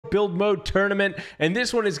build mode tournament, and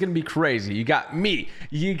this one is going to be crazy. You got me,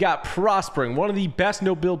 you got Prospering, one of the best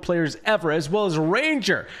no build players ever, as well as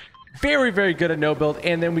Ranger, very good at no build,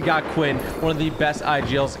 and then we got Quinn, one of the best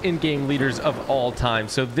IGLs in-game leaders of all time.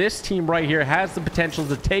 So this team right here has the potential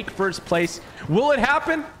to take first place. Will it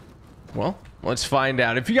happen? Well, let's find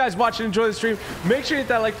out. If you guys watch and enjoy the stream, make sure you hit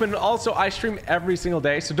that like button. Also, I stream every single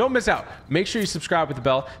day, so don't miss out. Make sure you subscribe with the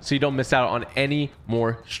bell so you don't miss out on any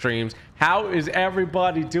more streams. How is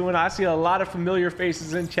everybody doing? I see a lot of familiar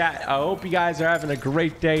faces in chat. I hope you guys are having a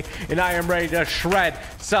great day, and I am ready to shred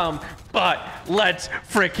some butt. Let's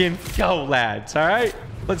freaking go, lads. All right?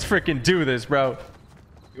 Let's freaking do this, bro.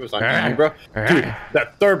 It was on game, bro. Dude,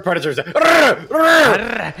 that third predator's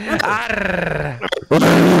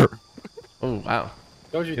Oh, wow.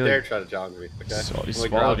 Don't you dare try to challenge me, okay? So you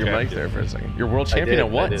swallowed your mic there for a second. You're world champion at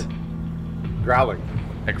what? Growling.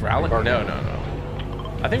 At growling? No.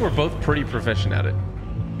 I think we're both pretty proficient at it.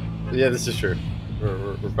 Yeah, this is true.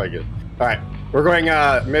 We're quite good. All right, we're going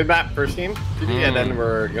mid-map first team, and then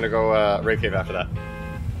we're going to go raid cave after that.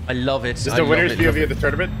 I love it. Just the winners POV of the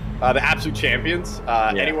tournament. The absolute champions.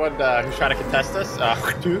 Anyone who's trying to contest us,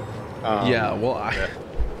 yeah, well, I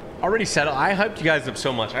already said it. I hyped you guys up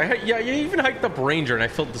so much. Yeah, you even hyped up Ranger, and I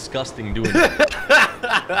felt disgusting doing it.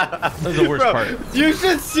 That was the worst part. You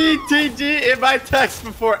should see TG in my text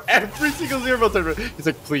before every single zero tournament. He's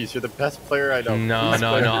like, please, you're the best player I know.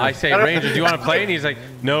 No. I say, Ranger, do you want to play? And he's like,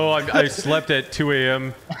 no, I slept at 2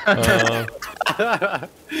 a.m. Yeah,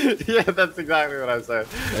 that's exactly what I said.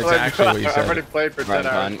 That's actually what you said. I've already played for 10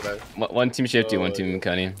 hours today. One team Shifty, one team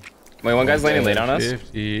Cunny. Wait, one guy's landing late on us?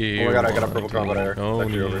 50, oh my god, I got a purple combo there. Oh,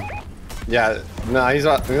 over. Yeah, no, he's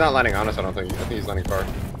not landing on us, I don't think. I think he's landing far.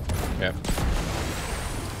 Yeah.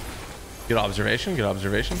 Good observation. Bro,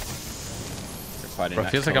 it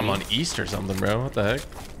feels like I'm on East or something, bro. What the heck?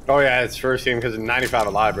 Oh yeah, it's first team because it's 95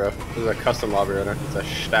 alive, bro. This is a custom lobby right now. It's a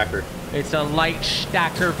stacker. It's a light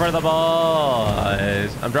stacker for the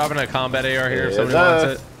boys. I'm dropping a combat AR here if somebody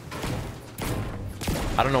wants it.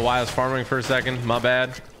 I don't know why I was farming for a second. My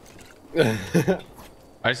bad. I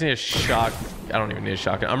just need a shot. I don't even need a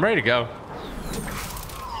shotgun. I'm ready to go.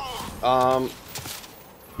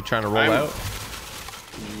 You trying to roll out?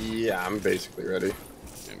 Yeah, I'm basically ready.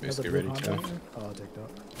 I'm basically ready to. Oh, I'll take that.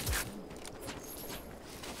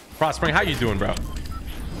 Prospering, how you doing, bro?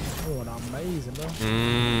 Oh, amazing, bro.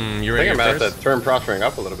 You I ready? think I'm about to turn Prospering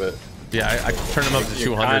up a little bit. Yeah, I turned him up to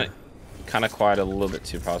 200. Kind of quiet, a little bit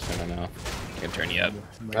too Prospering right now. I can turn you up.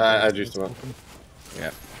 I juiced him up.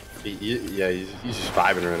 Yeah. Yeah, he's just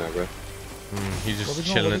vibing right now, bro. He's just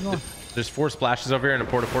chilling. There's 4 splashes over here and a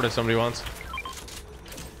porta somebody wants.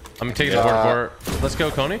 I'm taking the porta. Let's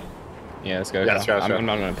go, Coney. Yeah, let's go. Yeah, let's go. I'm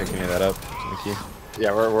not gonna pick any of that up. Thank you.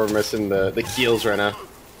 Yeah, we're missing the keels right now.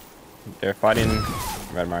 They're fighting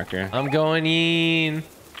red marker. I'm going in.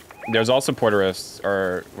 There's also porta rifts,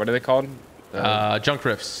 or what are they called? Junk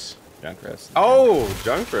rifts. Junk rifts. Oh,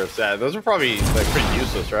 junk rifts. Yeah, those are probably like pretty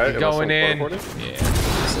useless, right? Going in. Yeah,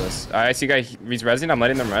 useless. I see guy. He's resin. I'm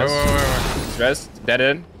letting them res. He's res. Dead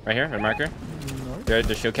end. Right here. Red marker. They're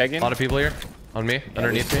shield kegging. A lot of people here. On me. Yeah,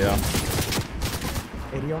 underneath me. Yeah.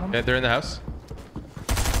 80 on him. Yeah, they're in the house.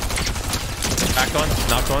 Backed one.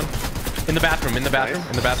 Knocked one. In the bathroom. Nice.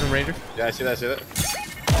 In the bathroom, Ranger. Yeah, I see that.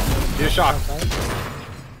 He's a shock.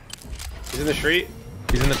 He's in the street.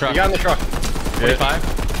 He's in the truck. He got in the truck. 45.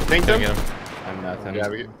 Think him. Get him. I'm nothing. Yeah,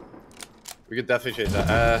 we could definitely chase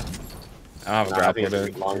that. I don't have a I think grapple.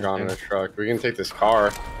 it's long gone in the truck. We can take this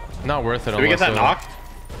car. Not worth it. Did we get that knock?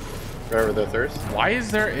 Wherever the thirst. Why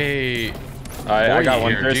is there a I got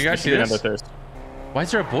one here? thirst. Do you guys see this? Another thirst. Why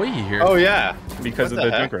is there a boy here? Oh yeah. Because What of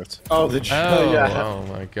the heck? junk rifts. Oh, the yeah. Oh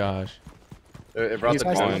my gosh. It brought the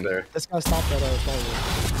bomb there. This guy stopped at a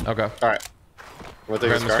Okay. All right. We'll take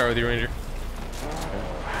Grab this the car car. with you, Ranger.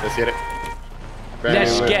 Let's get it.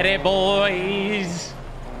 Let's get it, boys.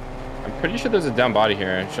 I'm pretty sure there's a down body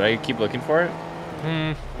here. Should I keep looking for it?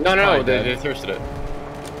 No. They thirsted it.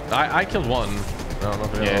 I killed one. I don't know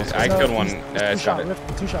if anyone else. I killed one. Two shot.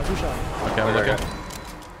 Two shot. Okay, I'm looking.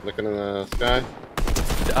 Looking in the sky.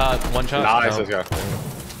 One shot. Nice, No. let's go.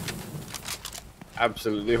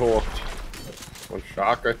 Absolutely hooked. One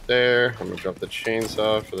shock right there. I'm gonna drop the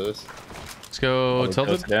chainsaw for this. Let's go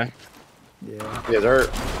tilted. Yeah. Yeah. Yeah, they're.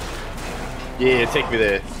 Yeah, take me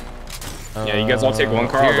there. Yeah, you guys all take one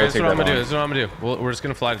car. I'll go Here's take what I'm that gonna do. one. This is what I'm gonna do. We're just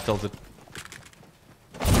gonna fly to tilted.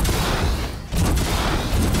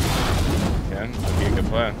 Yeah, that'd be a good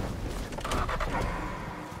plan.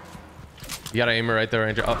 You gotta aim it right there,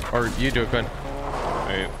 Ranger. Oh, or you do it, Quinn.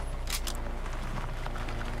 Wait.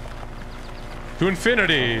 To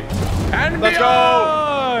infinity and Let's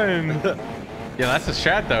beyond. Yeah, that's a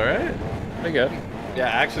shot though, right? Pretty good. Yeah,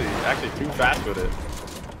 actually too fast with it.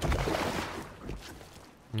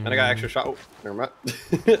 And I got extra shot. Oh, never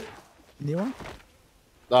mind. New one?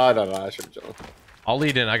 No, I should have jumped. I'll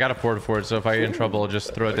lead in. I got a porta fort, so if I get in trouble, I'll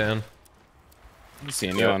just throw it down. You see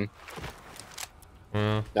a new one.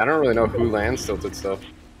 I don't really know who lands tilted stuff.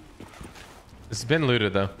 It's been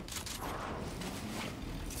looted though.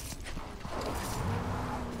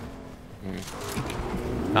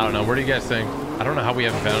 I don't know. Where do you guys think? I don't know how we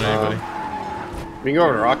haven't found anybody. We can go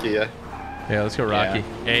over to Rocky, yeah. Yeah, let's go Rocky.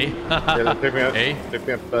 A. Yeah, pick me up. A. Pick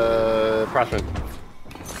me up, Crossman.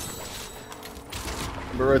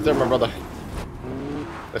 We're right there, my brother.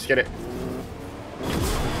 Let's get it.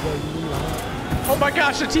 Oh my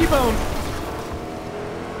gosh, a T-bone!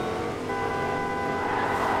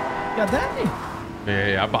 God dang.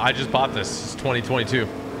 Yeah, I just bought this. It's 2022.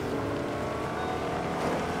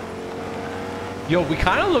 Yo, we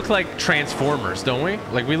kind of look like Transformers, don't we?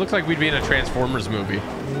 Like, we look like we'd be in a Transformers movie.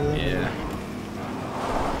 Yeah.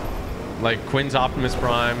 Like, Quinn's Optimus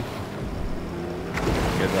Prime.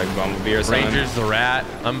 Get like Bumblebee or something. Ranger's the Rat.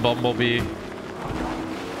 I'm Bumblebee.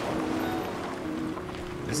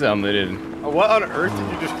 This is unlooted. What on earth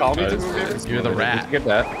did you just call me to move in? You're the rat. Get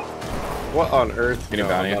that. What on earth? Getting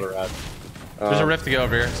No, I'm bounty. not a rat. There's a rift to go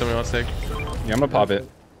over here. Somebody wants to take. Yeah, I'm gonna pop it.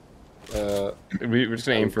 We're We're just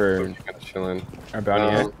gonna aim for kind of chilling. our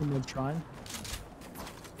bounty. In the shrine.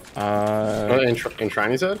 In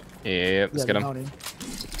Shrine, you said? Yeah, let's get him. bounty.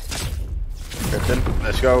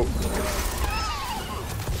 Let's go.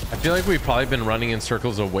 I feel like we've probably been running in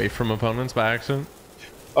circles away from opponents by accident.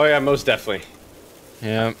 Oh yeah, most definitely.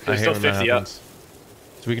 Yeah. I There's hate still when that 50 up. happens.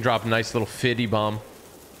 So we can drop a nice little 50 bomb.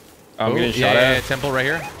 I'm getting yeah, shot yeah, at. temple right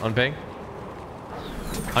here on ping.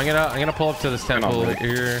 I'm gonna pull up to this temple right.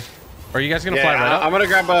 here. Are you guys gonna Yeah, fly right up? I'm gonna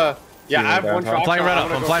grab a. Yeah, I have one I'm shot. flying right up,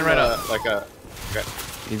 gonna I'm go flying for right the- up. Like a. Okay.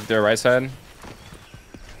 He's their right side.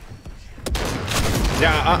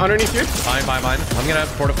 Yeah, underneath you. Mine. I'm gonna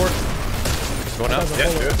porta fort. Going up. Yeah,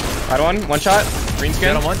 do it. Had one shot. Green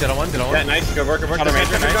skin. Dead on one. Yeah, nice. Good work. Shot a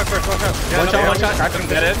Ranger, nice. First, one shot. Yeah, One shot, another one shot. Cracked him,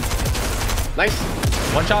 dead. Nice.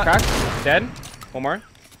 One shot. Crack. Dead. One more.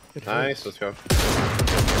 Nice. Let's go.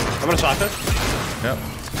 I'm gonna slap it. Yep.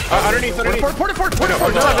 Underneath. Porta fort.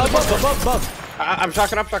 Above. I'm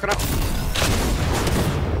shocking up.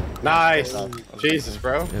 Nice. Jesus,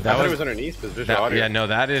 bro. that I thought it was- was underneath because visual audio. Yeah, no,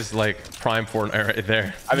 that is like prime Fortnite right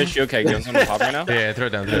there. I have a shield keg. You want someone to pop right now? Yeah, throw it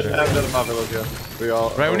down. Let's go. We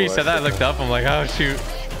all. Right when you said that, I looked up. I'm like, oh shoot.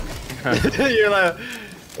 You're like.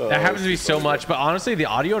 That happens to me so much, but honestly, the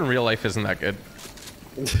audio in real life isn't that good.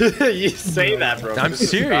 You say that, bro. I'm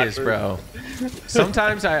serious, bro.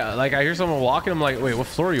 Sometimes I hear someone walking, I'm like, wait, what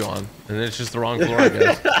floor are you on? And it's just the wrong floor, I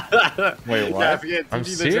guess. Wait, what? Yeah, I forget, I'm TG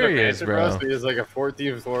lives in a serious, mansion, bro. So it's like a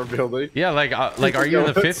 14th floor building. Yeah, like are you in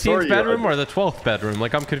the What floor are 15th you on? bedroom or the 12th bedroom?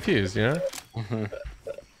 Like, I'm confused, you know?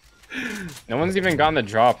 No one's even gotten the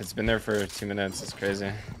drop. It's been there for 2 minutes. It's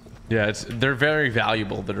crazy. Yeah, they're very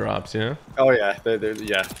valuable, the drops, you know? Oh yeah,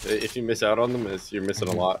 yeah. If you miss out on them, you're missing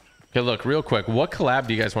a lot. Okay, look, real quick, what collab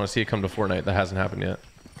do you guys want to see come to Fortnite that hasn't happened yet?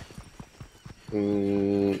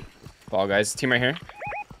 Fall Guys. Team right here.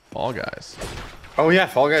 Fall Guys. Oh yeah,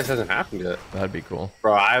 Fall Guys hasn't happened yet, That'd be cool.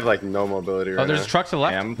 bro. I have like no mobility right Oh, there's now. a truck to the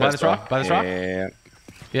left. Yeah, I'm by this rock. By this rock. Yeah.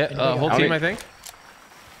 Yeah, whole team, I think.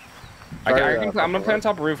 I'm gonna play on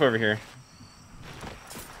top of roof over here.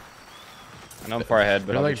 I know I'm far ahead, but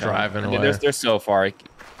They're I'll like be chilling. driving Dude, away. they're so far.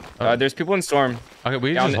 There's people in storm. Okay,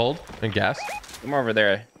 we Down just it. hold and gas. I'm over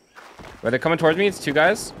there. Where they're coming towards me? It's two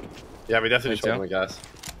guys. Yeah, we definitely Think so? showed them a gas.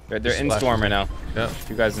 They're Just in flash storm them. right now. Yeah.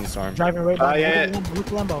 Two guys in storm. Driving right now. yeah. Look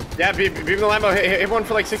the Lambo. Yeah, beam the Lambo. Hit one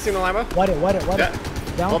for like 60 in the Lambo. White it. Yeah.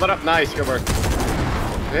 Down. Hold that up. Nice. Good work.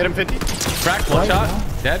 Hit him 50. Cracked, one Right shot.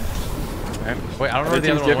 now. Dead. Alright. Wait, I don't know where Other the team's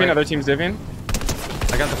other one dipping. went. Other team's dipping.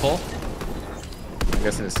 I got the pull. I'm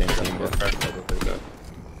guessing the same team. But I don't think that.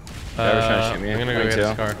 They were trying to shoot me. I'm gonna go get 22.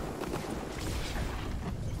 this car.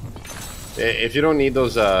 If you don't need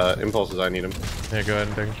those impulses, I need them. Yeah, go ahead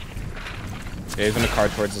and take them. Yeah, he's gonna car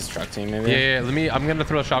towards this truck team, maybe. Yeah, I'm gonna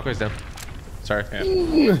throw shockwaves down. Sorry.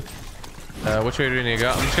 Yeah. Which way do we need to go?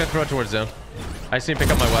 I'm just gonna throw it towards zone. I just need to pick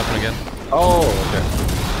up my weapon again. Oh, okay.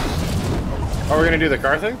 Oh, we're gonna do the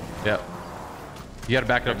car thing? Yeah. You gotta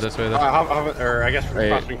back it up this way though. Or I guess Right.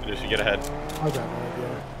 crossing condition, get ahead. I got no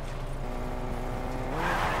idea.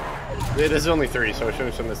 Yeah, this is only 3, so it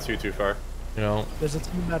shouldn't send this too far. You know. There's a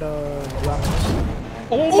team at around.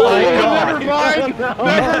 Oh my god! Never mind!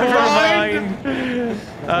 Never mind!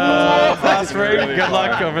 Prospering, really good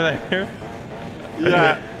luck far. over there.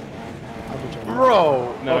 Yeah.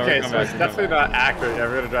 Bro! No, okay, we're so coming it's back, definitely not accurate. Yeah,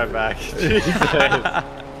 we're gonna drive back. Jesus.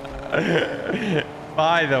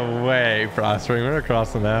 By the way, Prospering, we're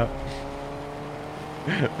across the map.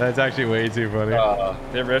 That's actually way too funny.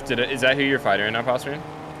 They rifted it. Is that who you're fighting right now, Prospering?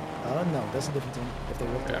 No, that's a different team. If they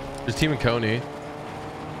rift it. There's Team and Coney.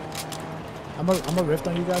 I'm a rift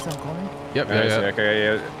on you guys. I'm calling. Yep, Nice, yeah. Okay,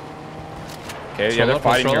 yeah. Okay, Scroll yeah, they're up,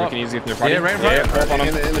 fighting scroll here. We up. can easily they're fighting. Yeah, right in front. Hold on.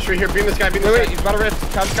 In the street here, beam this guy, beam this Wait, guy. he's about to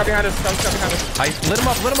rift. Comes behind us. Comes behind us. I lit him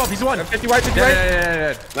up, he's one. 50 white, 50 Yeah, white.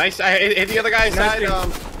 yeah. Nice, I hit the other guy's Nice side. thing.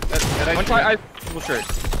 One shot, purple shirt.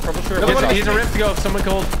 Purple shirt. Another one, He's a rift to go if someone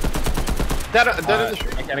cold. Dead in the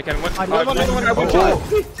street. I can. One Oh, shot.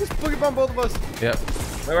 just boogie bomb both of us. Yep.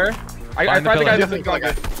 Where? I Find the find the guy.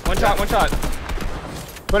 pillar. One shot.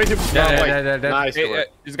 22. Dead. Nice. Hey,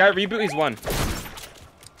 this guy reboot. He's one.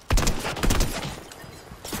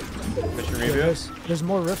 Mission reboot. There's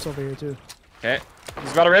more rifts over here too. Okay.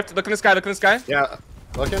 He's about to rift. Look at this guy. Yeah,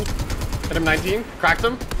 looking. Hit him 19. Cracked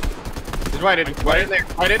him. He's whited. Whited there.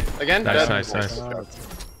 Whited again. Nice. Okay.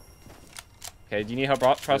 Do you need help,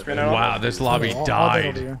 Prospering at all? Wow, this lobby I'll get over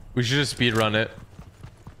died. here. We should just speed run it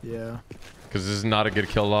Yeah. because this is not a good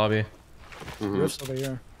kill lobby. Rifts over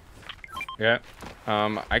here. Yeah.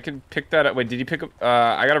 I could pick that up. Wait, did you pick up?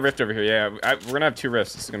 I got a rift over here. Yeah. We're gonna have 2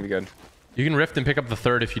 rifts. This is gonna be good. You can rift and pick up the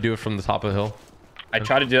third if you do it from the top of the hill. I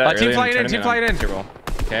tried to do that. Team earlier flying and in, team it flying in. Roll.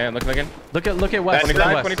 Okay, I'm looking. Look at west.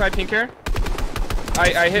 25 pink here.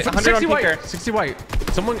 I hit 100 on 60 pink here. white. 60 white.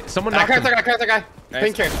 Someone I knocked him. cracked that guy. Nice.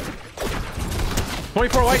 Pink here.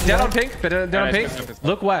 24 white. Dead on pink. Dead on pink. Nice.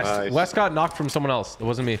 Look west. Nice. West got knocked from someone else. It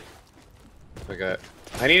wasn't me. Okay.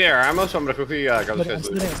 I need air ammo, so I'm gonna quickly grab this I'm guy's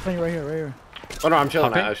loot. spinning right here. Oh no, I'm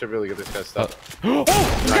chilling. Okay. I should really get this guy's stuff. Oh,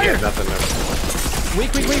 he's Not here. yet, nothing.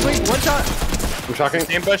 Weak. One shot. I'm shocking.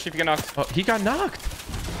 Same bush if you get knocked. Oh, he got knocked.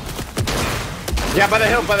 Yeah, by the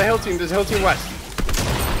hill team. There's a hill team west.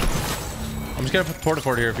 I'm just gonna put porta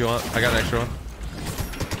fort here if you want. I got an extra one.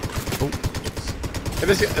 Hey,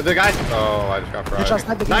 the guy. Oh, I just got Good shot,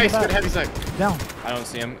 snipe fried. the guy in Nice, the good back. heavy snipe. Down. I don't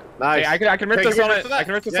see him. Nice. Hey, I can rip Okay, this you on can it. rip that? I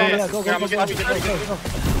can rip this Yeah, on yeah, it. Yeah, go. I'm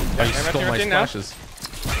Oh, you stole my rifting now. splashes.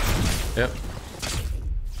 Yep.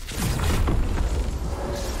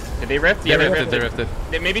 Did they rift? They rifted.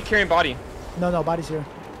 They may be carrying body. No, body's here.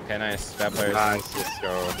 Okay, nice. Bad players. Nice, let's go.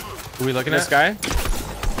 Who are we looking This at? guy.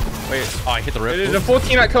 Wait. Oh, I hit the There's rift. a full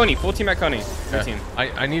team at Coney. Full team. Full team.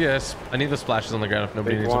 I need the splashes on the ground if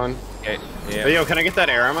nobody Big needs one. Okay. Yeah. Hey, yo, can I get that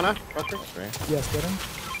air ammo now? Buster? Yes, get him.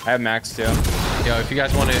 I have max too. them. Yo, if you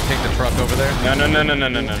guys want to take the truck over there. No. I'm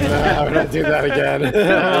gonna do that again. There's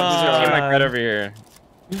a team like right over here.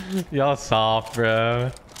 Y'all soft,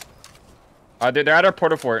 bro. They're at our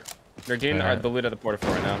porta fort. They're getting Alright. the loot at the porta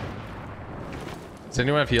fort right now. Does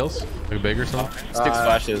anyone have heals? Like a big or something? 6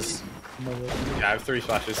 splashes. Yeah, I have 3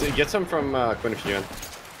 splashes. Hey, get some from Quinn if you can.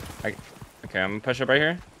 Okay, I'm gonna push up right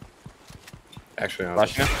here. Actually, no.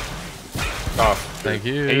 Flashing it. Oh, Thank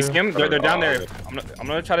you. Hey, you skim. They're down there. I'm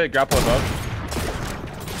gonna try to grapple above.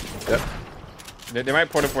 yep. They might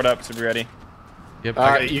porta fort up, so be ready. Yep.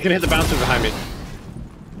 Alright, you can hit the bouncer behind me.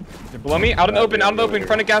 They're below me. Out in the open.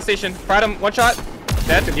 Front of gas station. Fried him. One shot.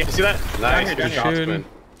 Dead. You see that? Nice, here, good down shots, here. Quinn.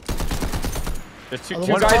 There's two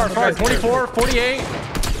One guys. car, 24, 48,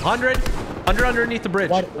 100. Underneath the bridge.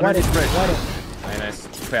 White Underneath the bridge. Hey, nice.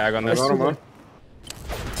 Play ag on this.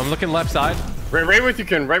 I'm looking left side. Right with you,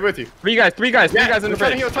 Ken. Right with you. Three guys in the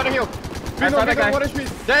trying bridge. to heal. found that Big guy. on 1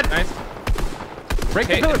 HP. Dead. Nice. Break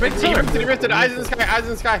the Okay, pillar, break the He pillar. rifted. Eyes in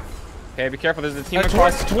the sky. Okay, be careful. There's a team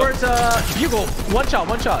across. Towards Bugle. One shot.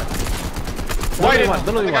 Literally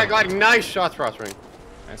Literally the guy one. gliding. Nice shots, Prospering.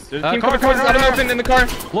 Nice. There's a team car, coming car, across. car. Open in the car.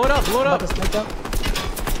 Load up. About to snipe up.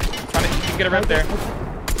 Trying to get a rip there.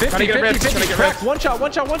 50, Trying to get 50, ripped, trying to 50. get Cracked. ripped. One shot.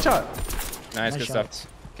 Nice, good stuff. shots.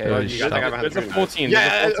 Okay, Oh, You got that guy behind there's the a screen. full team.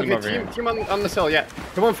 Yeah, There's a full team over okay, here. team on this hill, yeah.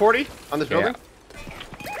 Come on, 40 on this building.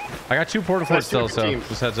 I got 2 porta forts still, so teams.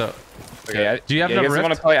 just heads up. Okay, Do you have you enough guys want to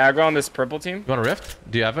rift? play aggro on this purple team? You want a rift?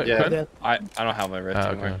 Do you have it? Yeah. Quinn? Yeah. I don't have my rift Oh,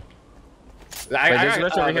 anymore. okay. there's a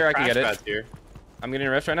rift over here, I can get it. pads here. I'm getting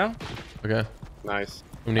a rift right now. Okay. Nice.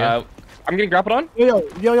 Yeah. I'm getting grappled on. Yo,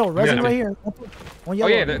 resin Yeah. right here. One Oh yellow.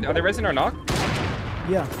 yeah, are they resing or knock?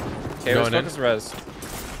 Yeah. Okay, Going let's in. focus res. Hit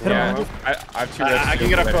him, Yeah, Andrew. I have 2 risks. I can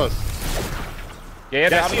get up close. Yeah,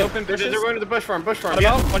 they're out in see the him. open They're bushes. going to the bush farm.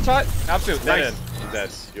 Yeah. One shot. Absolute. Nice. Dead.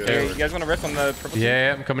 That's good. Okay, you guys want to rift on the purple team?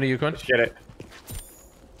 Yeah, I'm coming to you, Quinn. Get it.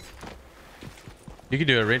 You can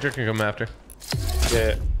do it. Ranger can come after.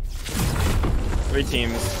 Yeah. 3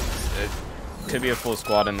 teams. It could be a full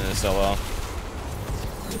squad in the solo.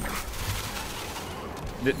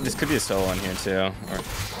 This could be a solo in here too. Or,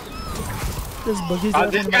 This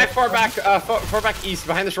boogie's This guy far back east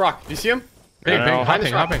behind this rock. Do you see him? Big, No, big, no, hopping,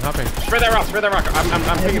 this rock. hopping, hopping. Spray that rock.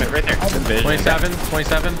 I'm pinging it right there. Good vision. 27,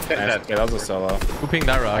 27. Nice. Yeah, that was a solo. Who pinged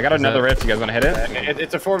that rock? I got another rift. You guys want to hit it?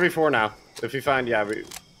 It's a 4v4 now. If you find, yeah, we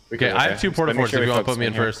Okay, can. I have 2 porta Make forts sure if we you want to focus put me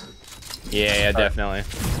in in here. first. Yeah, definitely.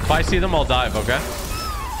 If I see them, I'll dive, okay?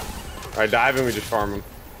 Alright, dive and we just farm them.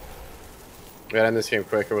 We gotta end this game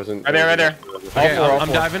quick. It wasn't. Right there. Okay, All I'm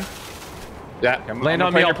four. diving. Yeah. Land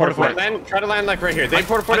on me, I'll porta fort. Try to land like right here. They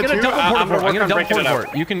porta fort I'm it gonna too. double I'm porta gonna fort. I'm work gonna on double breaking porta it up.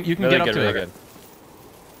 fort. You can Really get up good, to really it. good.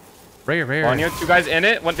 Right here. On you, 2 guys in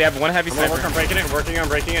it. They have 1 heavy I'm gonna sniper. work on breaking it. Working on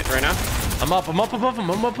breaking it right now. I'm up above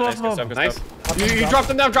him. I'm up Nice, above good him. stuff, good Nice. stuff. You dropped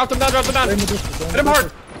them down. Drop them down. Hit him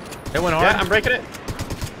hard. It went Yeah, hard. I'm breaking it.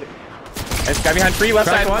 Nice guy behind tree, left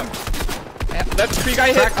Cracked side. one. That tree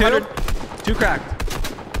guy hit. Cracked 2. 2 cracked.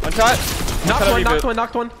 1 shot.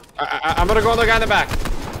 Knocked one. I'm gonna go on the guy in the back.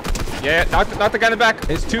 Yeah, knock the guy in the back.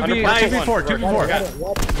 It's 2v4. Nice. 2v4.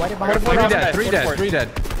 Why did Porta fort. 3 dead. 3 dead.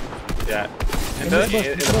 Yeah. In the- In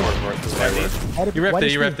the porta fort.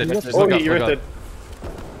 You ripped it. Just Oh, look up, you look ripped up. it.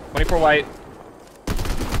 24 white.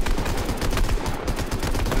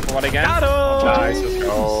 24 white again. Got him. Nice. Let's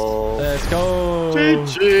go. Let's go.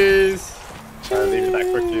 Cheese. Leave it that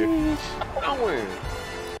quick to you.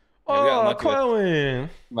 Oh, unlucky with- Chloe.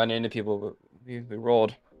 Running into people, but we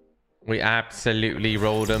rolled. We absolutely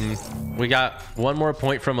rolled them. We got 1 more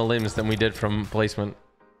point from a limbs than we did from placement.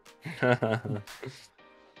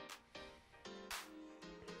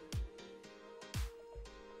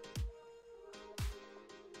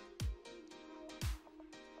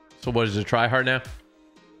 So what is it? Try hard now?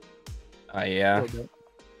 Yeah.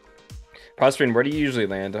 Prospering, where do you usually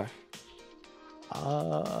land?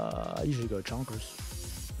 I usually go chonkers.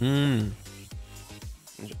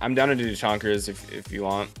 I'm down to do chonkers if you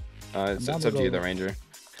want. It's down up to to you, go. the ranger.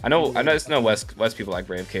 I know West people like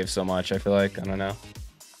Brave Cave so much. I feel like I don't know.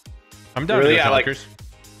 I'm done Really? with I like- chonkers.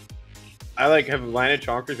 I like have landed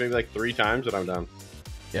chonkers maybe like 3 times and I'm done.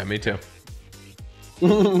 Yeah, me too.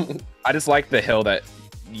 I just like the hill that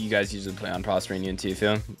you guys usually play on Prospering UNT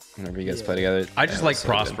field. Whenever you guys play together. I just Yeah, like it's so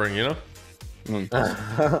good. prospering, you know?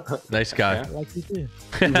 Mm. Nice guy. Yeah. I like you too.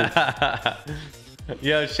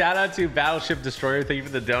 Yo, shout out to Battleship Destroyer. Thank you for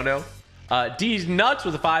the dono. D's nuts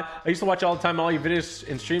with a 5. I used to watch all the time. All your videos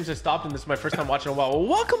and streams have stopped, and this is my first time watching in a while. Well,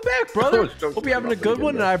 welcome back, brother. Hope you're having a good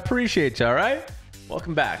one, and I appreciate you. All right,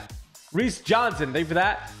 welcome back. Reese Johnson, thank you for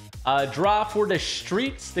that. Draw for the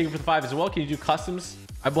streets. Thank you for the 5 as well. Can you do customs?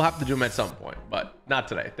 I will have to do them at some point, but not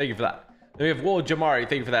today. Thank you for that. Then we have Will Jamari.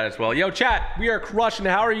 Thank you for that as well. Yo, chat, we are crushing it.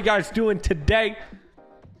 How are you guys doing today?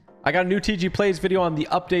 I got a new TG Plays video on the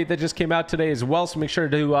update that just came out today as well, so make sure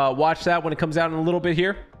to watch that when it comes out in a little bit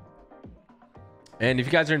here. And if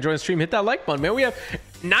you guys are enjoying the stream, hit that like button, man. We have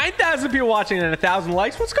 9,000 people watching and 1,000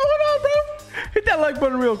 likes. What's going on, bro? Hit that like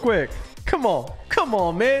button real quick. Come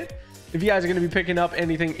on, man. If you guys are going to be picking up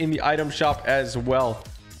anything in the item shop as well,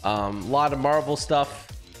 a lot of Marvel stuff.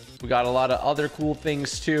 We got a lot of other cool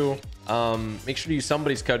things too. Make sure to use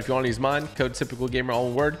somebody's code if you want to use mine. Code Typical Gamer, all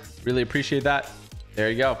one word. Really appreciate that.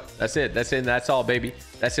 There you go. That's it. That's it. And that's all, baby.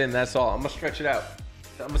 That's it. And that's all. I'm gonna stretch it out.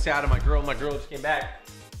 I'm gonna say hi to my girl. My girl just came back.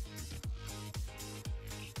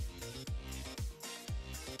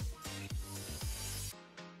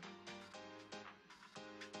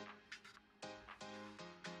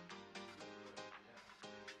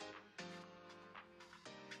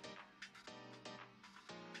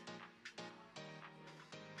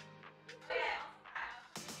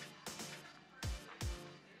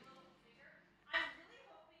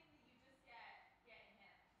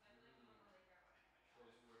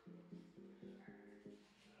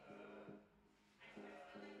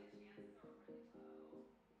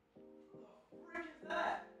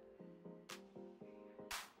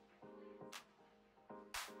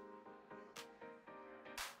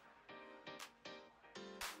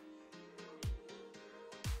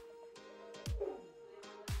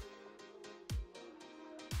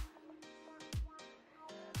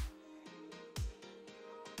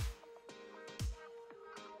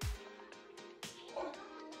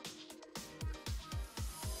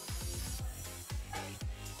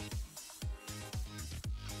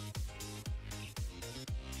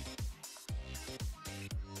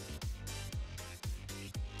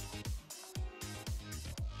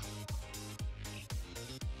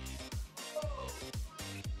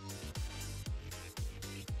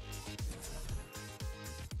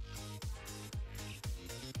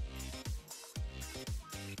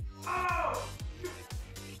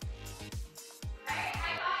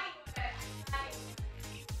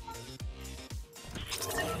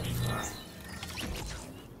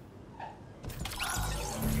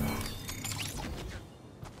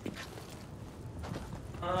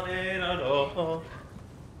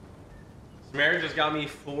 just got me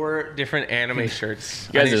 4 different anime shirts.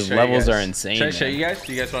 You guys' levels are insane. Should I show man. you guys?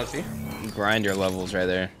 Do you guys want to see? Grind your levels right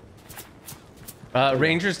there.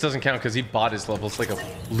 Rangers doesn't count because he bought his levels like a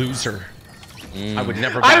loser. I would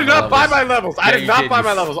never. I did not buy my levels. I did not buy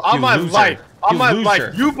my levels. On my life. On my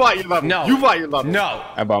life. You bought your levels. No. You bought your levels. No.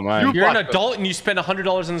 I bought mine. You're an adult and you spend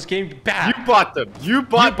 $100 on this game. Bad. You bought them. You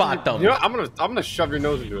bought them. You know what? I'm gonna shove your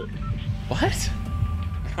nose into it. What?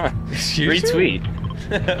 Excuse me? Retweet.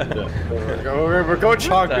 We're going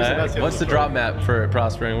chonkers. What's the drop map for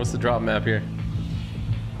Prospering? What's the drop map here?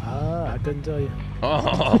 I couldn't tell you.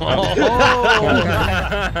 Oh,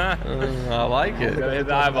 I like it. Hit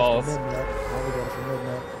the eyeballs.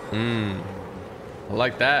 I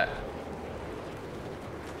like that.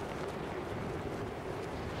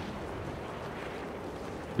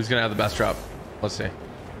 Who's gonna have the best drop? Let's see. I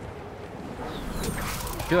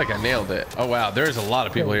feel like I nailed it. Oh wow, there's a lot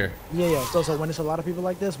of people here. Yeah. So when it's a lot of people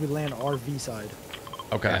like this, we land RV side.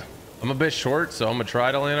 Okay. Yeah. I'm a bit short, so I'm gonna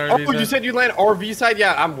try to land RV Oh, side. you said you land RV side?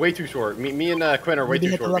 Yeah, I'm way too short. Me and Quinn are way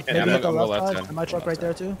too short. Maybe hit the left side. Am I truck right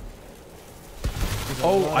there too?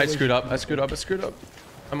 Oh, I screwed up. I screwed up.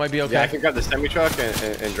 I might be okay. Yeah, I can grab the semi truck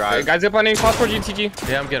and drive. Hey, guys, up on any passport GTG.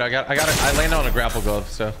 Yeah, I'm good. I landed on a grapple glove,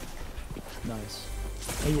 so. Nice.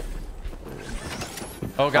 Hey,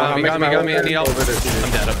 Oh, got me. I need help. I'm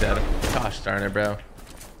dead. Gosh darn it, bro.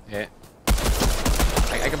 Yeah.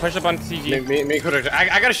 I can push up on TG.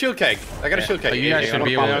 I got a shield keg. You guys should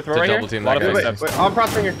be able to double team that guy. Wait, I'm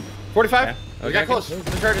prospering here. 45. Yeah. We got close.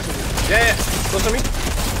 Yeah. Close to me.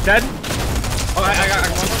 Dead. Oh, I got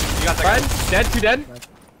one. You got that guy. Dead. 2 dead.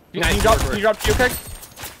 Nice. You drop shield keg?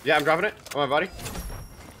 Yeah, I'm dropping it on my body.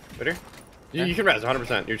 Right here. You can res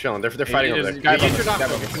 100%. You're chilling. They're fighting over there. You should knock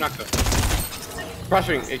them.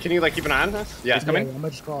 Prospering. Can you like keep an eye on us? Yeah. He's coming. I'm gonna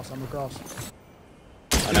just cross. I'm gonna cross.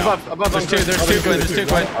 Above. There's two,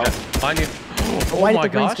 Quinn. Behind you. Oh my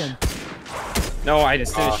gosh. No, I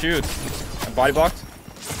just didn't shoot. I'm body blocked.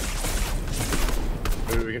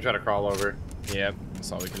 Maybe we can try to crawl over. Yep,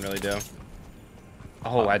 that's all we can really do.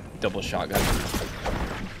 Oh, I double shotgun.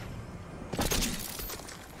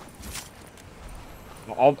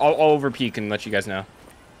 I'll over peek and let you guys know.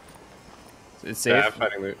 It's safe. Yeah, I'm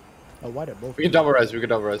fighting loot. Oh, why did both? We can double res.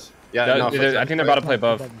 Yeah, no, I think they're about to play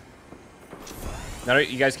above. No,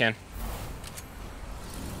 you guys can.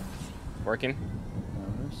 Working.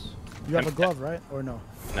 You have a glove, right? Or no?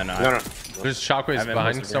 No. There's shockwaves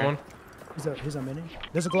behind someone. He's a mini.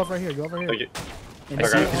 There's a glove right here. Go over here. Thank you.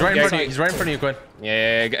 He's right in front of you. He's right in front of you, Quinn.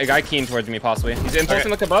 Yeah, a guy keen towards me possibly. He's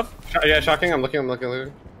impulsing. Look above. Yeah, shocking. I'm looking.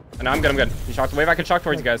 No, I'm good. He shocked the wave. I can shock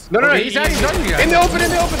towards you guys. No. He's not you guys. In the open.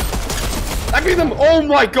 I beat them. Oh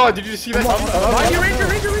my god! Did you see that? Ranger.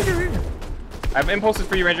 I have impulses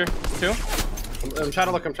for you, Ranger. 2. I'm trying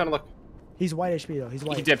to look. He's white HP though. He's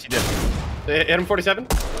white. He dipped. Hit him 47.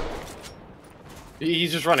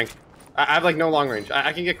 He's just running. I have like no long range.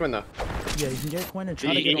 I can get Quinn though. Yeah, you can get Quinn and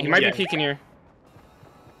try to get him. He might be peeking here.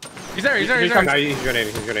 He's there. No, he's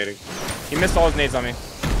grenading. He missed all his nades on me.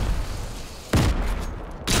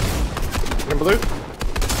 In blue.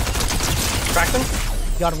 Cracked him.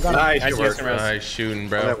 Got him. Nice. Nice, Good work. Nice shooting, I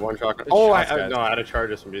bro. have one shotgun. Oh, I guys. had to charge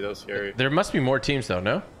SMB. That was scary. There must be more teams though,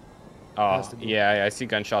 no? Oh, yeah, I see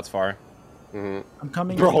gunshots far. I'm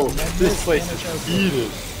coming. Bro, this place is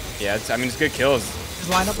heated. Yeah, I mean, it's good kills. Just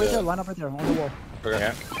line up right there. Line up right there on the wall. Okay.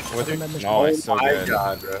 Yeah. With you? No, it's so my good.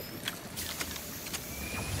 god, bro.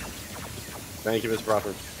 Thank you, Mr.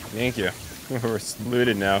 Crawford. Thank you. We're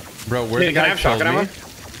looted now. Bro, where the Can I guy have killed shotgun me? ammo?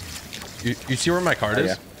 You see where my card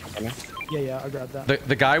is? Yeah, I grabbed that.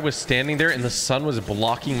 The guy was standing there and the sun was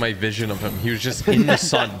blocking my vision of him. He was just in the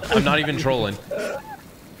sun. I'm not even trolling.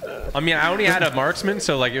 I mean, I only had a marksman,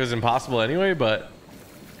 so like it was impossible anyway, but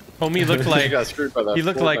homie looked like he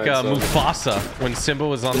looked like Mufasa when Simba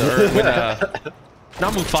was on the earth. When,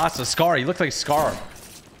 not Mufasa, Scar. He looked like Scar.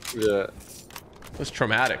 Yeah. It was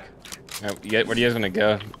traumatic. Where do you guys want to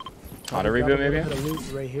go? Auto reboot maybe? A loot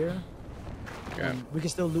right here. Okay. We can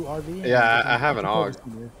still loot RV. Yeah, I have an AUG.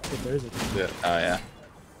 If there is a team. Yeah. Oh yeah.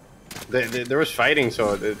 There was fighting,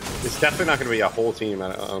 so it's definitely not going to be a whole team.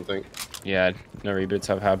 I don't think. Yeah, no reboots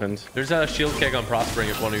have happened. There's a shield keg on Prospering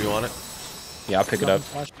if one of you want it. Yeah, I'll pick it up.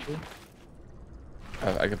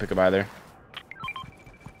 I can pick up either.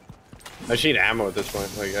 I just need ammo at this point.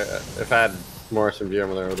 Like, if I had more SMG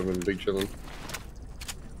ammo there, I would have been big chilling. Do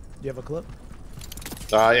you have a clip?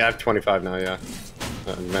 Yeah, I have 25 now. Yeah.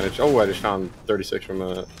 Managed. Oh, I just found 36 from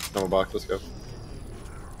a normal box. Let's go.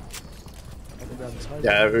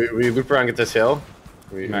 Yeah, we loop around, get this hill.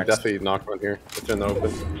 We definitely knock one here. It's in the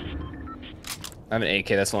open. I have an AK.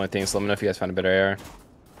 That's the only thing. So let me know if you guys find a better AR.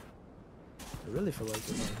 I really feel like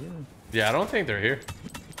it's not here. Yeah, I don't think they're here.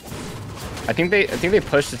 I think they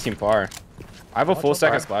pushed the team far. I have a full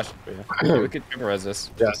stack of splash. Yeah. We could res this.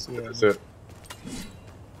 Yes, that's it.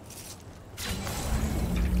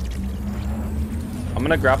 I'm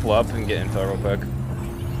gonna grapple up and get info real quick.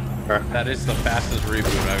 That is the fastest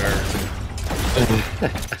reboot I've ever seen.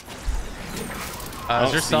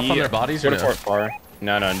 Is there stuff on their bodies or no? Far.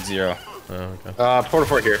 No, 0. Oh, okay. Porta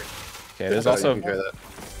fort here. Okay, there's also.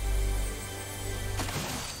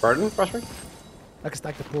 Pardon, Frostman? I can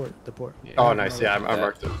stack the port. Yeah. Oh, nice. Yeah, I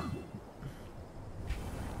marked it.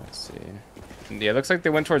 Let's see. Yeah, it looks like they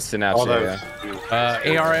went towards Synapse.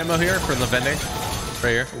 AR ammo here from the vending.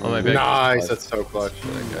 Right here. On my big. Nice. That's so clutch.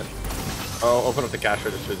 Really good. Oh, open up the cash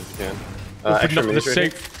register if you can. Open up the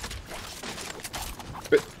safe.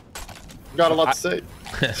 Got a lot to say.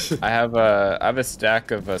 I have a stack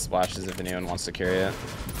of splashes if anyone wants to carry it.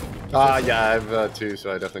 Yeah, I have 2,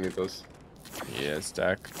 so I definitely need those. Yeah,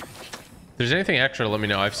 stack. If there's anything extra, let me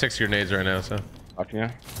know. I have 6 grenades right now, so. Fuck yeah.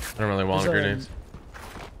 I don't really want grenades.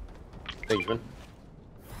 Thanks, man.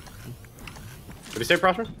 Did you say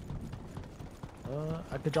Prosper?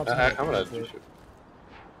 I could drop some. I'm gonna do shit.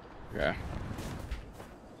 Yeah.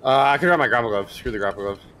 I could grab my grapple glove. Screw the grapple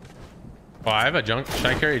glove. Oh, I have a junk. Should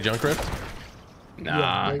I carry a junk rift?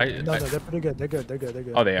 Nah. Yeah, no, they're pretty good. They're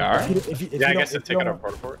good. Oh, they are? If Yeah, I guess to take it out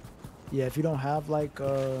porta fort. Yeah, if you don't have like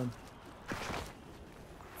Oh,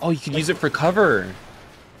 you can use it for cover.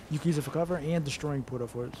 you can use it for cover and destroying porta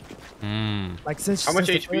forts. Like How much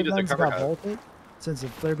HP does the cover have? Vaulted, since the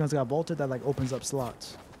flare guns got vaulted, that like opens up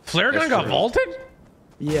slots. Flare gun got vaulted?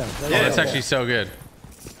 Yeah. Oh, that's actually so good.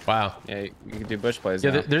 Wow. Yeah, you can do bush plays.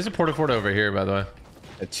 Yeah, there's a porta fort over here, by the way.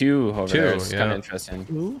 A 2 over there. It's kind yeah. of interesting.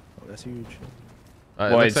 Ooh, oh, that's huge.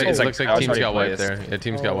 It looks like teams got wiped there. Yeah,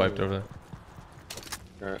 teams got wiped over there.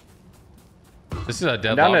 Alright. This is a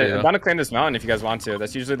dead I'm lobby, down to claim this mountain if you guys want to.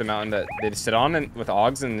 That's usually the mountain that they sit on and with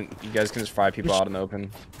Augs, and you guys can just fry people out in the open.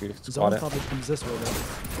 You Zone probably comes this way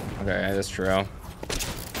though. Okay, that's true.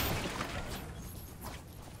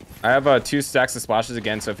 I have 2 stacks of splashes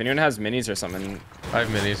again, so if anyone has minis or something. I have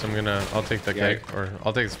minis. I'll take the keg, or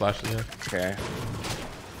I'll take the splashes. Yeah. Okay.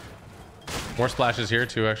 More splashes here,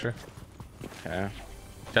 2 extra. Okay.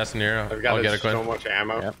 I've got I'll get a so much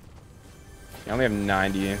ammo. Yep. I only have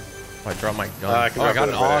 90. Oh, I dropped my gun. I got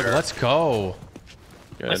an AUG. Let's go.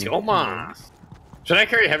 Good. Let's go, man. Should I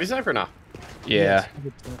carry heavy sniper or not? Yeah.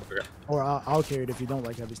 Okay. Or I'll carry it if you don't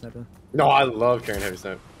like heavy sniping. No, I love carrying heavy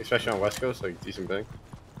sniper, especially on West Coast, like decent thing.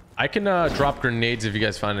 I can drop grenades if you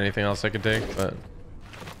guys find anything else I could take, but.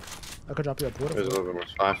 I could drop you a porta. There's a little bit more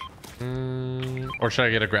splash. Or should I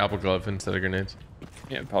get a grapple glove instead of grenades?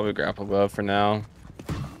 Yeah, probably grapple glove for now.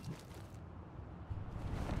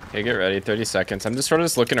 Okay, get ready. 30 seconds. I'm just sort of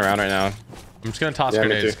just looking around right now. I'm just gonna toss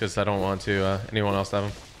grenades because I don't want to anyone else have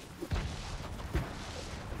them.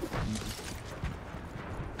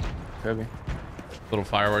 Could be. Little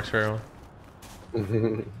fireworks for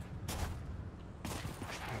everyone.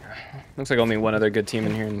 Looks like only one other good team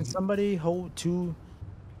in here. Can somebody hold 2,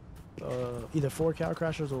 either 4 cow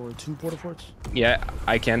crashers or 2 porta forts? Yeah,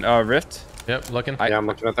 I can. Rift. Yep, looking. Yeah, I'm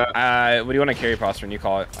looking at that. What do you want to carry, Prosper? And you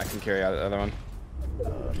call it. I can carry out the other one.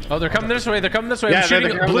 Oh, they're coming this way. They're coming this way. Yeah, I'm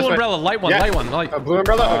shooting blue umbrella. Light one. Light one. Blue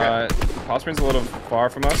umbrella. Okay. Prosper's a little far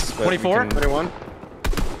from us. But 24. 21.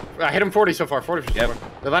 I hit him 40 so far. 40 so far.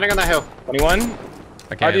 They're landing on that hill. 21.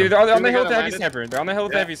 Okay. Dude, they're on the hill with the heavy sniper. They're on the hill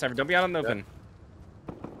with the heavy sniper. Don't be out in the open.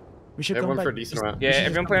 We should come back. For a decent amount. Yeah,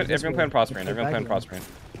 everyone playing Prospering. Everyone playing Prospering.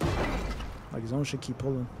 Like zone should keep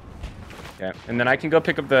pulling. Yeah, and then I can go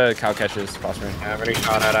pick up the cow catches, Prospering. Yeah, I'm getting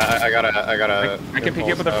shot at. I gotta. I can pick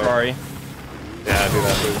you up with a Ferrari. Yeah, do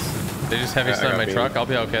that, please. They just heavy snipe my truck. I'll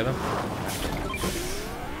be okay though.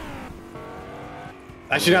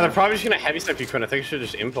 Actually, no, they're probably just gonna heavy snipe you, Quinn. I think I should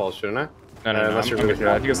just impulse, shouldn't I? No, unless you're really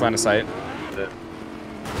I think it's line of sight.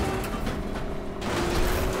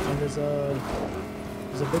 And there's a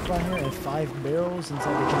big one here and 5 barrels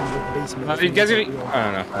inside the basement. You guys gonna? I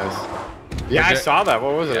don't know. Nice. Yeah, I saw that.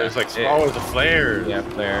 What was it? Yeah. It was like, oh, it was a flare. Yeah,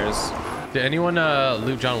 flares. Did anyone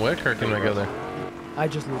loot John Wick, or can I go there? I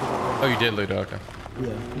just looted it. Oh, you did loot it. Okay.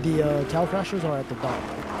 Yeah. The cow crashers are at the dock.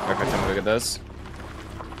 Okay, time to look at this.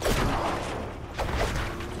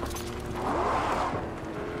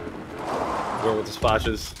 Go with the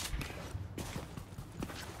splashes.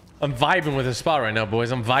 I'm vibing with this spot right now,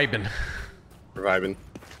 boys. I'm vibing. We're vibing.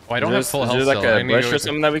 Oh, I don't have full health. Is there like a bush or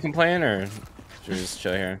something that we can play in, or should we just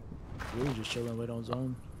chill here? We're just chilling, wait on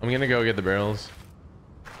zone. I'm gonna go get the barrels.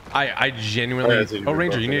 I genuinely. Oh,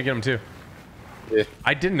 Ranger, you need to get them too. Yeah.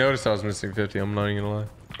 I didn't notice I was missing 50. I'm not even gonna lie.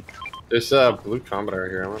 There's a blue combat right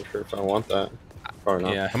here. I'm not sure if I want that. Probably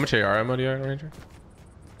not. Yeah. How much AR ammo do you have, Ranger?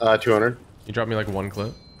 200. You dropped me like 1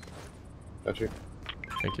 clip. Got you.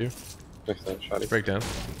 Thank you. Next time, shoddy. Breakdown.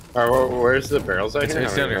 Alright, where's the barrels out It's here?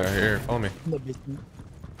 down here. Here, follow me. In the basement.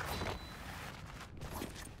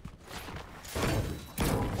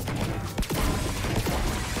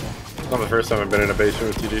 Not the first time I've been in a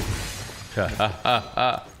basement with TD.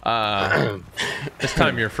 This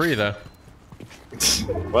time you're free though.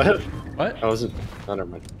 What? What? I wasn't. Oh, never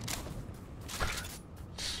mind.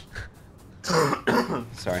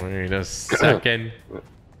 Sorry. Wait a second.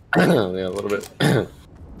 Yeah, a little bit.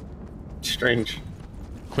 Strange.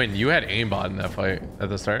 Quinn, you had aimbot in that fight at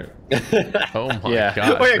the start. Oh my Yeah.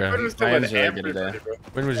 gosh, Oh yeah, bro. Quinn was still Ryan's with really good at everybody, that. bro.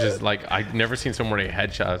 Quinn was just like, I've never seen so many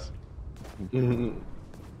headshots.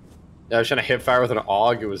 Yeah, I was trying to hip fire with an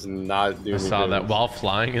AUG. It was not doing I saw that good. while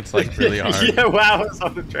flying. It's like really hard. Yeah, wow, it's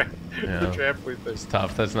on the trap. Yeah. The trampoline thing. It's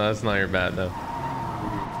tough. That's not your bad though.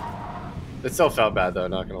 It still felt bad though,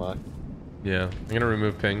 not gonna lie. Yeah, I'm gonna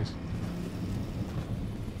remove pings.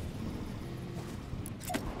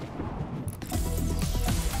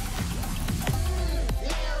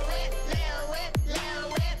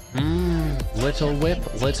 Little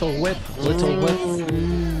whip, little whip, little whip.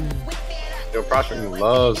 Yo, Prospect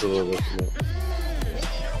loves a little bit.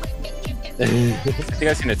 I think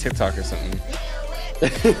I seen a TikTok or something.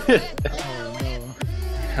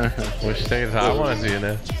 Which thing I want to see in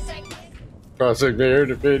there? Prospect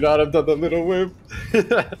may not have done the little whip.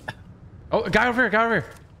 Oh, guy over here, guy over here.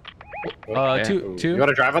 Okay. Two. You want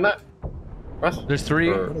to drive on that? Russ? There's 3.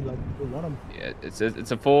 Or- Yeah,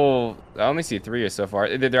 it's a full. I only see 3 so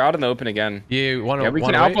far. They're out in the open again. You want to? Yeah, we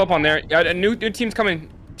can outflow up on there. Yeah, a new team's coming.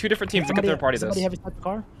 2 different teams to get third party this. Somebody have a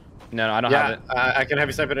car? No, I don't have Yeah, it. I can have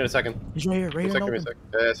you snipe it in a second. He's right here, right here. Give me a sec.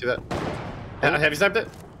 Yeah, see that? Have you sniped it?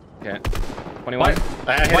 Okay. 21.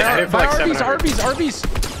 I hit it for like 700. Arby's.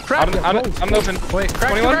 Crack. I'm open. Wait,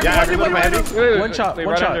 crack. 21? Yeah, I have my heavy. Wait, One shot.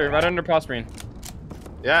 right under prospering.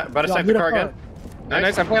 Yeah, about to snipe the car again.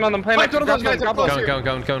 Nice. I'm playing on them. Fight one of those guys up close here.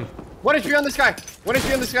 Going. 1 HP on this guy. 1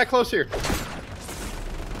 HP on this guy close here.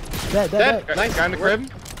 Dead. Nice. Guy in the crib.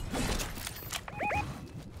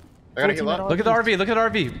 I gotta get low. Look at the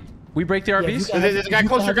RV. We break the RVs. There's a guy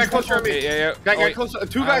closer on me. Yeah. Guy closer.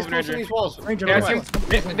 2 guys closer in these walls. Ranger, Yeah, I Ranger.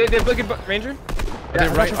 see him. They look at Ranger. Are they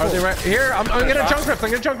right? Here, I'm gonna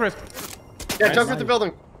junk rift. Yeah, jump at the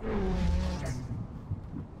building.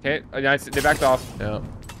 Okay, nice. They backed off. Yeah.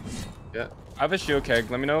 Yeah. I have a shield keg.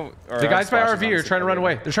 Let me know. The guys by RV are trying to run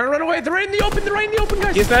away. They're trying to run away. They're right in the open,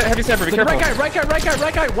 guys. He's that heavy sniper. Be careful.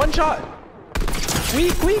 Right guy. One shot.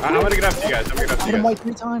 Weak. I'm gonna get up to you guys. Hit him like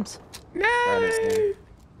 3 times. No.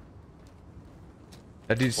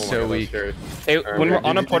 That dude's Oh my so God, weak. that's scary. Hey, Alright, when we're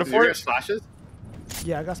on a did you porta get fort. splashes?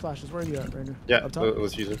 Yeah, I got splashes. Where are you at, Ranger? Yeah, Up top?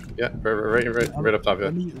 let's use it. Yeah, right up top, yeah.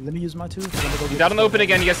 Let me use my 2. He's out in the open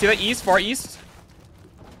again. You guys see that east, far east?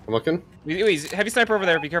 I'm looking. Wait, heavy sniper over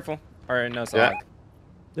there. Be careful. Or no, it's Yeah. not.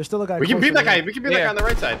 There's still a guy. We can beat closer that guy. there. We can beat that guy on the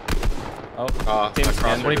right side. Oh, Team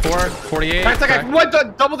across. 24, 48. Crack that guy. What?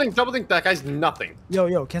 Double dink. That guy's nothing.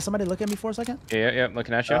 Yo, can somebody look at me for a second? Yeah,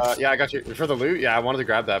 looking at you. Yeah, I got you. For the loot, yeah, I wanted to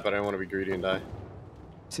grab that, but I didn't want to be greedy and die.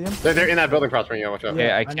 See him? They're in that building, prospering. Yeah, watch out. Okay,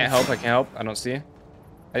 Yeah, I can't help. I don't see.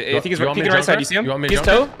 I think he's you want me peeking to right side. jump You see him? You want me to He's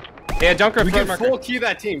jump toe. Yeah, junker. We can full key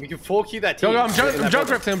that team. We can full key that team. Go, I'm In junk that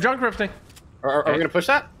building. rifting. I'm junk rifting. Are we gonna push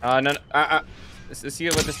that? No. Let's see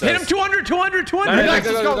what this does. Hit him 200. No, Nice,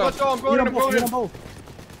 go. let's go. I'm going. Hit I'm them both. going.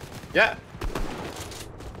 Yeah.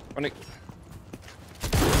 Running.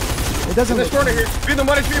 It doesn't In this look corner here. Beat them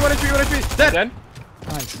 1 HP. Dead. Dead.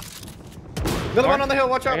 nice. Another one on the hill.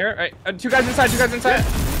 Watch Right out. here. Right. 2 guys inside. Yeah.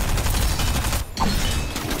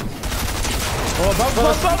 Oh, bump.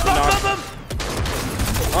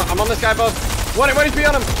 I'm on this guy, both. 1 HP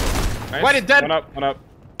on him. Nice. White is dead. One up.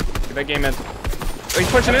 Get that game in. Oh, he's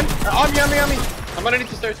pushing in. On me. I'm underneath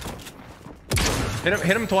the stairs.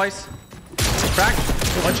 Hit him twice. Crack.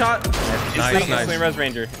 One shot. Nice. Sling Res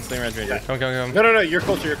Ranger. Come. No. You're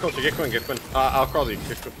closer. Get Quinn. I'll crawl you.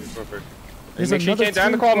 Get Quinn first. There's Make sure you can't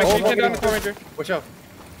down the call. Ranger. Watch out.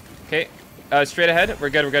 Okay. Straight ahead. We're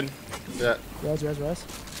good. Yeah. Res.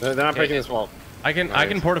 They're not breaking this wall. I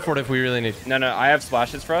can porta fort if we really need. No. I have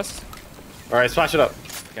splashes for us. All right, splash it up.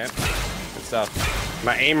 Okay. Good stuff.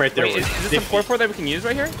 My aim right there. Wait, is this a 4-4 that we can use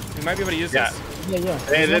right here? We might be able to use this. Yeah.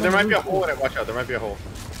 Hey, there might be a hole in it. Watch out. There might be a hole.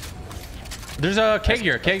 There's a keg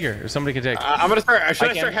here. If somebody can take. I'm gonna start. Should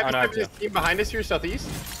I can. start Oh, no, I having this team behind us here, southeast?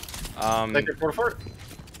 Like your porta fort?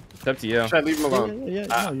 It's up to you. Should I leave them alone? Yeah.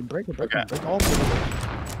 No, you break it. Break okay. it. Break all of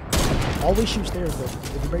them. Always shoot stairs, though.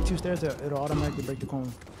 If you break 2 stairs, it'll automatically break the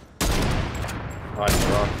cone. Oh, I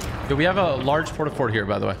wrong. Do we have a large porta fort here,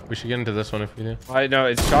 by the way? We should get into this one if we do. I know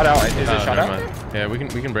it's shot out. Is it shot never out? mind. Yeah, we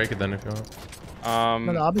can break it then if you want.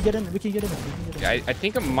 No, I'll be getting. We can get in. Yeah, I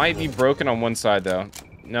think it might be broken on one side though.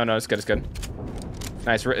 No, it's good. It's good.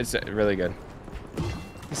 Nice. It's really good.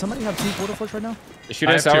 Does somebody have 2 portal forts right now? Shoot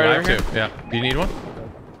us out right here. Yeah. Do you need one?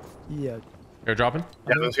 Yeah. You're dropping?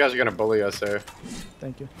 Yeah, those guys are gonna bully us there.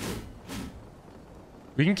 Thank you.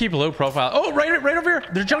 We can keep low profile. Oh, right over here.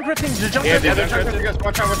 They're junk rifting. They're junk Yeah, rifting. they're junk rifting. Guys,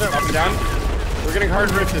 watch out, watch out. Up and down. We're getting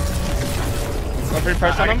hard rifted. I'm pretty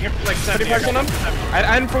pressure on him. Pretty pressure on him.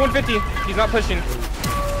 I'm for 150. He's not pushing. You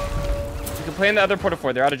can play in the other porta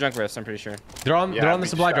fort. They're out of junk rifts, I'm pretty sure. They're on the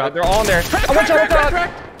supply drop. They're all in there.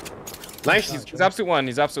 Crack. Nice. He's absolute one.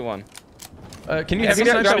 He's absolute one. Can you heavy snipe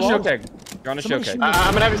You're on that a wall? show keg. You're on a show keg.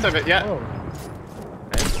 I'm gonna heavy snipe it. Yeah. Oh.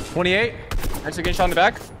 28. Actually, getting shot in the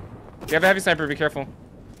back. You have a heavy sniper. Be careful.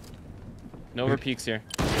 No over peaks here.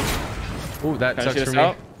 Ooh, that Trying to sucks shoot for us me.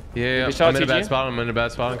 out? Yeah, Good shot, I'm in a bad TG.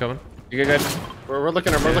 spot. I'm coming. You good? We're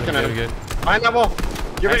looking at him. We're looking at him. Good. Behind that wall.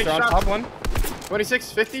 Get ready. Nice, on Shot. top one.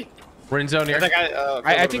 26, 50. We're in zone here.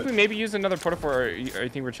 I think we maybe use another porta fort, or you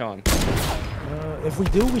think we're chilling? If we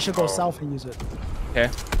do, we should go south and use it. Okay.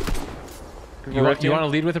 You want to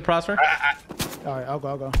lead with a Prosper? All right, I'll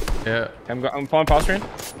go. Yeah. I'm following prospering.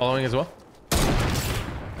 Following as well.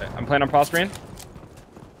 I'm playing on prospering.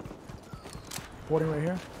 Porting right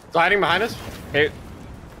here. Sliding behind us. Okay.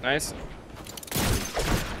 Nice.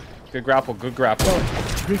 Good grapple.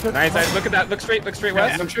 Nice. Look at that. Look straight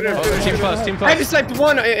west. I'm shooting. Team plus. I heavy sniped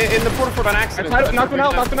one in the porta fort on accident. Knocked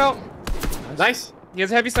him out. Nice. He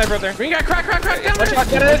has a heavy sniper out there. Green guy, crack. Watch out,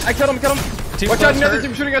 get it. I killed him. Team Watch plus out, another hurt.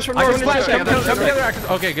 team shooting us from I can north. splash. Yeah, Come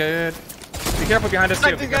together. Okay, good. Be careful behind us too.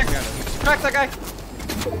 Snipe these guys. Crack that guy.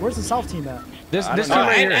 Where's the south team at? This I team don't know.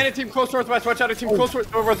 right And here. a team close northwest. Watch out, a team close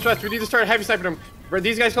northwest. We need to start heavy sniping them.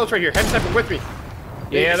 These guys close right here. Heavy sniping with me.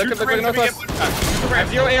 Yeah, look at northwest.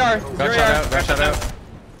 Zero AR. Got shot out.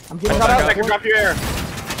 I'm getting Shot out. I can drop you air.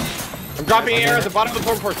 I'm dropping air at the bottom of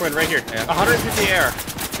the port twin right here. Yeah. 150 air.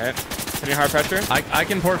 Okay. Putting hard pressure. I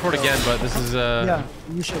can port again, but this is Yeah,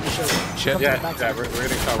 you should. shit. Come to the backside. We're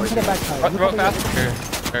getting shot Come right to the here. backside. Throw it fast.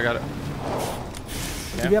 Here, I got it.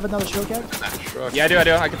 Do we have another show keg? Yeah, I do.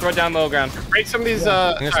 I can throw it down low ground. Break some of these.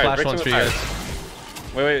 I'm gonna splash break once some for you of the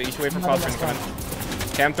guys. Wait. You should wait for prospering to come in.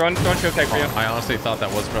 Okay, I'm throwing show tag for you. I honestly thought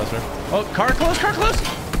that was Prosper. Oh, car close. I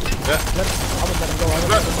would let him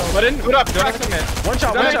go. Put in. Put up. Don't Crack have to them. commit. One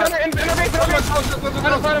shot. In our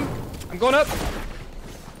base. Find him. I'm going up.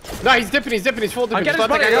 No, he's dipping. He's full dipping. I got his Just let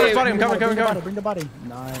body. that I got guy his go. body. I'm coming. Bring the body.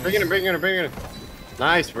 Nice. Bring it in.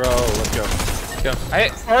 Nice, bro. Let's go. Go. I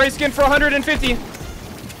already skinned for 150.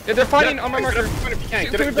 They're fighting on my marker. If you can.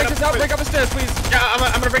 Can we break this out? Break up the stairs, please. Yeah,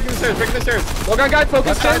 I'm gonna break the stairs. Breaking the stairs. Low ground guy,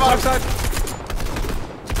 focus skin. Left side.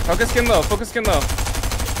 Focus skin low.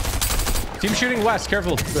 Team shooting west.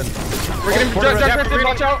 Careful. We're getting Porter junk red. drifted.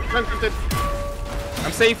 Watch out. Junk drifted.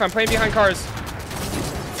 I'm safe. I'm playing behind cars.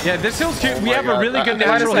 Yeah, this hill's too. We my have a God. really good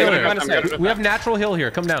Behind natural us, hill behind us, here. behind us. We have natural hill here.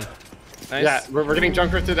 Come down. Nice. Yeah, we're getting junk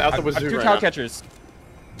drifted out the I have wazoo 2 right cow now. catchers.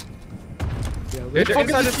 Yeah, They're Focus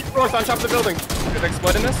inside the this. team north on top of the building. Did they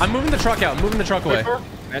explode in this? I'm moving the truck out. I'm moving the truck away.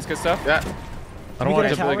 Nice, good stuff. Yeah. I don't we want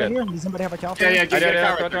get a to. cow really right good. here? Does somebody have a cow? Yeah, I get a did, cow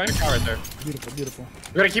yeah, right there. Get a cow right there. Beautiful.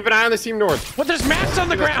 We gotta keep an eye on this team north. What? There's mats on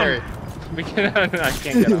the ground. We can. I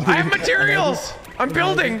can't get up. I have materials. I'm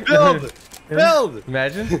building. Build.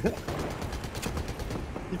 Imagine.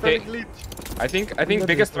 Okay. I think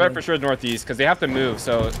biggest threat for sure is northeast because they have to move,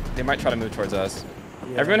 so they might try to move towards us.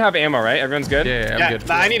 Yeah. Everyone have ammo, right? Everyone's good. Yeah, I'm Yeah, good.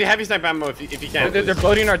 but I need a heavy sniper ammo if you can. They're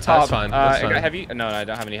bloating our top. That's fine, that's I got fine. heavy. No, I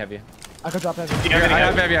don't have any heavy. I could drop heavy. Yeah, I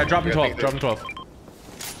have heavy. I dropped him Yeah, 12. Drop him 12.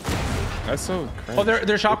 That's so crazy. Oh, they're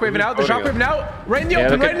shockwaving out. They're shockwaving out. Right in the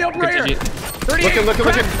open. Right in the open. Right here. 38. Looking.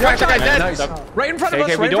 Crack that guy dead. Nice. Right in front of us.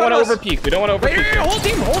 Okay, we Right in don't want front to of us. overpeak. We don't want to Right overpeak.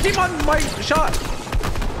 here. Whole team on my shot.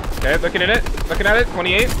 Okay, looking at it.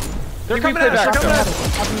 28. They're You coming play at us. back, They're coming at so.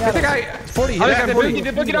 us. Hit the guy. 40. Hit the guy. 40.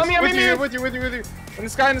 Did boogie on me? With you. In the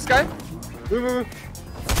sky. Move.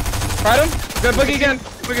 Fight him. Good boogie again.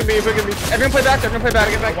 Look at me. Everyone play back.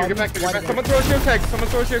 Get back. Someone throw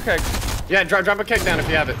a shield keg. Yeah, drop a keg down if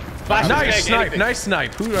you have it. Flash the Nice keg, snipe. anything. Nice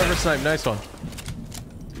snipe. Whoever sniped. Nice one.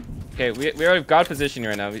 Okay, we already got position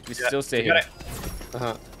right now. We still stay here.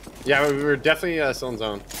 Yeah, we were definitely still in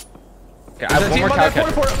zone. Okay, I have one Team more on cow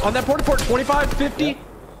that catcher. on that porta fort. 25, 50.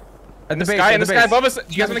 In the sky above us.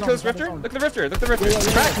 You guys want to kill this rifter? Look at the rifter.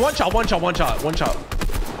 Crack. One shot.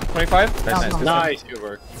 25. Nice, good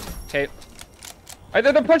work. Okay. Alright,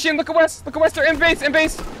 they're punching. Look at west. They're in base.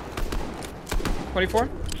 24.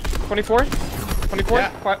 Yeah.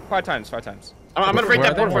 Five times. I'm gonna break Where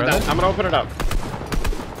that are they? porta Where fort are down. I'm gonna open it up.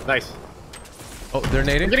 Nice. Oh, they're I'm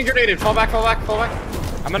nading. getting grenaded. Fall back.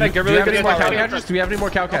 I'm gonna get Do we really have good any more spot cow right catchers? Do we have any more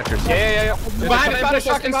cow catchers? Yeah. Behind us,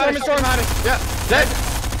 behind us. Yeah, dead.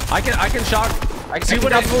 I can shock. I can see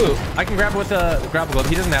what I blue. I can grab with a grapple glove.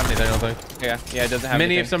 He doesn't have anything, I don't think. Yeah, it doesn't have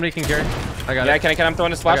Mini, anything. if somebody can carry. I got it. Yeah, can I throw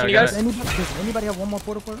in a splash on you guys? Does anybody have one more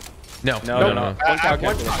portal for it? No. No.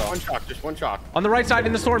 One chalk, just one chalk. On the right side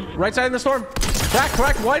in the storm. Right side in the storm.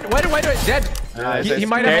 Crack. Wait. Dead. He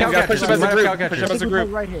might have cow catchers. He might have cow catchers. As a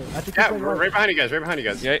group. Right here. Yeah, right behind you guys.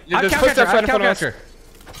 Yeah, I there's have footsteps right in cow front of us. catcher.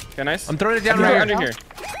 Okay, nice. I'm throwing it down Under right here.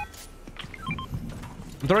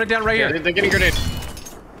 I'm throwing it down right Yeah, here. they're getting grenades.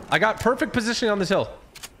 I got perfect positioning on this hill.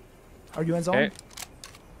 Are you in zone? Okay.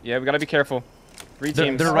 Yeah, we gotta be careful. Three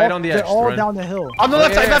teams. They're right on the edge. They're all Right. down the hill. On the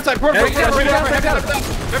left side.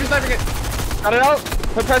 Got it out.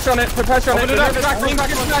 Put pressure on it. Open it up.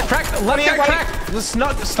 Crack. Left guy crack. The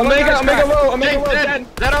snug Omega low. Dead.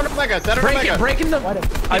 That on Omega. Breaking them.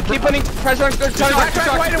 I keep putting pressure on. Crack.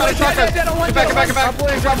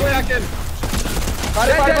 Drop back in.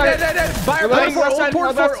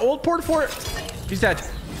 Dead. Old port fort. He's dead.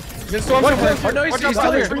 Oh no, he's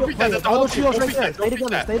still here. All the shields right there. Stay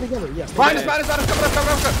together. Yes. Behind us.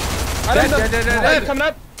 Dead. Coming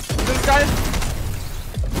up. This guy.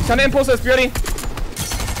 Trying to impulse us. Be ready.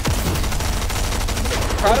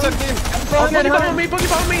 Boogie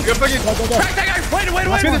bomb me. Good boogie. Crack that guy. Wait.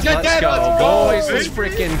 Let's go, boys. Let's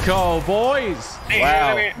freaking go, boys.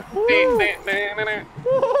 Wow.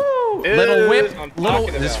 Little whip.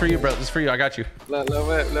 This is for you, bro. This is for you. I got you. Little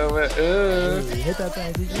whip. Hit that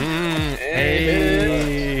thing.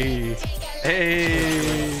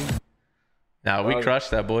 Hey. Now we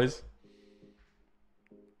crushed that, boys.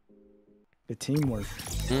 The teamwork.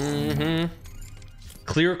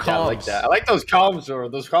 Clear comms. Yeah, I like that. I like those comms. Oh,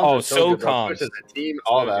 are so good, bro. comms. Push as a team,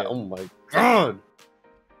 all that. Oh my god.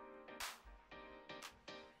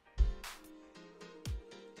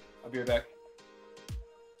 I'll be right back.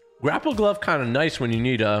 Grapple glove kind of nice when you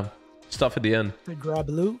need stuff at the end. To grab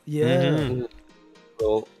loot. Yeah.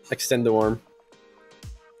 We'll extend the arm.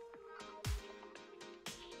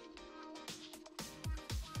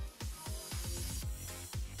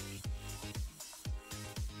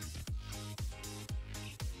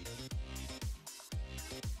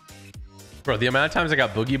 Bro, the amount of times I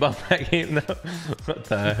got boogie bomb that game though. What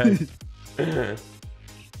the heck?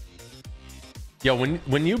 Yo,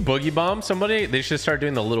 when you boogie bomb somebody, they should start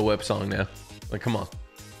doing the Little Whip song now. Like, come on.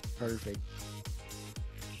 Perfect.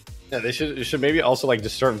 Yeah, they should maybe also like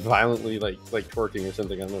just start violently like twerking or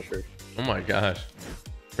something. I'm not sure. Oh my gosh.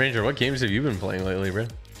 Ranger, what games have you been playing lately, bro?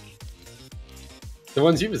 The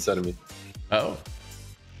ones you've been sending me. Oh.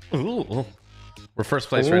 Ooh. We're first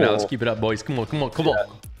place right now. Let's keep it up, boys. Come on.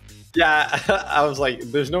 Yeah, I was like,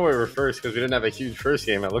 there's no way we're first because we didn't have a huge first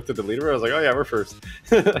game. I looked at the leaderboard. I was like, oh yeah, we're first.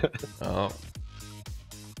 Oh.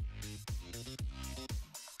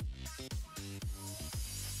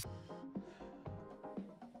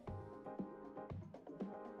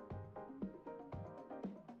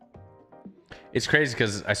 It's crazy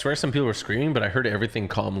because I swear some people were screaming, but I heard everything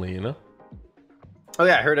calmly, you know? Oh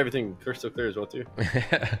yeah, I heard everything crystal clear as well too.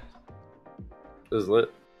 It was lit.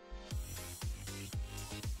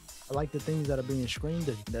 I like the things that are being screamed.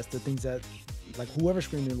 That's the things that, like, whoever's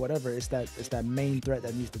screaming, whatever, it's that main threat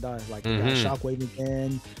that needs to die. Like the guy shockwave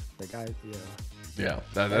again, the guy, Yeah,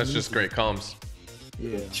 that's just great comms.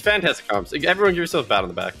 yeah. It's fantastic comms. Like, everyone give yourself a pat on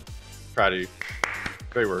the back. Proud of you.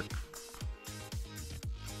 Great work.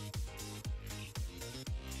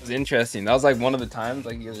 It was interesting. That was like one of the times,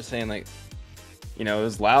 like you guys were saying, like, you know, it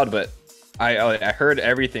was loud, but I heard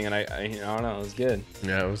everything, and I don't know, it was good.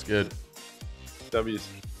 Yeah, it was good. W's.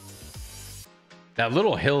 That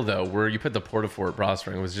little hill though, where you put the portafort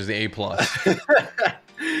prospering, was just A+.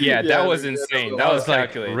 Yeah, that was insane. That was like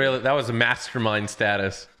calculated. really, that was a mastermind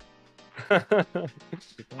status.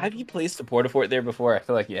 Have you placed a portafort there before? I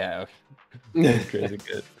feel like crazy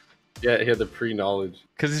good. Yeah, he had the pre-knowledge.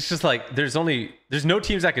 Because it's just like there's no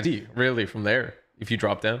teams that could see really from there if you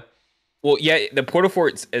drop down. Well, yeah, the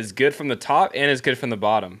portafort's as good from the top and as good from the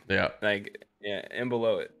bottom. Yeah. Like, yeah, and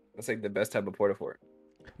below it. That's like the best type of portafort.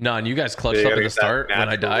 No, and you guys clutched up at the start when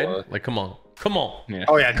I died. Like, come on. Yeah.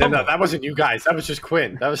 Oh yeah, no, that wasn't you guys. That was just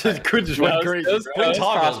Quinn. That was just Quinn just went crazy. Quinn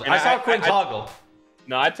toggled. I saw Quinn toggle.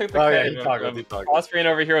 No, I took the credit. He toggled. Prospering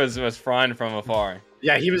over here was frying from afar.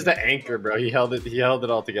 Yeah, he was the anchor, bro. He held it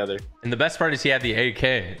all together. And the best part is he had the AK.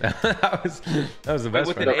 that was the best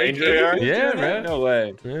With part. the Ranger? Yeah, man. No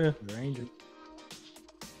way. Yeah. Ranger.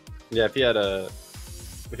 Yeah, if he had an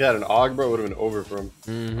AUG, bro, it would have been over for him.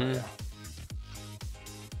 Mm-hmm.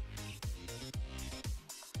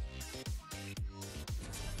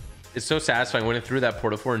 It's so satisfying when it threw that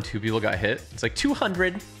portafor and 2 people got hit. It's like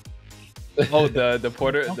 200. Oh, the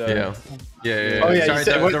porter. Yeah. Oh yeah. Sorry, You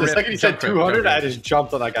said, the rift, second you said jump 200, I rift. just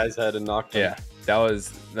jumped on that guy's head and knocked him. Yeah, that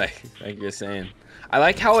was like you're saying. I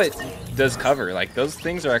like how it does cover. Like those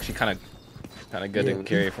things are actually kind of good to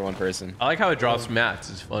carry for one person. I like how it drops mats.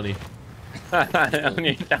 It's funny. When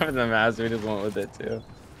you're down with the mats, we just went with it too.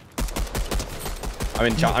 I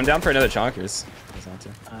mean, I'm down for another chonkers.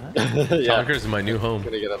 Chonkers is my new home.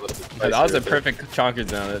 That was a perfect chonkers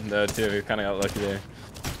zone though too. We kind of got lucky there.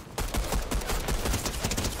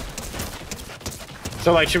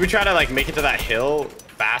 So like, should we try to like make it to that hill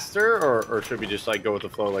faster, or should we just like go with the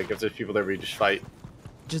flow? Like, if there's people there, we just fight.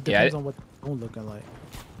 Just depends on what the zone looking like.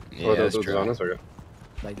 Yeah, that's true. Okay.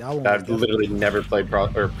 Like that one. I've literally never played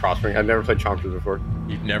prospering. I've never played chonkers before.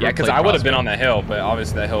 You've never. Yeah, because I would have been on that hill, but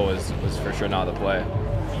obviously that hill was for sure not the play.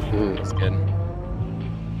 That's good.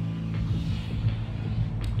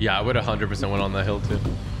 Yeah, I would 100% went on that hill too.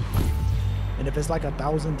 And if it's like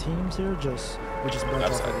 1,000 teams here, we just branch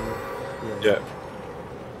off of Yeah.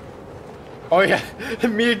 Oh yeah,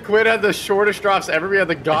 me and Quinn had the shortest drops ever. We had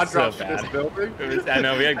the god drops in this building. I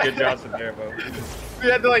know we had good drops in there, but we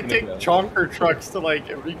had to like take chonker trucks to like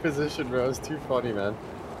reposition, bro. It was too funny, man.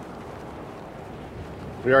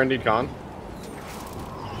 We are indeed con.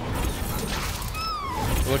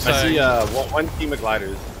 Looks I like see one team of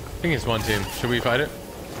gliders. I think it's one team. Should we fight it?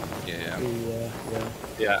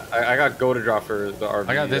 Yeah, I got go to drop for the RV.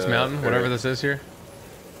 I got this mountain, whatever this is here.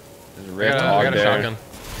 I got a shotgun.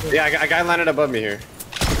 Yeah, a guy landed above me here.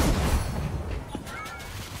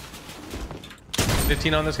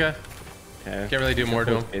 15 on this guy. Okay. Can't really do more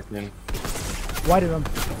to him. White of them.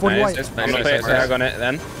 40 white. I'm gonna play tag on it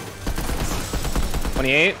then.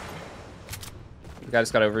 28. The guy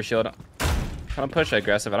just got over shield. Trying to push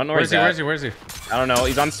aggressive. I don't know where he's at. Where is he? I don't know.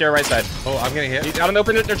 He's on stair right side. Oh, I'm getting hit. He's out in the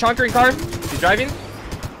open. They're chonkering car. He's driving.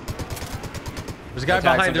 There's a guy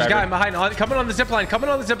behind. There's a guy behind. Coming on the zip line. Coming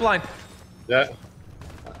on the zip line. Yeah.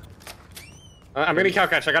 I'm gonna cow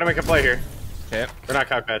catch. I gotta make a play here. Okay. We're not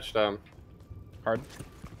cow catched. Hard.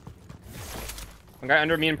 One guy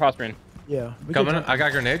under me and prospering. Yeah. Coming. I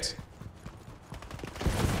got grenades.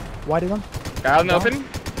 White of them. Guy out in the open.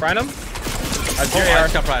 Find him. I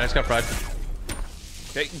just got pride. I just got pride.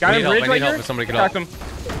 Okay. Guy on the bridge right here. Somebody can help. Him.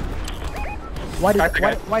 White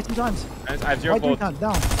 2 times. I have 0 White 3 bullets. times.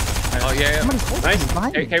 Down. Oh yeah. Nice.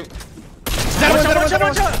 Behind me. Okay. One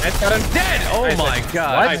shot. Nice, got him. Dead. Oh Nice. my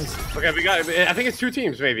god. Nice. Okay, we got. I think it's 2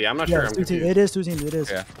 teams, maybe. I'm not Yeah, sure. it's I'm 2 teams. confused. It is 2 teams. It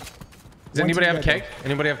is. Yeah. Does anybody have keg?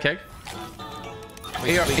 Anybody have keg?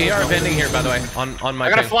 AR vending here, by the way, on my. I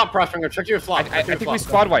got a flop prospering. Check you a flop. I think we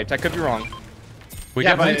squad wiped. I could be wrong. We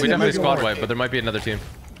Yeah, definitely squad wipe, but there might be another team.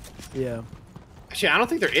 Yeah. Actually, I don't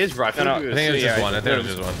think there is, bro. I think I think it was just one. I think it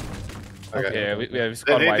was just one. Okay. Yeah, we have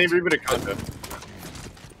squad They wiped. rebooted content.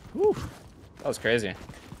 Whew. That was crazy.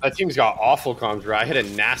 That team's got awful comms, bro. I hit a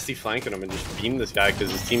nasty flank on him and just beamed this guy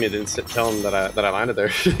because his teammate didn't tell him that I landed there.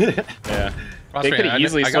 Yeah. Ross, They could have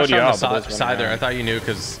easily I got slowed you shot on up. the side there. I thought you knew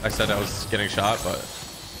because I said I was getting shot, but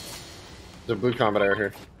The blue combat out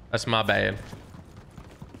here. that's my bad.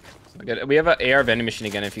 We have an AR vending machine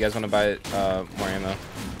again if you guys want to buy more ammo.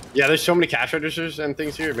 Yeah, there's so many cash registers and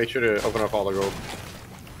things here. Make sure to open up all the gold.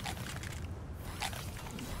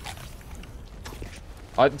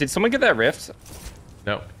 Did someone get that rift?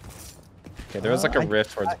 No. Okay, there was like a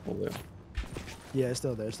rift towards blue. Yeah, it's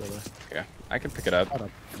still there. It's still there. Yeah, I can pick it up. Hold up.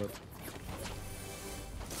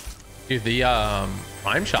 Dude, the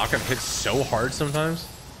prime shotgun hits so hard sometimes.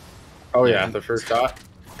 Oh yeah, the first shot.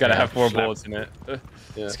 Gotta Yeah, have 4 snap. bullets in it. Yeah.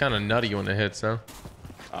 It's kind of nutty when it hits, though.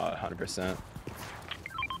 Oh, 100%.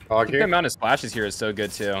 Hog The here. amount of splashes here is so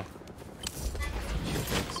good too.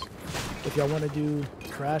 If y'all want to do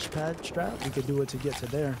crash pad strat, we could do it to get to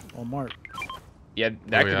there on Mark. Yeah,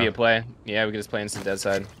 that could be yeah. a play. Yeah, we could just play instant dead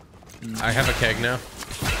side. I have a keg now.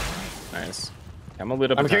 Nice. I'm gonna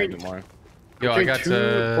loot up I'm a tiny carrying- bit more. Yo, I got 2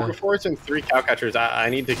 poker forts and 3 cow catchers. I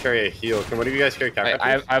need to carry a heal. Can one of you guys carry cow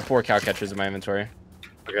catchers? I have 4 cow catchers in my inventory.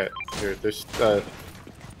 Okay, here. There's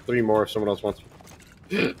 3 more if someone else wants.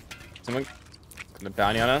 Someone got a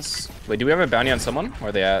bounty on us. Wait, do we have a bounty on someone? Where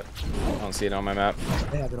are they at? I don't see it on my map.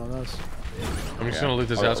 They have it on us. I'm just gonna loot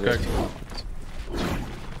this house quick.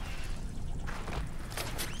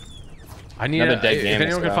 I need Another dead if game,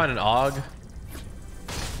 anyone can so. find an AUG.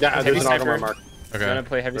 Yeah, Heavy there's an sniper. Ogre mark. Okay. You wanna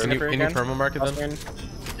play heavy Can you, sniper can you again? perma mark it then?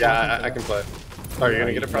 Yeah, I can play. Oh, you're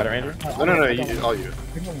gonna get it, Got Pride a ranger? No, all you.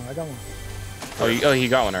 I got one. Oh, he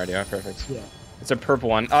got one already. Oh, perfect. Yeah. It's a purple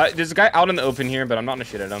one. There's a guy out in the open here, but I'm not gonna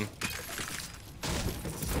shoot at him.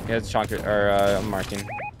 Yeah, it's chonkers, or I'm marking.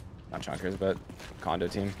 Not chonkers, but condo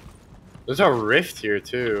team. There's a rift here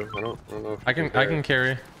too. I don't know. If I can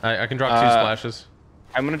carry. I can drop 2 splashes.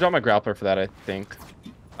 I'm gonna drop my grappler for that, I think.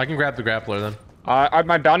 I can grab the grappler then.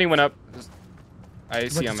 My bounty went up. I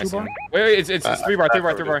see him. I see him. Wait, it's 3 bar. Don't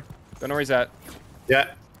know where he's at.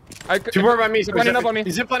 Yeah. 2 bar by me. He's running up on me.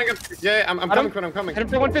 He's ziplining up. Yeah, I'm coming, Quinn. I'm coming. Hit him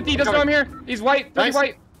for 150. He doesn't know I'm here. He's white. Nice.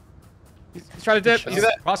 White. He's trying to dip. See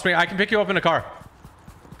that? Cross me. I can pick you up in a car.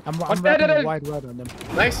 I'm wrapping a wide red on them.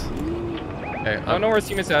 Nice. Okay, I don't know where his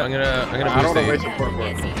team is at. I'm gonna I don't boost want to waste support for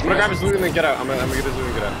him. I'm gonna grab his loot and then get out. I'm gonna get his loot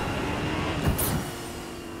and get out.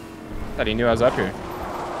 Thought he knew I was up here.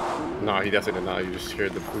 No, he definitely did not. You just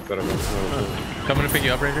scared the poop out of him. Coming to pick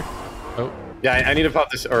you up, Ranger. Oh. Yeah, I need to pop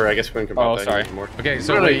this, or I guess Quinn can pop that. Sorry. More. Okay,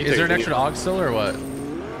 so wait, is there an extra AUG still or what?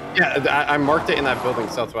 Yeah, I marked it in that building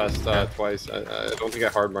southwest twice. I don't think I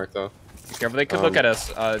hard marked though. Be careful, they could look at us.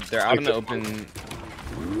 They're out in the open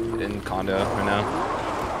in condo right now.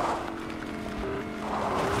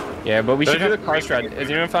 Yeah, but we should do the car strat. Has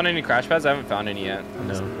anyone found any crash pads? I haven't found any yet.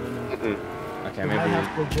 No. Okay, I maybe.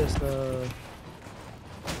 have to just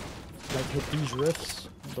like hit these rifts,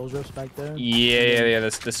 those rifts back there. Yeah.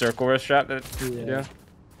 The circle rift strat that you do.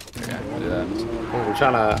 Okay, I'll do that.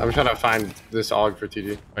 I'm trying to find this AUG for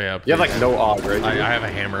TG. Oh yeah. You have like no AUG, right? I have a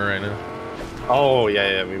hammer right now. Oh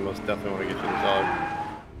yeah. We most definitely want to get you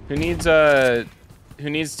this AUG. Who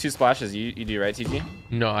needs 2 splashes? You do, right, TG?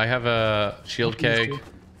 No, I have a shield keg,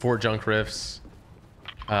 4 junk rifts,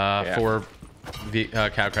 4 cow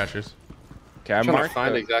crashers. Okay, I'm trying to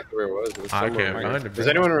find exactly where it was. I can't find it. Does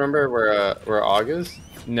anyone remember where AUG is?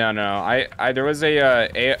 No. There was a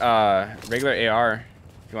regular AR.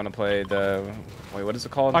 If you want to play the what is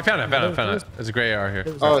it called? I found it. There's a gray AR here.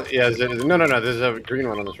 Oh yeah, no. There's a green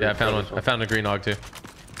one on this. Yeah, I found one. I found a green AUG too.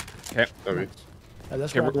 Okay.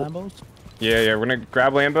 Let's grab Lambos. Yeah. We're gonna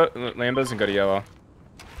grab Lambos and go to yellow.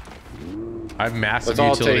 I have massive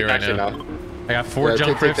utility right now. I got 4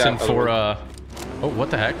 junk rifts and 4. Oh,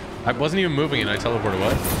 what the heck? I wasn't even moving and I teleported.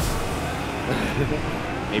 What?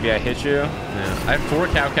 Maybe I hit you. Yeah. I have 4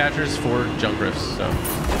 cow catchers, 4 junk rifts. So.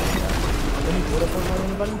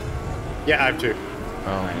 Yeah, I have 2. Oh,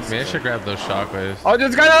 nice. Man, I should grab those shockwaves. Oh,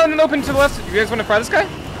 there's a guy out in the open to the left. You guys want to fry this guy?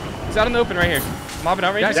 He's out in the open right here. Mobbing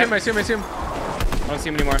out right here. I see him. I don't see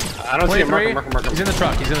him anymore. I don't see him. Mark him. He's in the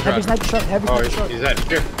truck. Heavy sniper truck. He's dead.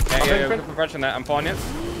 Here. Yeah. Put pressure on that. I'm following it.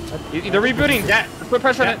 They're rebooting. Yeah. Put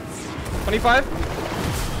pressure on it. 25.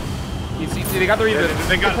 They got the reboot.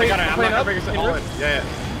 They got it. I'm not gonna bring all in. Yeah.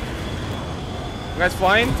 You guys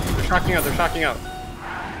flying? They're shocking out.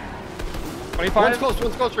 25.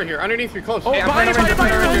 One's close right here. Underneath me, close. Oh, yeah, behind.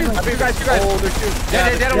 I beat you guys. Oh, they're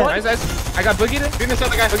shooting. Yeah, nice. I got boogied it. Beat this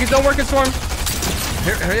other guy. Boogies don't work in Storm.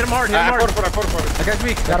 Hit him hard. I put him.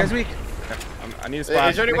 That guy's weak. I need a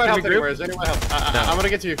splash. Is there any white health anywhere? I'm gonna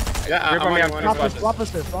get to you. Yeah, I'm on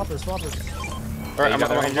Swappers. Alright,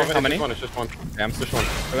 How many? It's just one. Yeah, I'm just one.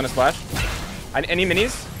 We're gonna splash. Any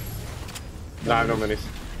minis? No, I have no minis.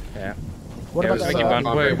 Yeah. What about that?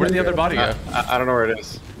 Wait, where'd the other body go? I don't know where it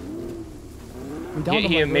is. We downed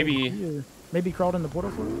him, maybe crawled in the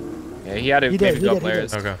portal for it. Yeah, he had to go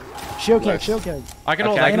players. Okay. Shield keg. I can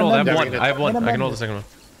hold. I have one. I can hold the second one.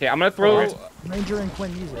 Okay, I'm gonna throw. Ranger and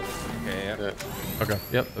Quinn use it. Okay, yeah. Okay.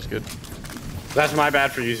 Yep, that's good. That's my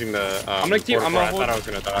bad for using the. I'm gonna keep. I thought I was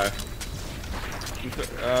gonna die.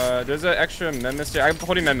 There's an extra Memis here. I'm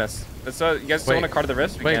holding Memis. You guys still want to card the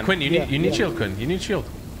wrist? Wait, Quinn, you need shield, Quinn. You need shield.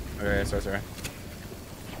 Okay, sorry.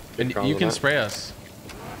 And you can spray us.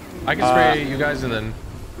 I can spray you guys and then.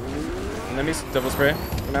 Let me double spray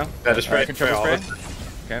for now. Yeah, just spray. Triple spray.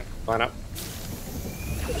 Okay. Line up.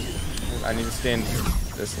 I need to stay in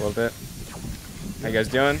this a little bit. How you guys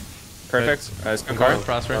doing? Perfect. Let's go card.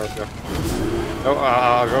 Prosper. Let's go. Oh,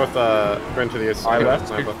 I'll go with Quinn to the east.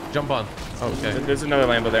 Left. Jump on. Oh, okay. There's another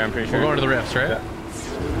Lambo there, I'm pretty sure. We're going to the rifts, right?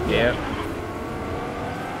 Yeah.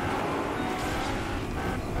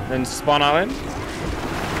 Then spawn island.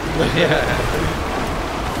 Yeah.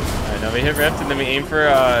 Alright, now we hit rift and then we aim for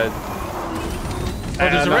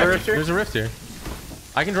there's a rift. There's a rift here.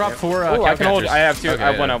 I can drop 4 I can hold. I have 2. Okay,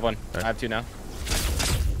 I have one. Right. I have 2 now.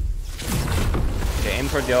 Okay, aim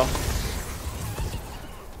toward Dill.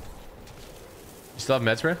 You still have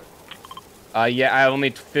med spray? Yeah, I have only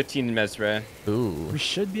 15 med spray. Ooh. We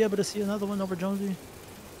should be able to see another one over Jonesy.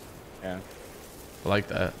 Yeah. I like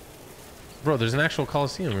that. Bro, there's an actual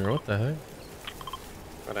Coliseum here. What the heck?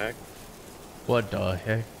 What the heck? What the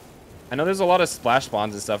heck? I know there's a lot of splash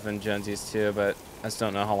spawns and stuff in Jonesy's too, but I just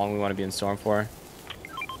don't know how long we want to be in Storm for.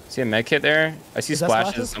 See a med kit there? I see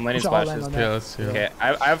splashes. I'm landing splashes. Yeah, let's see. Okay,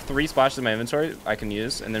 I have 3 splashes in my inventory I can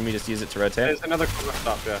use, and then we just use it to rotate. There's another corner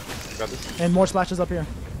stop, yeah. Got this. And more splashes up here.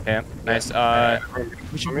 Okay, nice.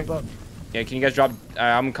 We should move up. Yeah, can you guys drop?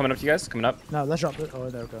 I'm coming up to you guys. Coming up. No, let's drop it. Oh,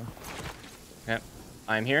 there we go. Okay.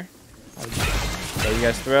 I'm here. So you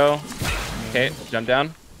guys throw. Okay, jump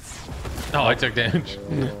down. Oh, I took damage.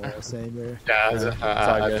 Same here. Yeah,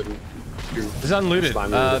 I didn't. It's unlooted.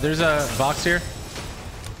 There's a box here.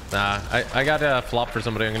 Nah, I got a flop for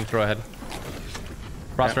somebody. I'm gonna throw ahead.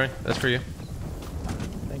 Prospering, that's for you.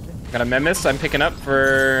 Thank you. Got a Memis. I'm picking up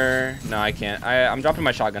for. No, I can't. I'm dropping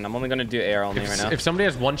my shotgun. I'm only gonna do AR only right now. If somebody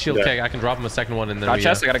has one shield keg, I can drop him a second one and then. God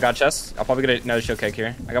chest. I got a god chest. I'll probably get another shield keg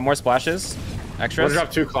here. I got more splashes. Extras. We'll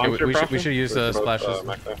drop 2 clones. We should use the splashes.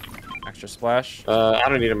 Extra splash. I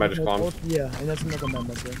don't need them. I just clone. Yeah, and that's another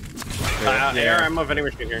member here. AR ammo vending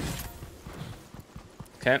machine here.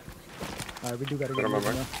 Okay. Alright, we do gotta get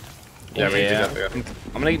Remember. now. Yeah, we Yeah. do that.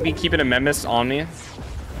 I'm gonna be keeping a Memis on me.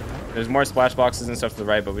 There's more splash boxes and stuff to the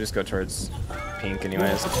right, but we just go towards pink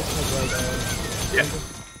anyways. Yeah.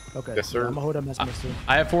 Okay. Yes, sir. I'm gonna hold up mess too.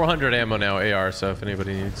 I have 400 ammo now, AR. So if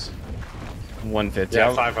anybody needs. 150. Yeah,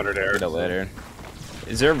 I'll 500 air. get it later.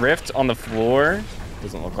 Is there a rift on the floor?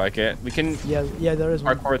 Doesn't look like it. We can Yeah, there is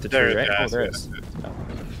one. hardcore with the There tree, is, right? yeah, Oh, there yeah. is.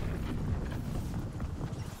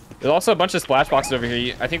 There's also a bunch of splash boxes over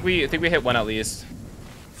here. I think we hit one at least.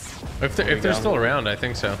 If they're still around, I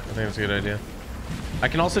think so. I think it's a good idea. I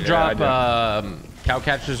can also Yeah, drop I cow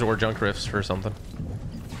catchers or junk rifts for something.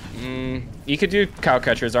 You could do cow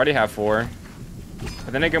catchers. I already have 4.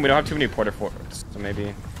 But then again, we don't have too many porta forts, so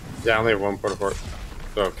maybe. Yeah, I only have 1 porta fort.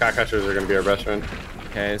 So cat catchers are gonna be our best friend.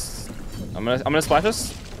 Okay, I'm gonna splash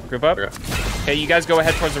us. Group up. Okay. Okay, you guys go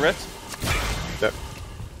ahead towards the rift. Yep.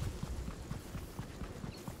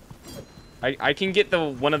 I can get the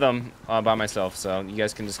one of them by myself, so you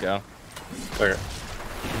guys can just go. Okay.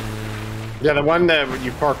 Yeah, the one that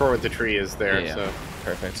you parkour with the tree is there. Yeah, So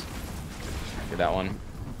perfect. Get that one.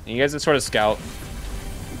 And you guys just sort of scout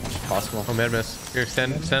as much as possible. Oh, mad miss. Here,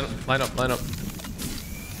 stand, line up, line up.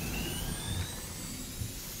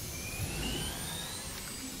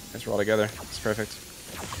 Guys, we're all together. It's perfect.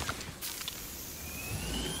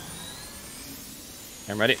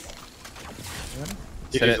 I'm ready. Set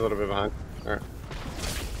he's it. a little bit behind. All right.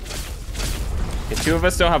 Okay, 2 of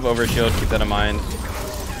us don't have overshield. Keep that in mind.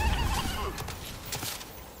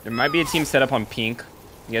 There might be a team set up on pink.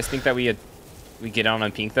 You guys think that we get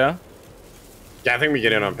on pink though? Yeah, I think we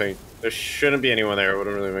get in on pink. There shouldn't be anyone there. It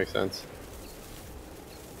wouldn't really make sense.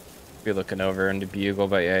 Be looking over into bugle,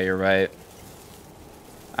 but yeah, you're right.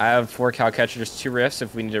 I have 4 cow catchers, 2 rifts.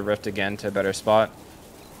 If we need a rift again to a better spot.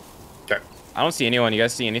 Okay. I don't see anyone. You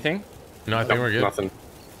guys see anything? No, I think we're good. Nothing.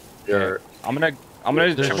 You're. Okay. I'm gonna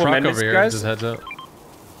There's a triple truck mend over this, here. guys. Just heads up.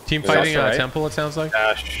 Team There's fighting also, right? temple. It sounds like.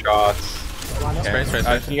 Shots. Spray, spray,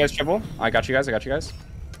 spray. Can you guys triple? I got you guys. I got you guys.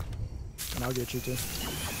 And I'll get you too.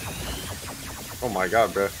 Oh my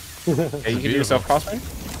god, bro. Okay, you can do yourself crossfire.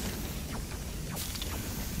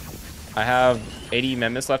 I have 80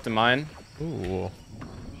 Memis left in mine. Ooh.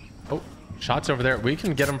 Oh, shots over there. We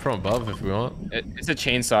can get them from above if we want. It's a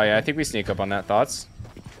chainsaw. Yeah, I think we sneak up on that. Thoughts?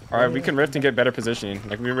 All right, we can rift and get better positioning.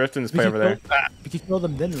 Like we rift in this play over there. We can kill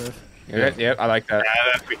them then riff. Yeah, I like that.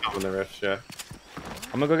 Yeah, that's becoming the rift. Yeah.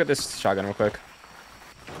 I'm gonna go get this shotgun real quick.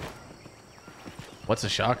 What's a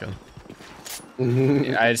shotgun?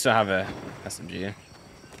 Yeah, I just don't have a SMG.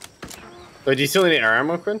 Wait, do you still need air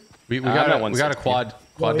ammo, Quinn? We I'm got at we got a 160. quad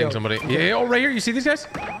Yo, ding yo. somebody. Yeah, oh right here. You see these guys?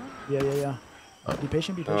 Yeah. Be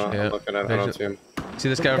patient, be patient. Yeah. I'm looking at it. I don't see him. See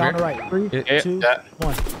this guy over Down here? the right. 3, Yeah. 2, Yeah.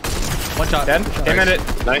 1. One shot. Dead. Aim at it.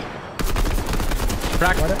 Nice.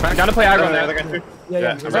 Crack. I gotta play aggro on The other that. guy too?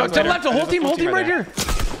 Yeah. Oh, to the left. The whole team right here.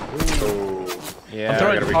 Oh. Yeah, I'm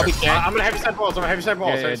throwing- I gotta be careful. I'm gonna heavy side balls. I'm gonna heavy side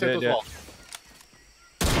balls. Yeah, Heavy side do it, those do it.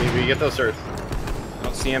 balls. We get those certs. I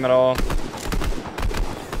don't see him at all.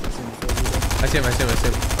 I see him.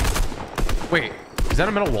 Wait, is that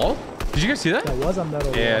a metal wall? Did you guys see that? That was on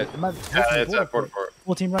metal. Yeah. Yeah, it's at port.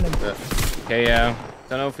 Full team running. Okay, yeah.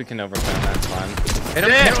 Don't know if we can overcome that. It's fine. And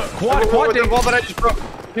quad The ding. wall that I just broke.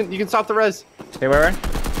 You can stop the res. Okay, where? I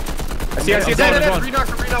see. I'm it. going. Re-knock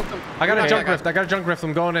them. I got a Okay, junk rift.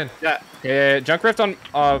 I'm going in. Yeah. Yeah, junk rift on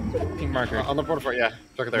pink marker. On the port, yeah.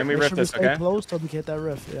 Check it there. Then we Make riff sure we this, stay okay? close so we can hit that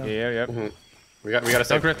riff. Yeah. Yeah. We gotta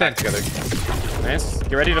stay Junk rift in. together. Nice.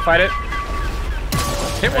 Get ready to fight it.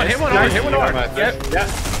 Hit one. Nice. Hit one hard. Yep. Yeah.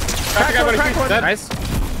 Crack one. Nice.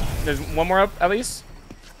 There's one more up at least.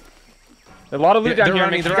 There's a lot of loot down They're here.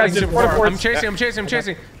 running. Make They're sure you running guys super do far. porta I'm forts.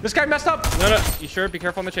 chasing. This guy messed up. No. You sure? Be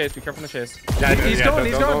careful on the chase. Yeah, He's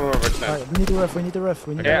going. Don't All right, we need the riff.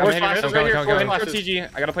 We need Okay, Yeah, I'm we're hitting fine. it. I'm going. I'm hitting towards TG.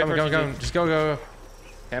 I gotta play towards Go. TG. Just go. Okay,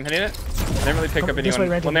 I'm hitting it. I didn't really pick up This way, anyone.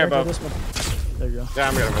 Randy. One there Randy, above. this way. There you go. Yeah,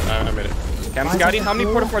 I made it. Okay, I'm scouting. How many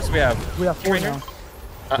porta forts do we have? We have 4 right here.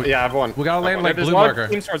 now. Yeah, I have one. We gotta land like There's blue a lot marker. of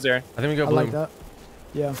team swords there. I think we go I blue. like that.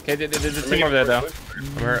 Yeah. Okay, there's a team over there though.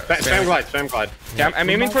 Spam glide, spam glide. Okay, I'm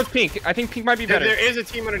aiming towards pink. I think pink might be better. There is a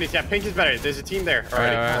team underneath. Yeah, pink is better. There's a team there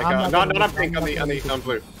already. right. Not on pink, on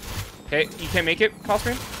blue. Okay, you can't make it,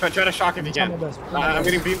 Crossbream? Try to shock if you can. I'm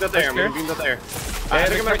getting beamed up there. I'm getting beamed up there. Yeah,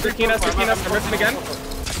 they're 13 us. I'm ripping again.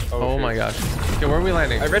 Oh my gosh. Okay, where are we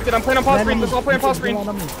landing? I ripped it. I'm playing on pause screen. Let's all play on pause screen.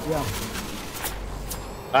 Yeah.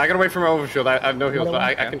 I gotta wait for my overshield. I have no heals, but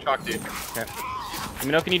I can shock to you. Okay. Let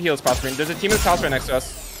me know if you need heals, Crossbream. There's a team in this house right next to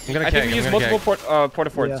us. I'm gonna I think we use multiple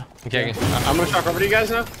porta-forts. Yeah. Okay. I'm gonna shock over to you guys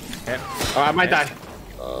now. Okay. I might die.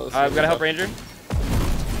 We gotta help Ranger.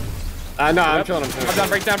 No, I'm chilling. I'm down,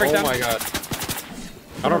 break down. Oh my god.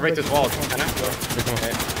 I don't break this wall. Can I?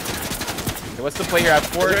 Okay. What's the play here? I have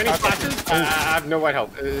 4. Is there any splashes? I have no white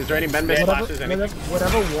health. Is there any men-made splashes?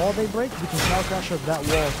 Whatever wall they break, we can cow crash that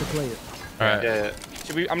wall to play it. Alright. Yeah.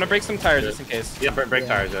 I'm gonna break some tires just in case. Yeah, break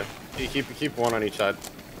tires. Yeah. Keep one on each side.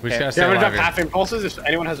 We just gotta stay I'm gonna drop alive half impulses if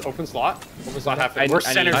anyone has open slot. Open slot half. We're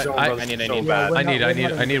center zone, bro. I need. So bad.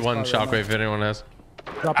 I need one shockwave if anyone has.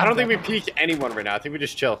 I don't think we peek anyone right now. I think we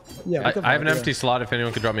just chill. Yeah. I have an empty slot if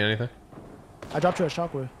anyone could drop me anything. I dropped you a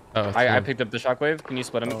shockwave. Oh, I picked up the shockwave. Can you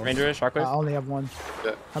split them, Ranger? Shockwave? I only have one.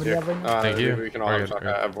 Yeah. How many do you have right now? Thank you. We can all have shock.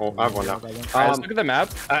 I have one now. Let's look at the map.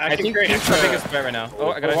 I think create Pink's our biggest threat right now.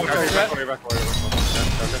 Oh, I got a shockwave.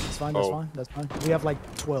 That's fine. That's fine. We have like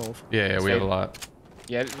 12. Yeah, we have a lot.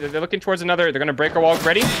 Yeah, they're looking towards another. They're gonna break our wall.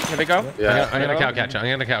 Ready? Here they go. Yeah. I'm gonna cow catch it.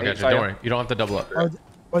 Don't worry. You don't have to double up.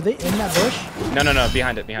 Are they in that bush? No.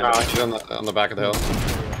 Behind it. No, she's on the back of the hill.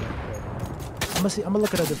 I'm gonna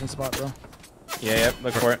look at a different spot, bro. Yeah,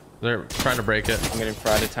 look for it. They're trying to break it. I'm getting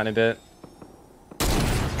fried a tiny bit.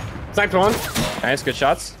 Sniped one. Nice, good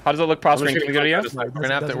shots. How does it look prospering? Can we go to you?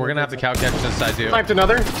 We're gonna have to cow catch this side too. Sniped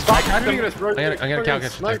another. Stop shooting I'm gonna cow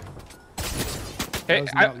catch it. Okay,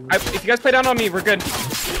 if you guys play down on me, we're good. I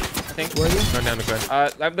think. Where are you? Run down the quid.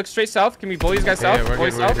 I look straight south. Can we bully these guys south? Yeah, we're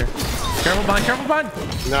Bully good. south. Careful behind.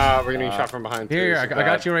 Nah, we're gonna get shot from behind. Here, I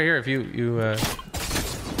got you right here. If you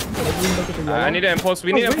I need an impulse.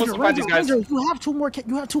 We need an impulse to find these guys. Ranger, you have two more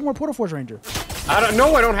porta forts, Ranger. I don't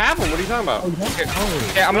know. I don't have them. What are you talking about?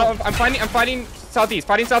 Yeah, I'm fighting southeast.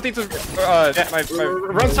 Fighting southeast with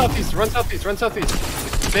Run southeast.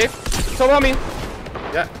 Safe. So on me.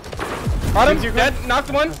 Yeah. Got him. Dead.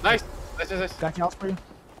 Knocked one. Nice. Got you out for you.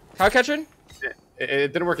 Cow catcher.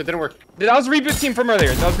 It didn't work. That was reboot team from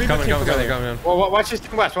earlier. coming. Well, watch this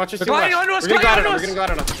team west. Watch this team west. We're gonna go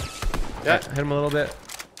out on us. Yeah. hit him a little bit.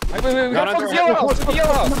 Wait. We gotta focus yellow house.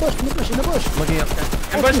 Yellow house. In the bush. Looking up.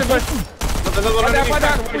 Ambush.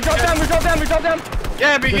 We drop down.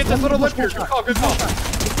 Yeah, but you get this little lift here. Good call.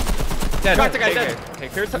 Dead. Crack the guy dead. Okay,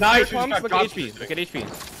 clear Nice. Look at HP.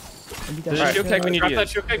 There's a shield keg we need to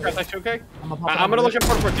use. Grab that shield keg. I'm gonna look at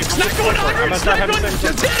porta fort. Snack going on! Nice,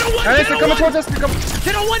 they're coming towards us.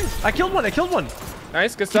 Hit on one! I killed one.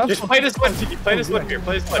 Nice, good stuff. Just play this flip here.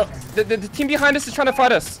 Play this flip. The team behind us is trying to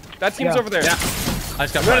fight us. That team's over there. Yeah. I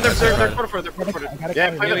just got They're porta fort. Yeah,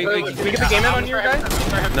 Can we get the game out on you guys?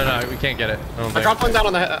 No, we can't get it. I dropped one down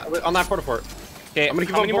on that porta fort. Okay, I'm gonna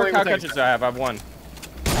keep how many more on cow bullying catchers do I have? I have one.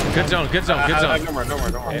 Good zone. I have no more. Don't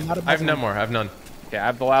worry. I have none more. I have none. Okay, I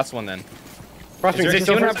have the last one then. Is Crossing. there Is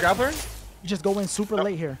someone have grappler? You just go in super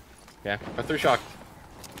late here. Yeah. I threw shock.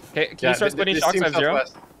 Okay, can you start splitting shocks? I have 0. I'm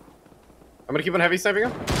gonna keep on heavy sniping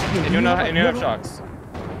him. And you have shocks.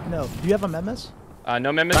 No. Do you have a memes?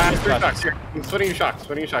 No memes. I have 3 shocks here. I'm splitting you shocks.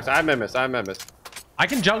 I have memes. I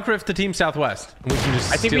can junk rift the team southwest. And we can just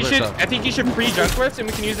I think you should pre-junk rift and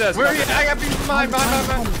we can use that as Where are you? I got beat from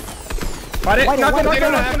behind. Fight it. Knock one.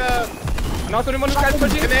 Knock one of these guys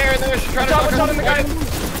pushing. In there. She's trying to Watch out on the guy.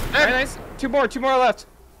 Very nice. Two more left.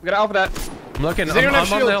 We gotta alpha that. I'm looking. I'm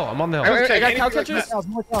on the hill. I got cow catchers. Snack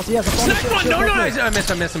one! No! I missed.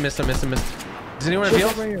 Does anyone have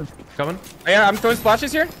heals? Coming? Yeah, I'm throwing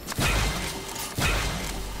splashes here.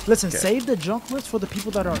 Listen, save the junk list for the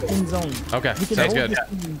people that are in zone. Okay, We can sounds hold good. this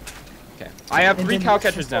team. Okay. I have 3 cow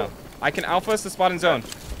catchers now. I can alpha us the spot in zone.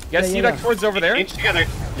 You guys see that cords over there? Inch together.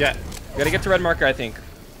 Yeah. We gotta get to red marker, I think.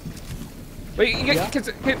 Wait, try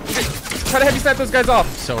to heavy snipe those guys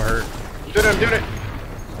off. So hurt. I'm doing it.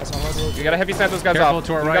 You gotta heavy snipe those guys Careful off.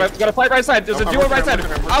 to our right. We gotta fight right side. There's a duo right side.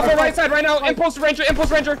 Alpha right side right now. Impulse ranger.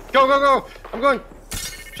 Go. I'm going.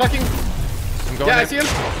 Shocking. I'm going. Yeah, I see him.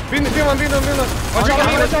 Beam them. Watch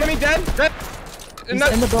out on me, dead. He's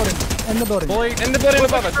in the building. Bully. In the building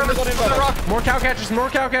above us. More cow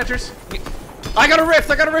catchers. I got a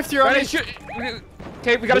rift here. Ready, shoot.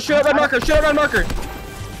 Okay, we gotta shoot at red marker.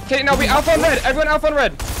 Okay, now we alpha on red. Everyone alpha on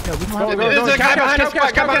red. Yeah, we don't have There's a guy behind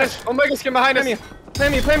us. Omega skin behind us. Play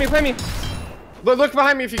me. Look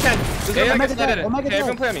behind me if you can. Okay,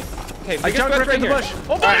 everyone play on me. Okay, I junk rift in the bush.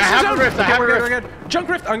 Oh, I have a rift. I have a rift. We're good. Junk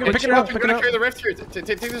rift. I'm gonna pick it up. I'm gonna carry the rift here. Take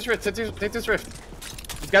this rift. Take this rift.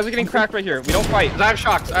 These guys are getting cracked right here. We don't fight. I have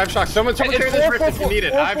shocks. I have shocks. Someone carry this rift if you need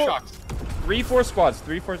it. I have shocks. 3-4 squads.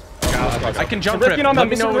 3-4. I can junk rift. Let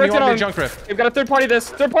me know when you want me to junk rift. We've got a third party this.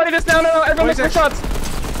 Third party this. No. Everyone make 4 shots.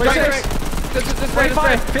 26.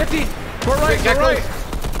 25. 50. Go right. Go right.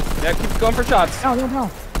 Yeah, keep going for shots. No.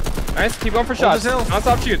 Nice. Keep going for shots.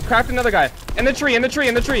 Non-stop shoot. Cracked another guy. In the tree.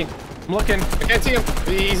 I'm looking. I can't see him.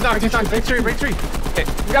 He's knocked. Break three. Okay,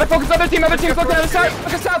 we gotta focus on other team. Looking at the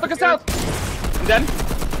south. Look at south. I'm dead.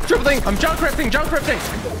 Tripling. I'm junk rifting.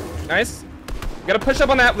 Nice. We gotta push up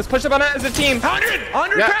on that. Let's push up on that as a team. 100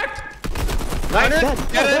 cracked. Nice.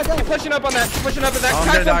 Keep pushing up on that.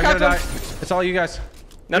 I'm gonna die. It's all you guys.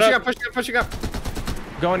 No. Pushing up.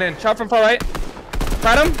 Going in. Shot from far right.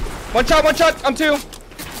 Got him. One shot. I'm 2.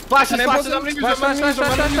 Flashes. I'm gonna use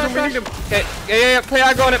him. Okay. Yeah. Play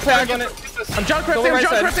ag on it. I'm junk rifting.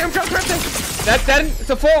 That's dead. It's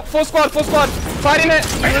a full squad. Fighting it.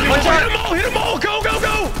 One shot. Hit them all. Go.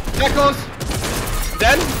 That goes.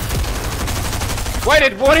 Dead.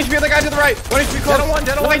 Waited. 1 HP on the guy to the right. 1 HP close.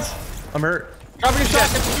 Dead on one. I'm hurt. Dropping a shot.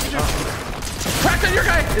 Cracked on your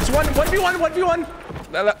guy. It's 1v1.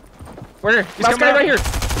 Where? He's coming right here.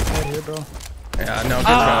 Right here, bro. Yeah, no, good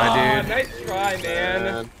try, dude. Nice try,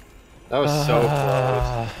 man. That was so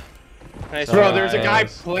close. Nice Bro, try. there's a guy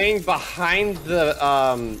playing behind the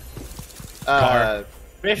car.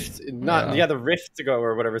 rift, the rift to go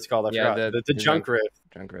or whatever it's called. I forgot. The junk rift.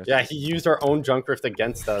 Yeah, he used our own junk rift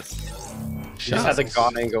against us. He just had the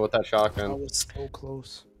god angle with that shotgun. That was so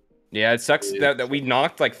close. Yeah, it sucks that we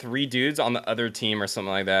knocked like 3 dudes on the other team or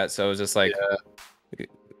something like that. So it was just like,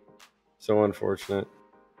 so unfortunate.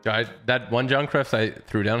 That one junk rift I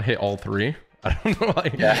threw down hit all 3. I don't know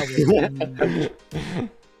why. Yeah.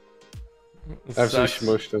 Absolutely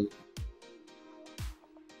smushed him.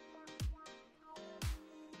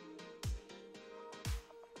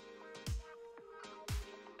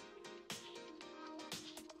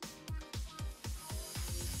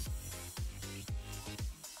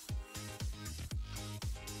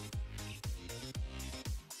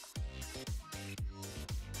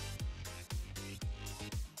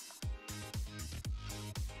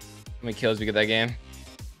 how many kills we get that game?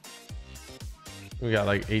 We got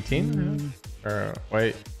like 18? Or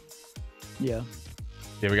wait. Yeah,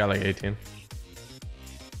 we got like 18.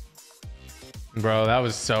 Bro, that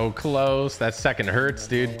was so close. That second hurts,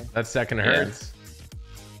 dude. That second hurts.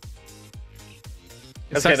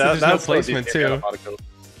 It sucks that there's no placement too.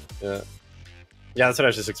 Yeah, that's what I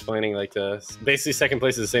was just explaining. Like, basically, second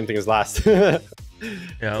place is the same thing as last. Yeah.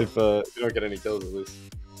 If you don't get any kills, at least.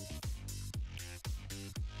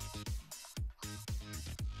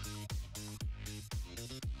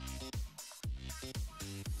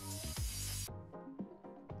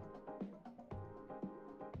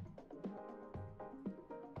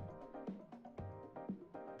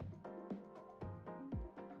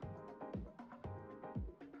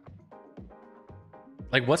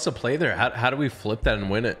 Like, what's the play there? How do we flip that and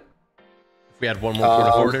win it? If we had one more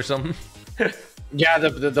quarter forward or something? Yeah,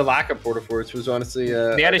 the lack of porta forts was honestly.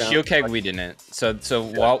 They had a shield keg, we didn't. So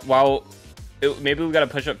while maybe we got to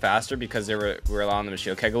push up faster because we were allowing them to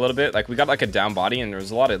shield keg a little bit. Like, we got like a down body and there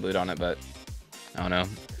was a lot of loot on it, but I don't know.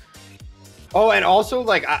 Oh, and also,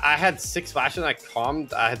 like, I had 6 flashes and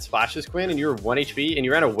I had splashes, Quinn, and you were 1 HP and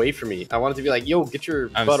you ran away from me. I wanted to be like, yo, get your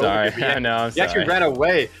butt over here. I know, I'm sorry. You actually ran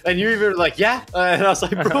away. And you even were like, yeah. And I was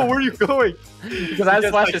like, bro, where are you going? Because I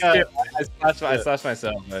splashed like, I splashed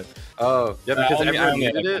myself. But oh, yeah, because everyone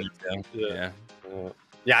needed it.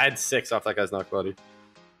 Yeah, I had 6 off that guy's knock body.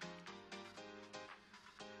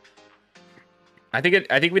 I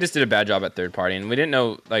think we just did a bad job at third party, and we didn't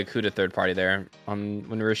know like who to third party there when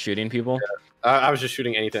we were shooting people. Yeah. I was just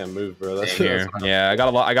shooting anything that moved, bro. That's yeah, I got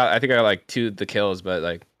a lot. I think I got like 2 the kills, but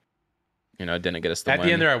like, you know, it didn't get us the win. At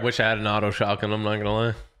the end there, I wish I had an auto shotgun. I'm not gonna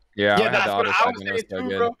lie. Yeah, that's what I was saying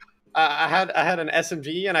too, bro. I had an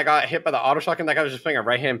SMG and I got hit by the auto shotgun. That guy was just playing a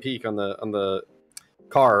right hand peek on the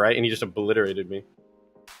car, right, and he just obliterated me.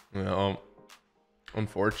 Yeah,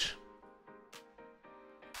 unfortunate.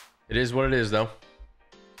 It is what it is, though.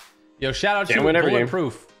 Yo, shout out to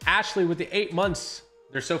Bulletproof. Ashley with the 8 months.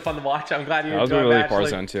 They're so fun to watch. I'm glad you enjoyed it. That was really far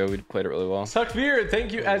zone too. We played it really well. Suck Beer,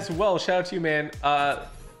 thank you as well. Shout out to you, man. I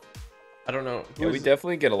don't know. Yeah, we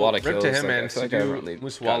definitely get a lot of kills. Rip to him, man. I feel like I haven't really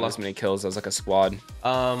gotten as many kills as like a squad.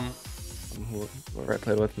 Whoever I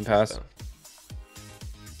played with in the past.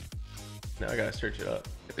 Now I gotta search it up.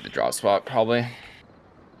 Maybe the drop spot, probably.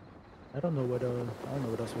 I don't know what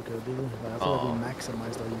else we could do. Like, I feel like we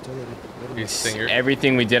maximized our utility. Literally.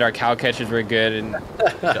 Everything we did, our cow catchers were good, and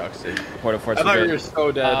Porta Forts I were thought good. you were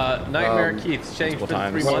so dead. Nightmare Keith, change for the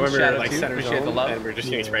 3-1 Shadow 2. Appreciate the love. And we're just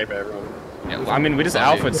getting sprayed by everyone. Yeah, well, I mean, we just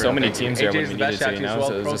alphaed so many teams there when we needed to, you know, well.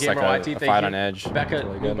 so it was just like a fight on edge. Becca,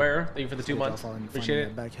 really Bluebear, thank you for the 2 months. Appreciate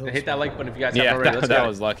it. Hit that like button if you guys yeah, haven't already. that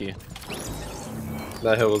was lucky.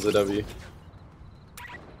 That hill was a W.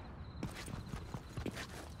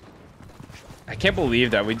 I can't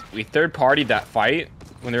believe that we third-partied that fight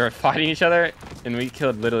when they were fighting each other, and we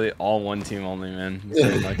killed literally all one team only, man. So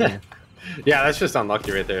lucky. Yeah, that's just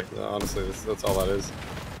unlucky right there. Honestly, that's all that is.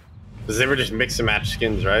 Because they were just mix and match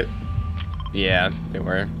skins, right? Yeah, they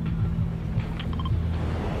were.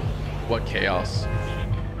 What chaos.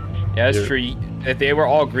 Yeah, that's true. If they were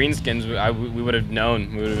all green skins, we would have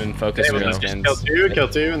known. We would have been focused on green skins. Kill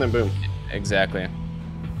two, and then boom. Exactly.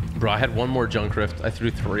 Bro, I had one more junk rift. I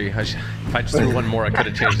threw 3. If I just threw one more, I could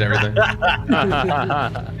have changed everything.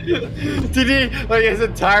 Did he? Like his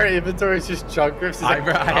entire inventory is just junk rifts?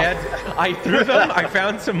 I threw them. I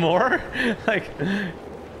found some more. Like,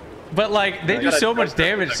 but like they do so much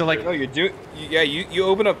damage. So like, no, you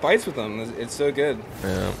open up fights with them. It's so good.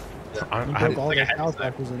 Yeah. All the cow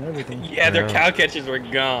catchers and everything. Yeah, their cow catchers were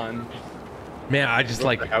gone. Man, I just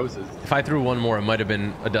like houses. If I threw one more, it might have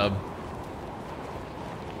been a dub.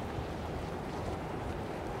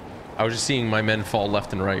 I was just seeing my men fall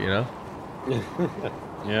left and right, you know?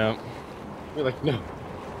 Yeah. You're like, no,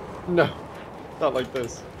 not like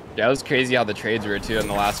this. Yeah, it was crazy how the trades were too in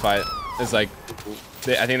the last fight. It's like,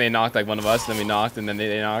 I think they knocked like one of us, then we knocked, and then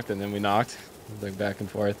they knocked, and then we knocked. It was like back and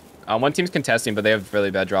forth. One team's contesting, but they have really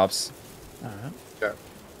bad drops. Okay.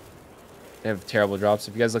 They have terrible drops.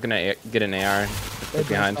 If you guys looking at get an AR, look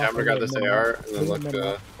behind. Hammer got this AR, and then look.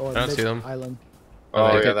 I don't see them. Island.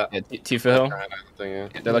 Oh yeah, that Tifa Hill. thing, yeah.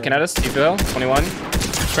 They're looking at us. Tifa Hill, 21.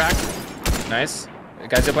 Crack. Nice. The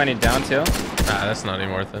guys up, I need down too. Nah, that's not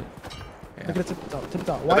even worth it. Yeah. Look at the tip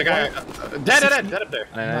top. The guy, dead up there.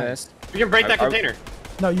 Nice. You can break that container.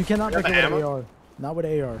 No, you cannot break it with AR. Not with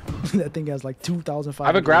AR. That thing has like 2,500. I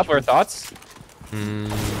have a grappler. Thoughts? You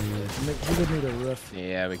would need a rift.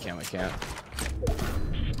 Yeah, we can't.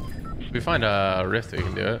 If we find a rift, we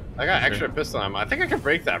can do it. I got extra pistol ammo. I think I can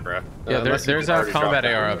break that, bro. Yeah, there's a combat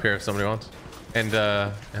AR up here if somebody wants. And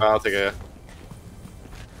yeah. I'll take it.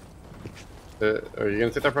 Are you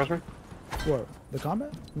gonna take that, Prosper? What? The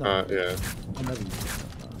combat? No. Yeah. I'm never.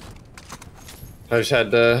 I just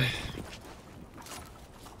had a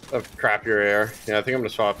crappier AR. Yeah, I think I'm gonna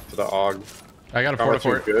swap to the AUG. I got a Probably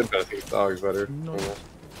Fortnite. too good, but I think the AUG's better. No. I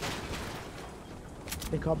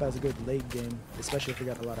think combat is a good late game, especially if you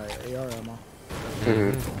got a lot of AR ammo.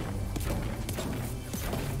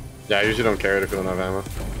 Yeah, I usually don't carry it if you don't have ammo.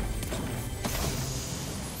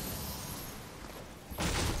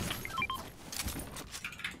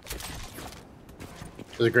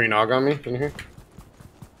 There's a green AUG on me in here.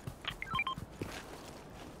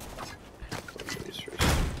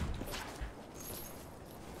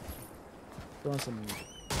 Throwing some.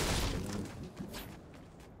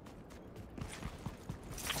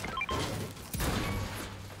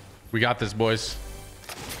 We got this, boys.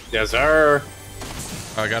 Yes, sir.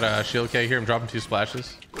 I got a shield keg here. I'm dropping 2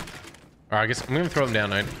 splashes. Or I guess I'm gonna throw them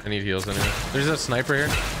down. I need heals anyway. There's a sniper here.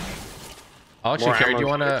 I'll actually carry. Do you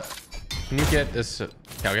wanna? Can you get this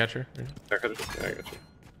cow catcher? Yeah, I got you.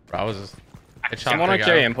 Bro, I was just. Someone want to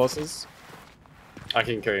carry impulses? I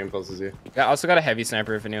can carry impulses, yeah. Yeah, I also got a heavy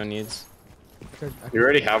sniper if anyone needs. You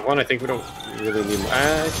already have one. I think we don't really need more.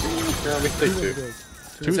 We can take 2.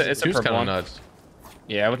 It's Two's a kind purple of nuts.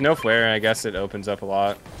 Yeah, with no flare, I guess it opens up a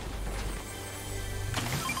lot.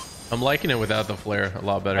 I'm liking it without the flare a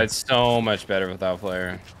lot better. It's so much better without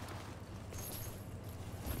flare.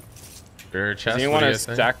 Your chest. Do you want to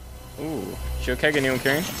stack? Ooh, shield keg. Anyone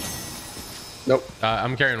carrying? Nope.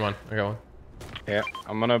 I'm carrying one. I got one. Yeah,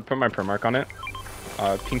 I'm gonna put my permark on it.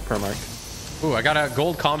 Pink permark. Ooh, I got a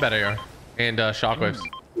gold combat AR and shockwaves.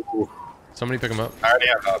 Somebody pick them up. I already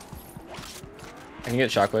have that. I can get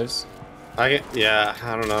shockwaves. Yeah,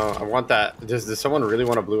 I don't know. I want that. Does someone really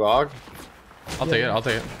want a blue AUG? I'll take it. I'll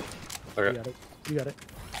take it. Okay. You got it.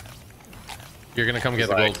 You're gonna come get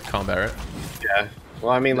the gold combat, right? Yeah.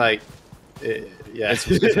 Well, I mean, like, yeah. It's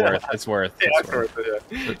worth. It's worth. Yeah, it's worth it.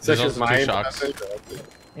 Yeah. There's also 2 shocks.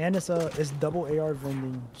 And it's double AR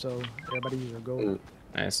vending, so everybody uses a gold.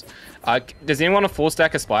 Nice. Does anyone want a full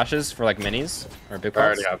stack of splashes for like minis or big I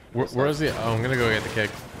already pots? have. Where's the? Oh, I'm gonna go get the keg.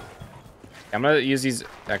 I'm gonna use these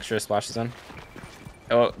extra splashes on.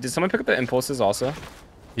 Oh, did someone pick up the impulses also? Yep.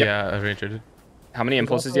 Yeah, I've entered. How many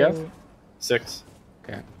impulses do you have? 6.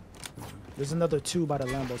 Okay. There's another 2 by the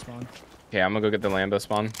Lambo spawn. Okay, I'm gonna go get the Lambo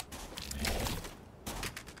spawn.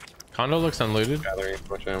 Condo looks unlooted. Gathering as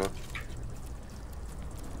much ammo.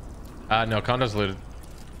 No, condo's looted.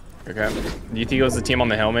 Okay. Do you think it was the team on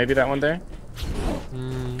the hill maybe that one there?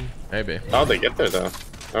 Maybe. How'd they get there though?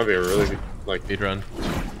 That would be a really like Speed run.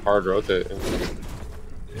 hard rotate.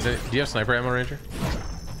 Do you have sniper ammo, Ranger?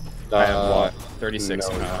 I have what? 36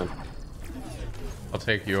 no, now. I'll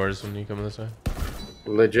take yours when you come this way.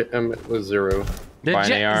 Legit was 0.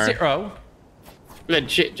 Legit AR. 0.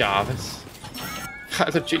 Legit Jarvis. I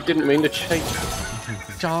legit didn't mean to cheat.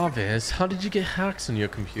 Jarvis, how did you get hacks on your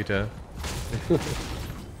computer?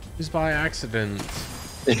 Just by accident.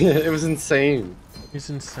 It was insane. He's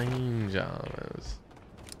insane, Jarvis.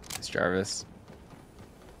 It's Jarvis.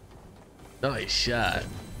 Nice shot.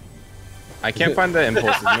 I can't find the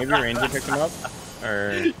impulses. Maybe Ranger picked them up?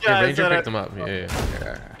 Or... Yeah, Ranger picked them up. Yeah.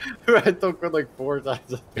 I took it like 4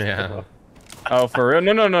 times. Yeah. Oh, for real?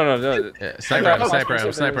 No. Yeah. Sniper ammo,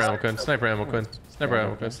 Quinn. Sniper ammo, Quinn. Sniper ammo, Quinn.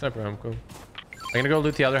 I'm gonna go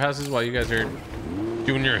loot the other houses while you guys are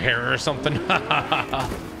doing your hair or something.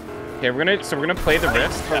 Okay, we're gonna play the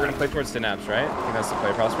rifts, but we're gonna play towards synapse, right? I think that's the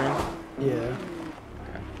play, Prospering. Yeah.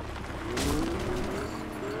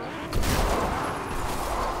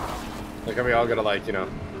 Like, are we all gonna like, you know,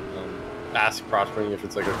 ask Prospering if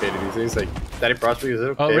it's like okay to do things? Like, Daddy Prospering, is it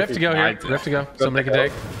okay? Oh, rift to go here. Rift to go. Somebody can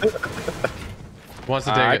take. Wants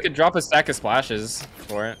to take I it. could drop a stack of splashes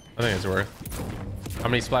for it. I think it's worth. How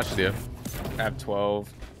many splashes do you have? I have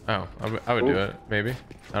 12. Oh, I would do it. Maybe.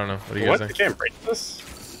 I don't know. What do you What? guys You think? can't break this?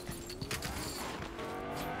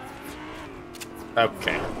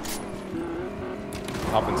 Okay.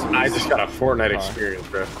 Hopping some. I just got a Fortnite experience,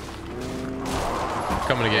 bro.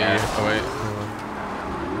 Coming to get you. Oh wait.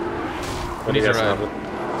 What do you guys ride? have? Oh,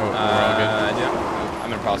 we're all good. Yeah.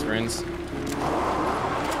 I'm in Prosperings.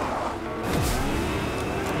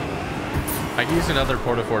 I can use another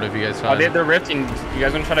porta fort if you guys Oh, find. they have the rift, and you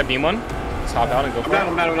guys want to try to beam one? Just hop out and go for it.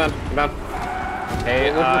 I'm down.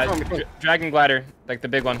 Hey, Which one? Dragon Glider, like the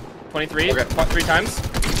big one. 23, Okay. 3 times.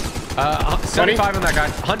 75 on that guy.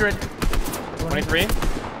 100. 23.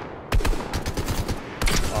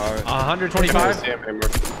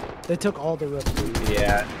 125. They took all the rips.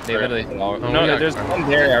 Yeah, they literally hit all. Oh, No, we got there's car. one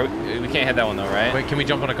there. We can't hit that one though, right? Wait, can we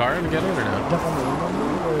jump on a car and get it or no? Jump on the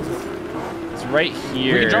window, or is it? It's right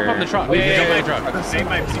here. We can jump on the truck. We can jump on the truck.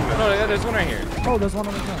 No, yeah, there's one right here. Oh, there's one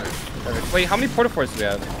on the car. Wait, how many porta forts do we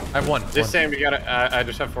have? I have one. Just saying, we gotta. I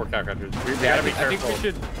just have 4 cat cartridges. We gotta be I think careful. we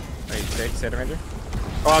should. Wait, say it, Ranger.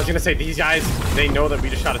 Oh, I was gonna say these guys. They know that we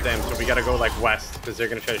just shot at them, so we gotta go like west because they're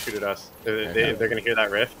gonna try to shoot at us. They're gonna hear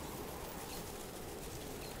that rift.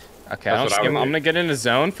 Okay, I'm gonna get in a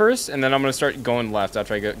zone first, and then I'm gonna start going left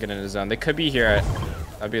after I get in a zone. They could be here.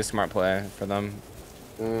 That'd be a smart play for them.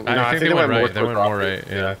 I think they went right. They went more right.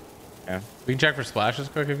 Yeah. Yeah. We can check for splashes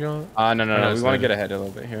quick if you want. No. We want to get ahead a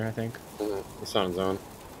little bit here, I think. It's not in zone.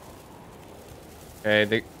 Okay,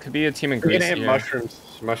 they could be a team in We're Greasy. gonna hit here.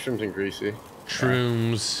 mushrooms and greasy.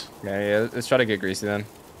 Shrooms. Yeah, let's try to get Greasy then.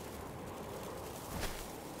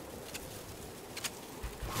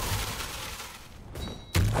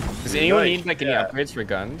 Does anyone need like any upgrades for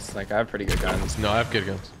guns? Like I have pretty good guns. No, I have good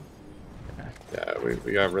guns. Yeah, we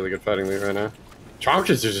got really good fighting loot right now.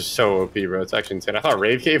 Chonkers is just so OP, bro. It's actually insane. I thought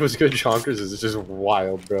Rave Cave was good. Chonkers is just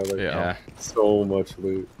wild, bro. Like, Yeah. So much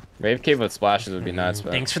loot. Rave Cave with splashes would be nuts,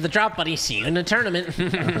 but Thanks for the drop, buddy. See you in the tournament.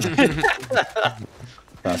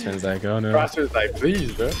 Frostman's like, oh no. Froster's like,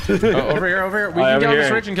 please, bro. Oh, over here. We can get on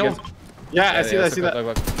this ridge and kill him. Yeah, I see that.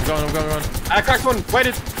 Look. I'm going. I cracked one.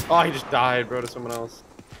 Waited. Oh, he just died, bro, to someone else.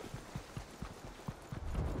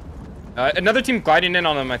 Another team gliding in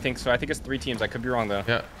on them, I think. So I think it's 3 teams. I could be wrong though.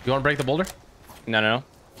 Yeah. You want to break the boulder? No.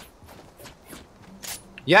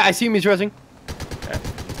 Yeah, I see him. He's resing. Okay.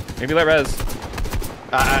 Maybe let res.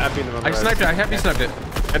 I beat him up. I sniped it. I have you sniped it.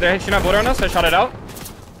 They're shooting out boulder on us. I shot it out.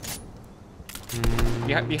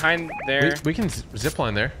 Behind there. We can zip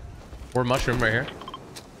line there. Or mushroom right here.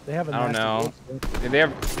 They have a I don't know.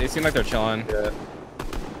 They seem like they're chilling. Yeah.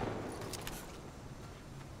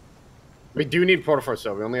 We do need porta forts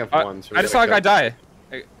though. We only have one. So I just saw a guy die.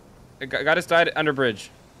 A guy just died under bridge.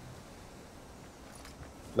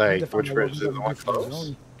 Like, which bridge is the one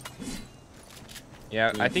close?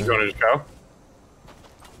 Yeah, I think. You want to just go?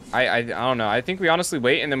 I don't know. I think we honestly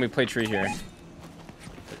wait and then we play tree here.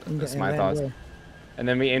 That's my thoughts. And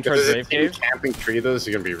then we aim towards Rave Cave. Camping tree, though, this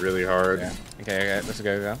is gonna be really hard. Yeah. Okay, let's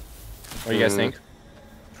go. What do you guys think?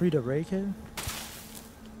 Tree to Ray Cave?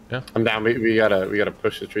 Yeah. I'm down. We gotta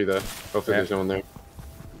push the tree though. Hopefully there's no one there.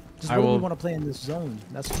 Just really want to play in this zone.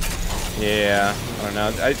 That's. Yeah, I don't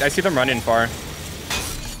know. I see them running far.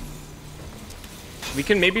 We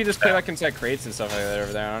can maybe just play like inside crates and stuff like that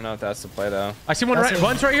over there. I don't know if that's the play though. I see one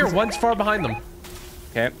one's right here. One's far behind them.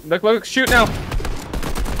 Okay, look, shoot now.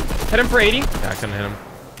 Hit him for 80. Yeah, I couldn't hit him.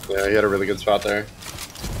 Yeah, he had a really good spot there.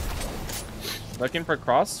 Looking for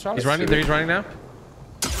cross shots. He's running. He's running now.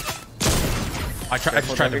 I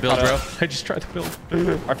just tried to build, bro. I just tried to build.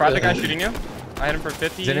 Our father guy shooting you. I hit him for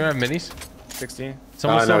 50. Does anyone have minis? 60.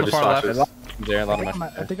 Someone's still on the far left. There, a lot of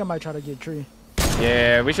I think I might try to get tree.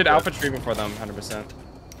 Yeah, we should alpha tree before them, 100%. Is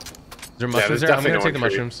there mushrooms there? I'm gonna take the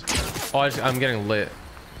mushrooms. Oh, I'm getting lit.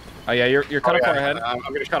 Oh yeah, you're cut up far ahead. I'm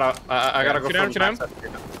gonna shut out. I gotta go shoot him.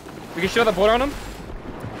 We can shoot the boulder on him.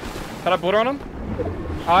 Cut up boulder on him.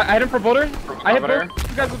 I hit him for boulder. I hit both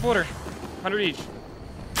you guys with boulder. 100 each.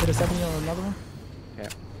 Hit a 70 on another one. Yeah.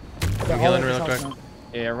 I'm healing real quick.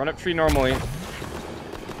 Yeah, run up tree normally.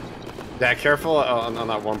 Yeah, careful on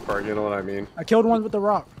that one part. You know what I mean. I killed one with the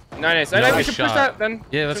rock. Nice. I think we should push that then.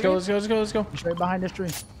 Yeah, let's go. Straight behind this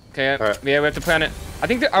tree. Okay. Right. Yeah, we have to plan it. I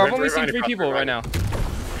think I've only seen 3 people right now.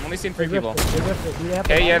 I've only seen 3 people.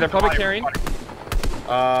 Okay, yeah, they're probably carrying.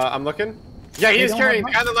 I'm looking. Yeah, he is carrying.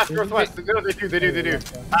 The guy on the left, northwest. They do.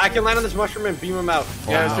 I can land on this mushroom and beam him out.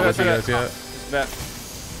 Yeah, let's do that.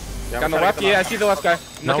 Yeah, On the left, yeah, I see the left guy.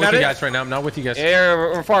 I'm not with you guys right now. I'm not with you guys. Yeah,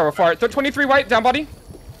 we're far. 23 white, down body.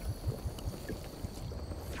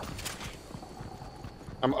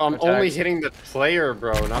 I'm only hitting the player,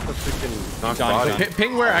 bro, not the freaking body.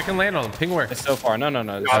 Ping where? I can land on them. Ping where? It's so far. No.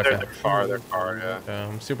 They're far, yeah.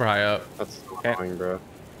 I'm super high up. That's annoying, bro.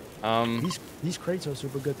 These crates are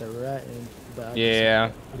super good that we're at, but yeah.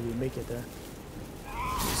 How do we make it there?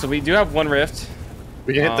 So we do have one rift.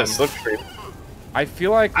 We can hit the slipstream. I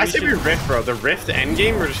feel like I say we rift, bro. The rift end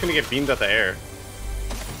game, we're just gonna get beamed out the air.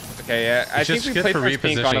 Okay, yeah. I think we played for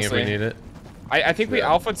pink, honestly. If we need it. I think we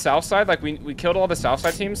alphaed south side. Like we killed all the south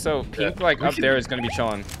side teams, so pink like up there is gonna be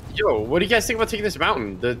chilling. Yo, what do you guys think about taking this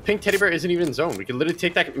mountain? The pink teddy bear isn't even in zone. We can literally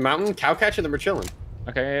take that mountain, cow catch, and then we're chilling.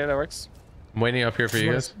 Okay, yeah, that works. I'm waiting up here for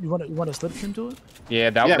you guys. You want to slipstream to it? Yeah,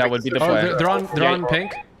 that would be the play. They're on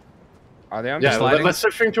pink. Are they on? Yeah, let's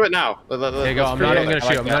slipstream to it now. Okay, go. I'm not even gonna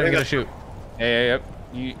shoot. I'm not even gonna shoot. Yeah.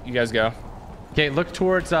 You guys go. Okay, look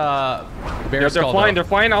towards Bear Skull. They're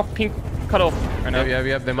flying off pink cutoff right now.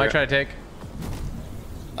 Yep. They might try to take.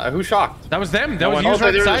 Who shocked? That was them. That was you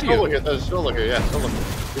right beside you. There's still looker. Yeah, still looker.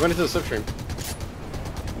 You went into the slipstream.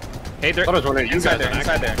 Hey, they're inside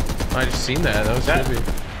there. I just seen that. That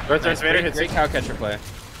was creepy. Great cow catcher play.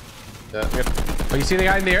 Yeah. Oh, you see the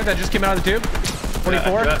guy in the air that just came out of the tube?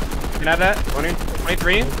 24. Can I have that? 20.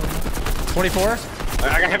 23. 24.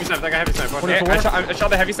 I got heavy sniper. 24. I shot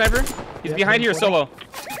the heavy sniper. He's behind here, solo.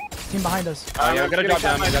 Team behind us. Yeah, I gotta drop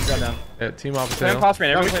down. Yeah, team opposite.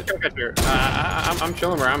 I'm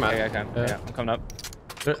chilling where I'm at. Yeah, I'm coming up.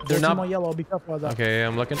 They're not on yellow. Be careful of that. Okay,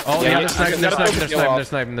 I'm looking. Oh yeah, they're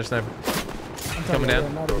sniping. Coming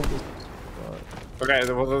down. Okay,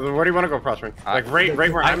 where do you want to go, Prospering? Like right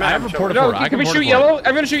where I'm at. I have a porta fort. Can we shoot yellow?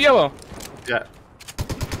 I'm gonna shoot yellow. Yeah.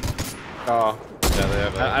 Oh. Yeah,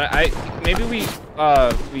 they have maybe we.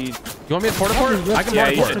 You want me to porta fort? I can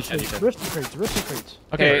porta fort. Rift crates.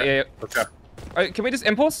 Okay, yeah. Okay. Can we just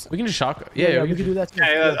impulse? We can just shock. Yeah, we can do that too.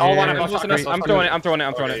 Yeah, all one of us. I'm throwing it.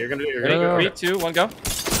 Okay, you're gonna do it. Ready? 3, 2, 1, go.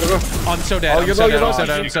 I'm so dead. I'm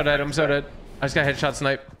so dead. I just got headshot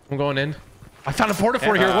snipe. I'm going in. I found a porta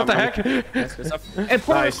fort here. What the heck? And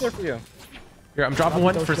porta fort for you. Here, I'm dropping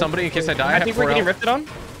one for somebody in case I die. I think we're getting rifted on.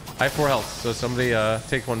 I have 4 health, so somebody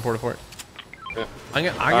take one porta fort. Yeah. I'm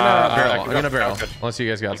gonna barrel. Unless you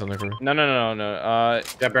guys got something for me. No.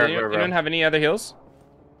 Yeah, barrel. You don't have any other heals?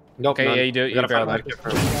 Nope. Okay, yeah, you do. You barrel that.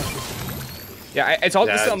 Yeah, it's all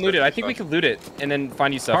just unlooted. I think we could loot it and then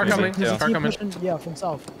find you stuff. Car coming. Car coming. Yeah, from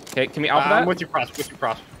south. Okay, can we alpha that? I'm with you, Pross.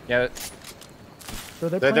 Yeah. So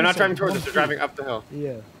they're not driving towards us. They're driving up the hill.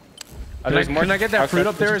 Yeah. Can I get that fruit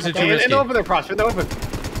up there? Or is it too risky? In the open there, Pross. In the open.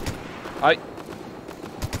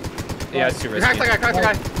 Yeah, it's too risky. Crack the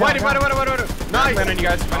guy. Wait. Nice. Land on you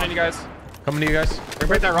guys. Coming to you guys.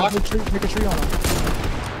 Break that rock. Make a tree on him.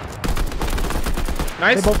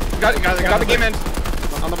 Nice. Got the game end.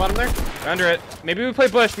 On the bottom there. Under it. Maybe we play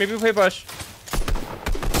bush. Can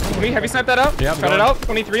we heavy snipe that out? Yeah. Cut it out.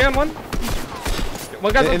 23 on one.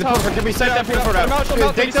 One guy's on top. Can we snipe that pink fort out?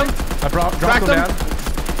 Take them. I dropped them down.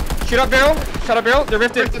 Shoot up barrel. They're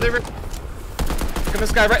rifted. Look at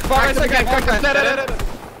this guy right. Far right side.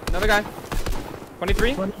 Another guy.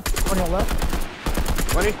 23. 20 on left.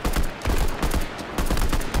 20.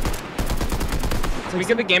 Can we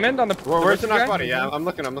get the game end on the? Where's the knock body? Yeah, I'm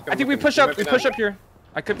looking. I think we push up. We push up here.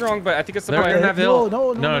 I could be wrong, but I think it's the They're point. gonna have the hill.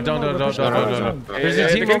 No, don't. There's Yeah, a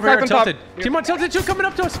they team can over crack here on top. tilted. Team on tilted too coming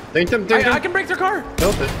up to us. Dink them. I can break their car.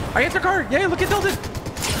 Tilted. I hit their car. Yeah, look at tilted.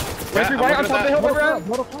 Wait, right on top of the hill, we're at.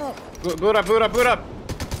 Boot up.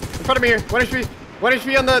 In front of me here. 1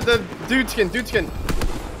 HP on the dude skin.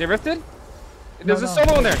 They rifted? There's a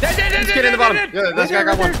solo in there. Dude skin in the bottom. Yeah, this guy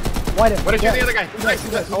got one. White. What is the other guy? Nice.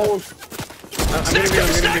 Oh. Stacked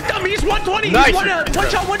him. He's 120. Nice. He's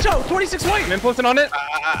one shot. 26 white. I'm impulsing on it.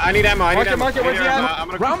 I need ammo. Mark it, where's he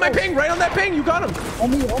at? Round my ping. Right on that ping. You got him. On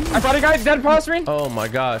me. I brought a guy dead prostrate. Oh my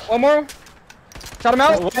gosh. One more. Shot him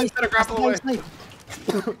out. One set of grapple away.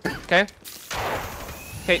 Okay.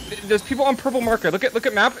 Okay, there's people on purple marker. Look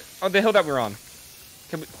at map on the hill that we're on.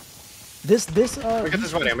 Can we... This I'm gonna get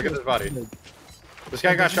this body. This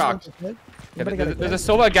guy got shocked. Yeah, there's a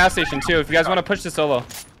solo at gas station too. If you guys want to push the solo.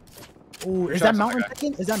 Ooh, is that mountain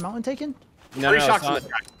taken? Is that mountain taken? No, Three shocks in this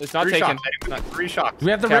guy. It's not taken. 3 shocks. Do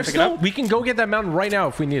we have the Can I rift pick it up? still? We can go get that mountain right now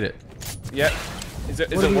if we need it. Yeah. Is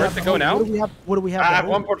it worth it go now? What do we have? I have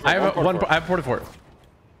one port. I have porta fort.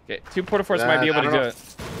 Okay, 2 porta forts might be able to do it.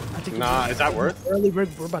 Nah, is that worth? Early, we're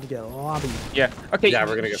about to get a lobby. Yeah. Okay. Yeah,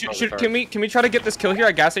 we're gonna get. Can we try to get this kill here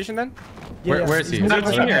at gas station then? Yeah, Where is he? Is there a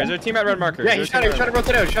team here? Is there a team at red marker? Yeah, he's trying to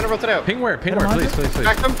rotate out. Ping where? Please.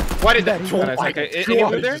 Crack him. Why did that? Okay. Any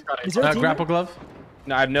move there? Is there a team? Grapple glove.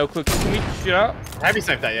 No, I have no clue. Can we shoot out? Heavy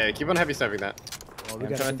snipe that. Yeah, keep on heavy sniping that. Oh, we I'm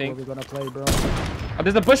gotta trying to think what we're gonna play, bro. Oh,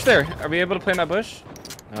 there's a bush there. Are we able to play in that bush?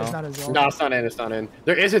 No. It's not as long. No, it's not in.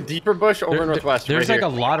 There is a deeper bush over northwest. There's right like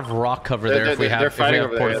here. a lot of rock cover there if we they're have fighting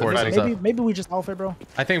over there, porta yeah, forts they're and fighting. stuff. Maybe we just alpha, bro.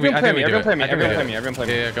 I think we do it. Everyone play me. Everyone play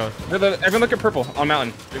me. Yeah, go. Everyone look at purple on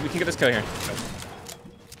mountain. We can get this kill here.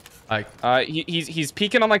 He's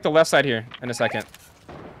peeking on like the left side here in a second.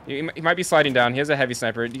 He might be sliding down. He has a heavy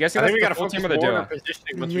sniper. Do you guys see I think we the got a full focus team of the more duo? on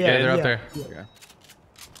positioning once we Yeah, get they're in. up there. Okay.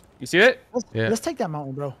 You see it? Let's take that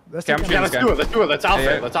mountain, bro. Let's Okay, take I'm that shooting mountain. Let's do it. Let's alpha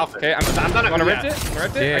Yeah, it. Let's alpha it. Okay, I'm done. Wanna rip it? Wanna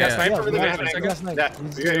rip it? Yeah, I got yeah. sniper For the Yeah, minute. yeah, yeah.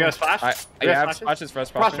 Yeah. You got a splash? I have splashes for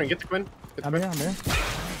us. Crossman, get the Quinn. I'm here.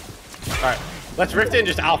 Alright. Let's rift it and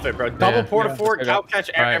just alpha it, bro. Double porta fort, cow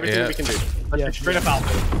catch, Alright, everything we can do. Let's Yeah. straight up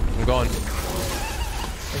alpha it. I'm going.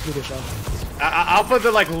 Let's do this, y'all. Alpha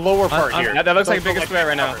the like lower part here. That looks like the Don't biggest go, threat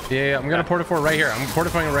right now. Yeah, I'm gonna porta fort right here. I'm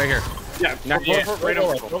porta forting it right here. Yeah, right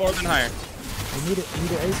Lower over. than higher. We need it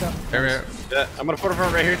ASAP. There we go. Yeah, I'm gonna porta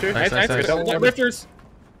fort right here too. Nice. Lifters.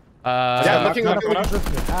 Yeah, looking up. Have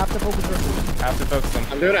to focus rift. Have to focus them.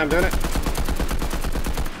 I'm doing it.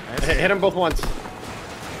 Hit them both once.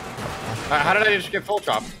 How did I just get full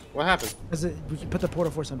chop? What happened? We can put the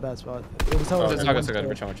porta force in bad spot. It was held. It's not good.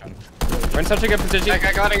 We're chilling. We're in such a good position.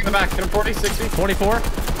 I got it in the back. Hit him 40, 60. 24.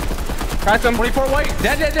 Crack them. 24 white.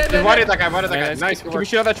 Dead. Why did that guy? Nice. Can we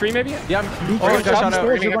shoot out that tree maybe? Yeah. You're Shot out.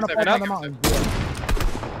 gonna fall down the mountain.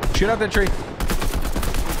 Yeah. Shoot out that tree.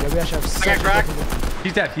 Yeah, we actually have. I got cracked.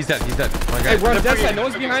 He's dead. My Hey, guy. we're on the dead side. No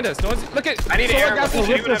one's behind us. Look at. I need solar air. gas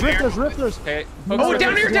station. Rifters. Okay. Oh,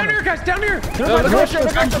 down here, guys, down here. I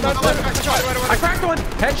cracked one.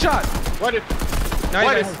 Headshot. What did?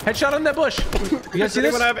 Nice. Headshot on that bush. You guys see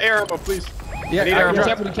this? Anyone have air ammo, please? Yeah, need I arrow. can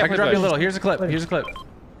drop you a little. Here's a clip.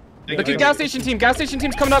 Look at gas station team. Gas station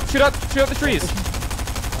team's coming up. Shoot out the trees.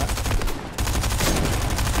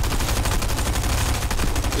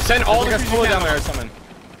 Just send all the guys trees down there or something.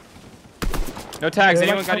 No tags.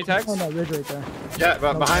 Anyone got any tags? On that ridge right there. Yeah,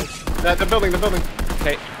 but behind the building.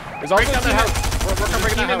 Okay. There's also Break down the house. We're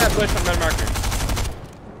breaking in that that house. bush on red marker.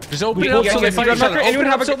 Just open it up so they fight each other. Anyone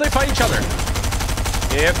have so they fight each other.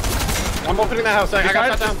 Yep. I'm opening that house. I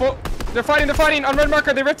got shot down. They're fighting on red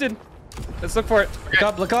marker. They rifted. Let's look for it.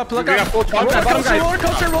 Look up. We got full chop.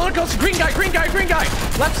 Roller coaster. Green guy.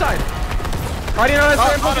 Left side. Fighting on us.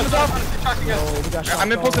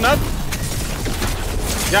 I'm impulsing up.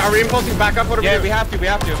 Yeah, are we impulsing back up? What are we doing? We have to. We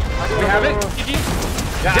have it. GG.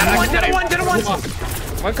 Yeah, Did one.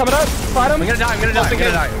 One coming up. Fight him. I'm gonna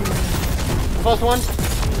die. Close one.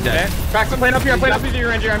 Dead. Crack them. Playing up here. Your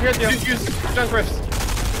ranger. I'm here with you. Use junk rifts.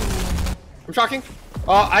 I'm shocking.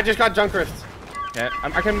 Oh, I just got junk rifts. Yeah,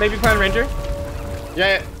 I can maybe play on ranger.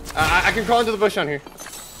 Yeah. I can crawl into the bush on here.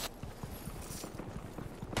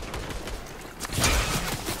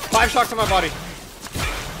 5 shocks on my body.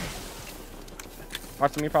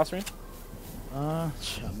 Watching me prospering. I'm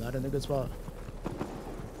not in a good spot.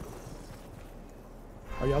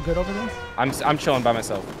 Are y'all good over there? I'm chilling by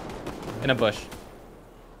myself in a bush.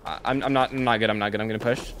 I'm not good. I'm gonna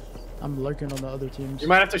push. I'm lurking on the other teams. You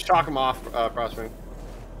might have to shock him off, prospering.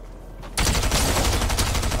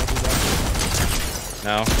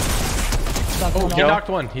 No. Oh, he knocked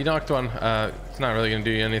one. It's not really gonna do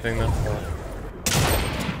you anything though.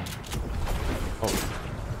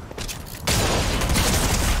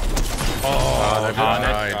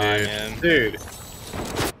 Oh, dude.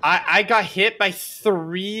 I got hit by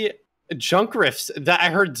 3 junk rifts that I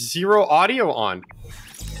heard 0 audio on.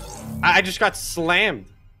 I just got slammed.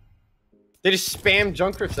 They just spammed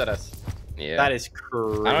junk rifts at us. Yeah. That is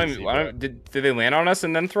crazy. Did they land on us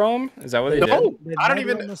and then throw them? Is that what they did? No, I don't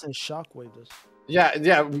even. Shockwave this. Yeah,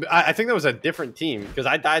 yeah. I think that was a different team because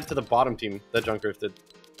I died to the bottom team that junk rifted.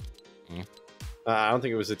 I don't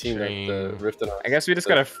think it was the team that rifted on us. I guess we just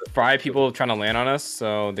gotta fry people trying to land on us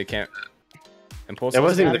so they can't impulse. It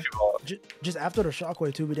wasn't even the people. Just after the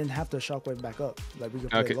shockwave too, we didn't have to shockwave back up. Like we could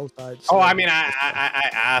play low side. Oh, I mean, I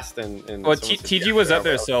asked and well, TG was up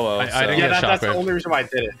there solo. That's the only reason why I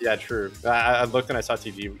did it. Yeah, true. I looked and I saw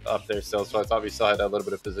TG up there still, so I thought we still had a little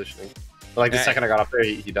bit of positioning. But like the second I got up there,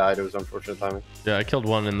 he died. It was unfortunate timing. Yeah, I killed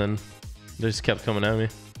one and then they just kept coming at me.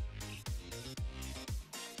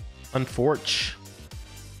 Unfortunate.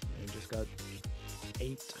 Just got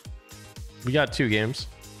 8. We got 2 games.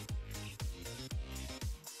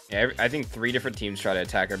 Yeah, I think 3 different teams try to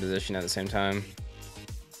attack our position at the same time.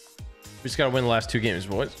 We just gotta win the last 2 games,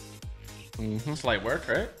 boys. It's light work,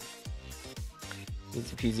 right?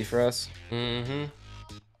 Easy peasy for us.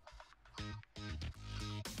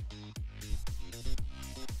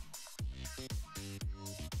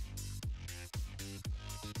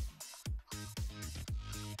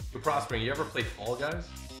 You're prospering. You ever played Fall Guys?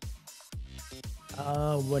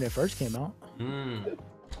 When it first came out.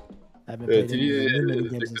 I haven't played any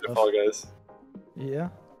games and stuff. Fall Guys. Yeah.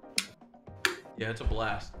 Yeah, it's a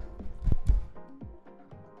blast.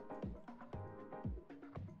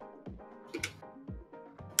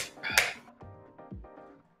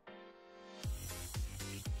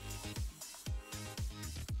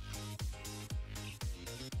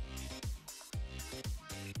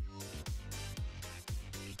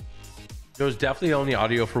 There was definitely only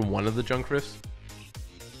audio for one of the junk rifts.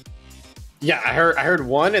 Yeah, I heard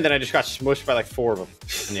one, and then I just got smushed by like 4 of them.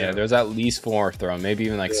 Yeah, there's at least 4 thrown, maybe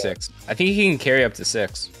even like 6. I think he can carry up to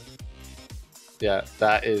 6. Yeah,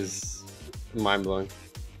 that is mind blowing.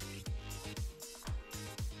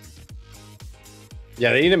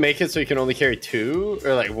 Yeah, they need to make it so you can only carry 2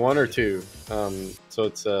 or like 1 or 2. So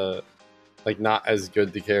it's like not as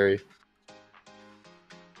good to carry.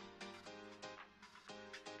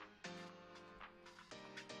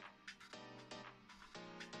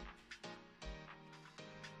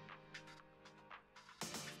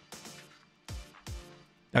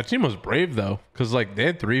 That team was brave though, because like they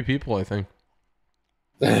had 3 people, I think.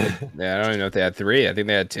 Yeah, I don't even know if they had 3. I think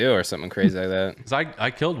they had 2 or something crazy like that. Because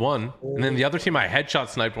I killed one, and then the other team I headshot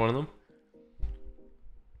sniped one of them.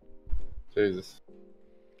 Jesus.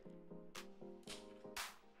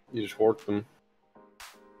 You just worked them.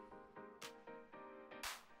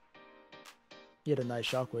 He had a nice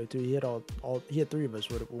shockwave too. He had 3 of us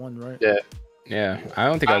with 1, right? Yeah. Yeah, I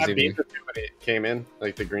don't think I was even. Beat the two when he came in,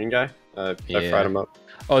 like the green guy. I fried him up.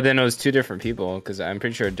 Oh, then it was 2 different people because I'm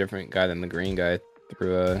pretty sure a different guy than the green guy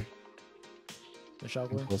threw a. The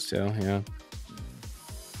shockwave. Close to, yeah.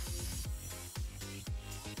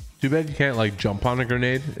 Too bad you can't like jump on a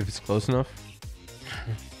grenade if it's close enough.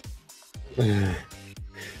 like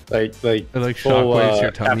shockwaves to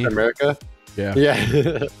your tummy. Captain America. Yeah. Yeah.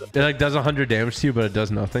 It like does 100 damage to you, but it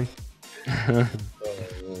does nothing.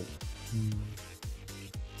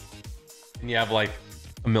 And you have like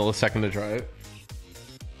a millisecond to try it.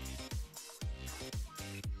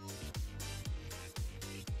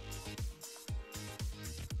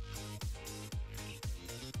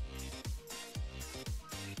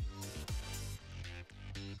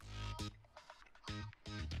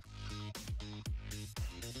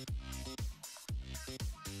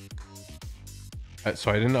 So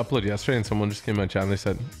I didn't upload yesterday, and someone just came in my chat and they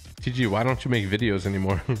said, TG, why don't you make videos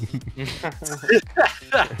anymore? Bro.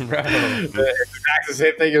 It's exactly the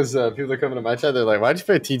same thing as people that come into my chat. They're like, why'd you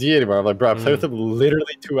play TG anymore? I'm like, bro, I played with them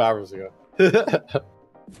literally 2 hours ago.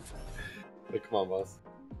 Like, come on, boss.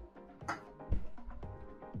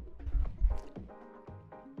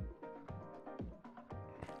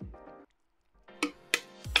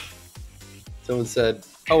 Someone said,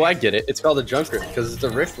 oh, I get it. It's called a junk rift because it's a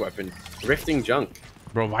rift weapon. Rifting junk.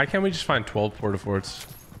 Bro, why can't we just find 12 porta-forts?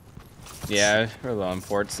 Yeah, we're low on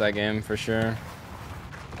forts that game for sure.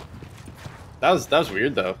 That was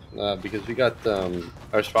weird though, because we got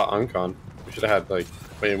our spot uncon. We should have had like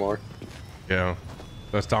way more. Yeah,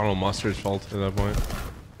 that's Donald Mustard's fault at that point.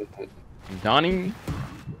 Donnie.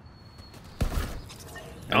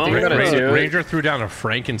 Ranger threw down a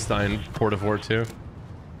Frankenstein porta-fort too.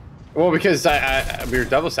 Well, because we were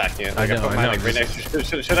double stacking it. Like, I put mine like right next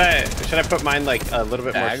to. Should I put mine like a little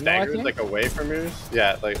bit more staggered, like away from yours?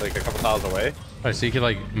 Yeah, like a couple tiles away. Alright, so you could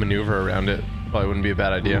like maneuver around it. Probably wouldn't be a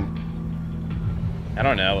bad idea. I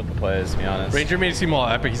don't know what the play is, to be honest. Ranger made it seem all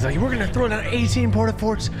epic. He's like, we're gonna throw down 18 porta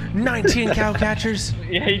forts, 19 cow catchers.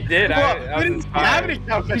 Yeah, he did. I was inspired.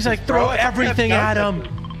 He's like, throw everything at him.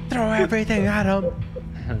 Throw everything at him.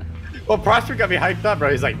 Well, Prosper got me hyped up, bro.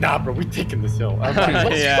 He's like, nah, bro, we taking this hill. I'm like,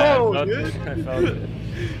 let's go, dude. I felt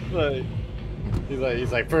it.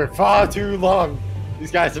 He's like, for far too long,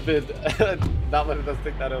 these guys have been not letting us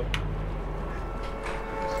take that hill.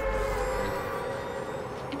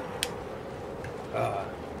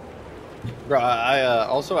 Bro,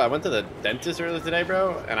 I went to the dentist earlier today,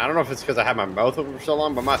 bro, and I don't know if it's because I had my mouth open for so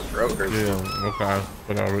long, but my throat hurts. Yeah, okay,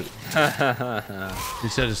 whatever. You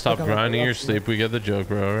said to stop grinding your sleep. We get the joke,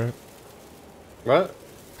 bro, right? What?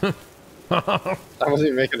 I wasn't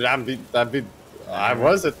even making that'd be I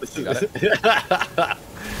wasn't. Pistol.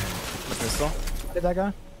 Hit that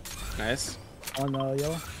guy Nice. on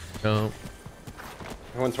yellow. No.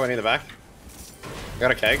 120 in the back.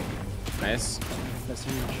 Got a keg. Nice. That's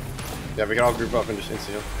huge. Yeah, we can all group up and just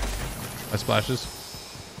instant heal. My splashes.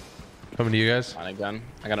 Coming to you guys. On a gun.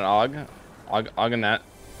 I got an AUG. AUG in that.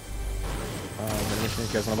 You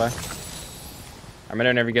guys wanna buy? I'm ready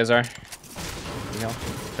whenever you guys are.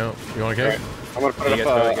 No, you want a keg? Right. I'm gonna put it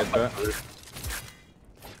up.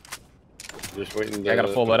 Just waiting. I got a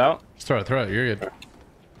full loadout. Just throw it. You're good.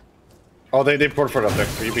 Oh, they poured for it up there.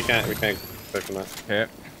 We can't play from that. Okay.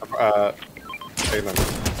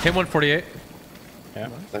 Hit 148. Yeah.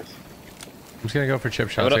 Nice. I'm just gonna go for chip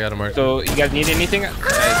shots. I got a mark. So you guys need anything? It's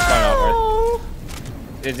probably not worth.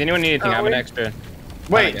 Does anyone need anything? I have an extra.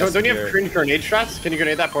 Wait, don't you have grenade strats? Can you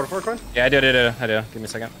grenade that porta fort coin? Yeah, I do. Give me a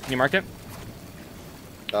second. Can you mark it?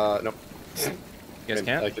 Nope. You guys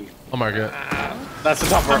can't? I'll mark it. That's the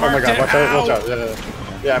top part. Oh my god, watch out.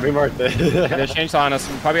 Yeah, we marked it. They changed on us.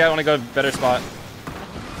 Probably I want to go better spot.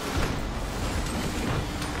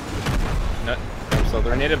 No.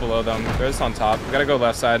 I need it below them. There's on top. We gotta go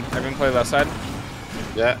left side. Everyone play left side.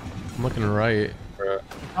 Yeah. I'm looking right.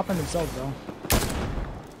 Chopping themselves, though.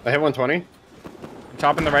 I hit 120. I'm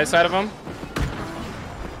chopping the right side of them.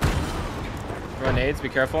 Throw nades. Be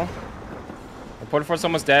careful. The porta fort's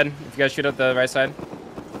almost dead. If you guys shoot at the right side.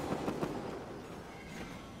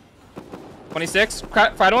 26.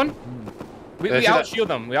 Fried one. We outshield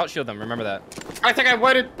them. We outshield them. Remember that. I think I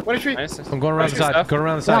waited. What is she? Nice. I'm going around the side. Go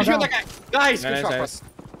around the side. Shoot that guy. Nice. Good shot. Nice.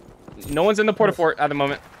 No one's in the porta fort at the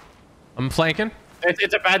moment. I'm flanking.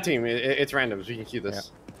 It's a bad team. It's random, so we can keep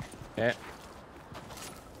this. Yeah. Okay.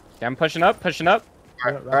 Yeah, I'm pushing up.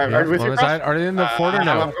 All right. Are we with you, side? Are they in the fort or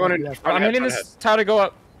no? I'm hitting this tower to go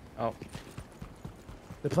up. Oh.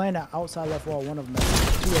 They're playing that outside left wall. One of them.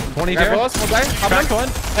 Two of them. 20 Grab there. bullets, one guy. Crack one.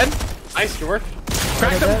 Head. Nice, good work.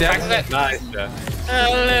 Crack them. Crack that. Nice.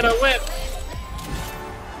 A little whip.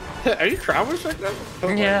 Are you travelers like that?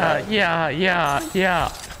 Yeah.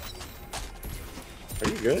 Are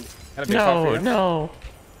you good? No.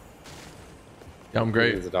 Yeah, I'm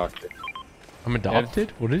great. He's a doctor. I'm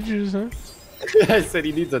adopted? What did you just say? I said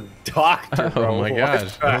he needs a doctor, bro. Oh my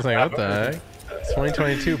gosh. I was like, what the heck? It's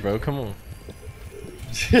 2022, bro. Come on.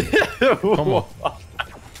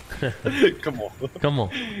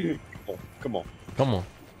 Come on.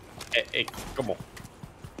 Hey, come on.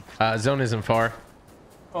 Zone isn't far.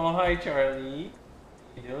 Oh, hi, Charlie.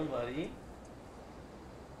 How you doing, buddy?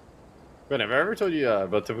 Ben, have I ever told you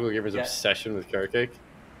about typical gamers' obsession with carrot cake?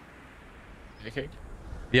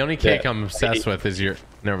 The only cake I'm obsessed with is your...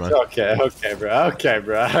 Never mind. Okay, bro. I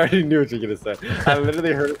already knew what you were going to say. I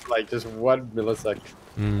literally heard it for like just 1 millisecond.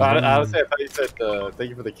 Honestly, I thought you said thank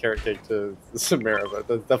you for the carrot cake to Samara, but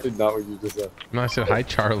that's definitely not what you just said. No, I said hi,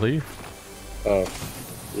 Charlie. Oh,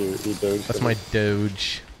 you doge. That's my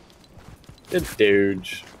doge. It's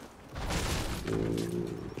doge.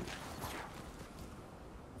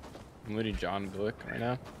 I'm looting John Wick right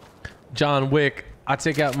now. John Wick. I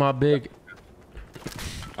take out my big...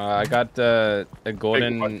 I got a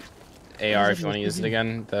golden AR if you want to use it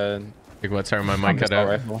again. The big what? Sorry, my mic cut out.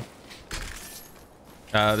 Rifle.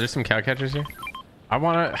 There's some cow catchers here. I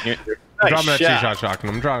want to... Nice I'm dropping that shot. two-shot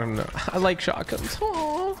shotgun. I'm dropping... I like shotguns.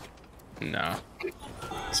 Aww. No.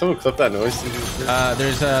 Someone clip that noise.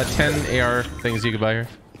 There's 10 AR things you can buy here.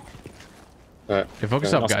 Alright. Okay,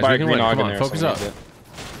 focus up, guys. We can win. Come on, focus up.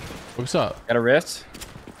 Focus up. Got a rift.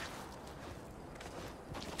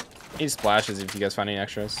 Need splashes if you guys find any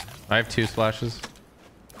extras. I have 2 splashes.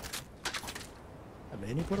 Have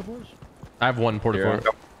any porta forts? I have 1 porta fort.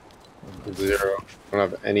 0. I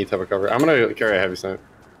don't have any type of cover. I'm gonna carry a heavy snipe.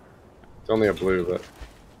 It's only a blue, but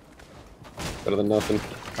better than nothing.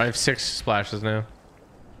 I have 6 splashes now.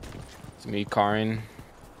 It's me carring.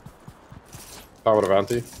 Power with a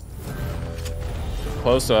bounty.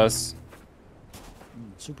 Close to us.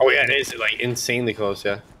 Super Oh yeah, it is like insanely close.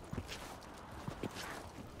 Yeah.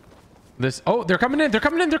 This. Oh, they're coming in. They're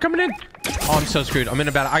coming in. They're coming in. Oh, I'm so screwed. I'm in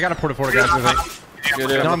a battle. I got a porta fort, guys.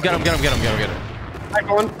 No, I'm getting him. Hi,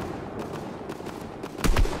 going.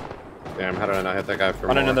 Damn, how did I not hit that guy for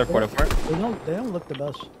On more? another porta fort. They don't look the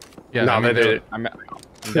best. Yeah, No, I mean, they did. I'm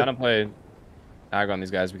down to play ag on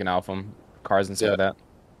these guys. We can alpha them. Cars and stuff like that.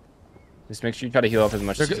 Just make sure you try to heal up as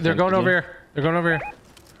much as you can. They're going over here. They're going over here.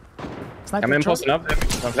 Sniper I'm in truck. posting up.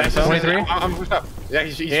 Nice, 23? I'm pushed up. Yeah,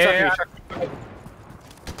 he's Yeah. stuck.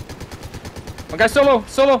 One guy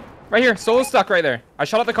solo. Right here. Solo stuck right there. I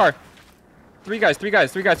shot at the car. Three guys. I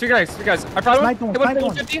found Snipe one. one, Hit one, snipe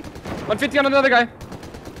one. 150. 150 on another guy.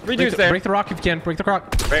 Three dudes there. Break the rock if you can. Break the rock.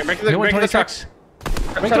 Break the Hit 126.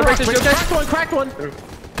 Break the rock. Cracked one.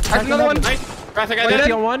 Cracked another one. Nice. Crash that guy 50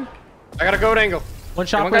 dead. on one. I got a goat angle. One Yeah,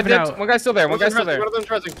 shot one guy waving dead. out. One guy's still there. One guy's still there. One of them's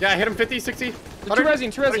resing. Yeah, hit him 50, 60. Two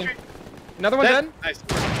resing. Another one dead. Nice.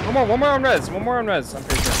 One more on res. I'm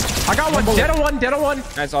pretty sure. I got one. Dead on one.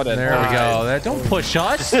 Nice, all dead. There we go. Don't push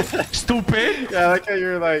us. Stupid. Yeah, I like how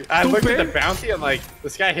you're like, I looked at the Stupid. bounty and like,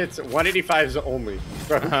 this guy hits 185s only.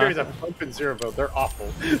 Bro, who carries a pump and zero build? They're awful.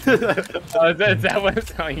 Oh, is that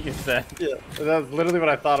what you said? Yeah, that's literally what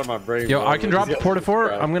I thought in my brain. Yo, bro. I can drop the He's porta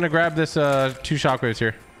fort. got- I'm gonna grab this 2 shockwaves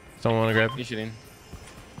here. Someone wanna grab? You shooting?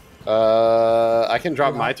 I can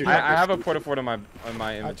drop my 2 I have a porta fort on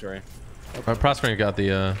my inventory. Prospering got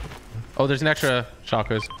the. Oh, there's an extra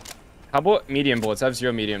shockwaves. How about medium bullets? I have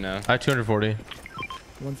 0 medium now. I have 240.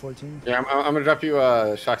 114. Yeah, I'm gonna drop you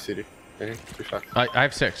shock CD. Okay, 2 shocks. I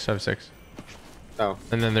have 6. Oh,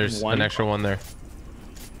 And then there's One. an extra one there.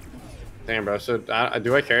 damn, bro. So,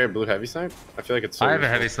 do I carry a blue heavy snipe? I feel like it's so I have a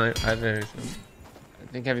useful. heavy snipe.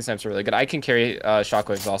 I think heavy snipes are really good. I can carry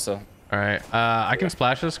shockwaves also. All right. I can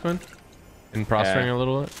splash this, Quinn. And prospering a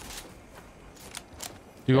little bit.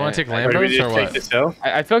 Do you want to take Wait, do we Lambos just or take what? this hill?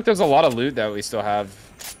 I feel like there's a lot of loot that we still have.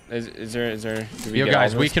 Is there? Do we Yo, get all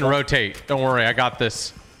guys, this we can stuff? rotate. Don't worry, I got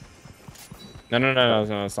this. No,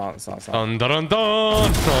 it's not. Dun, dun, dun,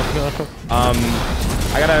 dun.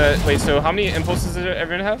 I gotta wait. So how many impulses does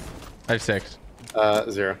everyone have? I have 6.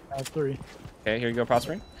 0. I have 3. Okay, here you go,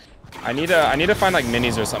 prospering. I need to find like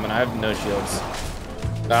minis or something. I have no shields.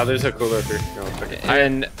 Nah, there's a cooler here. No, check it.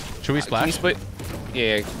 And Should we can splash? you split?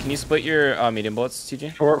 Yeah, can you split your medium bullets,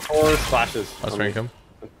 TJ? 4 splashes. Let's rank them.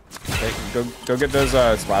 Okay, go get those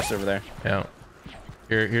splashed over there. Yeah.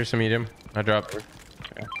 Here's some medium. I dropped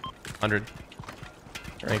 100.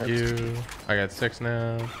 Thank you. I got 6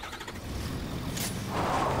 now.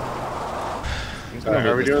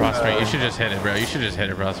 Are we doing? Prospering. You should just hit it, bro. You should just hit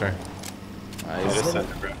it, Prospering. Just send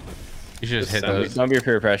it, bro. You should just hit send it. those. Don't be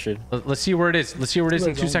peer pressured. Let's see where it is. Let's see where it is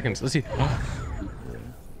in 2 seconds. Let's see.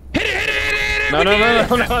 Hit it! No. We need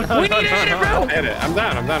to hit it, bro. Hit it. I'm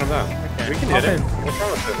down. We can hit it. What's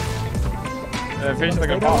wrong with it? Finish like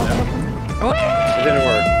a ball. It didn't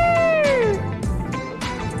work.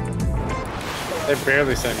 They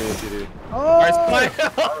barely sent me a TD. Oh!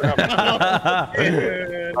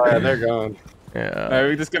 Oh yeah, they're gone. Yeah. Alright,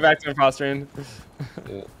 we just get back to impostering.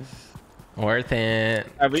 Yeah. Worth it.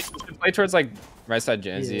 We should play towards like right side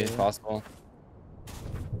Gen Z if Yeah. possible.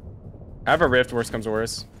 I have a rift, worst comes to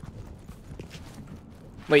worst.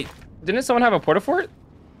 Wait, didn't someone have a porta fort?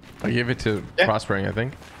 I gave it to Yeah. Prospering, I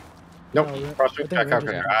think. Nope. Oh, yeah. Prospect. I think I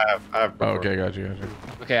Ranger- have. Oh, okay, got you.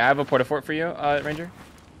 Okay, I have a porta fort for you, Ranger.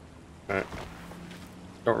 Alright.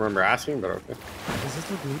 Don't remember asking, but okay. Is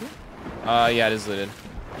this look looted? Yeah, it is looted.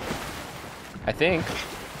 I think.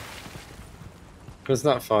 It's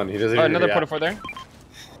not fun. He doesn't. Oh, even another react. porta fort there.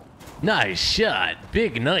 Nice shot.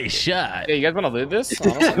 Big nice shot. Yeah, you guys want to loot this? I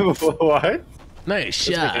don't know. What? Nice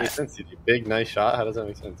Doesn't make any shot. sense. TD. Big, nice shot. How does that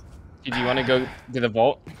make sense? Do you want to go to the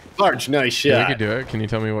vault? Large, nice Yeah, we shot. could do it. Can you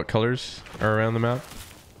tell me what colors are around the map?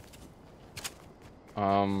 I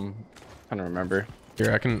don't remember.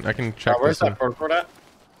 Here, I can check Where's this. that porta fort at?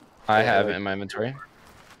 I have it in my inventory.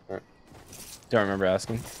 Alright. Don't remember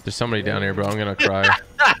asking. There's somebody down here, bro. I'm gonna cry.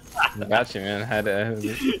 Got you, man.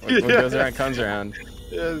 What goes around comes around.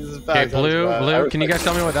 Yeah, this is Okay, bad. blue. I Blue. was Can you like- guys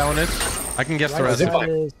tell me what that one is? I can guess the Right rest. Zip Of line.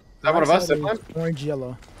 it. Is that one of us, side zip line? is Orange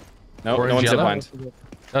yellow. No, Orange no one's yellow? ziplined.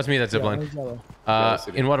 That's me. That's Yeah, zipline. orange yellow.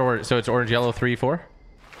 In what order? So it's orange, yellow, 3, 4.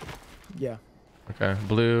 Yeah. Okay.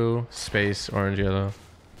 Blue, space, orange, yellow.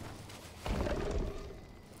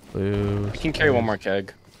 Blue. You can carry one more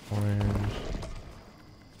keg. Orange.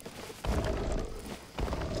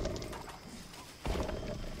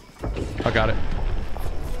 I got it.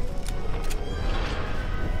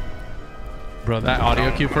 Bro, that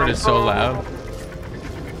audio cue for it is so loud.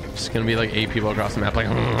 It's gonna be like 8 people across the map like,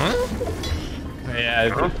 Yeah,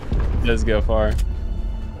 it does go far.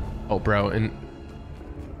 oh, bro, and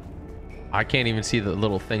I can't even see the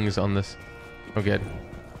little things on this. Oh, good.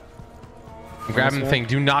 I'm grabbing the thing.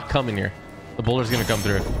 Do not come in here. The boulder's gonna come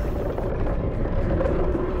through.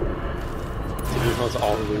 He wants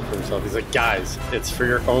all the loot for himself. He's like, guys, it's for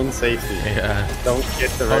your own safety. Yeah. Don't get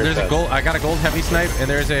the Oh, there's a gold. I got a gold heavy snipe, and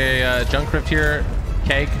there's a junk rift here.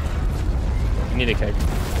 Keg. You need a keg.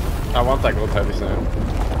 I want that gold heavy snipe.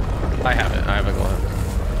 I have it. I have a gold heavy.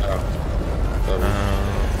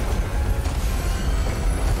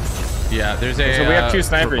 Yeah, there's a. So we have two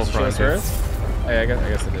snipers. purple You front first? here. Oh, yeah, I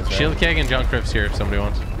guess it is. Right? Shield keg and junk rifts here if somebody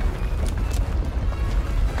wants.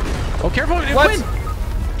 Oh, careful! What? Quinn!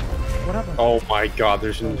 What happened? Oh my god,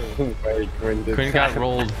 there's no way Quinn did Quinn that. got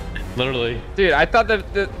rolled, literally. Dude, I thought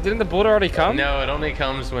that didn't the boulder already come? No, it only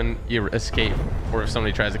comes when you escape or if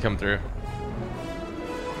somebody tries to come through.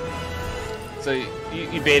 So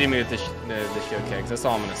you baited me with the shield kegs. That's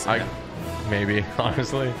all I'm gonna say. Maybe,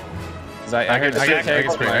 honestly. 'Cause I heard the I shield can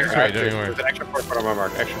kegs. spray. I can spray. Don't even worry. There's an extra port on my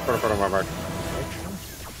mark. Extra port on my mark.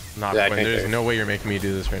 Not Yeah, I Quinn. can't There's do it. no way you're making me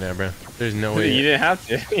do this right now, bro. There's no You way. didn't have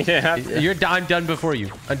to. You didn't have to. I'm done before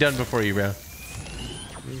you. I'm done before you, bro.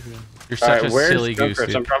 You're such Alright, a where's silly junk goose,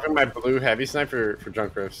 rifts? dude. I'm dropping my blue heavy sniper for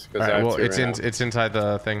junk rifts. Alright, well, it's inside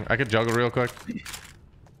the thing. I could juggle real quick.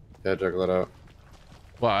 Yeah, juggle it out.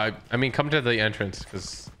 Well, I mean, come to the entrance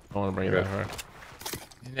because I want to bring it Okay. back.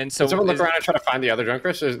 And so Can someone look around and try to find the other junk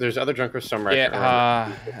rifts? There's other junk rifts somewhere.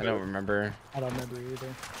 yeah, I don't remember. I don't remember either.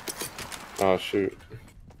 Oh shoot.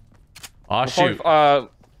 Oh shoot!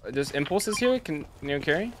 There's impulses here. Can you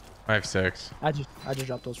carry? I have 6. I just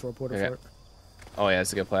dropped those for a porta Okay. fort. Oh yeah,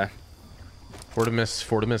 that's a good play. Fortimus,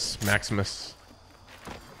 Maximus.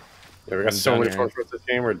 Yeah, we got I'm so done many here. porta forts this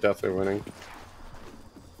game. We're definitely winning.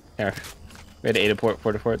 Here, we had 8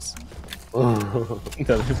 porta forts.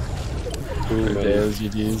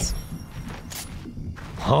 GGs.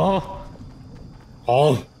 Oh,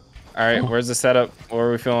 Oh. All right, where's the setup? What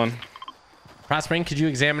are we feeling? Prospering, could you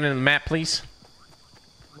examine the map, please?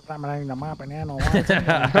 That's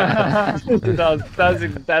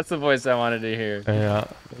the voice I wanted to hear. Yeah.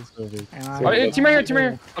 Oh, hey, team right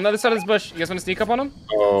here. On the other side of this bush. You guys want to sneak up on them?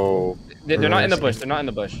 Oh. They're not in the bush. They're not in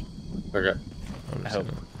the bush. Okay. I hope.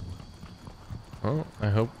 Well, I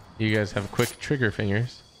hope you guys have quick trigger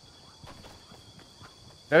fingers.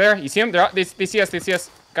 They're there. You see them? They see us. They see us.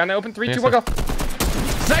 Guy in the open. 3, Yes, 2, 1, go.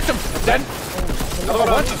 Sniped him! Dead!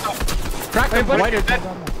 Cracked him! Whited.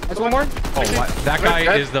 There's one more. Oh, what? That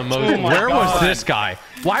guy is the most. Oh my Where was God. this guy?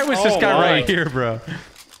 Why was this guy right here, bro?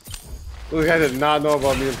 This guy did not know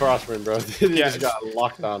about me and Prospering, bro. He Yeah. just got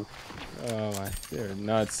locked on. Oh my, you're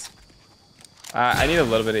nuts. I need a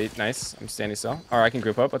little bit of nice. I'm standing still. Or I can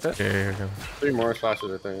group up with it. Okay, here we go. 3 more splashes,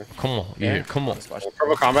 I think. Come on, yeah, come on.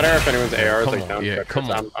 Purple combat air if anyone's AR is Come like on, down. yeah, come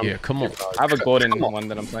on, yeah, come on. I have a golden one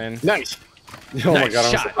that I'm playing. Nice. Oh my Nice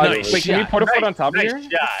god, shot, I'm nice Wait, can we shot. put a foot on top of here?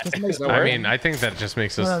 shot. I mean, I think that just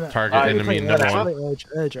makes us No. target enemy play number that 1.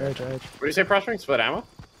 Edge. What do you say, Prospering? Split ammo?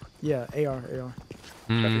 Yeah, AR.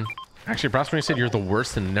 Actually, Prospering said you're the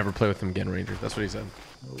worst and never play with them again, Ranger. That's what he said.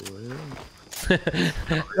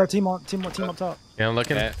 Yo, team up top. Yeah, I'm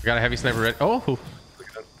looking. Okay. Got a heavy sniper red. Oh, Can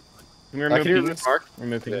we Can you remove remove pings? Mark?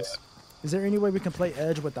 Remove pings. Is there any way we can play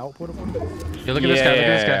Edge without porta fort? yeah, look at this guy. Look at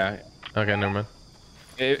this guy. Okay, never mind.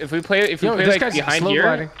 If we play Yo, like this guy's behind slow here,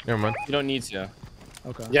 gliding. Never mind. you don't need to.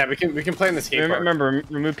 Okay. Yeah, we can play in the skate park. Remember,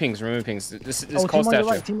 remove pings. Remove pings. This Oh, call team on your statue.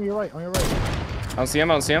 right. Team on your right. On your right. I don't see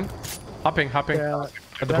him. I don't see him. Hopping. Yeah,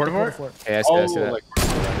 At the porta fort? Okay, I see that. I see Oh, that. like,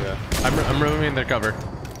 yeah. I'm removing their cover.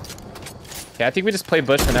 Okay, I think we just play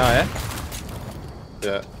bush for now, eh?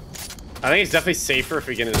 Yeah. I think it's definitely safer if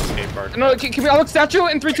we get into the skate park. No, can we all look statue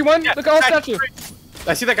in 3, 2, 1? Yeah, Look all statue.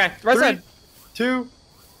 I see that guy. Right 3, side. 2,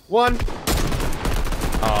 1.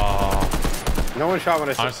 Oh, No one shot when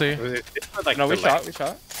I said. Honestly? Like No, we delay. shot. We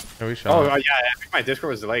shot. yeah, we shot. Oh, yeah. I think my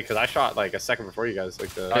Discord was delayed because I shot like a second before you guys. Like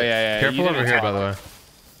the. Oh yeah. Careful you over didn't here, shot. by the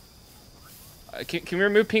way. Can we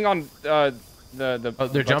remove ping on the? Oh,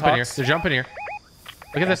 they're jumping here. They're jumping here.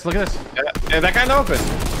 Look at this. Look at this. Yeah, that guy in the open.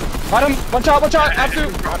 Got him. One shot. I Have hit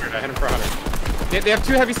him to. for 100. I hit him for 100. They have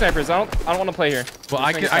 2 heavy snipers. I don't want to play here. Well,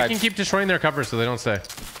 I can keep destroying their cover so they don't stay.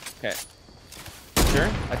 Okay. Sure.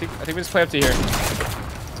 I think we just play up to here.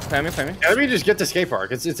 Play me. Yeah, let me just get to skate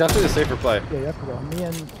park. It's definitely a safer play. Yeah, you have to go. Me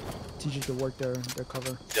and TG could work their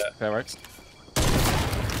cover. Yeah. That works.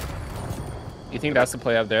 You think that's the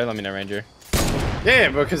play up there? Let me know, Ranger. Yeah,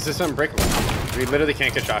 because it's unbreakable. We literally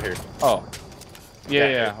can't get shot here. Oh.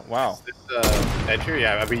 Yeah. Wow. This edge here,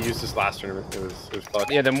 yeah, we used this last tournament. It was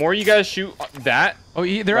clutch. Yeah, the more you guys shoot that. Oh,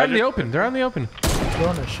 they're out in the open. They're out in the open. They're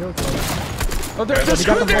on the shield. Oh, they're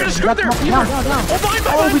screwed there. They're screwed there. Down.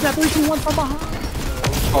 Oh, we got 3, 2, 1 from behind.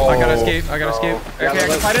 I gotta escape. I gotta escape. Okay, I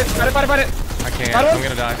can fight it. Fight it. I can't. Fight it. I'm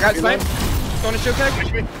gonna die. Got sniped. Going to shield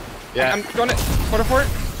keg. Yeah. I'm going to quarter fort.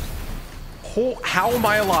 How am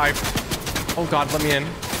I alive? Oh god, let me in.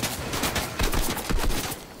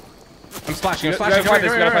 I'm splashing. I'm splashing. You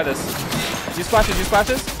gotta fight this. You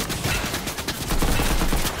splashes.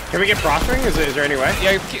 Can we get prospering? Is there any way?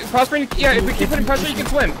 Yeah, prospering. Yeah, if we keep putting pressure, you can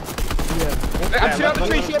swim. Yeah. I'm shooting out the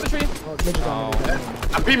tree. Shoot out the tree. Oh, they just don't know.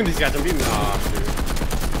 I'm beaming these guys. I'm beaming. Oh, dude.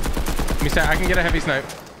 Let me say, I can get a heavy snipe.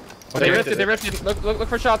 They rifted. Look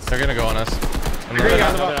for shots. They're gonna go on us. No, they're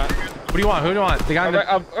not. What do you want? Who do you want? The guy in the...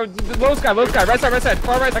 The lowest guy. Right side.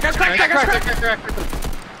 Far right. That guy's cracked.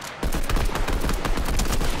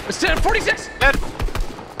 It's 46.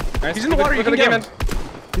 Nice. He's in the water. You can get him.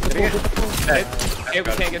 Hey,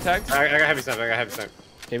 we can't get tagged. I got heavy snipe.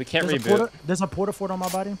 Okay, we can't There's reboot. there's a porta fort on my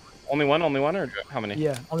body. Only one, or how many?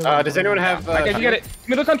 Yeah. Only one. Does anyone have? Okay, you get it. Can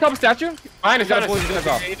we look on top of statue? Mine is Got not. a bullet in his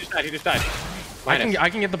He just died. I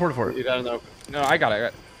can get the porta fort. You don't know. No, I got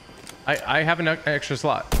it. I have an extra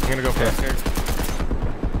slot. I'm gonna go for it.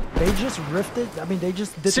 They just rifted. I mean, they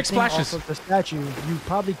just did 6 the thing splashes. off of the statue. You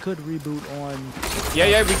probably could reboot on.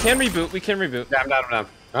 Yeah, we can reboot. Yeah, I'm down.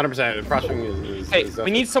 100%. Prospering is. Hey,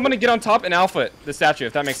 we need someone to get on top and alpha it, the statue,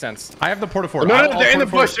 if that makes sense. I have the porta fort. No, they're in the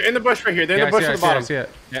bush. They're in the bush right here. They're in the bush at the bottom. I see it.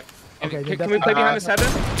 Yep. Okay, Can we play behind this head then?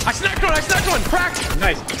 I snacked one. Cracked.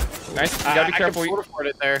 Nice. Nice. You gotta be careful. I can porta fort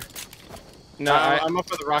it there. No, I'm up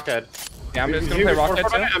for the rock head. Yeah, I'm just gonna play rocket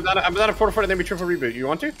too. I'm down a porta fort and then we triple reboot. You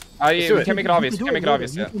want to? Yeah, we can't make it obvious. You Yeah.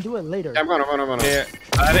 can do it later. Yeah, I'm going. Yeah.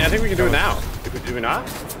 I think we can do it now. Do we not?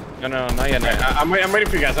 No, not yet. I'm waiting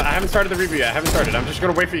for you guys. I haven't started the reboot yet. I'm just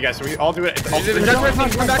gonna wait for you guys. So we all do it. Come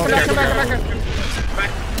back.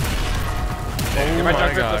 Oh my my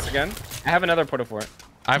gosh. gosh. Again. I have another porta fort.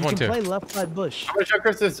 I have You one can too. play left side bush. I'm gonna check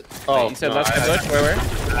Chris this. Oh, You said no, left side bush? Where?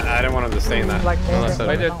 I didn't want him to stay in that. Like on, that's the,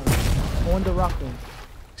 right there. on the rock thing.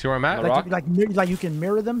 See where I'm at? Rock? Like you can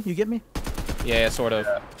mirror them. You get me? Yeah, sort of.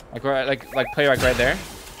 Like play right there.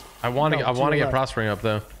 I want to No, to get the prospering up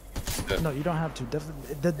though. No, you don't have to.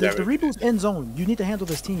 The reboot's end zone. You need to handle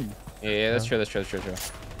this team. Yeah, that's true.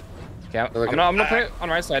 Okay, I'm gonna play it on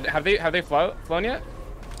right side. Have they flown yet?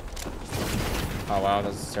 Oh wow,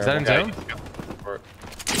 that's Is terrible. that in zone? No,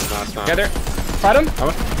 it's not. Together. Fight him.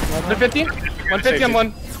 150. 150 on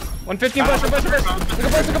one. 150 bush. Look at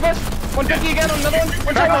bush. 150 again on another one.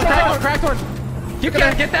 Cracked one. You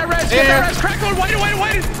can get that res. Get that res. Cracked one. Wait.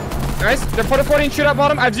 Nice. They're porta forting. Shoot out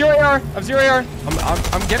bottom. I have 0 AR.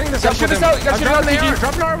 I'm getting this up Shoot with this him. out. You gotta I'm shoot it out. dropping the GG. R.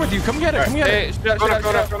 Dropping R with you. Come get it. Hey, shoot out. Going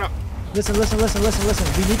up. Listen. We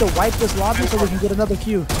need to wipe this lobby so we can get another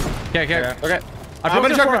Q. Okay. I'm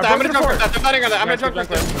gonna jump with that. I'm gonna jump with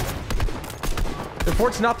that. The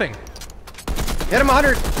fort's nothing. Hit him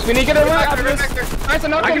 100. We need to get a Back after there, this. back there. Nice.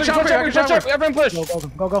 Another I one. can shot for you, I can shot for you. Everyone push. Go.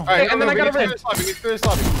 All right, and then I got a We red. need to clear this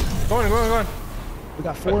lobby. Going. We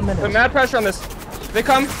got 4 minutes. Put mad pressure on this. They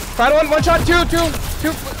come. Fight one shot. Two.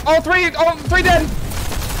 All three dead.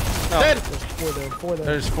 Dead. Four there.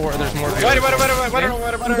 There's more. Wait. I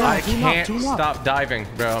Team can't up, team up. stop diving,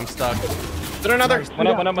 bro. I'm stuck. Is there another? One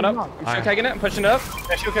up. I'm tagging it. I'm pushing it up.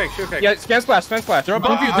 Yeah, shoot cake. Yeah, scan splash. They're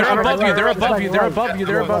above you. They're above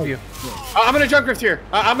you. I'm gonna jump rift here.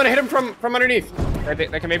 I'm gonna hit him from underneath.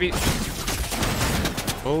 They can maybe.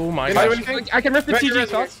 Oh my Can I do gosh. anything? I can rip the Res, TG res,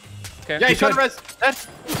 shots. Okay. Yeah, he's trying to res. Dead.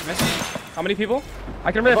 How many people?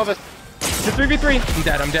 I can rip. Above us. It's a 3v3.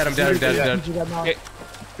 I'm dead. You got now. Okay.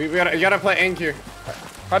 You gotta play Ang here.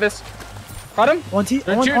 Fight this. Fight him. Two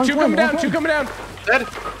coming down. Dead.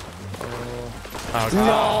 Oh,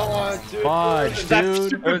 Oh, dude. fudge,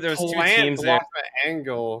 dude. There was 2 teams there. Lost my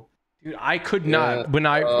angle. Dude, I could not. When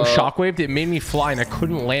I shockwaved, it made me fly, and I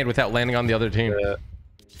couldn't land without landing on the other team.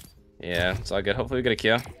 Yeah, it's all good. Hopefully we get a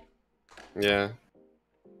kill. Yeah.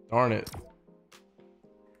 Darn it.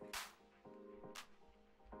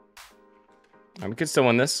 We could still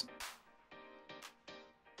win this.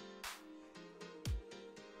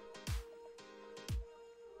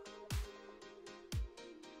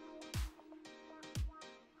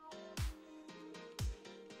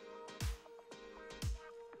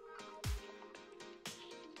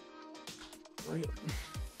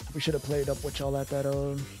 We should have played up with y'all at that.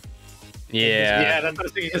 Yeah. That's what I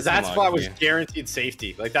was thinking. Because It's that spot was unlucky. guaranteed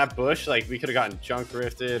safety. Like that bush, like we could have gotten junk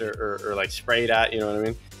rifted or like sprayed at. You know what I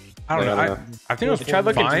mean? I don't know. I think it was I tried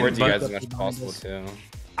looking fine, towards you but guys as much as possible too.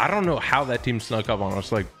 I don't know how that team snuck up on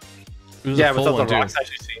us. Like, it was Yeah, a but full the one, too. rocks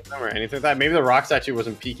actually seeing them or anything like that. Maybe the rocks actually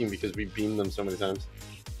wasn't peaking because we beamed them so many times.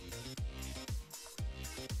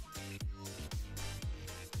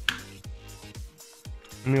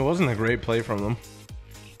 I mean, it wasn't a great play from them.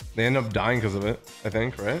 They ended up dying because of it, I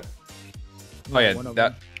think, right? Oh yeah, One of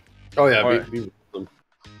that. them. Oh yeah, Or- we them.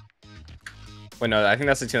 Wait, no, I think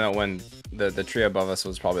that's the team that won. The tree above us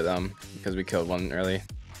was probably them because we killed one early.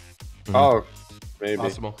 Oh, maybe.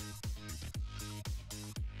 Possible.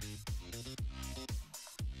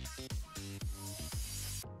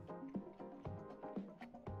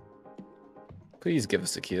 Please give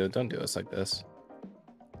us a Q. Don't do us like this.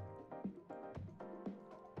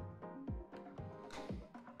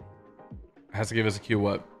 Has to give us a Q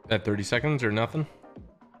what? At 30 seconds or nothing?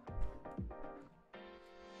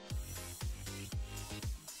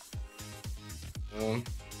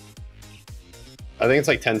 I think it's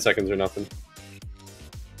like 10 seconds or nothing.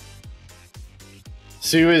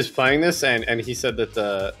 Sue is playing this, and he said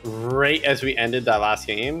that right as we ended that last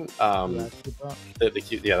game,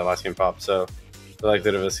 the last game popped. So the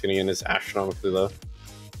likelihood of us getting in is astronomically low.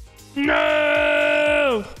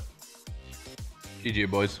 No! GG,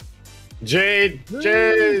 boys. Jade,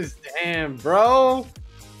 damn, bro,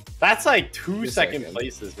 that's like 2 second seconds.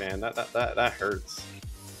 places, man. That hurts.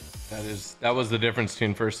 That was the difference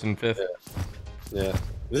between first and fifth. Yeah,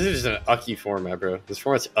 this is just an ucky format, bro. This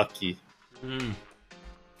format's ucky. Do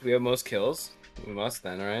we have most kills? We must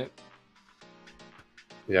then, right?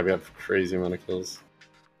 Yeah, we have a crazy amount of kills.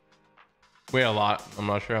 We had a lot. I'm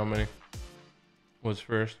not sure how many was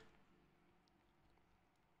first.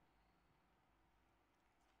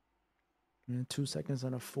 And 2 seconds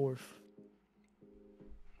on a fourth.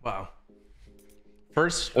 Wow.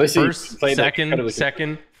 First, At least he first, played that second, incredibly-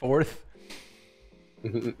 second, fourth.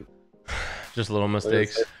 Just little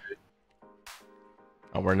mistakes.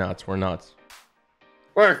 Oh, we're nuts. We're nuts.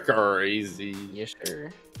 We're crazy. Yes,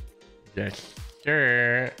 sir. Yeah,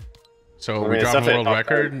 sure. So I mean, we it's dropped a definitely world top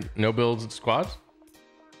record. No builds squads.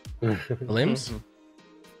 Limbs.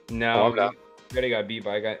 No, I'm down. we already got beat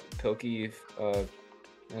by I got Pilky,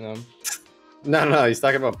 and No, he's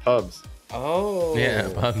talking about pubs. Oh. Yeah.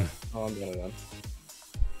 Oh, I'm gonna run.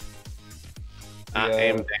 I Yeah.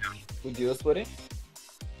 am down. We duo splitting?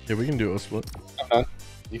 Yeah, we can do a split. Okay.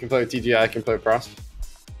 You can play with TGI, I can play with Prost.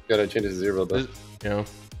 Gotta change it to 0 though. Yeah.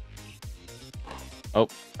 Oh,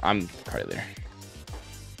 I'm right there.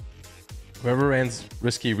 Whoever runs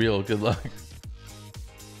risky reel, good luck.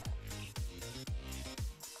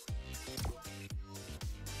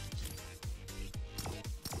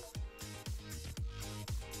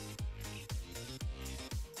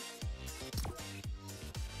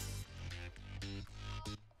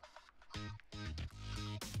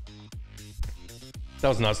 That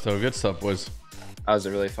was nuts though. Good stuff, boys. That was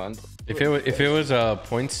really fun. If it was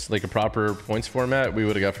points, like a proper points format, we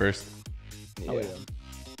would have got first. Yeah.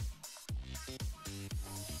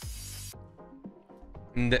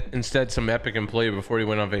 Instead, some epic employee before he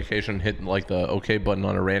went on vacation hit like the OK button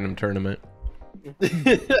on a random tournament.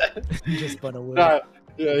 Just spun a wheel.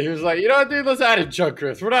 Yeah, he was like, you know what, dude? Let's add in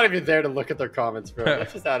Junkriff. We're not even there to look at their comments, bro.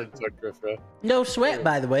 Let's just add in Junkriff, bro. No sweat,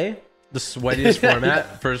 by the way. The sweatiest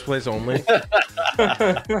format, first place only.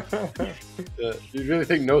 Yeah, you really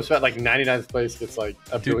think no sweat, like 99th place gets like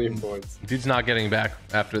a billion points? Dude's not getting back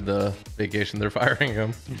after the vacation. They're firing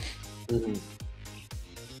him.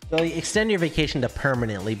 Well, extend your vacation to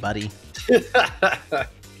permanently, buddy. Oh,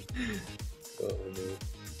 man.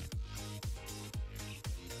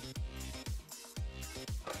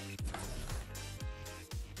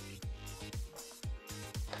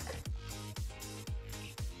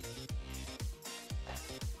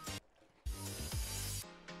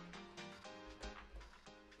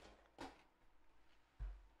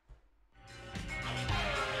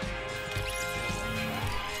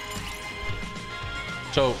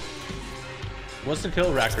 So, what's the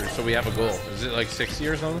kill record? So we have a goal. Is it like 60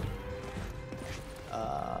 or something?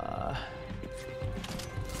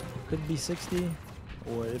 Could be 60,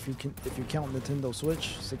 or if you count Nintendo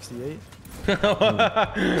Switch, 68. What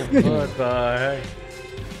the heck?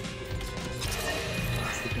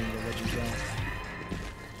 Depending on what you count.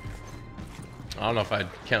 I don't know if I'd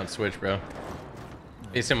count Switch, bro.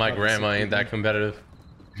 Based on my grandma ain't that competitive.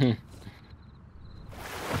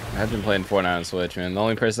 I've been playing Fortnite on Switch, man. The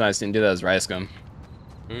only person I seen do that is Ricegum.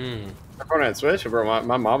 Fortnite Switch, bro.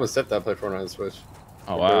 My mom and stepdad play Fortnite Switch.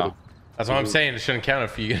 Oh, wow. That's what I'm saying. It shouldn't count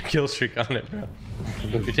if you get a kill streak on it, bro.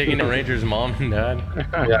 If you're taking the Rangers' mom and dad.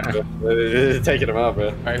 Yeah, bro. Taking them out, bro.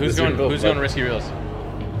 All right, who's going risky reels?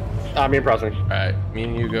 Me and Prospect. All right, me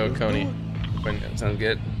and you go, Coney. Quinn. Sounds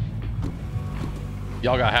good.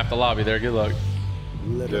 Y'all got half the lobby there. Good luck.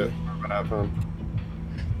 Yeah, Literally. I'm gonna have fun.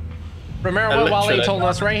 Remember what Wally told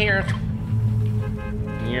us right here?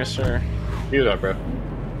 Yes, sir. Mute up, bro. Did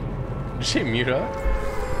you say mute up?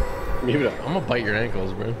 Mute up. I'm gonna bite your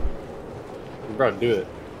ankles, bro. Bro, do it.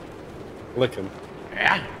 Lick him.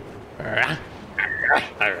 Yeah. All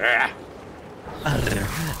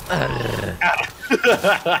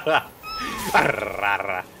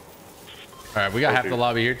right, we got half the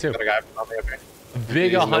lobby here too.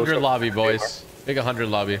 Big 100 lobby, boys. Big 100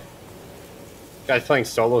 lobby. Guys playing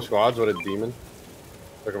solo squads. What a demon.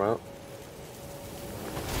 Check him out.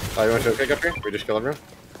 Oh, you want to kick up here? We just kill everyone?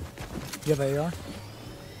 You have AR?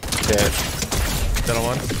 Yeah. Dead on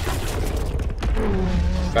one.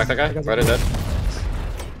 Crack that guy. Right is dead.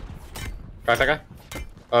 Crack that guy.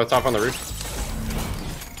 Oh, it's off on the roof.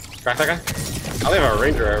 Crack that guy. I'll leave our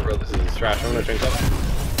ranger air, bro. This is trash. I'm gonna change that.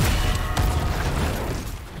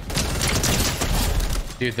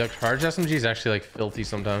 Dude, the charge SMG is actually like filthy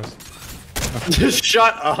sometimes. Just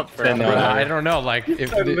shut up, bro. No, I don't know. Like,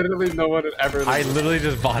 if I literally no one ever. I literally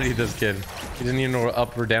just bodied this kid. He didn't even know where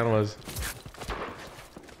up or down was.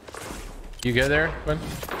 You good there, Quinn?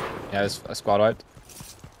 Yeah, it's a squad wiped.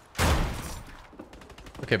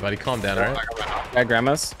 Okay, buddy, calm down, alright? Got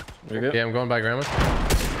grandma's. We're good. Yeah, I'm going by grandma's.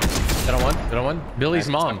 Dead on one. Dead on one. Billy's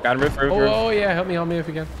mom. Got him, roof. Oh yeah, help me if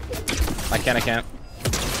you can. I can't.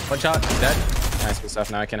 One shot, dead. Nice, good stuff.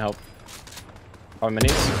 Now I can help. Oh,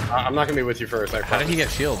 minis. I'm not gonna be with you first. How did he get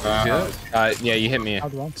shield? Did you see that? Yeah, you hit me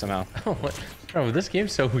somehow. Oh, what? Bro, this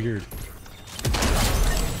game's so weird.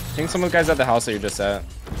 I think some of the guys at the house that you're just at.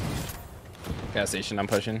 Gas station, I'm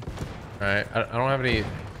pushing. Alright, I don't have any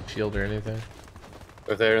shield or anything.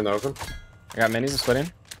 If they're in the open. I got minis, I'm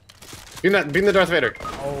splitting. Beam the Darth Vader.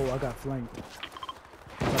 Oh, I got flanked.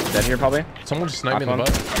 Dead here, probably. Someone just sniped me in the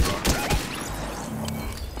butt.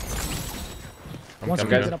 I'm Once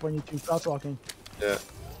coming he in. up on you two, crosswalking. Yeah.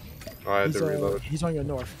 Oh, I had to reload. He's on your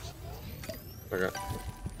north. Okay.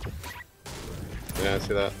 Yeah, I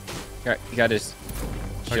see that. Alright, you got his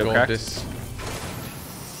I shield go cracked. this.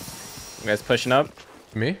 You guys pushing up.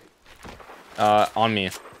 Me? On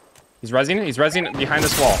me. He's rezzing behind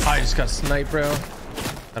this wall. I just got sniped, bro.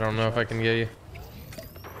 I don't know if I can get you.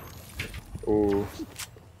 Ooh.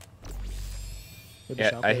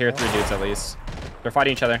 Yeah, I hear 3 dudes at least. They're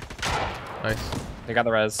fighting each other. Nice. They got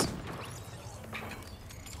the res.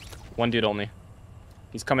 1 dude only.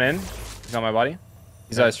 He's coming in. He's on my body.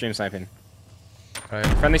 He's stream sniping. Alright.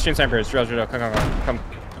 Friendly stream snipers. Drill. Come.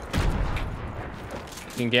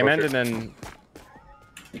 You can game end and then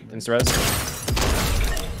insta res.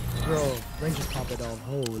 Bro, Rangers pop it off.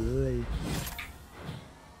 Holy.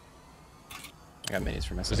 I got minis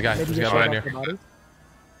for myself. There's a guy. Maybe There's a get guy shot behind off the here. body.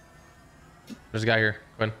 There's a guy here.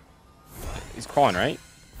 Quinn. He's crawling, right?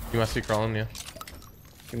 You must be crawling, yeah. I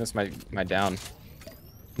think that's my down.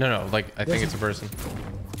 No, like, I think it's a person.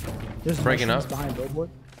 There's Breaking mushrooms up. behind billboard.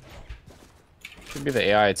 Should be the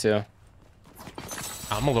AI too.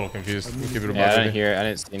 I'm a little confused. You keep it above Yeah, I didn't me. hear. I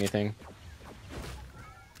didn't see anything.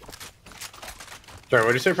 Sorry,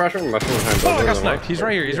 what did you say, Pressure? Mushroom behind Oh, I building got on the sniped. He's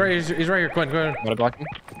right here. He's right here. Quinn. What a blocking.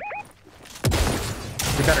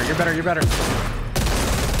 You're better.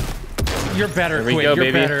 You're better, There we Quinn. go, You're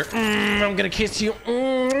baby. better. I'm gonna kiss you.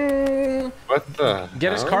 What the?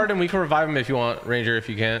 Get his hell? card and we can revive him if you want, Ranger, if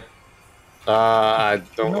you can't. I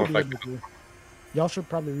don't know No, if I. Y'all should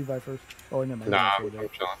probably revive first. Oh, never mind. Nah, We're I'm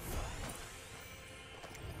chilling.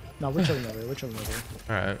 No, we're chilling over here. We're chilling over here.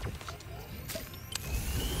 Alright.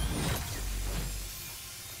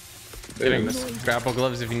 Getting Getting grapple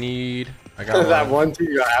gloves if you need. I got that one. one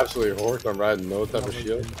team got absolutely horked. I'm riding no type of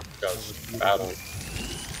shield. Got spat on.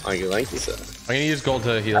 Thank you, sir. I'm gonna use gold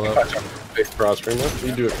to heal up. Big cross stream though.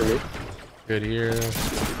 You do it for me. Good here.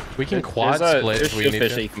 We can quad There's split there's if we shield need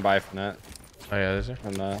fish that to. you can buy from that. Oh yeah, there's there.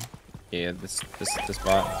 From yeah, this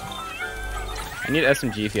bot. I need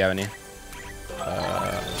SMG if you have any.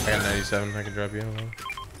 I got 97. I can drop you.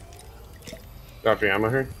 Drop your ammo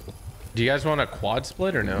here. Do you guys want a quad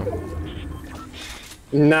split or no?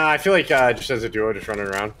 Nah, I feel like just as a duo, just running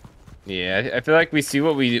around. Yeah, I feel like we see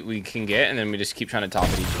what we can get, and then we just keep trying to top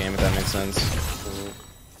it each game. If that makes sense.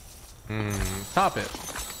 Top it.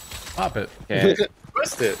 Top it. Okay.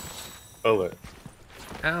 Twist it. Pull it.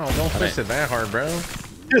 Ow, don't twist it that hard, bro.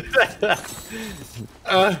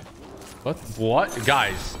 What?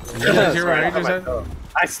 Guys, you guys hear what I just said?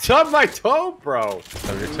 I stubbed my toe, bro.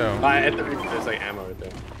 Stub your toe. At the beginning, there's like ammo right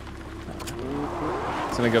there.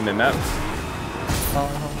 So we go mid map.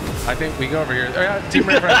 I think we go over here. Oh yeah, team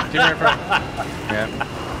right in front. Team right in front. Yeah.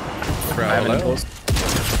 Bro, I have an hello? impulse.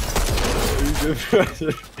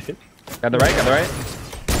 Got the right.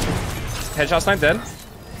 Headshot snipe dead.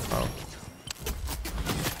 Oh,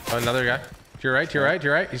 another guy. To your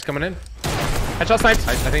right. He's coming in. Headshot sniped.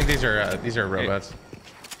 I think these are robots.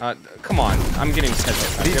 Come on, I'm getting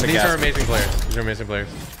headshot. These are amazing players.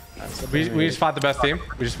 We just fought the best team.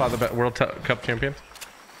 We just fought the World Cup champions.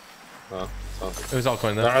 Oh, so. It was all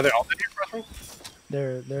Quinn though. Are they all in here, Pressure?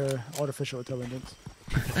 They're artificial intelligence.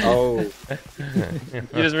 Oh, You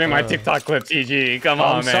just made my TikTok clip, TG. Come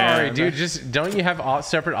on, I'm man. sorry, dude. Just don't you have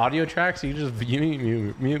separate audio tracks? You just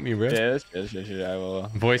mute me, bro. Yeah, I will.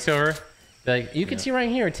 Voiceover. Like you can see right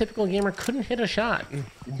here, a typical gamer couldn't hit a shot,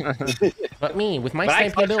 but me with my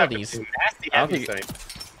sniping abilities. nasty I don't heavy think- thing.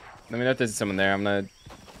 Let me know if there's someone there. I'm gonna.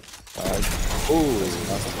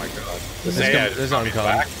 Oh my god. This Yeah, is on call.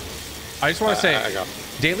 I just want to say, I got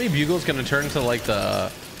Daily Bugle's gonna turn into like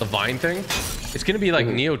the Vine thing. It's gonna be like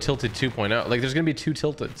Neo Tilted 2.0. Like there's gonna be 2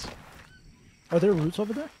 Tilteds. Are there roots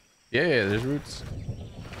over there? Yeah, there's roots.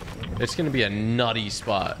 It's gonna be a nutty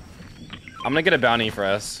spot. I'm gonna get a bounty for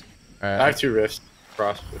us. All I right, have 2 rifts.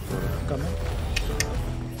 Cross. Coming.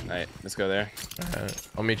 All right, let's go there.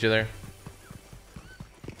 I'll meet you there.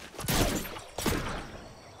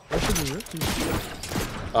 Where should we root?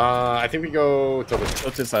 I think we go to the.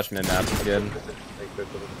 Tilted slash mid map. Good.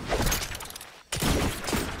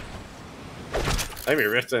 Let me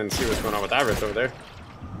rift and see what's going on with that rift over there.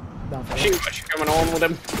 Down for See what's going on with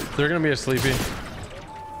him. They're gonna be a sleepy.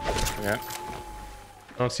 Yeah.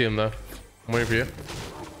 I don't see him though. I'm waiting for you.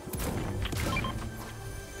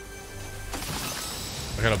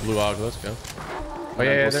 I got a blue og. Let's go. Oh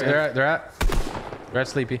yeah, they're at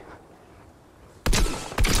sleepy.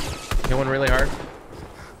 Hit one really hard.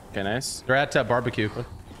 Okay, nice. They're at barbecue.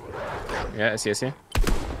 Yeah, I see. 100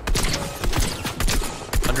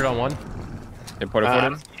 on 1. They porta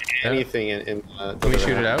ported. Anything in Can we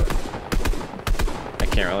shoot it out? I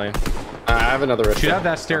can't really. I have another rift. Shoot out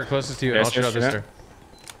that stair closest to you, and Yeah, I'll shoot out this shoot stair.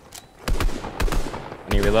 I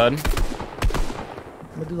need reload. I'm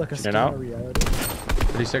gonna do like a Shoot it out. skin reality.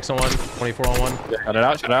 36 on 1, 24 on 1. Shut it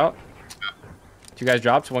out. Shut it out. 2 guys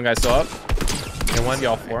dropped. 1 guy's still up. And 1. See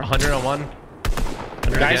all 4. 100 on 1.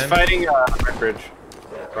 100 Guys again. fighting red bridge.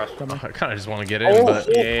 Cross. I kind of just want to get in, Oh, but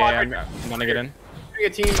Yeah, I'm gonna get in. A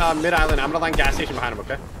team mid island. I'm gonna line gas station behind them.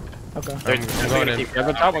 Okay. Okay. I'm going in. Guys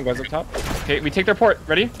up top. 1 goes up top. Okay, we take their port.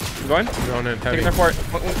 Ready? I'm going. I'm going in Taking heavy. their port.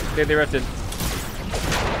 They rifted.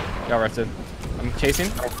 Y'all rifted. I'm chasing.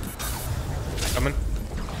 Coming.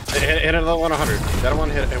 Hit another 100. That one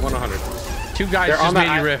hit 100. 2 guys They're just on made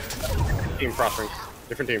the you rift. Team crossing.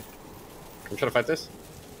 Different team. I'm trying to fight this.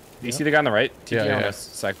 Do you see the guy on the right? Yeah, TG, yeah. I'm gonna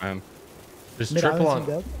psych by him. Just Mid triple island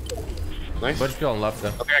on. team dead. Nice. Bunch of people on left though.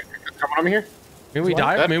 Okay, come on over here. Maybe we What?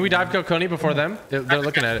 dive. Maybe we dive Kokoni before them. They're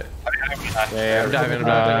looking at it. Yeah, I'm diving. I'm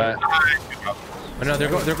diving. Oh, no,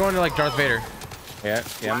 they're going to like Darth Vader. yeah.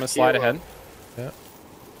 I'm gonna slide ahead. Yeah.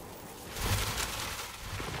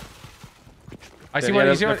 I see Yeah, one.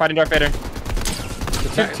 You see they're one. fighting Darth Vader.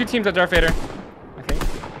 Two teams at Darth Vader. I think.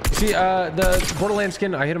 See the Borderlands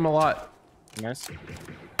skin. I hit him a lot. Nice.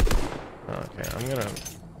 Okay,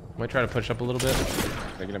 might try to push up a little bit.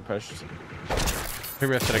 They're gonna push. He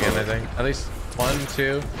rifted again, I think. At least 1,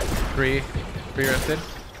 2, 3. 3 rifted.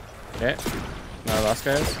 Okay. No, last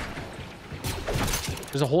guys.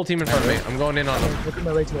 There's a whole team in front of me. I'm going in on them. Look at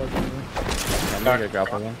my legs. I'm gonna get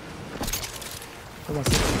grappled one. Come on.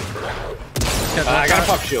 I got a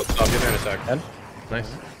pop shield, so I'll get there in a sec. Nice.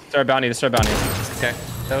 Start bounty. Let's start bounty. Okay,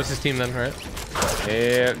 that was his team then, right?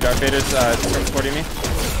 Yeah, Darth Vader's supporting me.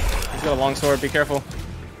 He's got a long sword. Be careful.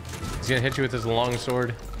 He's gonna hit you with his long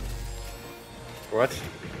sword. What?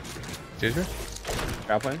 Excuse me?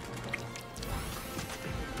 Grappling.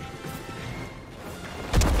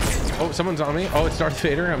 Oh, someone's on me. Oh, it's Darth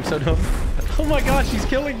Vader. I'm so dumb. Oh my gosh, he's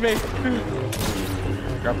killing me.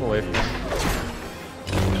 Grapple away from me.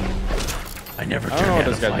 I never I don't know what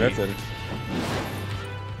turned this down a guy's fight. drifted.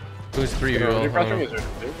 Who's 3 of you? Are you all? crossing? Is there?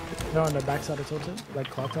 No, on the backside of Tilted, like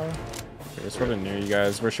clock tower. We're sort of near you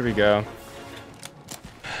guys. Where should we go?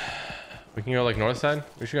 We can go like north side.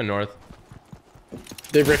 We should go north.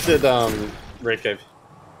 They rifted raid cave.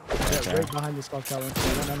 Yeah, right behind this clock tower.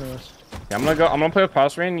 Right under us. Yeah, I'm gonna play with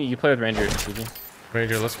Pulse Rain. You play with Ranger. TG.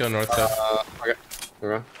 Ranger, let's go north side. Okay.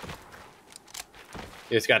 Okay.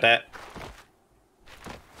 You just got that.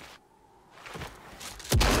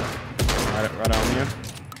 Right on you.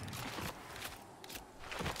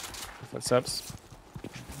 Footsteps.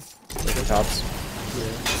 Look at tops.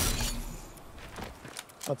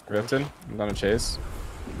 Of course. Rifted. I'm gonna chase.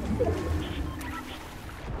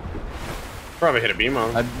 Probably hit a beam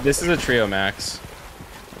on. This is a trio max.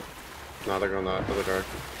 No, they're going the other door.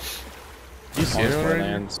 You see Almost it four already?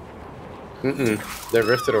 lands. They're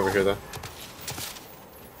rifted over here though.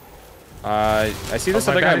 I see this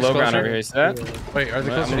Oh, my other guy God, he's low ground closer. over here. You see that? Wait, are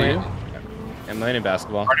they I'm closer to you? I'm landing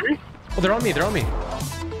basketball. Pardon me? Oh, they're on me. They're on me.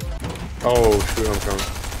 Oh, shoot, I'm coming.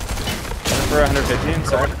 For 150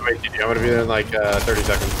 inside. Wait, I'm gonna be there in like 30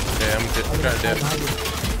 seconds. Yeah, I'm just trying to dip. Behind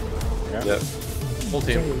you. Yep. Full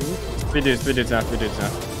team. Turn your roof. Three dudes now.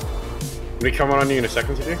 We come on you in a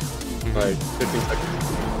second to do? Like 15 seconds.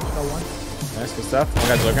 Got one. Nice, good stuff. One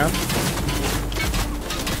guy's looking.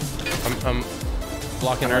 I'm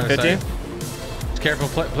blocking her 150. Just careful,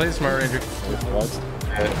 play the smart, Ranger. Let's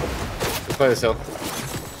play this hill.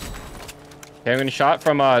 Okay, I'm gonna shot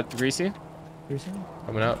from Greasy.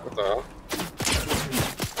 Coming up. What the hell?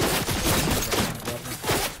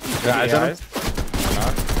 Got eyes on him?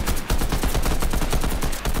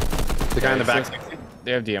 The guy in the back.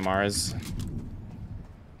 They have DMRs.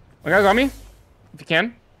 One guy got me. If you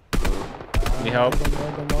can. Need help? It's lucky.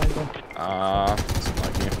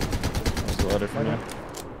 That was loaded from you.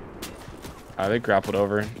 They grappled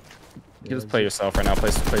over. You can just play yourself right now.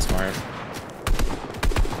 Play smart.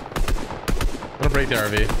 I'm gonna break the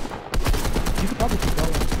RV. You could probably keep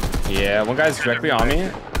going. Yeah, one guy's directly on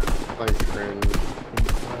me. Like, friend.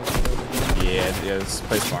 Yeah, just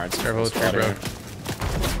play smart. Careful with tree, bro.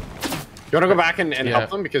 You wanna go back and help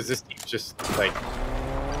them? Because this team's just like...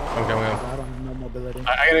 I'm going. I don't have no mobility.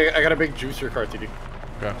 I got a big juicer card to do.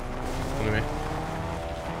 Go. Come to me.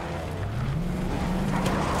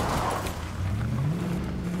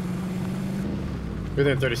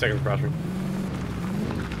 Within 30 seconds, crossing.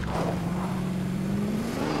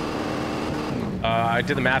 I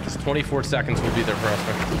did the math. It's 24 seconds would be there for us.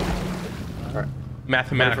 Alright.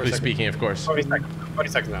 Mathematically 24 speaking, of course. 20 seconds. 20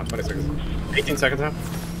 seconds now. 20 seconds. 18 seconds now.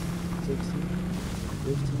 16,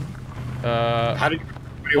 15. How do you...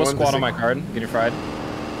 Full squad on my card. Getting fried.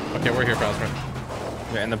 Okay, we're here, Frostman.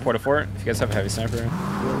 Yeah, in the porta fort. If you guys have a heavy sniper.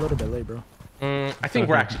 We're a little bit late, bro. I think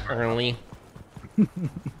we're actually early.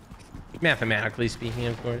 Mathematically speaking,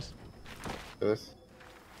 of course. This.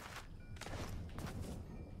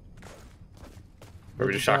 Or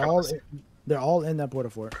we just shotgun this? They're all in that porta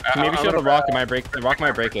fort. Maybe shield the rock. It might break. The rock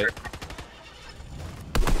might break it.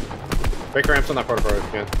 Break ramps on that porta fort if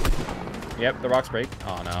you can. Yep, the rocks break.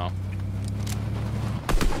 Oh no.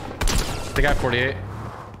 They got 48.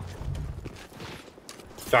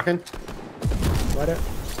 Shotgun? Right it.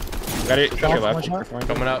 Got it. Got your One left. shot.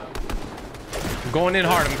 Coming up. I'm going in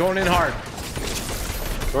hard. Going on hard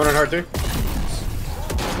too.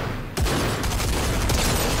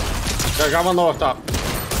 Got one low up top.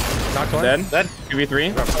 Knocked one. Dead. Dead.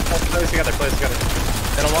 2v3. Place together.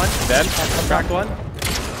 Hit on one. Dead. Cracked one.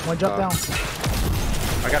 One jump down.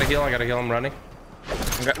 I gotta heal. I'm running.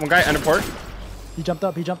 One guy under port. He jumped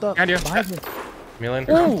up. Behind you. Behind me. Mealing.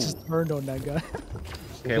 Just burned on that guy.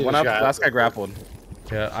 Okay, one up. Last guy grappled.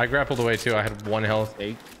 Yeah, I grappled away too. I had 1 health.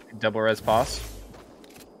 Okay, double res pass.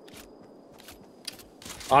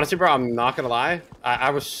 Honestly, bro, I'm not gonna lie. I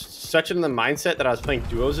was such in the mindset that I was playing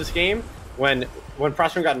duos this game. When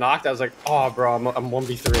Prosper got knocked, I was like, oh, bro, I'm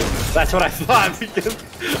 1v3. That's what I thought because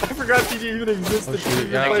I forgot TG even existed.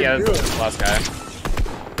 Yeah, that's the last guy.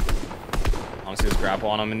 Honestly, just grapple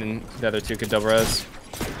on him and then the other two could double res.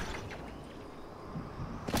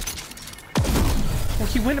 Oh,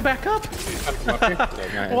 he went back up.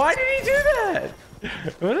 Nice. Why did he do that?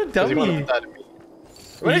 What a dummy.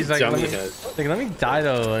 He's like, let me die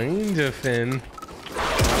though. I need to defend.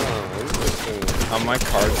 Oh, my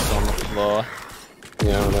card's on the floor.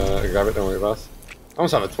 Yeah, I'm gonna grab it. Don't worry, boss. I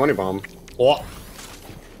almost have a 20 bomb. What?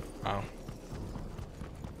 Wow.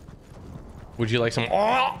 Would you like some?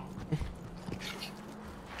 Oh!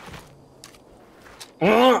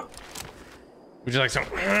 Would you like some?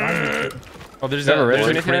 Oh, there's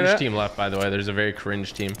a cringe team left, by the way. There's a very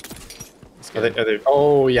cringe team. Are they,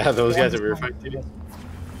 oh, yeah, those guys that we were fighting.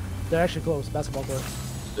 They're actually close. Basketball court.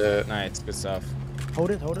 Yeah. Nice, good stuff.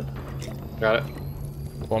 Hold it. Got it.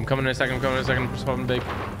 Well, I'm coming in a second. Just holding big.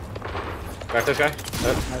 Back this guy.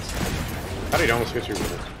 Nice. How do you almost get you?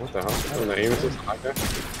 What the hell? When the aim assist like that?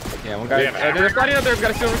 Yeah, one guy. Yeah, There's nobody out there.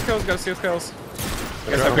 Gotta steal his kills.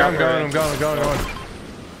 I'm going.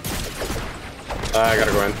 I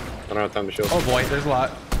gotta go in. I don't have time to shield. Oh boy, there's a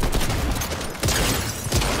lot.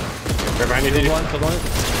 Right behind you, One.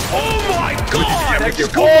 Oh my god! I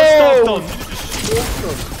just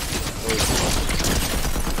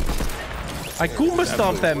Kuma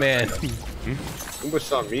stomped that man. Kumba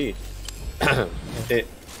saw me.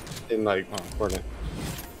 in like Fortnite.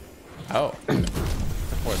 Oh.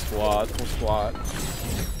 Full squad.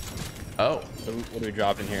 Oh. What do we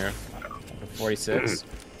drop in here? 46.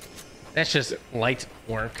 That's just light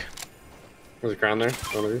work. There's a crown there.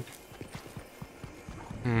 One of you.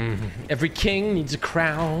 Every king needs a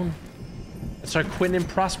crown. That's why Quinn and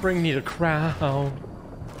Prospering need a crown.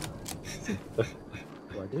 What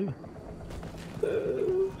do I do?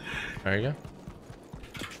 There you go.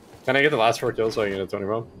 Can I get the last 4 kills so I can get a 20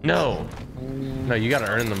 bomb? No. No, you gotta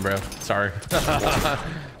earn them, bro. Sorry.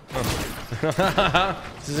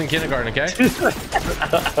 This isn't kindergarten, okay?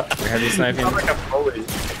 Heavy sniping. I'm like a bully.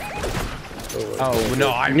 Oh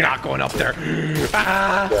no, I'm not going up there.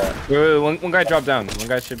 Ah. Wait, one guy dropped down. One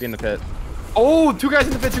guy should be in the pit. Oh, two guys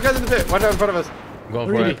in the pit. Two guys in the pit. Watch out in front of us. Go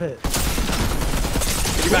Three for in the it. pit.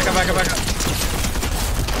 Can you back up, back up, back up?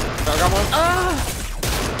 I got one.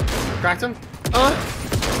 Cracked him.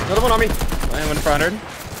 Another one on me. I went for 100.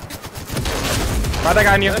 Fire that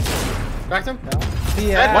guy on you. Cracked him.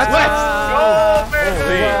 Yeah. What? Let's go,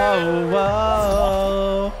 baby. Whoa,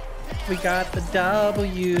 whoa. We got the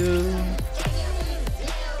W.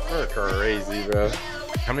 We're crazy, bro.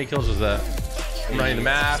 How many kills was that? I'm running the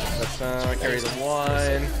map. Let's carry the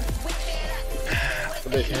one.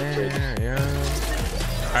 Yeah.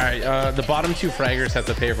 All right, the bottom two fraggers have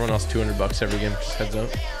to pay everyone else $200 every game. Just heads up.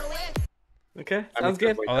 Okay, sounds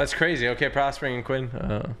good. Oh, that's crazy. Okay, Prospering and Quinn.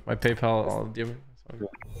 My PayPal, I'll give it.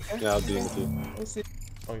 Yeah, I'll be in with you. We'll see.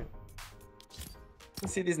 Okay. We'll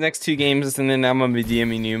see these next 2 games, and then I'm gonna be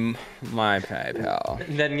DMing you my PayPal.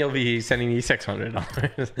 And then you'll be sending me $600.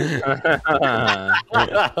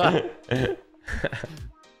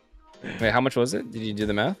 Wait, how much was it? Did you do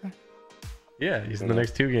the math? Yeah, he's in the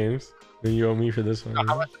next 2 games. Then you owe me for this one.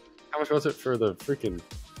 How much was it for the freaking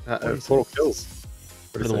total kills?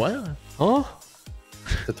 For the what? Oh?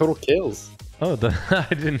 The total kills. Oh, I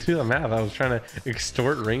didn't do the math. I was trying to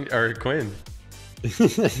extort Quinn.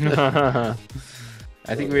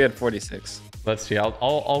 I think we had 46. Let's see.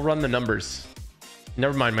 I'll run the numbers.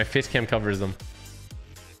 Never mind. My face cam covers them.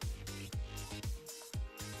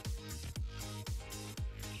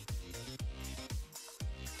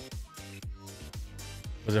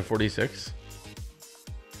 Was it 46?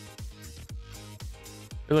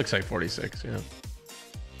 It looks like 46. Yeah.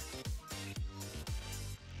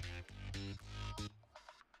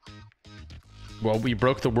 Well, we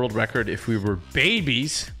broke the world record if we were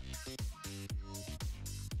babies.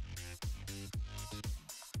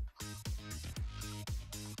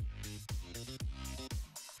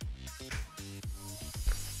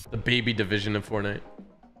 The baby division of Fortnite.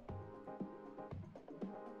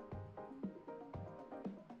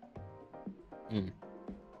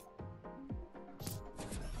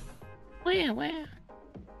 Where?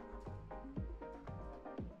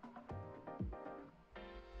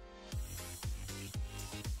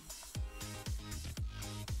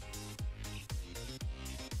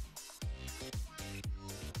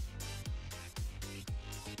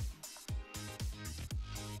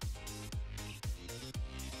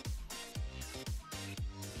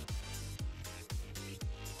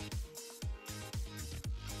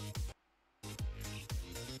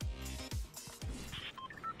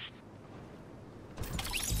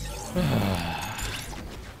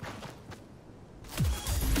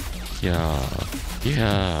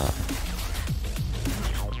 Yeah.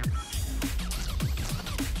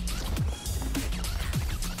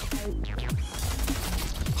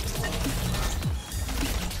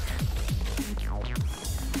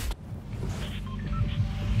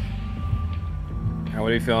 What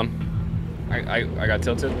are you feeling? I got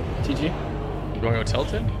tilted. TG? You want to go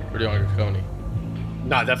tilted? Or do you want to go Coney?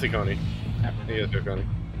 Nah, definitely Coney. I think it's go Coney.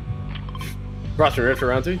 Roster, ready for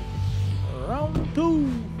round 2? Round 2.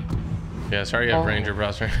 Yeah, sorry you have Ranger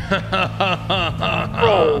Browser.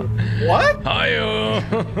 Bro, what? Hi-yo.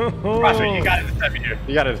 Roster, you got it to step me here.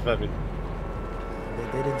 You got it to step me.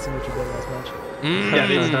 They didn't see what you did last match. Yeah,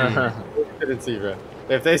 they didn't see, bro.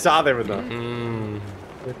 If they saw, they would know.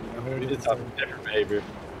 We did some different behavior.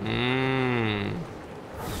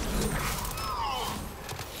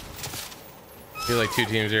 Feel like 2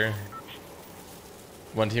 teams here.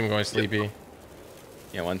 One team going sleepy.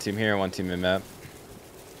 Yeah, one team here, one team in map.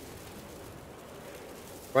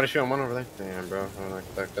 Why don't you on one over there? Damn, bro. I don't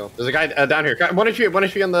like that kill. There's a guy down here. Why don't you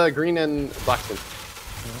on the green and black team?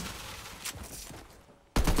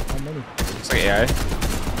 How many? Looks like AI.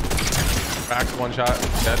 Back, 1 shot,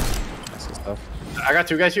 dead. That's good stuff. I got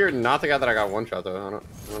 2 guys here. Not the guy that I got 1 shot though. I don't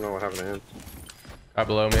know what happened to him. Got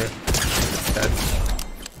below me. Dead.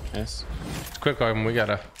 Nice. Quick one, we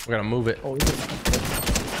gotta move it. Oh, he's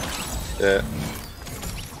Yeah.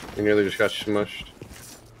 We nearly just got smushed.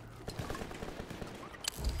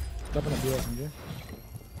 stepping up the SMG.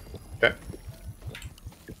 Okay.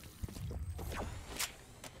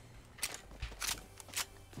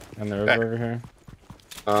 And they're over here.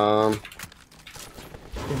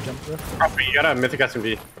 Didn't jump through. Oh, you got a mythic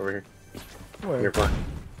SMG over here. When you're Where? flying.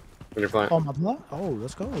 When you're flying. Oh, my block? Oh,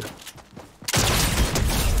 let's go.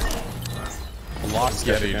 Lost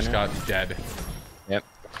Yeah, Yeti they just can. got dead. Yep.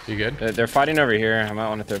 You good? They're fighting over here. I might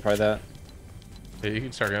want to third party that. Yeah, you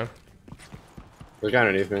can start going. There's a guy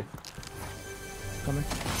underneath me. Coming.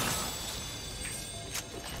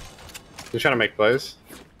 You're trying to make plays.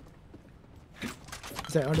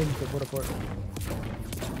 Is that underneath the water port?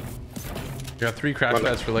 You got 3 crash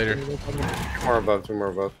pads for later. 2 more above, 2 more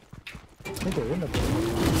above. I think they're in the port.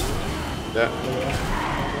 Yeah.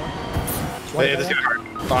 Hey, this guy hurt.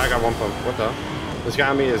 Oh, I got 1 pump. What the? This guy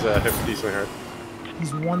on me is hit decently hurt.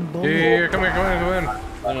 He's 1 bullet. Here, come here, come in, come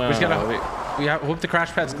in. No, We just gotta. We hope the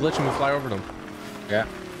crash pads glitch and we fly over them. Yeah.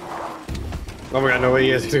 Oh my god, no way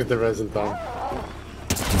he is with the resin thumb.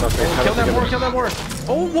 Kill that more, kill that more.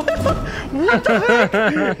 Oh, what? What the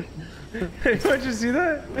heck? Did you see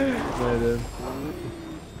that? Yeah, I did.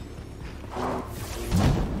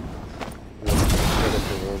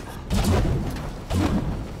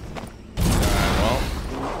 Well,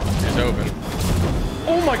 it's open.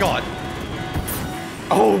 Oh my god.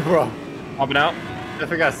 Oh, bro. Popping out. I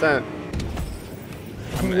think I sent.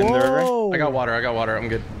 I'm in the river. Whoa. I got water, I'm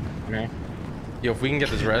good. Okay. Yo, if we can get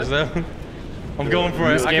this res though. I'm going for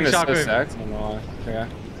it. This I game can is so shockwave. stacked. I don't know why. Yeah.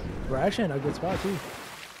 We're actually in a good spot too.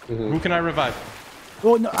 Who can I revive?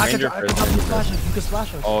 Oh no, I Ranger can first. help you splash us. You can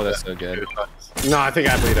splash us. Oh, that's so good. No, I think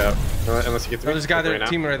I bleed out. Unless you get Oh, there's a guy there,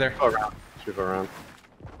 team right there. Go around. Shoot around.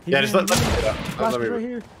 He's Yeah, just in. let me bleed out. Splash Let me right bleed.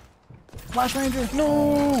 here. Splash Ranger.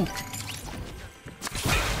 No!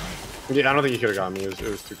 Yeah, I don't think you could have got me. It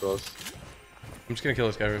was too close. I'm just gonna kill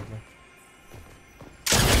this guy real quick.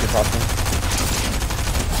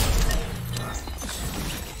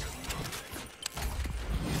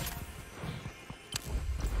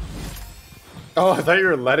 Oh, I thought you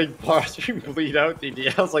were letting Parsley bleed out,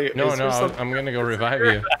 DD. I was like, No, is no, there something- I'm gonna go revive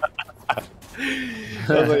you. I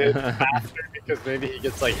was like, it's faster because maybe he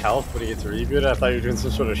gets like health when he gets rebooted. I thought you were doing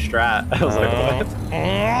some sort of strat. I was like,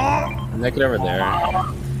 what? Make it over there.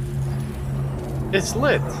 It's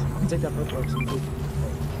lit. Take that purple.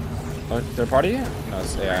 Oh, third party? No,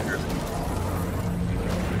 it's yeah.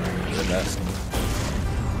 The best.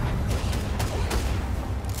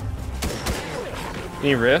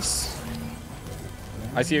 Any rifts?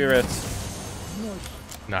 I see rifts.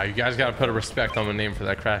 Nah, you guys gotta put a respect on the name for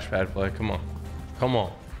that crash pad play. Come on. Come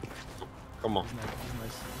on. Come on.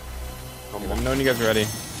 Come I'm on. knowing you guys are ready.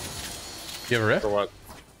 You have a rift? For what?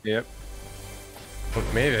 Yep. Well,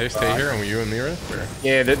 maybe they stay here and you and me rift? Or?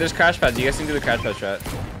 Yeah, there's crash pads. You guys can do the crash pad strat.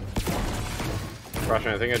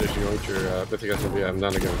 Roshan, I think I just yoinked your. I think I said, yeah, I'm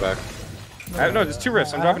down to give it back. No, there's 2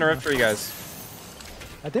 rifts. I'm dropping a rift for you guys.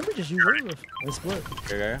 I think we just use it and split.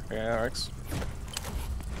 Okay, that works.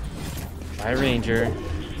 Bye, Ranger.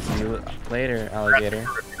 See you later, alligator.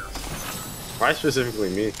 Why specifically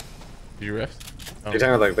me? Did you rift? Oh. You're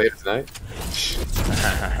talking like late tonight?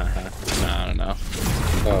 No, I don't know.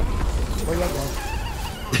 Oh. Where you at,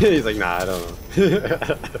 bro? He's like, nah, I don't know.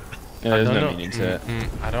 Yeah, there's I don't no know. meaning to it.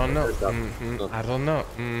 I don't know. I don't know.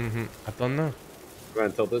 I don't know. Go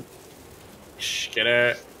ahead, tilted. Shh, get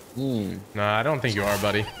it. No, I don't think you are,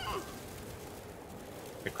 buddy.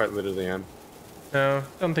 I quite literally am. No,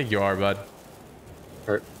 don't think you are, bud.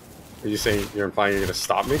 Are you saying you're implying you're gonna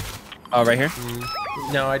stop me? Oh, right here?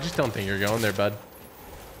 No, I just don't think you're going there, bud.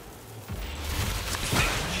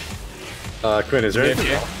 Quinn, is there Yeah, anything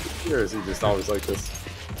yeah. else? Or is he just always like this?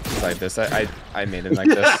 It's like this. I made him like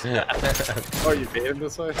this. Oh, you made him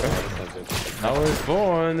this way? Oh, that's not good. I was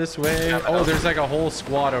born this way. Oh, there's like a whole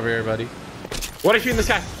squad over here, buddy. What if you in this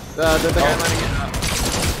guy? The guy landing in.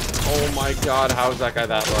 Oh my god, how is that guy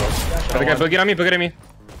that low? The guy boogie at me, boogie at me.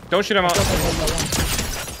 Don't shoot him out.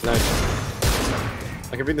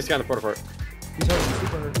 Nice. I can beat this guy in the porta fort. He's hurt. He's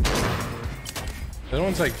super hurt. The other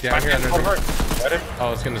one's like down here. Porta fort. Ready? Oh, I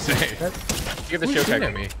was gonna say. Get the Who's shield shooting tag.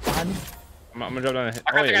 at me? Behind me. I'm gonna drop down and hit.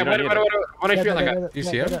 I Oh, got the yeah, guy. you don't need it. What do you feel like that? You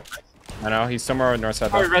see him? I know, he's somewhere on the north side.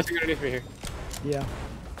 Oh, Though. you're resting underneath me here. Yeah.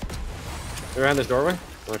 You're around this doorway?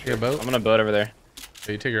 You got a boat? I'm gonna boat over there.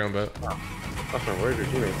 Yeah, you take your own boat. Where's your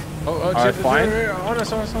teammate? Oh, Alright, fine. On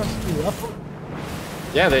us, on us, on us.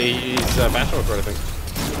 Yeah, he's bachelor court, I think.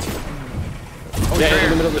 Oh, Yeah, yeah, in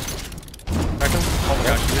the middle of the. Back him. Oh my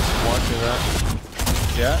gosh, you just launched me that.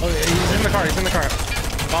 Yeah? Oh, yeah, he's in the car. He's in the car.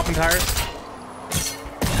 Popping tires.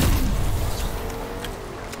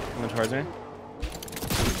 Coming towards me.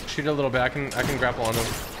 Shoot a little bit. I can grapple on him.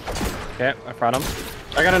 Okay, I found him.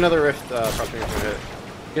 I got another rift crossing into hit.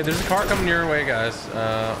 Yeah, there's a car coming your way, guys.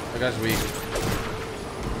 The guy's weak.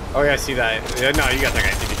 Oh yeah, I see that. Yeah, no, you got that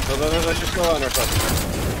guy. So let's just go on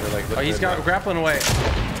northwest. Like, Oh, he's got grappling away.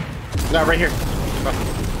 No, right here.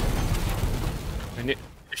 I need-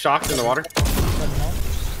 You're shocked in the water.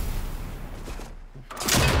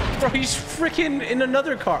 Bro, he's freaking in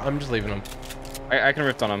another car. I'm just leaving him. I can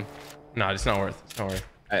rift on him. No, it's not worth. It's not worth.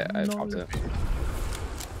 I popped it.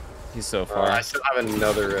 He's so I far. still have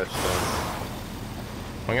another rift. So.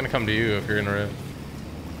 I'm gonna come to you if you're in a rift.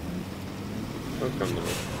 Don't come to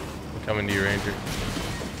me. I'm coming to you, Ranger.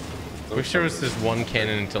 Wish there was this one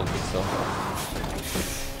cannon and tilted still.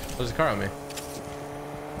 There's a car on me.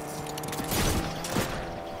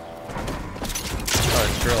 Oh,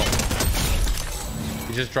 it's Drill.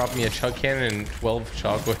 He just dropped me a chug cannon and 12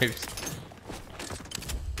 shockwaves.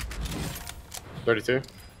 32.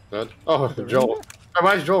 Dead. Oh, Joel.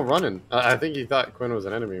 Why is Joel running? I think he thought Quinn was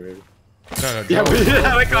an enemy, maybe. No, Yeah, Joel,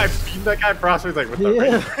 that guy Prospect like, what the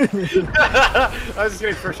frick? I was just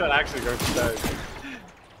getting first shot actually going to die.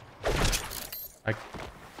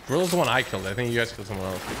 Drill's the one I killed. I think you guys killed someone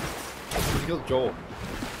else. You killed Joel.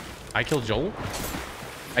 I killed Joel?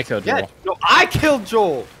 I killed Yeah, Joel. no, I killed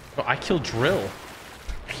Joel. No, I killed Drill.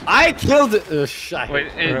 I killed it. Wait,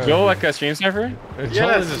 is Joel like a stream sniper? Joel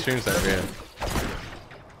is a stream sniper, yeah.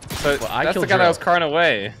 But Well, I that's the killed guy that Drill. was carting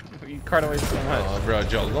away. You carted away so much. Oh, bro,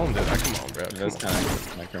 Joel, don't do that. Come on, bro. That's kind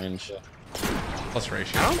of like cringe. Plus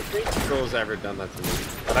ratio. I don't think Joel's ever done that to me.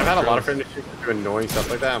 But I've had a lot of friends who do annoying stuff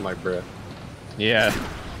like that. I'm like, bruh. Yeah.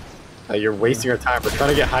 You're wasting your time. We're trying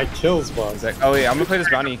to get high kills, boss. It's like, oh wait, I'm gonna play this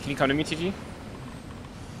bounty. Can you come to me, TG?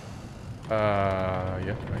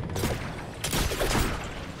 Yeah.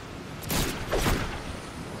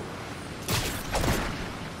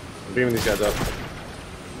 I'm beaming these guys up.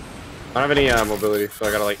 I don't have any mobility, so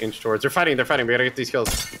I gotta like inch towards. They're fighting. We gotta get these kills.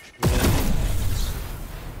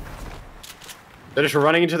 They're just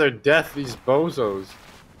running into their death, these bozos.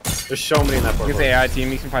 There's so many in that Use board. the AI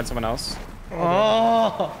team. You can find someone else.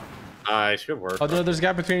 Oh! I should work. Oh, no, there's a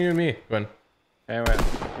gap between you and me, Gwen. Hey, wait.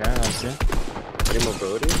 Yeah, I see. Any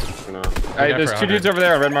mobility? Or no? Alright, there's two dudes over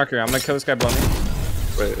there on red marker. I'm gonna kill this guy below me.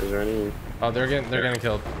 Wait, is there any? Oh, they're getting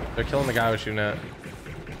killed. They're killing the guy I was shooting at.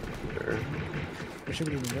 Where should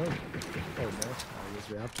we even go? Oh, no. I guess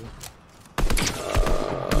we have to.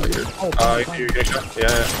 You get shot?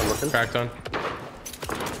 Yeah, I'm looking. Cracked on.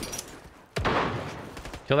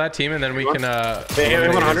 Kill that team and then we can They hit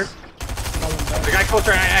eliminate 100. his- The guy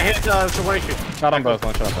closer, I hit the one shoot. Shot on both.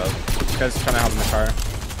 One shot on both. This guy's trying to hop in the car.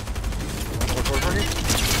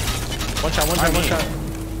 One shot.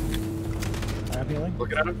 I have healing.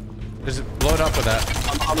 Looking at him. Just blow it up with that.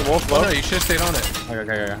 On the wolf, Oh low. no, you should have stayed on it.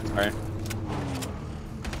 Okay. Sorry.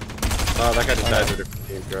 Oh, that guy just died to a different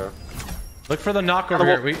team, bro. Look for the knock over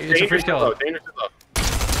here. It's a free kill. Dangerous is low.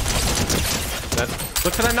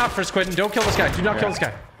 Look for that knock first, Quentin. Don't kill this guy. Do not kill this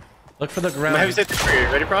guy. Look for the ground. Heavy set 3.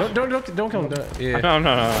 Ready, bro? Don't kill him. Yeah. No.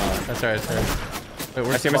 That's alright. Wait, I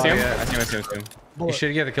where's see him. the I see him. ball? I see him. You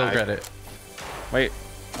should get the kill credit. Wait,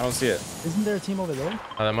 I don't see it. Isn't there a team over there?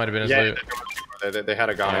 Oh, that might have been his Yeah, loot. they had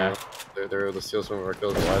a gun. Yeah. They were able to steal some of our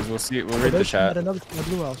kills. Otherwise, we'll see. We'll Oh, read the there's chat. at another team at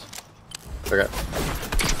Blue House. Okay.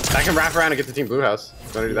 I can wrap around and get the team blue house.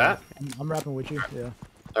 You wanna do that? I'm rapping with you. Yeah.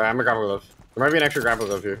 Alright, I'm a grapple glove. There might be an extra grapple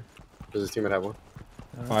glove here. Does his team have one?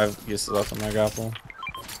 5 uses left on my grapple.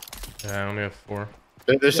 Yeah, I only have 4.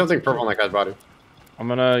 There's something purple on that guy's body. I'm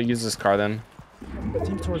gonna use this car then. The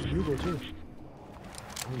team towards Bugle too.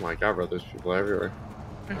 Oh my god, bro, there's people everywhere.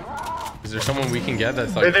 Is there someone we can get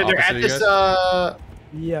that's like They're opposite at of you this, guys?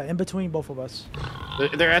 Yeah, in between both of us.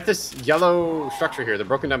 they're at this yellow structure here, the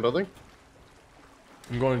broken down building.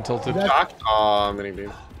 I'm going tilted. That- Shock. Aw, mini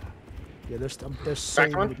beam. Yeah, there's so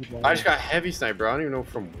Back many one. people. I just got heavy snipe, bro. I don't even know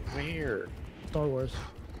from where. Star Wars.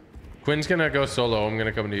 Quinn's gonna go solo. I'm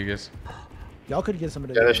gonna come to you guys. Y'all could get some of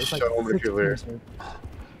the. Yeah, there's it's so many 6 people here. teams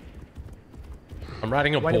I'm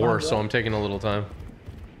riding a Right boar, behind so you. I'm taking a little time.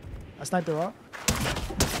 I sniped the rock.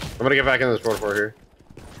 I'm gonna get back into this board for here.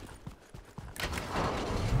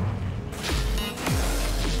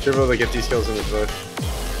 Should be able to get these kills in this bush.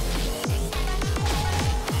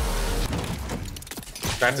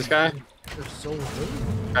 Crack this guy. They're so good.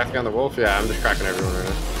 Cracking on the wolf. Yeah, I'm just cracking everyone right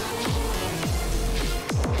now.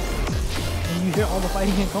 And you hear all the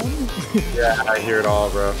fighting in Coney? Yeah, I hear it all,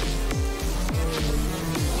 bro.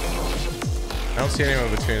 I don't see anyone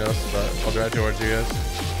between us, but I'll drive towards you guys.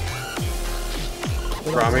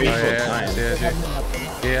 Bro, I'm Oh, gonna yeah, I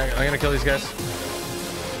see. Yeah, I'm gonna kill these guys.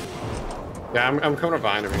 Yeah, I'm coming up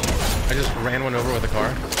behind him. I just ran one over with a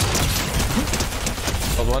car.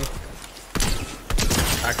 Killed one.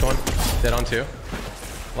 Cracked one. Dead on 2.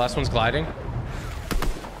 Last one's gliding.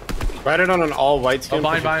 Ride it on an all white skin. Oh,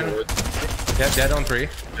 bind. push it forward. Yeah, dead on 3. Yeah,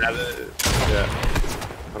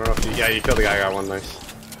 I don't know if you, yeah, you killed the guy. I got one. Nice.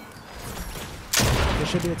 There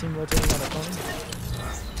should be a team rotating on the Coney.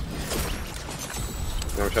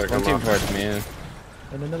 I'm trying to One come team up. towards me.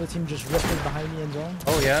 And another team just ripping behind me in zone.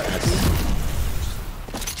 Oh yeah.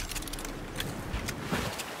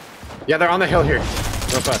 Yeah, they're on the hill here.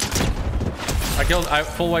 Real fast. I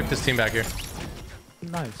full wiped this team back here.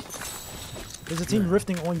 Nice. There's a team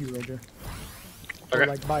rifting on you, Ranger. Or Okay.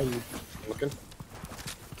 like by you. Looking.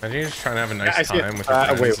 Imagine you're just trying to have a nice I see it. time with your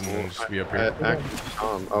friends Wait, and then just be up here.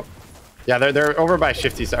 Oh, yeah, they're over by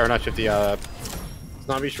Shifty, or not Shifty.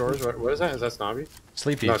 Snobby Shores. What is that? Is that Snobby?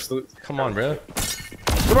 Sleepy. No, Come on, bro.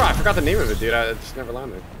 Bro, I forgot the name of it, dude. I just never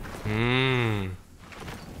landed. Mmm.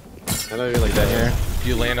 I know you're like that here. Do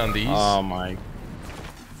you land on these? Oh my.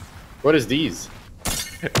 What is these?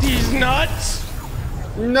 These nuts!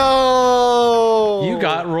 No! You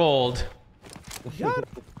got rolled.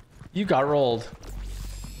 You got rolled.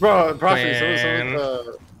 Bro, probably Man.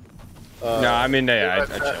 No, I mean, yeah, I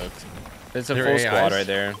choked. It's a They're full AIs? squad right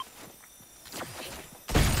there.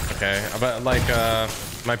 Okay, about like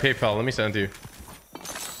my PayPal. Let me send it to you.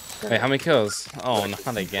 Wait, how many kills? Oh,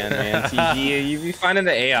 not again, man. TG, you be finding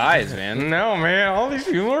the AIs, man. No, man, all these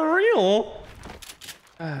people are real.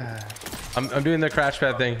 I'm doing the crash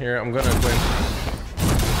pad thing here. I'm gonna win.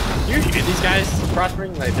 These guys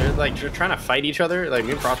prospering, like they're like trying to fight each other. Like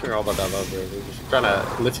me and prospering are all about that love, bro. They're just trying to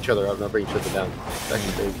lift each other up, not bring each other down. It's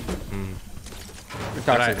actually crazy.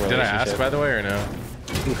 Did I ask, by the way, or no?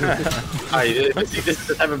 This is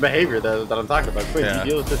the type of behavior that I'm talking about. Wait, do you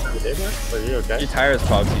deal with this behavior? Are you okay? Your tires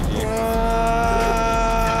pop, TG.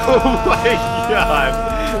 Oh my god!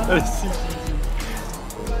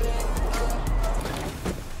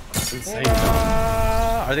 That's insane.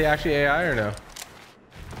 Are they actually AI or no?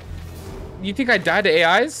 You think I died to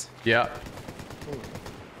AIs? Yeah.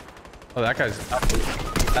 Oh, that guy's.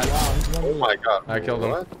 Oh my god! I killed him.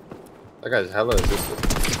 What? That guy's hella assistant.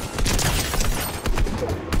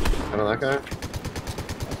 I know that guy.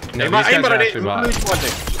 No, Hey, these guys are actually bot.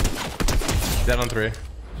 bots. Dead on 3.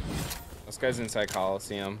 This guy's inside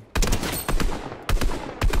Coliseum.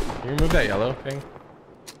 Can you remove that yellow thing?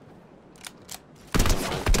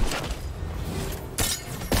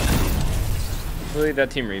 Really,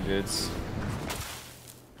 that team reboots.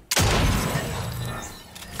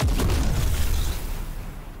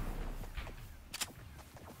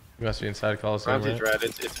 You must be inside Coliseum. Ramsey's Right? red.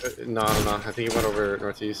 It's no. I think it went over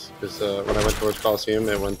northeast because when I went towards Coliseum,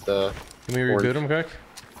 it went. Can we reboot him quick?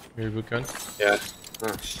 Can we reboot gun? Yeah.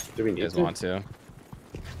 Oh, do we You need guys to? want to?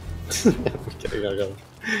 Okay, gotta go.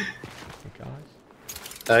 Oh,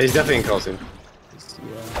 gosh. He's definitely in Coliseum.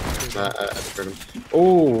 I heard him.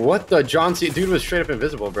 Oh, what the John C. Dude was straight up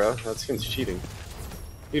invisible, bro. That skin's cheating.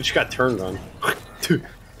 You just got turned on. Dude.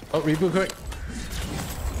 Oh, reboot quick.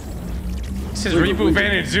 This is reboot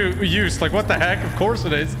vantage use. Like, what the heck? Of course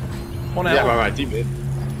it is. One Yeah, hour. my teammate.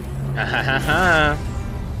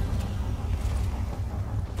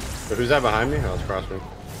 But who's that behind me? Oh, it's Crossman.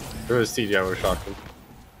 If it was TJ, I would have shocked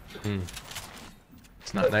him.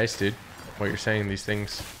 It's not nice, dude. What you're saying, these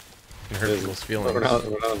things can hurt people's feelings. We're not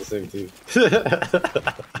on the same team.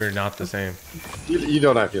 We're not the same. You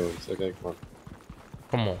don't have feelings. Okay, come on.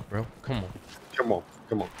 Come on, bro. Come on. Come on.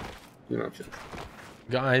 Come on. You don't have feelings.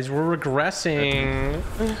 Guys, we're regressing.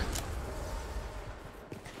 We're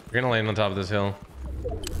gonna land on top of this hill.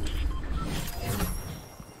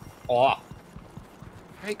 Oh.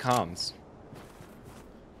 Great comms.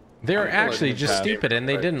 They're I'm actually gonna just tap. stupid and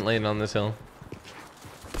they didn't land on this hill.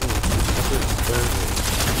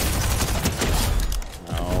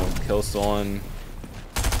 No, kill stolen.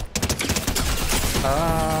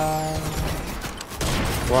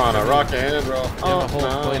 Wanna rock and roll. You have a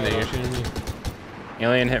whole plane there. You're shooting me.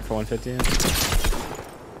 Alien hit for 150.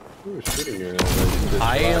 Who was shooting you? Now?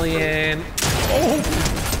 Hi, alien. Oh.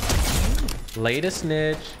 Latest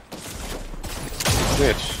snitch.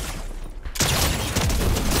 Snitch.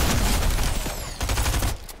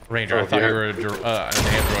 Ranger, I Oh, thought yeah. you were an android,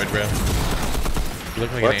 bro. You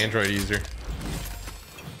look like What? an android user.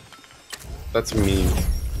 That's mean.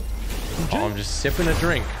 Oh, I'm just sipping a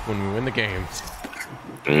drink when we win the game.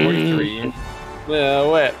 43.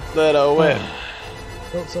 Little wet. Little wet.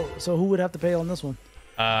 So who would have to pay on this one?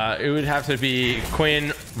 It would have to be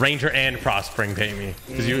Quinn, Ranger, and Prospering pay me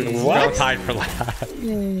because you all tied for last.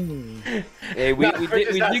 Hey, we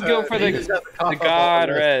did go for the God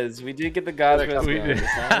res. We did get the God res. We did.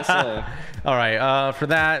 All right. For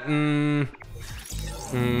that,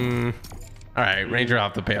 all right. Ranger, I'll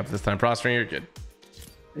have to pay up this time. Prospering, you're good.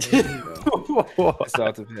 Still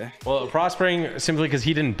have to pay. Well, Prospering simply because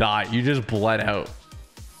he didn't die. You just bled out.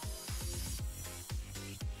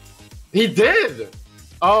 He did.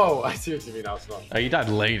 Oh, I see what you mean. I was wrong. You died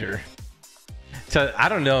later. So I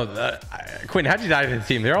don't know. Quinn, how'd you die to the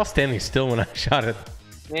team? They're all standing still when I shot it.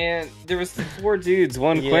 Man, there was 4 dudes,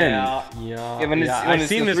 one Quinn. Yeah. When it's I've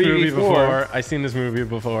seen the this movie 3v4. before. I've seen this movie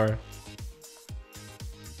before.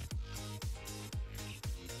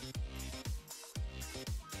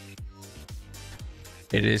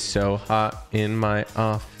 It is so hot in my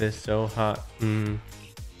office, so hot.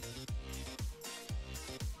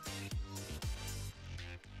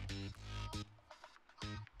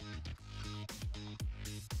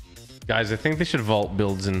 Guys, I think they should vault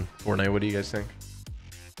builds in Fortnite. What do you guys think?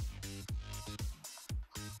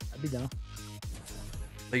 I'd be down.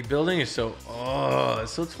 Like building is so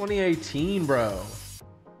it's so 2018, bro.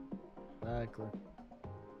 Exactly.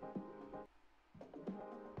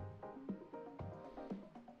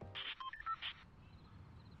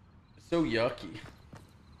 So yucky.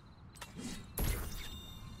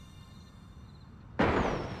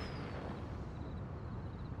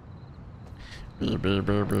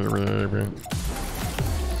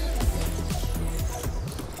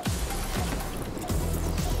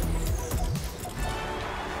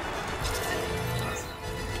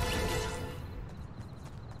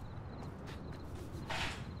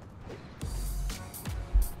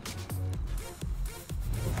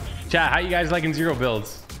 Chat, how you guys liking zero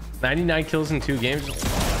builds? 99 kills in 2 games.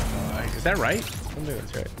 Is that right? I don't think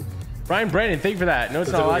that's right. Brian Brandon, thank you for that. No,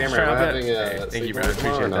 it's not a lot. Just trying out that. Hey, thank you, bro. I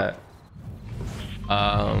appreciate that.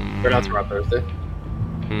 We're not tomorrow Thursday.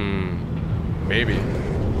 Maybe.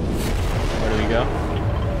 Where do we go?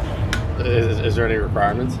 Is there any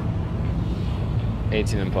requirements?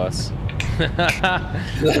 18 and plus.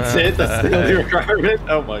 That's it? That's the only requirement?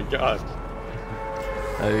 Oh my gosh.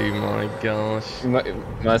 Oh my gosh. You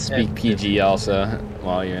must speak PG also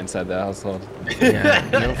while you're inside the household. Yeah,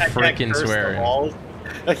 no freaking swearing.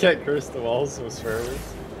 I can't curse the walls with swear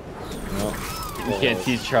words. No. You can't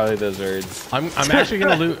teach Charlie those words. I'm actually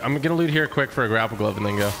gonna loot. I'm gonna loot here quick for a grapple glove and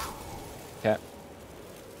then go. Okay.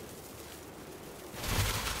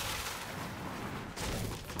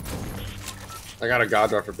 I got a god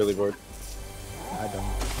draw for Billy Board. I don't.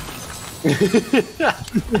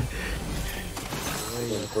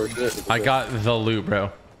 I got the loot,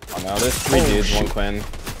 bro. Oh no, there's 3 dudes, 1 Quinn.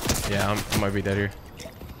 Yeah, I might be dead here.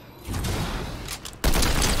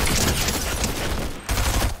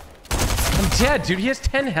 I'm dead, dude. He has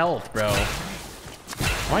 10 health, bro.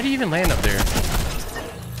 Why do you even land up there?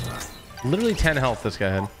 Literally 10 health this guy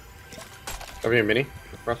had. Over here, Mini.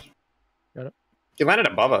 Got it. He landed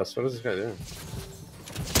above us. What is this guy doing?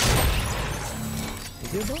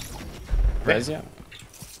 Is he above? Res, yeah.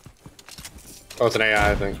 Oh, it's an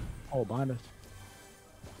AI, I think. Oh, behind us.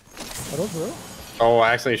 Are those real? Oh,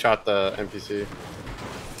 I accidentally shot the NPC.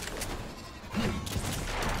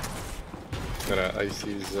 Gotta ice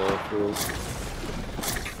these fools.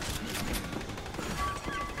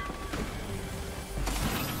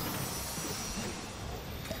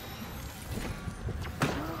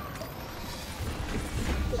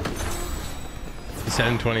 He said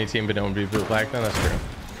in 2018, but don't be blue black. No, that's true.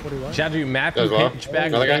 What do you want? Shout out to Matthew As well. Hitchback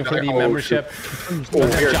Another guy? for the Oh, membership.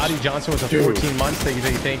 weird. Jotty Johnson with the 14 months. Thank you,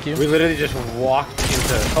 thank you. We literally just walked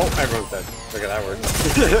into. Oh, everyone's dead. Look at that work.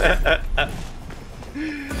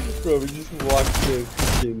 Bro, we just walked into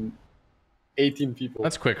fucking 18 people.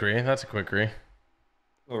 That's quick re. That's a quick re.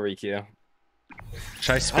 We'll requeue.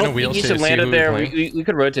 Should I spin a wheel? You to should see land who it there. playing? We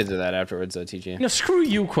could rotate to that afterwards, though, TG. No, screw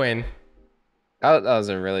you, Quinn. That was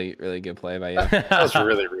a really good play by you. That was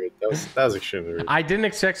really rude. That was extremely rude. I didn't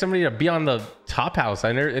expect somebody to be on the top house.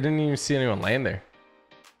 I didn't even see anyone land there.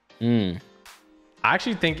 I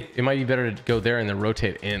actually think it might be better to go there and then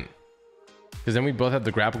rotate in, because then we both have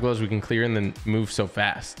the grapple gloves we can clear and then move so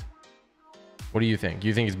fast. What do you think?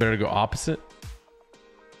 You think it's better to go opposite?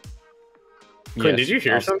 Quinn, Yes, did you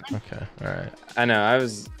hear something? Okay, all right. I know. I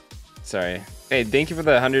was sorry. Hey, thank you for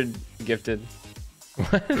the 100 gifted.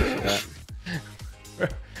 What?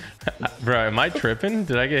 Bro, am I tripping?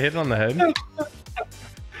 Did I get hit on the head?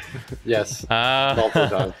 Yes. Multiple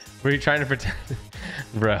times. Were you trying to pretend?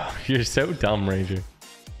 Bro, you're so dumb, Ranger.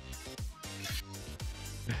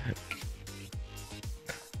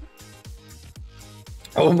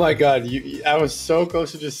 Oh my god, I was so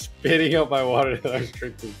close to just spitting out my water that I was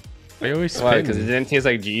drinking. I always Why? spit. Because it didn't taste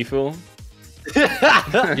like G Fuel. You're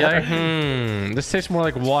like, this tastes more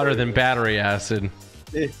like water than battery acid.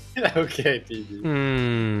 Okay,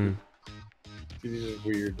 TG. This is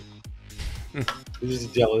weird. You're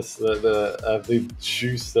just jealous of the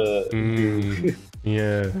juice.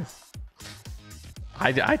 Yeah.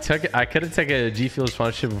 I could have taken a G Fuel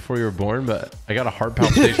sponsorship before you were born, but I got a heart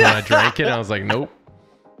palpitation when I drank it, and I was like, nope.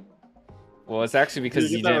 Well, it's actually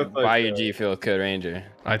because you didn't buy your G Fuel Code Ranger.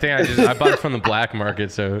 I think I bought it from the black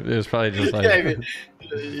market, so it was probably just like. Yeah, I mean,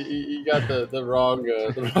 you got the wrong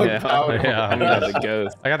powder. Yeah, I got the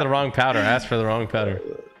ghost. I got the wrong powder. I asked for the wrong powder.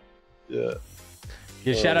 Yeah.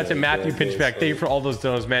 Yeah, shout out to my Matthew God, Pinchback. Thank you for all those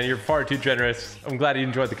donos, man. You're far too generous. I'm glad you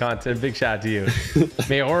enjoyed the content. Big shout out to you.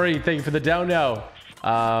 Mayori, thank you for the dono.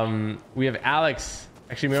 We have Alex.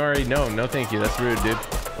 Actually, Mayori, no, thank you. That's rude, dude.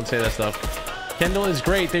 Don't say that stuff. Kendall is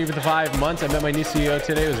great. Thank you for the 5 months. I met my new CEO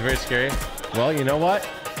today. It was very scary. Well, you know what?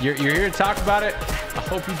 You're here to talk about it. I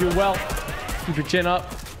hope you do well. Keep your chin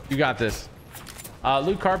up. You got this.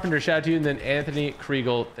 Luke Carpenter, shout out to you, and then Anthony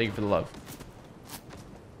Kriegel, thank you for the love.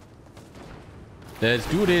 Let's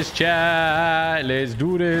do this, chat. Let's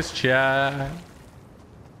do this, chat.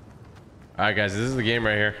 All right, guys, this is the game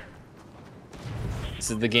right here.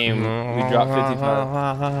 This is the game. We dropped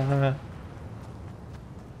 55.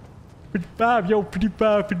 55, yo,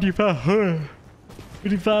 55, 55, 100.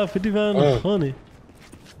 55, 55, 100.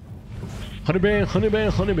 100 band, 100 band,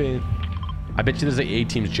 100 band. I bet you there's like 8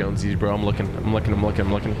 teams Jonesies, bro. I'm looking.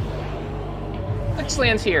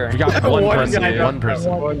 Excellent here. We got one person. One One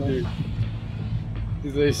person. dude.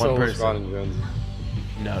 He's a solo person. squad in Jones.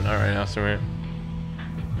 No, not right now, somewhere.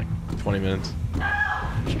 Like 20 minutes.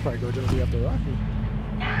 You should probably go Jonesy after Rocky.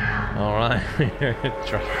 All right.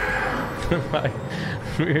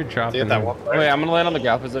 We're dropping. Get that one. Oh, wait, I'm gonna land on the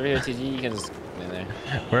grapples over here, TG. You can just get in there.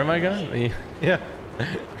 Where am I going? Yeah.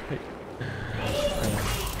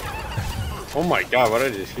 Oh my god, what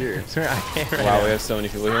did I just hear? Sorry, I can't right Wow, now. we have so many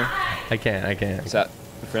people here. I can't. So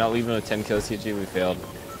if we're not leaving with 10 kills, TG, we failed.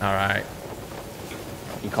 All right.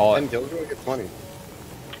 You call 10 it. kills, we'll get 20.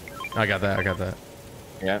 I got that.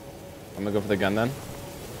 Yeah. I'm gonna go for the gun then.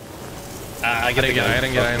 I didn't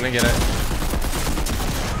get it.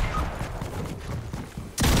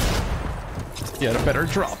 Get a better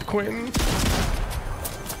drop, Quinn.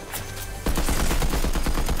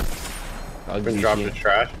 I've been dropped to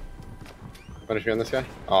trash. Finish me on this guy?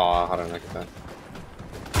 Oh, how did I get that?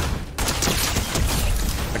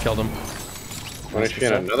 I killed him. Finish me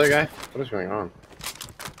on another guy? What is going on?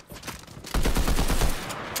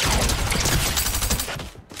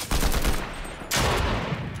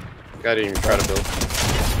 Guy didn't even try to build.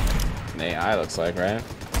 An AI looks like, right?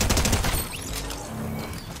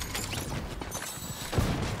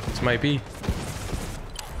 This might be.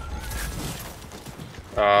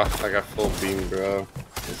 I got full beam, bro.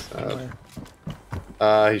 It's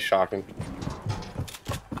sad. He's shocking.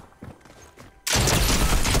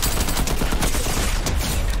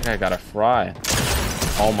 I got a fry.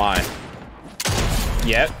 Oh my.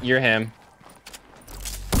 Yep, you're him.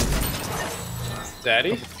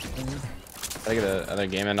 Daddy? I get another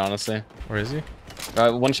game in, honestly. Where is he?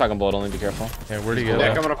 One shotgun bullet only, be careful. Yeah, where'd he go?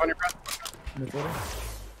 Yeah, coming up on your front.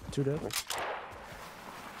 Two dead.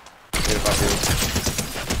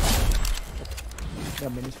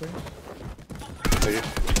 Got minis for you.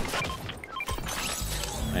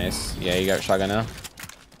 Nice. Yeah, you got shotgun now.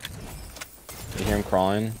 You hear him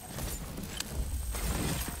crawling.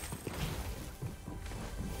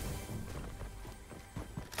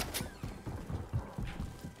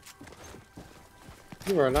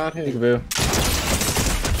 You are not him. Peekaboo.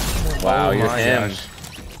 Wow, Oh you're my him. gosh.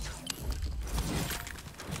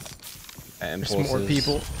 There's Impulses. more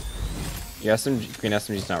people. Your SMG, green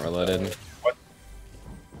SMG's not reloaded. What?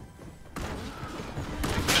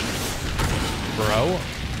 Bro,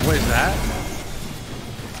 what is that?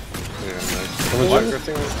 Yeah, nice. Someone's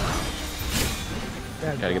drifting.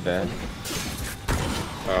 Gotta get that.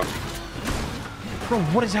 Oh. Bro,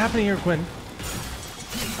 what is happening here, Quinn?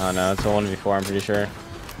 Oh no, it's a 1v4, I'm pretty sure.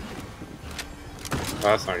 Oh,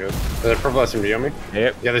 that's not good. There's a purple SMG on me.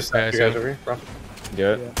 Yep, Yeah, there's two Yeah, I see guys him. over here, bro.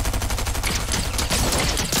 do it. Yeah.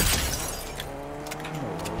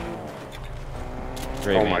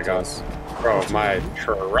 Great Oh my mantles. Bro, my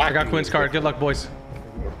track. I got Quinn's card. Good luck, boys.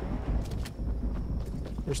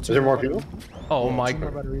 There's Is two. there more people? Oh my Two more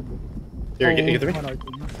god. about to reboot. Here, get three. One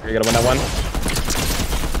RP. You gotta win that one.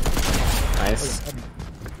 Nice.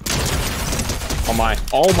 Oh my.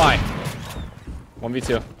 Oh my.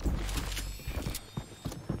 1v2.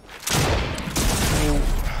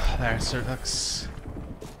 There, Cervix.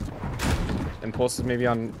 Impulses maybe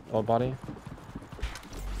on old body.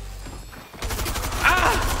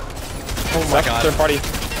 Oh my god. Third party.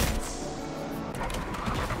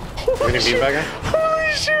 We need beat guy?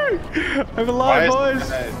 Holy shoot! I'm alive, boys.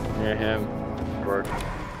 Near him. Work.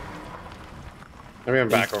 Maybe I'm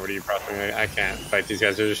back over to you, Prosper. I can't fight these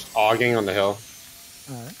guys. They're just ogging on the hill.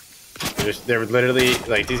 Alright. They're literally,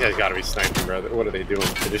 like, these guys gotta be sniping, bro. What are they doing?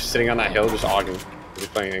 They're just sitting on that hill, just ogging. They're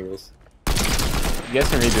just playing angles. You guys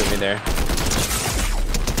can reboot me there.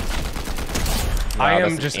 I Wow,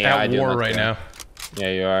 am that's just AI at doing war that right to now. you.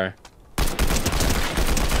 Yeah, you are.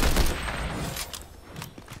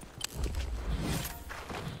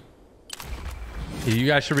 You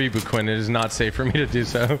guys should reboot Quinn. It is not safe for me to do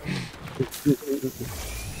so.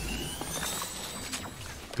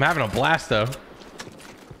 I'm having a blast though.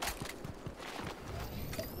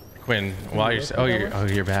 Quinn, while you're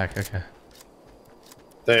you're back. Okay.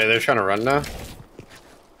 They're trying to run now.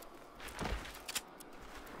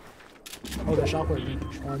 Oh, the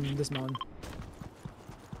shockwave on this mountain.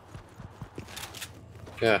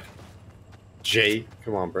 Yeah. Jay,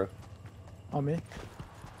 come on, bro. On me.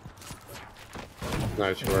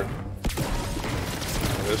 Nice work.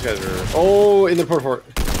 Those guys are. Oh, in the porta fort.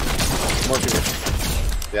 More people.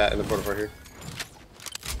 Yeah, in the porta fort here.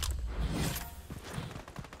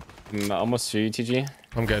 I'm almost through you, TG.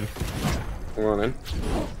 I'm good. I'm going in.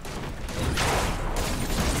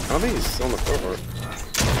 I don't think he's still in the porta fort.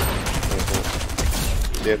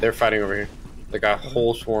 Yeah, they're fighting over here. They got a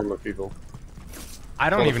whole swarm of people. I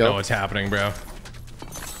don't even know what's happening, bro.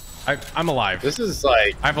 I'm alive. This is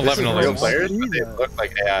like. I have 11 real alarms. players, but they look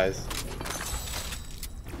like AIs.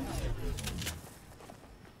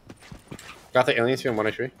 Got the alien team on 1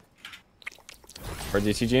 HP. For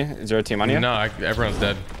DTG? Is there a team on you? No, everyone's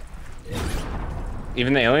dead.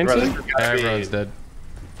 Even the alien Bro, team? this gotta be- Everyone's dead.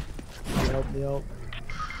 Help me out.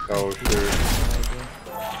 Oh, shoot.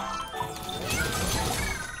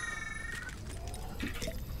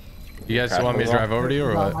 You guys still want me to drive over to you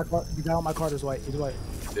or what? The guy on my card is white. He's white.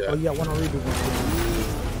 Yeah. Oh, you got one on reboot.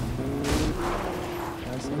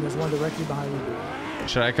 Nice. And there's one directly behind reboot.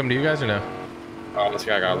 Should I come to you guys or no? Oh, this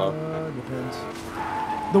guy got low. Depends.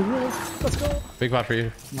 The wolf. Let's go. Big pot for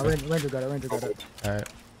you. My ranger got it. Ranger got it. Alright.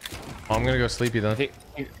 Well, I'm gonna go sleepy then.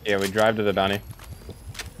 Yeah, we drive to the bounty.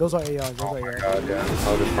 Those are ARs. Those Oh are my ARs. god, yeah.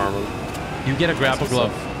 I'll just farm him. You get a grapple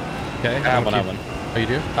glove. Okay? I have one, I have one. Oh, you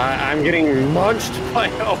do? I'm getting munched by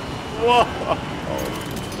a. Whoa!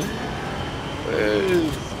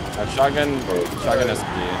 A shotgun SMG.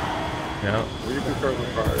 Yeah.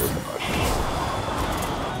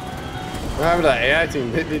 What happened to the AI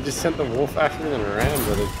team? They just sent the wolf after me and ran,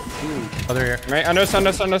 but it's. Oh, they're here. Right, under us. Yeah.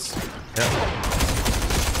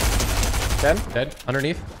 Dead? Dead.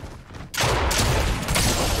 Underneath.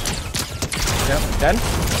 Yep. Dead?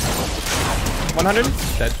 100?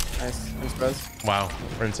 Dead. Nice. Nice, bros. Wow.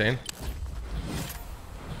 We're insane.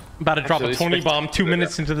 I'm about to drop a Actually, 20 bomb 2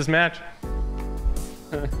 minutes into this match.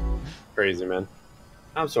 Crazy, man.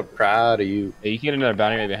 I'm so proud of you. Yeah, you can get another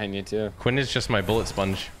bounty right behind you, too. Quinn is just my bullet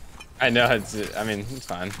sponge. I know, it's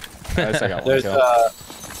fine. At least I got one There's kill.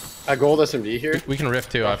 a gold SMD here. We can riff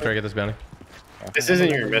too after I get this bounty. This isn't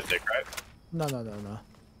your mythic, right? No. I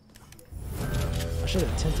should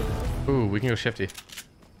have tinted it. Ooh, we can go shifty.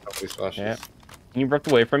 Oh, these flashes. Yeah. Can you broke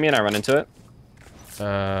away from me and I run into it?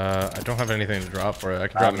 I don't have anything to drop for it. I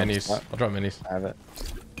can drop minis. I'll drop minis. I have it.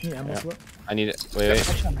 Yeah, I'm Yeah. I need it.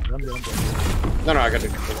 Wait. I'm good. No, I got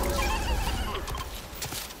it.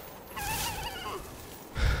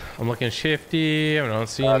 I'm looking shifty. I don't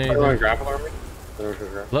see anything. Grapple army?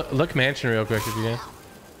 Look mansion real quick if you can.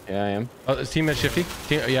 Yeah, I am. Oh, is team at shifty?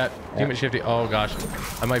 Team at shifty. Oh gosh,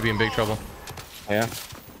 I might be in big trouble. Yeah.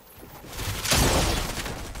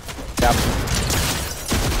 Yep.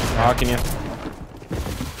 How can you?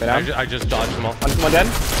 Get down. I just dodged them all. One dead.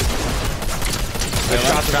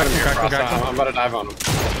 Crack. I'm about to dive on him.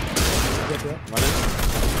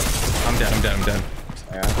 I'm dead.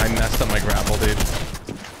 Yeah. I messed up my grapple, dude.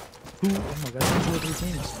 Oh my god, 2 or 3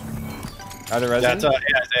 teams. Are they resin? That's No,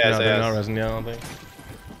 they're not resin. Yeah, I don't think.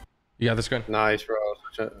 You got this gun. Nice, bro.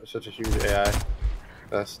 Such a huge AI.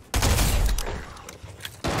 Best.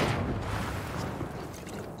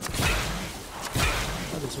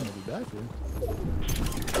 This one will be bad for you.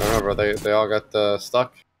 I don't know, bro. They all got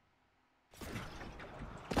stuck.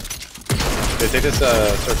 They take this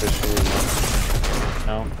surface.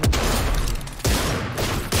 No.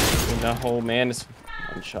 The whole man is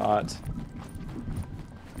one shot.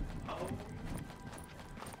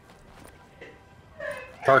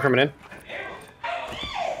 Car coming in.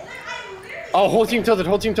 Oh, whole team tilted.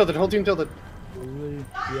 Really?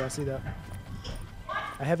 Yeah, I see that.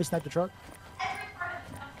 I heavy sniped the truck.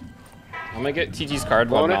 I'm gonna get TG's card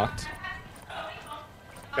while Blown it. knocked.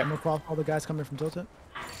 I'm gonna cross all the guys coming from Tilted.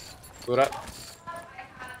 Split up.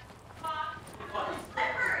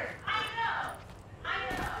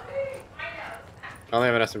 I only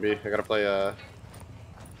have an SMB. I gotta play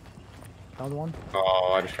Found one.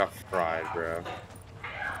 Oh, I just got fried, bro.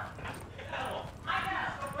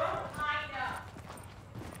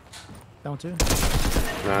 Down 2.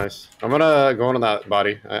 Nice. I'm gonna go into that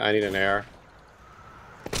body. I need an AR.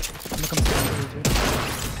 I'm gonna come down 2.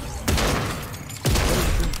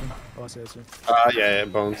 Oh, I see. Yeah,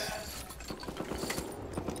 bones.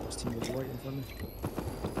 This team is waiting for me.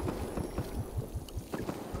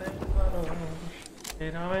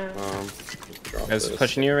 Drop Guys this.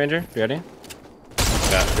 pushing you, Ranger. You ready? Yeah,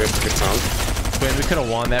 good sound. Man, we could have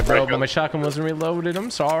won that, bro, Right, but my shotgun wasn't reloaded. I'm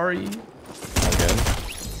sorry. All good.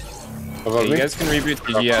 Above Okay, me? you guys can reboot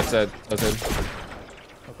TG. Yeah, it's Okay.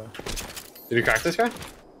 Did you crack this guy?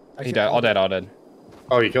 He died. All dead.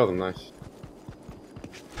 Oh, you killed him. Nice.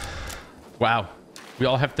 Wow. We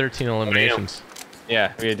all have 13 eliminations.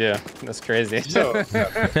 Yeah, we do. That's crazy. So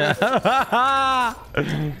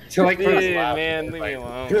like, Dude, man, leave me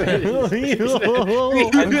alone.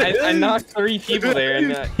 I knocked 3 people there,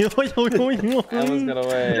 and I almost got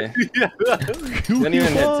away. Don't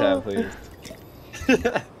even hit tab, please.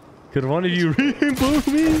 Could one of you remove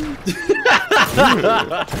me?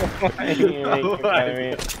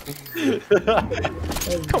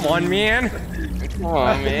 Come on, man. Come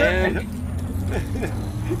on, man.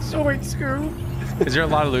 Sword screw. Is there a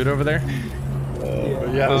lot of loot over there?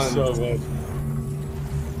 Yeah, that's so much.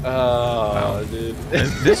 Oh, dude.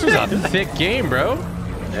 This was a thick game, bro.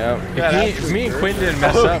 Yeah. If me and Quinn didn't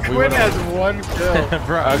mess up, we Quinn would has 1 kill.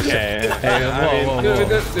 Bro. Okay. Hey, whoa.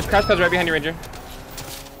 There's crash pads right behind you, Ranger.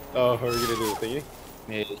 Oh, how are we gonna do the thingy?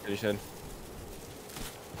 Yeah, you should.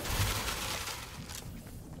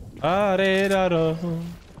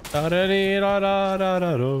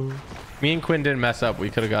 Me and Quinn didn't mess up.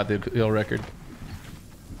 We could have got the kill record.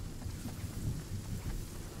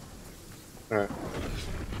 Alright.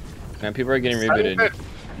 Man, people are getting rebooted.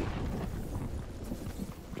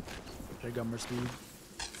 They got more speed.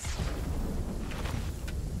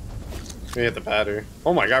 We hit the batter.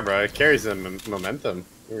 Oh my god, bro. It carries the momentum.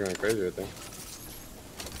 We're going crazy right there.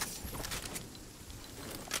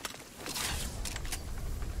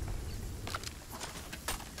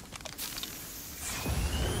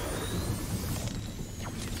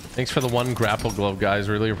 Thanks for the 1 grapple glove, guys.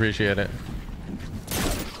 Really appreciate it.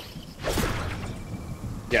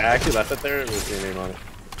 Yeah, I actually left it there with your name on it.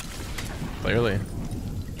 Clearly.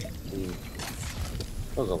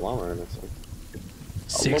 That was a llama in this one.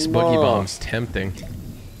 6 boogie bombs. Tempting.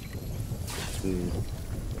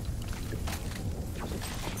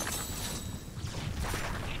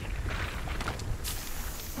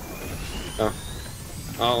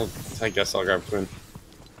 Oh, I guess I'll grab Quinn.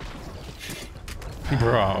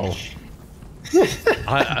 Bro.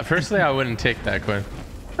 Personally, I wouldn't take that, Quinn.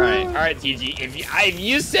 Alright, TG. If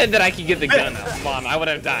you said that I could get the gun up, come on, I would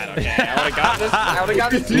have died, okay? I would have got this. I would have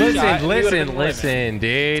got this. Listen,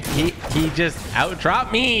 dude. He just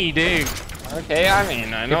outdropped me, dude. Okay, I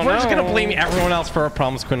mean, I don't know. If we're just gonna blame everyone else for our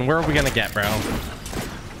problems, Quinn, where are we gonna get, bro?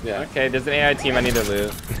 Yeah. Okay, there's an AI team I need to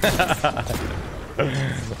loot.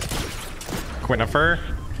 Quinnifer?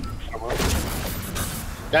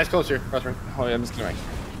 Guys, closer. Crossring. Oh, yeah, I'm just kidding.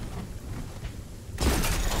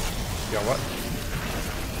 Yo, what?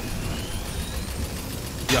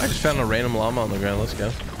 Yeah, I just found a random llama on the ground. Let's go.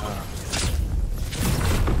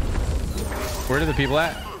 Where are the people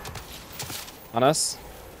at? On us?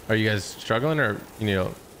 Are you guys struggling, or you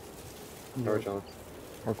know?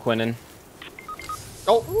 We're quinning.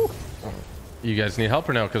 Oh! You guys need help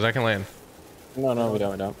or no? Because I can land. No, we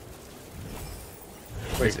don't.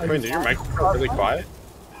 Wait, Quinn, did your microphone really quiet?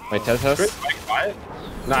 Wait, test Is us? your mic quiet?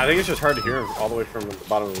 No, I think it's just hard to hear him all the way from the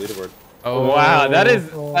bottom of the leaderboard. Oh wow, that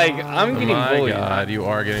is like I'm getting my bullied. God, you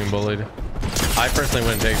are getting bullied. I personally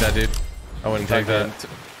wouldn't take that, dude. I wouldn't take that.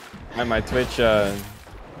 My Twitch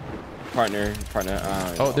partner.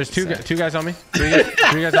 Oh, there's two guys on me. Three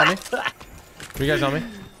guys on me. 3 guys on me.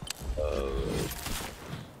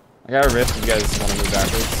 I got a rift. If you guys want to move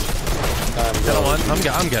backwards? Got one.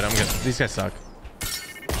 I'm good. These guys suck.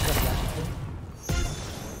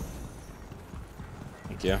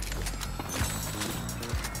 Thank you.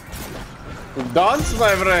 Dance,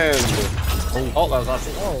 my friend! Oh, that was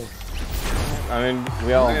awesome. Oh, I mean,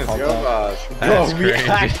 we all Let's helped go, out. Bosh. That's Bro, we crazy.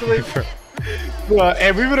 actually... Bro,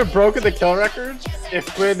 and we would have broken the kill record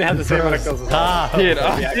if Quinn had the same amount of kills as us. Dude,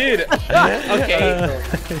 dude. Okay.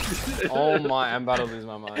 Oh my, I'm about to lose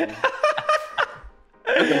my mind.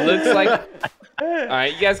 It looks like. All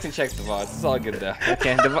right, you guys can check the VODs. It's all good though.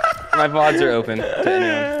 Okay, my VODs are open to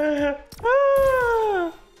anyone.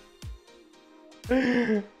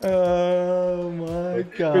 Oh my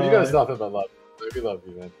God. Dude, you know it's nothing but love. We love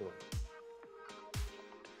you, man. Come on.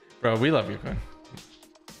 Bro, we love you, Quinn.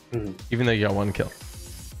 Even though you got 1 kill.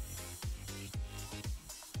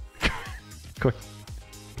 Quinn.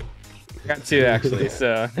 I got 2 actually,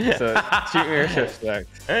 so shoot me with respect.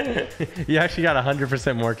 You actually got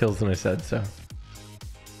 100% more kills than I said, so.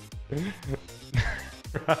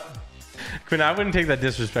 Quinn, I wouldn't take that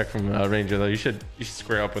disrespect from Ranger though. You should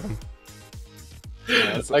square up with him.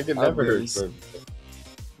 Yeah, I can never hurt Quinn.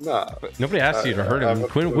 Nah. Nobody asked you to hurt him.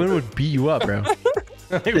 Quinn would beat you up, bro.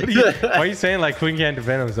 Like, why are you saying like Quinn can't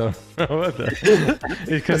defend himself? What the?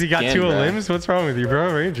 Because he got 2 limbs? What's wrong with you,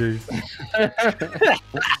 bro? Ranger.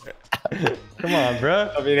 Come on,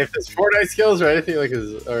 bro. I mean, if his Fortnite skills or anything like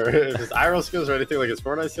his, or if his IRL skills or anything like his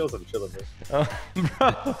Fortnite skills, I'm chilling, bro. Oh,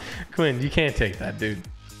 bro. Quinn, you can't take that, dude.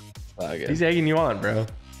 Okay. He's egging you on, bro.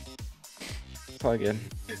 It's all good.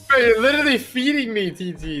 Bro, you're literally feeding me,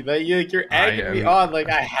 TT. Like you're egging me on. Like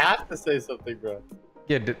I have to say something, bro.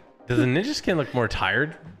 Yeah. Does the ninja skin look more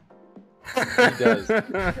tired? He does.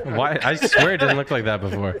 Why? I swear it didn't look like that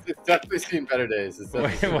before. It's definitely seen better days.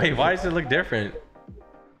 Wait, why does it look different?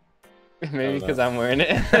 Maybe because I'm wearing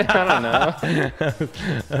it. I don't know.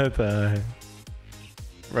 That's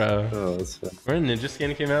bro. Oh, that's fun. When ninja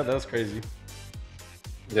skin came out, that was crazy.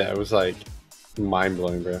 Yeah, it was like mind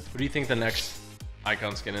blowing, bro. What do you think the next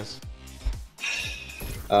icon skin is?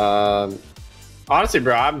 Honestly,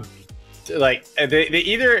 bro, I'm like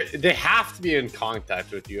they have to be in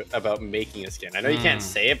contact with you about making a skin. I know you can't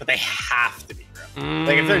say it, but they have to be, bro.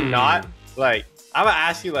 Like if they're not, like I'm gonna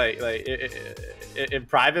ask you like in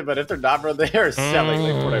private, but if they're not, bro, they are selling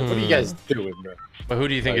like Fortnite. What are you guys doing, bro? But who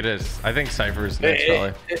do you think it is? I think Cypher's next,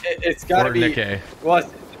 probably. It's gotta or be Nick A. Well,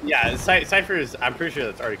 yeah, Cypher is. I'm pretty sure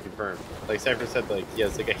that's already confirmed. Like Cypher said, like he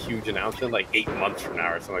has like a huge announcement like 8 months from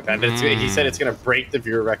now or something like that. He said it's gonna break the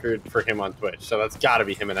viewer record for him on Twitch. So that's gotta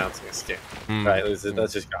be him announcing a skin, right?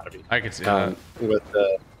 That's just gotta be. I could see that.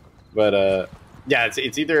 Yeah,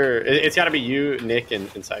 it's gotta be you, Nick, and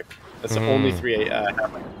Cypher. That's the only three I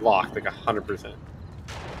have like locked like 100%.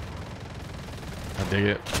 I dig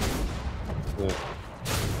it. Yeah.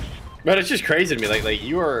 But it's just crazy to me. Like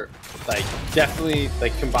you are like definitely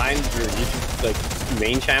like combined your YouTube like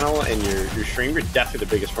main channel and your stream. You're definitely the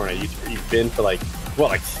biggest Fortnite YouTuber. You've been for like what,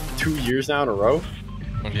 like 2 years now in a row.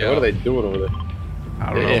 Yeah. What are they doing over there?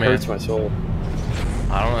 I don't know, It man. hurts my soul.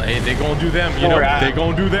 I don't know. Hey, they gonna do them. You know, they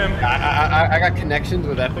gonna do them. I got connections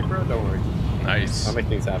with Epic, bro. Don't worry. Nice. I'll make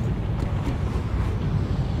things happen.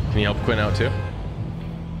 Can you help Quinn out too?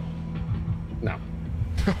 No.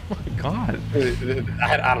 Oh my god.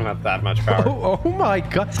 I don't have that much power. Oh my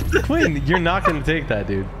god. Quinn, you're not gonna take that,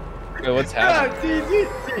 dude. Wait, what's happening?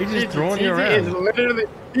 He's just throwing you around. Is literally,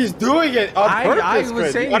 he's doing it on purpose. I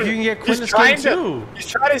was saying if you can get Quinn to skin too. He's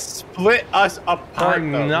trying to split us apart.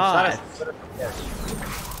 I'm not.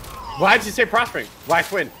 Why'd you say prospering? Why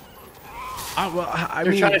Quinn? I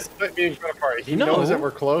You're mean, trying to split me and Quinn apart. He knows that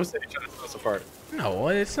we're close and he's trying to split us apart. no,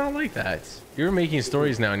 it's not like that. You're making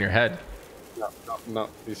stories now in your head. No.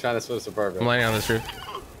 He's trying to split us apart, bro. I'm landing on this roof.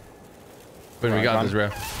 Quinn, we got this, bro.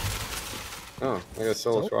 Oh, I got a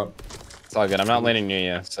solo squad. It's all good. I'm not landing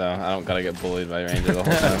near you, so I don't gotta get bullied by Ranger the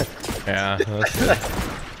whole time. Yeah, that's good.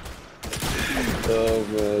 Oh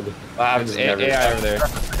man. I'm just never. AI over there.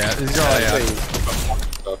 Yeah, these are all AI.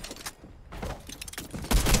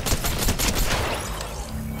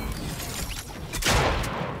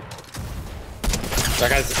 That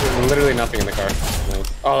guy's literally nothing in the car.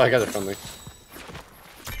 Nice. Oh, that guy's a friendly.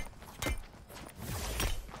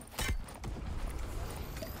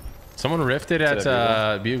 Someone rifted at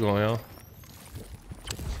Bugle, yo.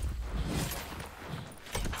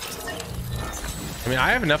 I mean, I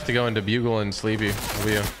have enough to go into Bugle and Sleepy.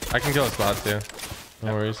 I can kill a spot too.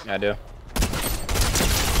 No worries. I do.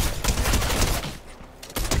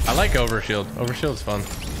 I like Overshield. Overshield's fun.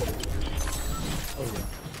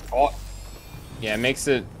 Oh. Yeah, it makes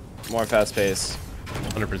it more fast paced.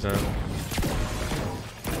 100%.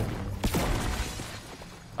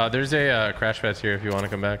 There's a crash pads here if you want to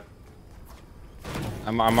come back.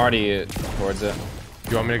 I'm already towards it.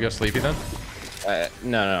 You want me to go Sleepy then?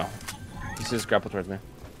 No. Just grapple towards me.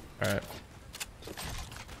 All right.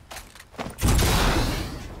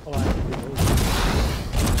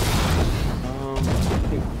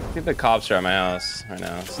 I think the cops are at my house right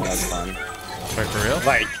now, so that's fun. Wait, for real?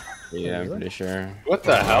 Like, Yeah, I'm pretty sure. what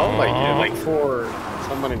the hell? Like for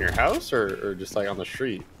someone in your house or just like on the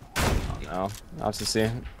street? I don't know. I'll have to see.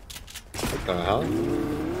 What the hell?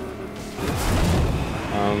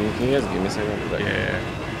 Can you guys give me a second? Yeah.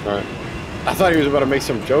 All right. I thought he was about to make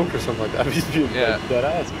some joke or something like that. He's being Yeah. like, dead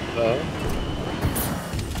ass.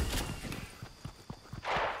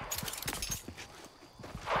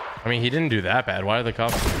 I mean, he didn't do that bad. Why are the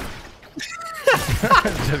cops?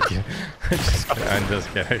 Just kidding. I'm just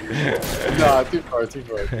kidding. Nah, too far. How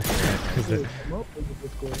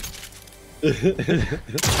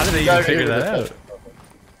did they even figure that out?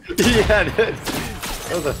 Yeah, dude.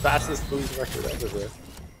 That was the fastest police record ever, bro.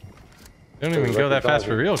 They don't even go that fast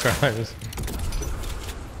for real crimes.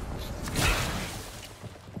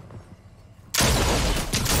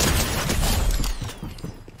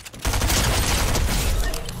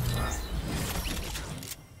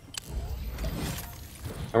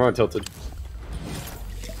 I'm on tilted.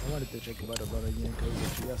 I wanted to check about it again because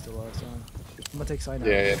she asked the last time. I'm gonna take side now.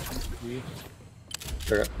 Yeah.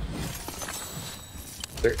 Okay.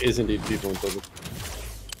 There is indeed people in tilted.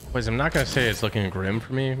 Boys, I'm not gonna say it's looking grim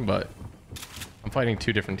for me, but I'm fighting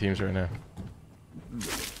two different teams right now.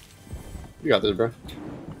 You got this, bro.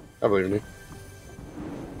 I believe in you.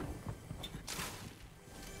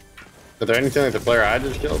 Is there anything like the player I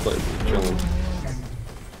just killed? Like, chilling.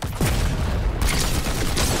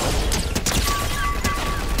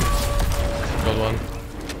 Good one.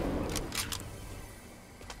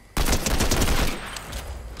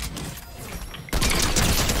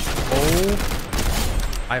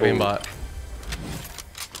 Oh. I have aimbot.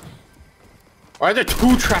 Why are there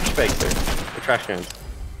 2 trash bags there? The trash cans.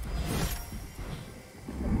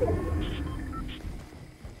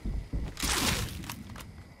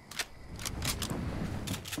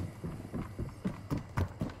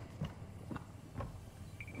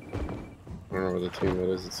 I don't know where the team that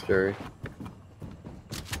is. It's scary.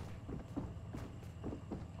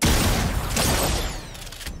 I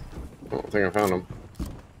don't think I found him.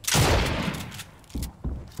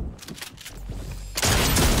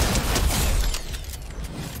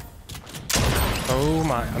 Oh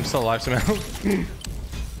my, I'm still alive somehow.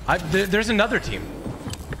 There's another team.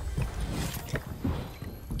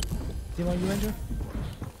 Team on you, Ranger?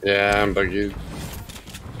 Yeah, I'm buggy.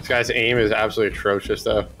 This guy's aim is absolutely atrocious,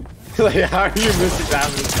 though. Like, how are you missing that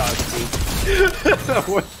many shots, dude?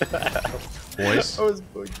 What the hell? Boys. I was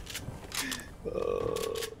buggy.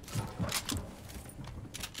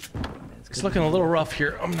 It's looking a little rough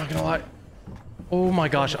here. I'm not gonna lie. Oh my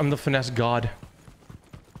gosh, I'm the finesse god.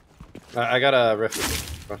 I got a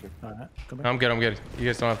rift. Alright, come back. I'm good. I'm good. You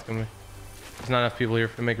guys don't have to come to me. There's not enough people here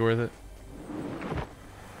to make it worth it.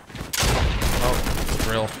 Oh, it's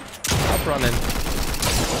real. Stop running.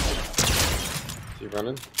 Is he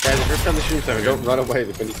running? Guys, if you're from the shooting center, don't run away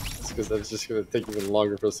because that's just gonna take even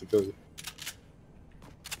longer for us to kill you.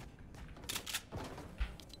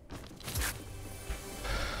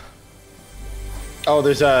 Oh,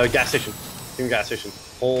 there's a gas station. Team gas station.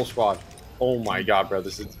 Whole squad. Oh my god, bro.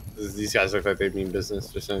 These guys look like they mean business.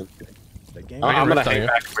 Just saying. The game. I'm gonna rift on hang you.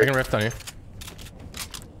 back. I can rift on you.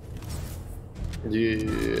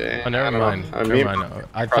 Yeah. Oh, never mind. Never mind.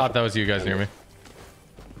 I thought that was you guys near me.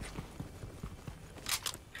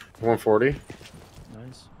 140.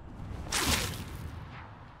 Nice.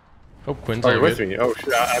 Oh, Quinn's Oh, you're with good. me. Oh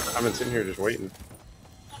shit. I've been sitting here just waiting.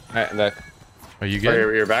 Alright, look. Are you Oh,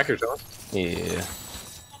 good? you're back or something? Yeah.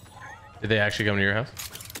 Did they actually come to your house?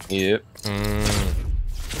 Yep.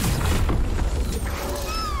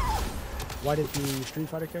 Why did the Street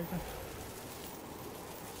Fighter character?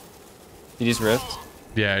 You just rift?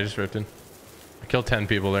 Yeah, I just ripped in. I killed 10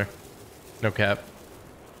 people there. No cap.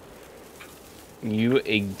 You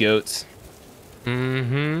a goat.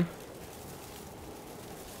 Mm-hmm.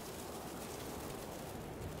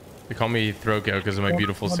 They call me throat goat because of my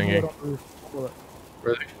beautiful One singing. bullet on the roof. One bullet.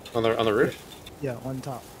 Really? On the roof? Yeah, on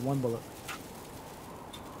top. One bullet.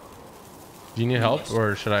 Do you need help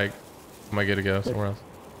or should I? Am I good to go somewhere else?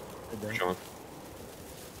 Right there. Sean.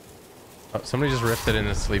 Oh, somebody just ripped it in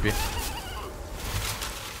a sleepy.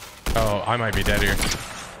 Oh, I might be dead here.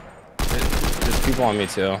 There's people on me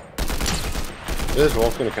too. Is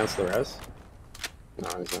Wolf gonna cancel the res? No,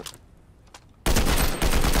 he's not.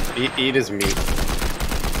 Eat his meat.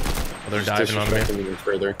 Oh, they're Just diving on me. disrespect him even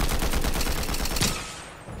further.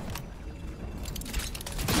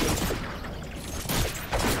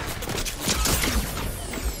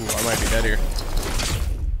 Ooh, I might be dead here.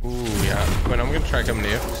 Ooh, yeah. Quinn, I'm gonna try coming to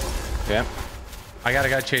you. Okay. I got a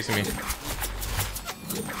guy chasing me.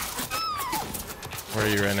 Where are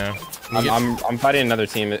you right now? I'm fighting another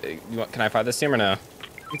team. Can I fight this team or no?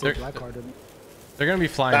 It's a black card, isn't it? They're gonna be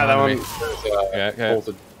flying That on one me. is Okay.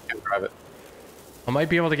 bolted. Can't drive it. I might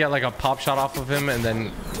be able to get like a pop shot off of him and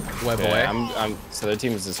then web away. Yeah, so their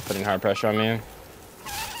team is just putting hard pressure on me.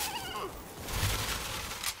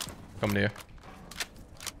 Coming to you.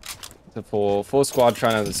 It's a full squad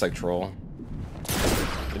trying to just like troll.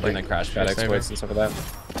 They're doing like crash pad should I exploits and stuff like that.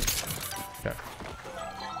 Okay.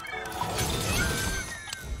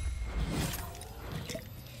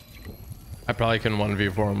 I probably can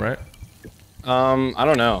 1v for him, right? I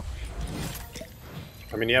don't know.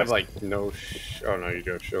 I mean, you have like no. Oh no, you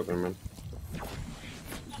do have shield, man.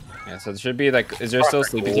 Yeah, so it should be like, is there still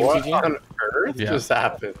sleepy team What TG? on earth Yeah. just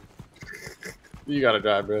happened? You gotta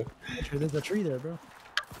die, bro. There's a tree there, bro.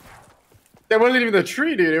 That wasn't even the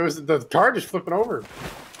tree, dude. It was the car just flipping over.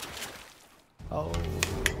 Oh.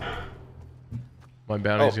 My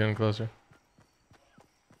bounty's Oh. getting closer.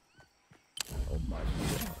 Oh my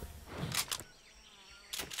god.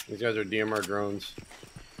 These guys are DMR drones.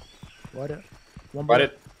 What? One But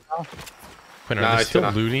bullet. it. Quinn, are Nah, they it's still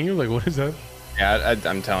enough. looting you? Like, what is that? Yeah,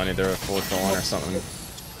 I'm telling you, they're a full trolling or something.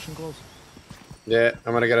 Pushing close. Yeah,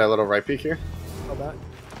 I'm gonna get a little right peek here. Go back.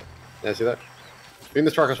 Yeah, see that? Being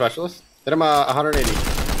the Sparkle Specialist. Hit him 180.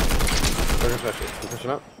 They're gonna push it. I'm pushing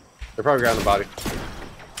up. They're probably grounding the body.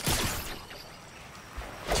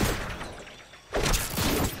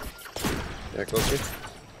 Yeah, closer.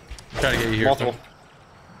 Try to get you here. Multiple.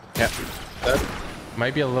 Yeah. Dead.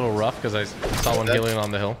 Might be a little rough because I saw one healing on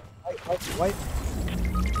the hill. White.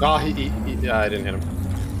 Oh, I didn't hit him.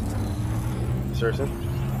 Seriously?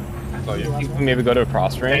 Oh, yeah. You can maybe go to a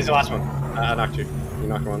cross He's range. the last one. I knocked you. You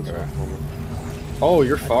knocked one. Sorry. Oh,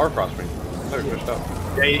 you're far crossing. I thought you pushed up.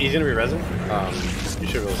 Yeah, he's gonna be resin. You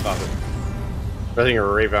should be able to stop it. I think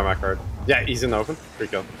you're right by my card. Yeah, he's in the open. Free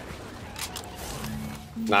kill.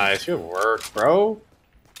 Nice, good work, bro.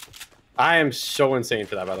 I am so insane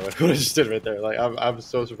for that, by the way. What I just did right there. Like, I'm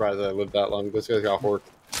so surprised that I lived that long. This guy's got horked.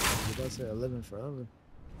 You guys say 11 forever.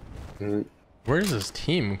 Where's this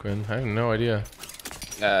team, Quinn? I have no idea.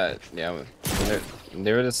 Yeah,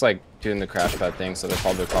 they were just like doing the crash pad thing, so they're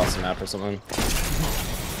probably across the map or something.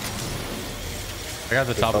 I got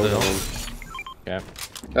the top of the hill. Yeah.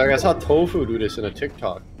 Like, I saw Tofu do this in a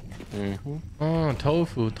TikTok. Oh,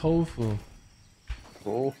 tofu. Tofu.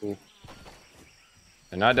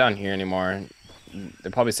 They're not down here anymore.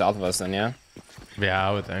 They're probably south of us then, yeah? Yeah,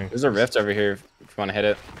 I would think. There's a rift over here if you want to hit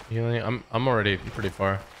it. Healing. I'm already pretty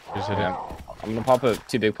far. Just hit Yeah. I'm gonna pop up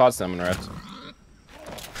 2 big pots, then I'm gonna rift.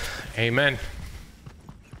 it. Amen.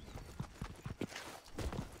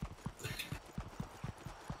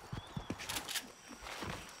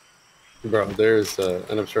 Bro, there's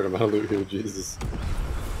an absurd amount of loot here. Jesus.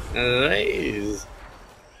 Nice.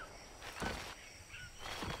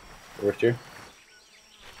 Rift here.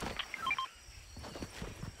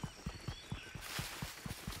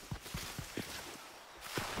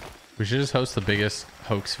 We should just host the biggest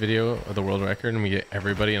hoax video of the world record and we get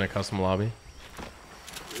everybody in a custom lobby.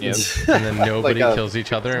 Yeah. And then nobody Like a- kills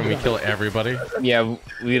each other and we kill everybody. Yeah,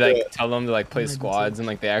 we like tell them to like play squads and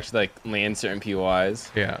like they actually like land certain POIs.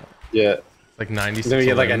 Yeah. Yeah. Like 96. Then we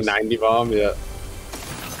get like a limbs. 90 bomb. Yeah.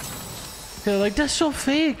 They're like, that's so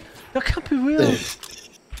fake. That can't be real.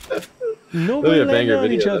 Nobody Really a land banger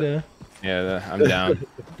on each video, other. Yeah, I'm down.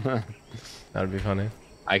 That would be funny.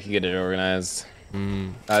 I could get it organized.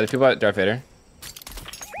 The people at Darth Vader.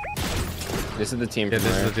 This is the team. Yeah, from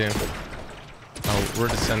this is there. the team. Oh, we're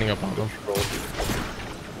descending up on them.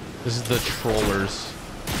 This is the trollers.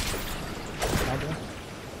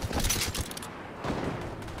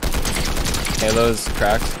 Halo's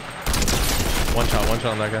cracked. One shot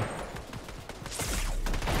on that guy.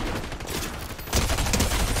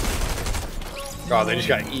 God, they just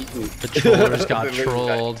got eaten. The trollers got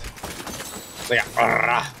trolled. They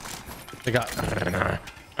got. They got.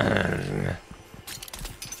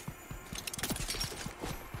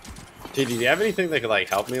 Dude, do you have anything that could like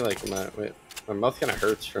help me? Like my mouth kind of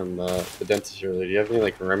hurts from the dentist earlier. Do you have any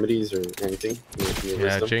like remedies or anything? Any Yeah,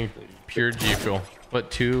 wisdom? drink pure G Fuel. Put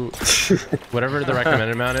 2, whatever the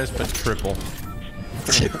recommended amount is, but triple.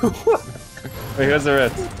 Wait, who's the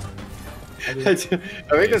rift? I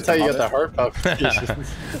think that's how you got the heart palpitations.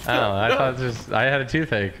 Oh, I thought just I had a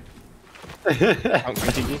toothache. Come,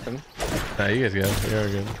 TG, come. Nah, you guys go. You're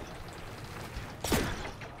good.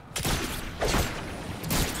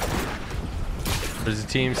 There's a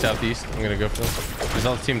team southeast. I'm gonna go for them. There's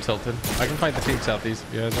another team tilted. I can fight the team southeast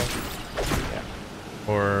if you guys want. Yeah.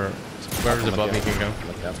 Or whoever's above me can go. I'm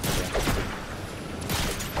with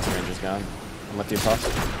you. Ranger's gone. I'm with you, Puff.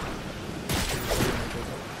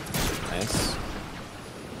 Nice.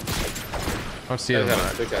 I don't see it.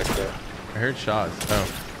 I heard shots. Oh.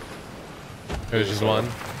 It was just one.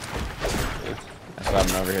 That's what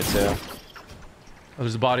happened over here too. Oh,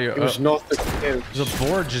 there's a body. Oh, There's nothing. there's a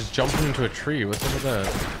board just jumping into a tree. What's up with that?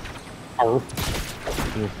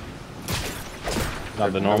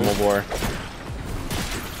 Not the normal boar.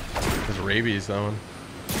 There's rabies, that one.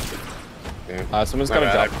 Someone's My gonna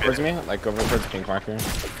bad, drop towards me, like over towards pink marker.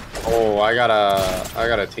 Oh, I got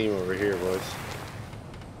a team over here, boys.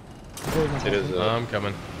 It is. I'm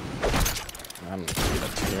coming. I'm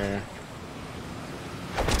up here.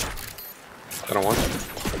 I don't want it.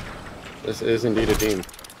 This is indeed a team.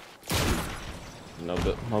 No, I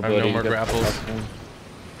have no more grapples.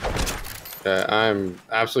 I'm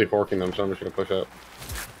absolutely horking them, so I'm just gonna push up.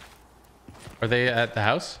 Are they at the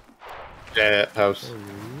house? Yeah, house.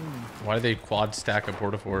 Why do they quad stack a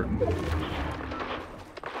portafort?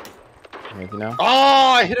 Anything now?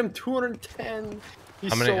 Oh, I hit him 210.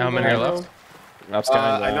 He's How many so are low. left? Rap's kinda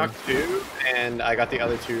I knocked 2, and I got the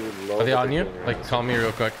other 2 low. Are they but on you? they're doing Like, right. call me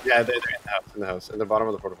real quick. Yeah, they're in the house. In the house. In the bottom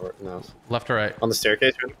of the portafort. In the house. Left or right? On the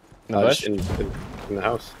staircase, right? In the bush? In the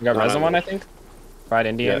house. You got No, resin no, one, no. I think. Fried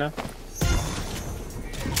Indiana.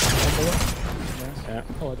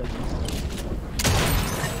 Oh, that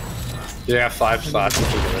Yeah, 5 slots.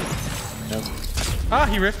 Yep. Ah,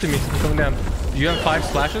 he rifted me. I'm coming down. Do you have 5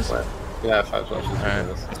 splashes? What? Yeah, 5 flashes. Alright.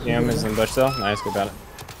 Cam is in bush still. Nice, good got it.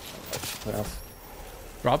 What else?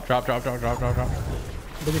 Drop. Look at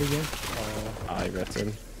it again. Ah, he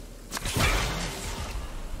rifted.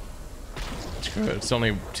 It's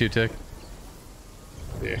only 2 tick.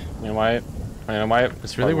 Yeah. And white. And white.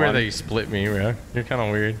 It's really White where one. they split me, bro. You're kind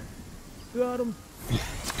of weird. Got him.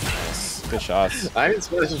 Good shots. I didn't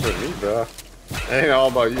split this for me, bro. It ain't all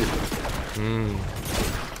about you.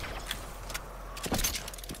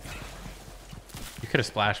 You could have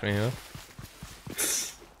splashed me, huh?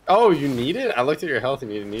 Oh, you need it? I looked at your health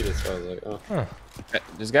and you didn't need it, so I was like, oh. Huh.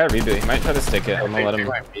 Just gotta reboot. He might try to stick it. I'm gonna let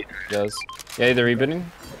him. He does. Yeah, they're rebooting.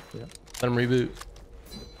 Let him reboot.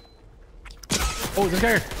 Oh, this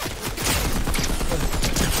guy.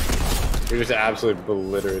 We just absolutely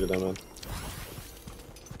obliterated them, man.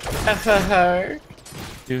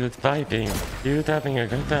 Dude, it's vibing. Dude, having a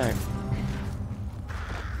good time.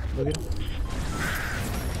 Look at him.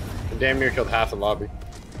 I damn near killed half the lobby.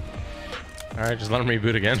 Alright, just let him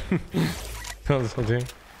reboot again. Kill this whole team.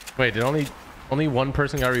 Wait, did only one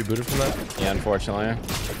person got rebooted from that? Yeah, unfortunately.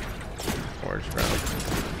 Forge, bro.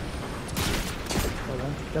 Hold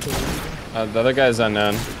on. Definitely. The other guy's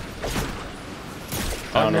unknown.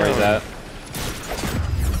 I don't know where he's at.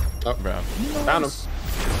 Oh, Bro. found him.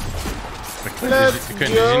 Did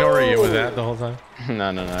you know where you was at the whole time? No.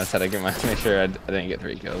 I said I get make sure I didn't get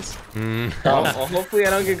 3 kills. Mm. Well, hopefully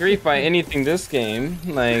I don't get griefed by anything this game.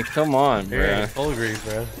 Like, come on, bro. Yeah, full grief,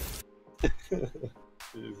 bro.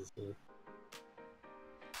 Jesus, man.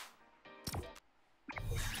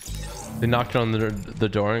 They knocked on the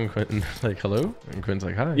door and Quinn like, hello? And Quinn's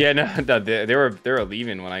like, hi. Yeah, no, they were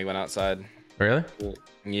leaving when I went outside. Really?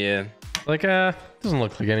 Yeah. Like, doesn't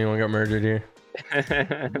look like anyone got murdered here.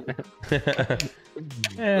 Yeah,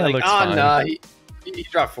 Like, looks oh, fine. nah, he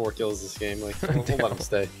dropped 4 kills this game. Like, we'll let him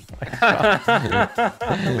stay.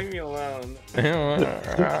 Leave me alone.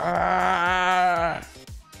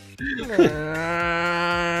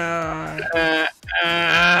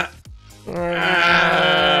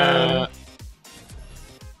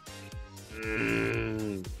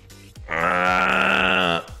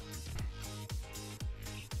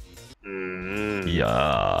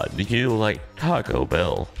 Yeah, do you like Taco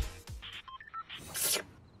Bell?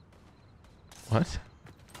 What?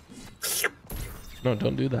 No,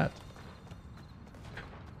 don't do that.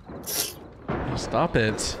 Stop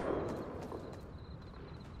it.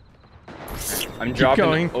 I'm dropping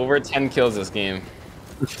going. over 10 kills this game.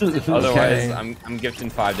 Otherwise, Okay. I'm gifting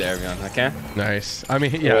 5 to everyone. Okay. Nice. I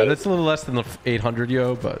mean, yeah, that's a little less than the 800,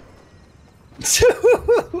 yo, but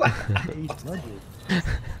 800.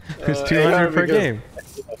 it's 200 per because- game.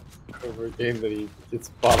 Over a game that he gets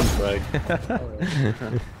bottom frag.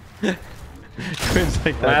 Quinn's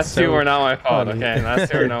like, that's Last 2 so were not my fault. funny. Okay.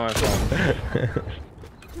 Last 2 were not my fault.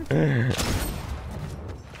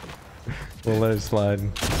 We'll let it slide.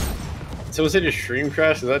 So was it your stream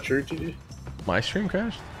crash? Is that true, GG? My stream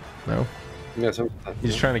crashed? No. Yeah, some,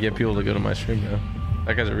 He's trying to get people to go to my stream now.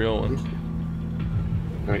 That guy's a real one.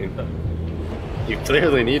 I mean, you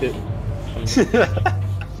clearly need it.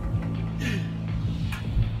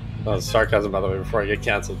 Oh, sarcasm, by the way, before I get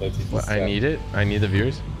canceled. What, I need it? I need the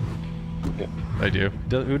viewers? Yeah. I do.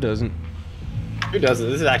 Who doesn't? Who doesn't?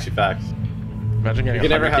 This is actually facts. Imagine getting You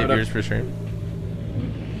can never 100K have enough- viewers per stream.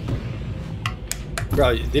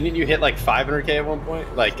 Bro, didn't you hit like 500K at one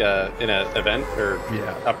point? Like in an event or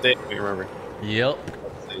Yeah. update? I don't remember. Yep.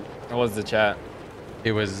 What was the chat?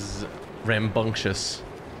 It was rambunctious.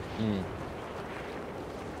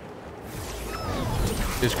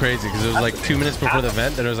 It was crazy because it was like 2 minutes before the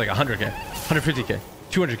event and it was like 100K, 150K,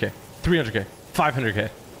 200K, 300K, 500K.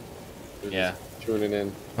 Yeah. Tuning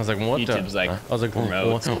in. I was like, what YouTube's the? like, I was like,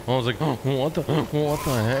 promote. what the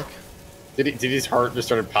heck? Did his heart just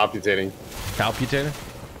started palpitating? Palpitator?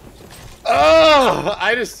 Oh!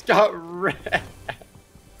 I just got wrecked.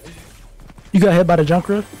 You got hit by the junk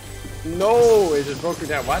roof? No, it just broke me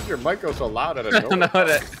down. Why did your mic go so loud out of nowhere? No,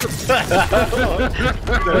 that.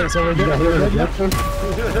 Wait, so we're good? We're good now? Is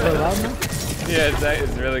it loud now? Yeah,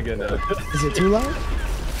 it's really good now. Is it too loud?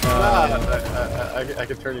 I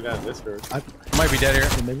can turn you down in Discord. I might be dead here.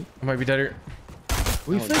 Maybe. I might be dead here.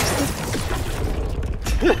 We fixed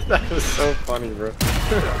it. That was so funny, bro.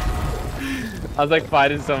 I was like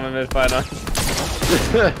fighting someone mid-fight on.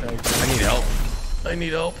 I need help. I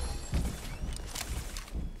need help.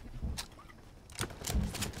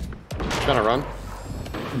 Trying to run?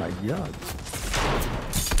 Oh my god.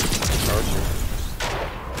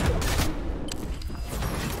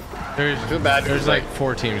 Too bad. There's like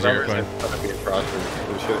 4 teams here. Quinn. We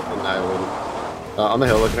should have annihilated. On the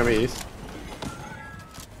hill, looking at me east.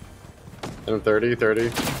 And I'm 30, 30.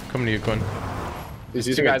 Coming to you, Quinn. He's Two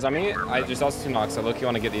using guys on me. There's also 2 knocks. I look, you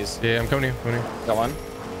want to get these. Yeah, I'm coming to you. Coming to you. Got one.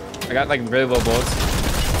 I got like really low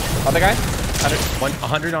bullets. Other guy.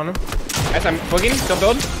 100 on him. Guys, I'm booging. Don't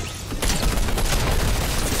build.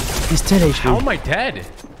 He's 10 HP. How am I dead?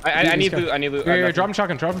 I need loot. I need loot. Yeah, drop him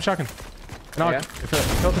shotgun. Drop him shotgun. Knock. Yeah. It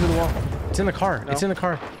fell through the wall. It's in the car. No. It's in the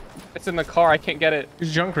car. It's in the car. I can't get it.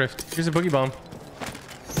 Here's a junk rift. Here's a boogie bomb.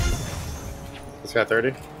 This guy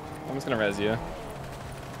 30. I'm just gonna res you.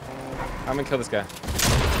 I'm gonna kill this guy.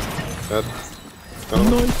 Dead.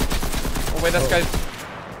 Oh wait, that's guy.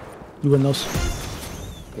 You win those.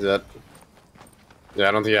 Is that? Yeah,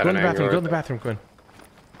 I don't think he had Go in an the bathroom. angle. Go in the bathroom, Quinn.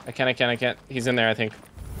 I can't. He's in there, I think.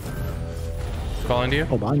 Calling to you.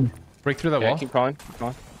 Oh, behind me. Break through that Yeah, wall. keep crawling. Keep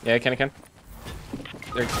on. Yeah, I can. They're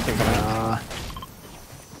keep coming.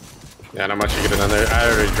 Yeah, not much to get it on there.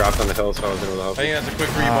 I already dropped on the hill, so I was able to help. I think that's a quick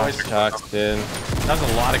three, Oh, boys. sucks, dude. That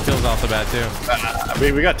was a lot of kills off the bat,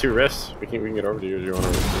 too. We got 2 rifts. We can get over to you if you want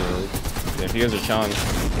to. Yeah, if you guys are chilling.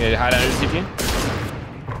 Yeah, hide under CP.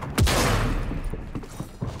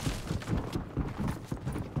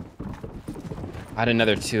 I had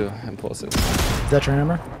another 2 impulses. Is that your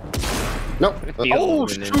hammer? Nope. Feel Oh,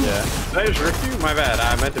 the shoot. ninja. Did I just rift you? My bad.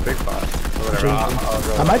 I meant the big spot. Or whatever. I'll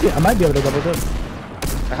go. I might be able to double dip.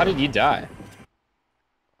 How did you die?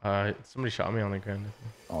 Somebody shot me on the ground.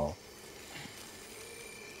 Oh.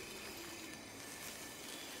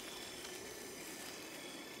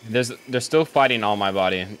 They're still fighting on my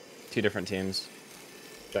body. 2 different teams.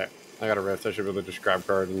 Okay. I got a rift. I should be able to just grab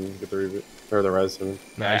card and get the reboot. Or the res. And...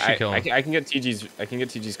 Nah, I should kill him. I can get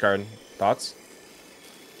TG's card. Thoughts?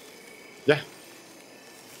 Yeah.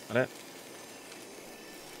 Got it.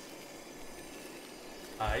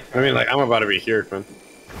 I mean, like, I'm about to be here, Quinn.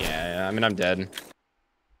 Yeah. I mean, I'm dead.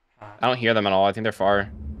 I don't hear them at all. I think they're far.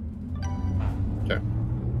 Okay.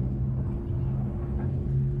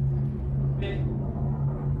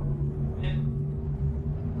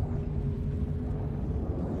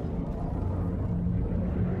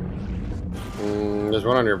 There's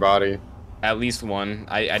one on your body. At least one.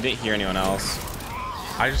 I didn't hear anyone else.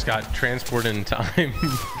 I just got transported in time.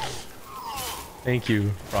 Thank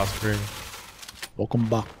you, Prosper. Welcome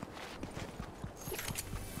back.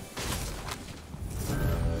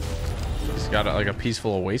 Just got like a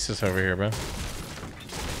peaceful oasis over here, bro.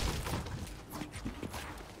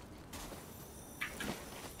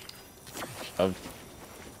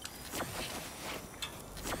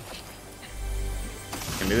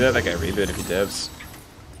 Maybe that like a reboot if he dips.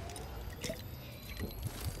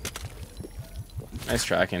 Nice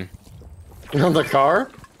tracking. On the car?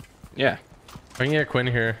 Yeah. I can get Quinn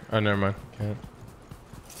here. Oh, never mind. Can't.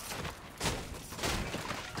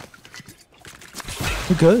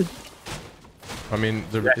 We're good. I mean,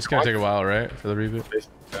 it's gonna take a while, right, for the reboot?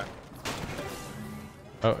 Yeah.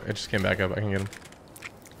 Oh, it just came back up. I can get him.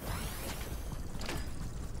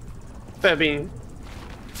 Fabian.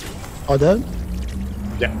 All dead?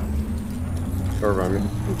 Yeah. Over on me. Do you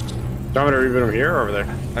want me to reboot him here or over there?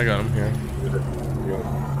 I got him here.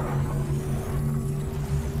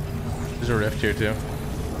 There's a rift here too.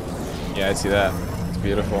 Yeah, I see that. It's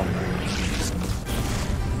beautiful.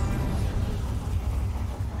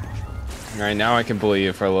 Alright, now I can bully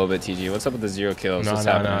you for a little bit, TG. What's up with the 0 kills? No, What's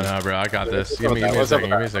no, happening? no, bro. I got this. Give me a What's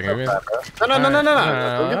second. up Give me a second. Give me a second.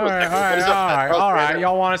 No. All right.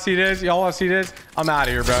 Y'all want to see this? Y'all want to see this? I'm out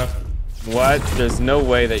of here, bro. What? There's no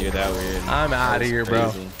way that you're that weird. I'm out of here,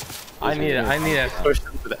 bro. Crazy. I need Push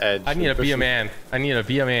him to the edge. to be a man. I need to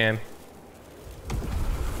be a man.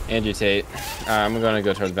 Andrew Tate. I'm gonna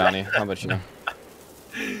go towards bounty. How about you?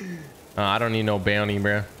 I don't need no bounty,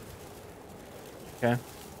 bro. Okay.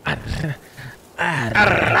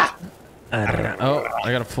 Oh,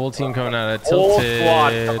 I got a full team coming out of tilted.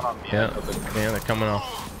 Yeah, they're coming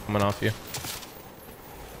off you.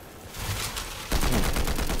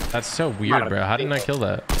 That's so weird, bro. How didn't I kill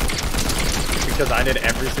that? Because I did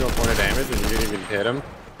every single point of damage and you didn't even hit him.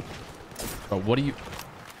 But what do you?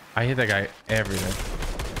 I hit that guy everything.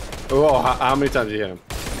 Oh, how many times did you hit him?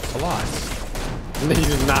 A lot. You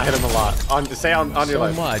did not hit him a lot. On your So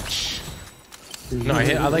left. much. No,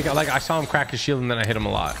 I saw him crack his shield and then I hit him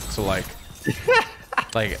a lot. So like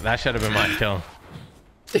that should have been my kill.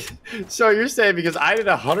 So you're saying because I did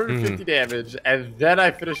 150 damage and then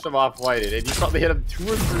I finished him off whited and you probably hit him 2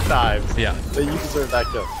 or 3 times. Yeah. That you deserve that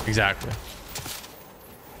kill. Exactly.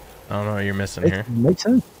 I don't know what you're missing here. It makes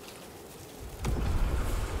sense.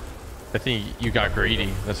 I think you got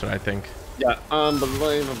greedy. That's what I think. Yeah,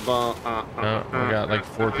 unbelievable. No, we got like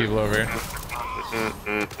 4 people over here.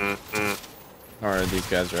 Where these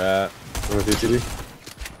guys are at. What did you do?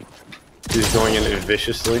 He's going in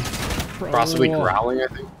viciously. Possibly growling, I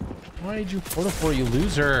think. Why did you portal for, you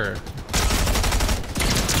loser?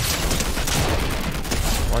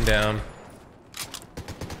 One down.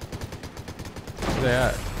 Where they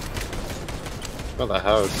at? Oh, the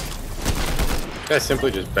house. This guy's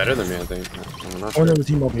simply just better than me, I think. I'm not Oh, sure. there's a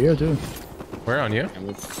team over here too. Where on you? And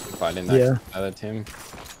we're fighting that Yeah. other team.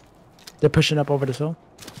 They're pushing up over this hill.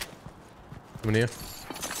 Coming to you.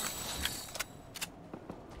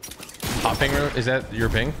 Hot ping, is that your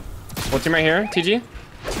ping? What team right here? TG?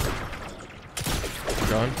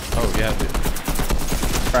 Going? Oh, yeah, dude.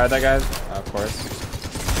 Fire that guy? Of course.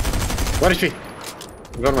 What is she?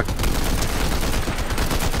 I'm going with.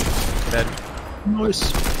 Dead.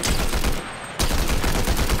 Nice.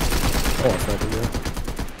 Oh, I thought they were.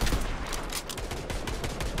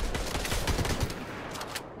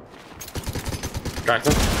 Cracked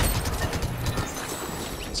him.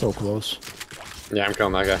 So close. Yeah, I'm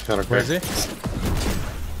killing that guy. I don't Where care. is he?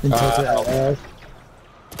 Into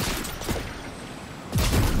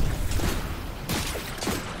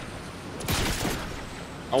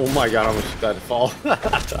Oh my god, I almost died to fall.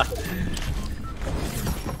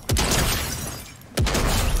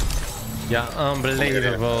 Yeah,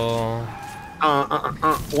 unbelievable.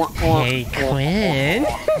 Hey, Quinn.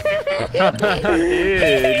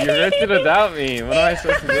 Dude, you ripped it without me. What am I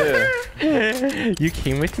supposed to do? You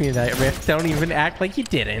came with me that rift. Don't even act like you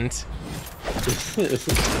didn't.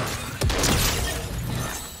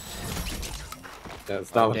 Yeah,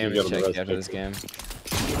 it's not looking Damage good on the check rest after of this it. game.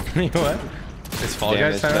 What? It's Fall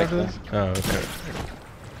Guys Damage time check after this? Oh, okay.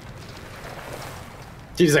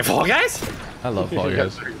 Did you say Fall Guys? I love Fall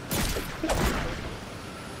Guys.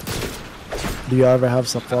 Do you ever have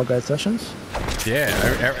some Fall Guys sessions? Yeah,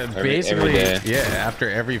 basically, day. yeah, after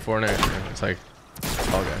every Fortnite, it's like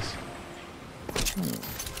Fall Guys.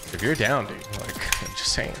 If you're down, dude, like, I'm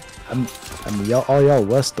just saying. I mean, y'all, all y'all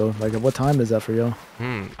west though. Like, what time is that for y'all?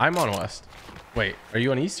 I'm on West. Wait, are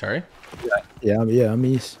you on East? Sorry. Yeah, I'm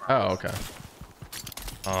east. Oh, okay.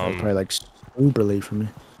 So probably like super late for me.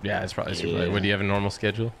 Yeah, it's probably super late. Would you have a normal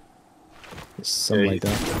schedule? Something like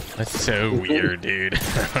that. That's so weird, dude. I'm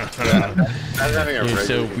having a You're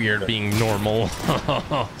so regular weird being normal.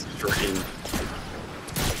 dream.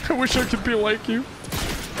 I wish I could be like you.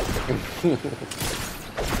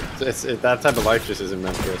 That type of life just isn't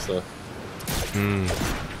meant for us, though.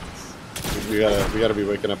 We gotta be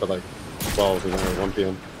waking up at like 12 or 1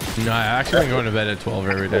 p.m. No, I actually been going to bed at 12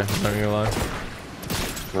 every day. I'm not gonna lie.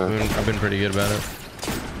 I've been pretty good about it.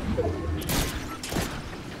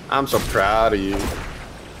 I'm so proud of you.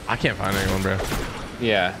 I can't find anyone, bro.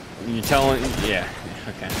 Yeah, you telling? Yeah.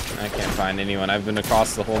 Okay, I can't find anyone. I've been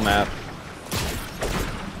across the whole map.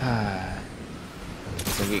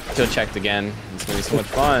 So we kill checked again. It's gonna be so much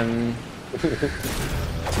fun.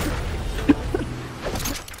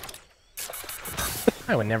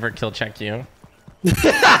 I would never kill check you.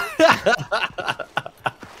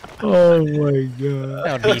 Oh my god.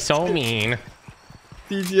 That would be so mean.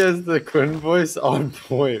 DG has the Quinn voice on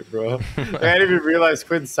point, bro. I didn't even realize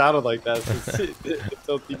Quinn sounded like that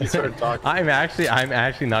until DG started talking. I'm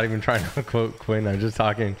actually not even trying to quote Quinn. I'm just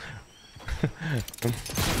talking.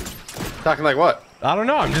 Talking like what? I don't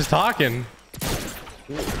know. I'm just talking.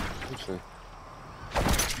 Interesting.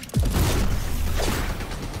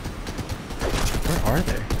 Where are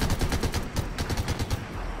they?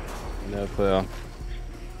 No clue.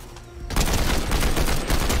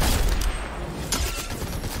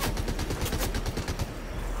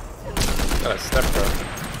 Got a step bro.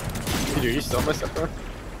 Dude, you still my step bro?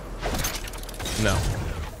 No.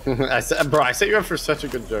 I set you up for such a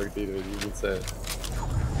good joke, dude. You didn't say it.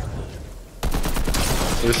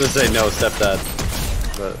 I was gonna say no, stepdad,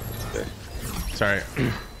 but it's okay. Sorry.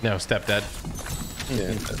 No, stepdad.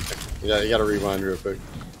 Yeah, you gotta rewind real quick.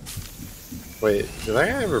 Wait, did I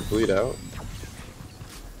ever bleed out?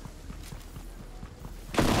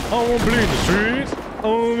 I won't bleed the streets.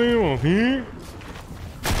 Only one here.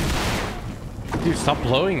 Dude, stop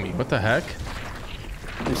blowing me. What the heck?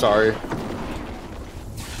 I'm sorry.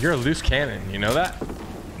 You're a loose cannon. You know that?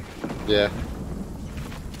 Yeah.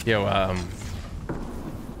 Yo,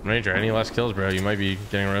 Ranger, any less kills, bro? You might be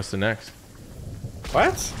getting roasted next.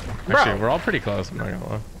 What? Actually, Bro, we're all pretty close. I'm not gonna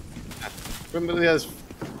lie. Quinn literally has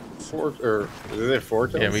 4, or is there 4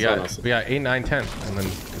 kills? Yeah, we got 8, 9, 10, and then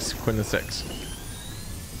it's Quinn the 6.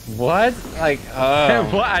 What? Like,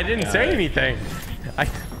 What? I didn't say anything.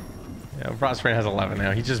 Yeah, Prosper has 11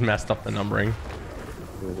 now. He just messed up the numbering.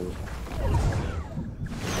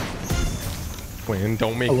 Quinn,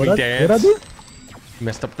 don't make me dance. What I do?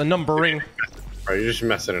 Messed up the numbering. Bro, you're just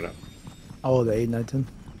messing it up. Oh, the 8, 9, 10.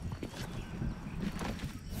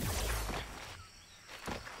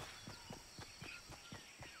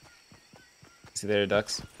 See you later,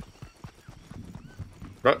 ducks.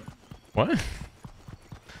 Bro, What?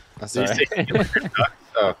 Oh, sorry.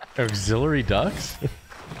 oh. Auxiliary ducks?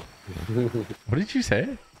 What did you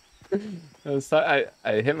say? I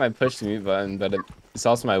hit my push to mute button, but it's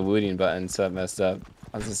also my wooting button, so it messed up.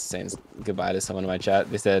 I was just saying goodbye to someone in my chat.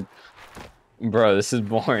 They said, "Bro, this is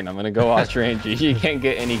boring. I'm gonna go watch Ranger. You can't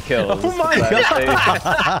get any kills." Oh my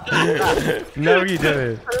god! No, you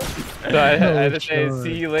didn't. So I had to say,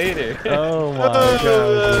 "See you later." Oh my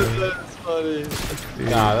god. That's funny.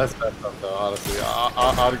 Nah, that's messed up though, honestly.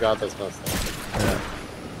 Oh god, that's messed up. Yeah.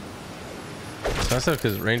 That's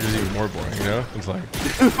because Ranger's even more boring, you know? It's like...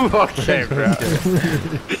 Okay, bro.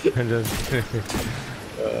 And just...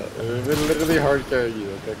 literally hard carrying you.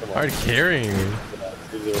 Okay, come on. Hard carrying me.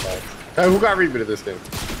 Hey, who got rebooted this game?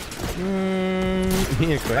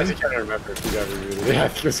 Me and I Quinn. actually can't remember if who got rebooted. Yeah, I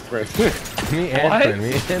think it was Quinn. Me and What? Quinn.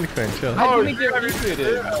 Me and Quinn. Chill. How did we get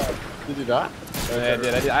rebooted? Did you not? Yeah, I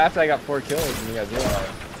did. After I got 4 kills, and you guys did.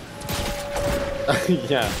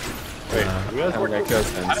 Yeah. Wait, you guys I were got kills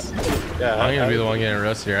since. Yeah, I'm gonna be the one getting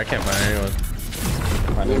roasted here. I can't find anyone.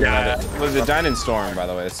 Well, there's a Diamond Storm, by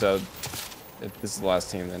the way, so if this is the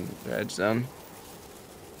last team, then they're edge zone.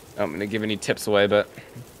 I'm gonna give any tips away, but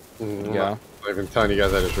yeah. I've been telling you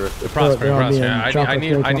guys I just ripped it. Prosper. They're on I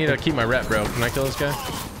me and need to keep my rep, bro. Can I kill this guy?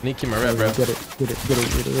 I need to keep my rep, bro. Get it.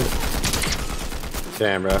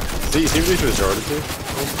 Damn, bro. See, you seem to be resorted to.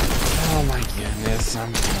 Oh my goodness,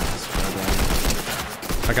 I'm struggling.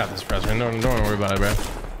 I got this, Prosper. Don't worry about it, bro.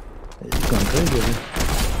 He's going crazy.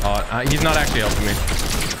 Oh, he's not actually helping me.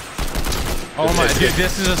 Oh my, dude,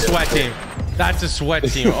 this is a sweat team. That's a sweat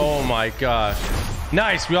team. Oh my gosh.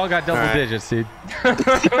 Nice, we all got double digits, dude.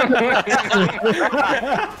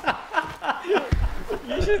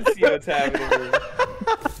 You should see what's happening.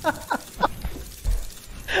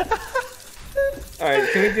 Alright,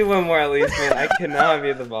 can we do one more at least, man? I cannot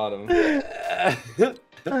be at the bottom.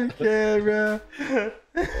 Okay, bro.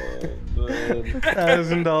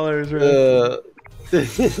 $1,000, bro.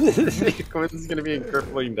 Quinn's gonna be in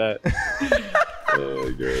crippling debt.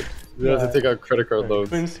 Oh, good. You have to take out credit card loans.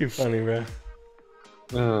 Quinn's too funny, bro.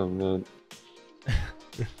 Oh, man.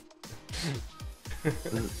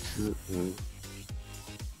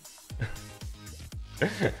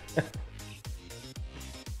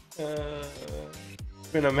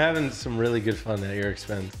 Quinn, I'm having some really good fun at your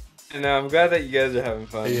expense. And I'm glad that you guys are having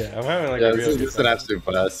fun. Yeah, I'm having like Yeah, a this real is good just an fun. absolute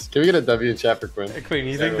blast. Can we get a W in chat for Quinn? Hey, Quinn,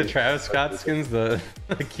 you think the Travis Scott skin's the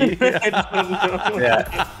key?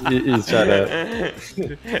 Yeah, he's trying to.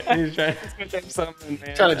 He's trying Switch up something,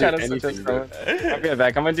 man. Trying to do switch up anything, bro. something. I'll be right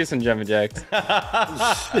back. I'm gonna do some jumping jacks.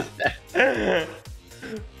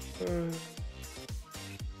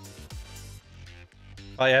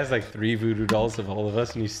 Oh, he has like 3 voodoo dolls of all of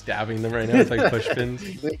us, and he's stabbing them right now with like push pins.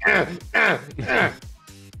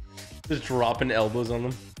 Just dropping elbows on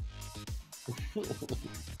them.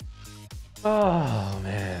 Oh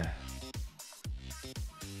man.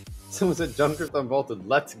 Someone said Junkrift unvaulted.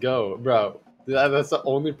 Let's go, bro. That's the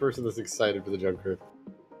only person that's excited for the Junkrift.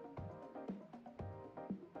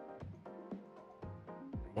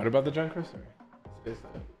 What about the Junkrift?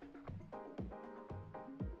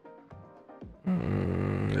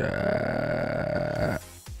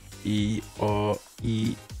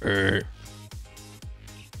 E-O-E-R.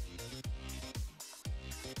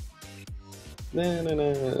 Na, na,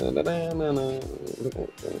 na, na, na, na, na.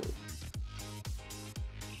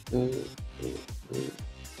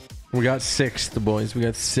 We got 6th, boys. We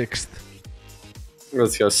got 6th.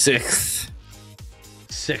 Let's go 6th.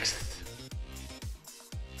 6th.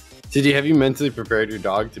 Have you mentally prepared your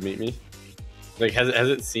dog to meet me? Like, has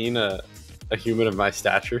it seen a human of my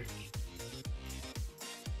stature?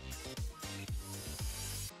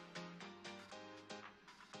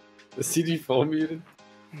 Is CG full muted?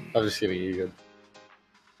 I'm just kidding, you good.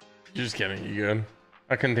 You're just kidding. You good?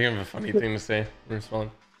 I couldn't think of a funny thing to say. Respond.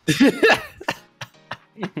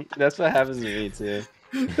 That's what happens to me too.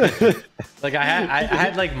 Like I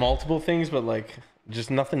had like multiple things, but like just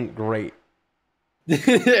nothing great.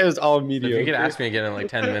 It was all If mediocre. you could ask me again in like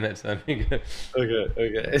 10 minutes, then you could.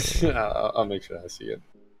 Okay. I'll make sure I ask you again.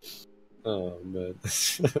 Oh man.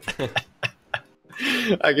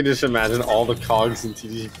 I can just imagine all the cogs in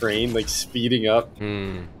TD's brain like speeding up.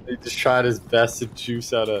 He just tried his best to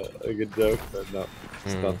juice out a good joke, but no,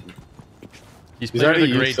 it's nothing. He's He's played already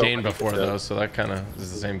with the Great used so Dane many before good though, jokes. so that kind of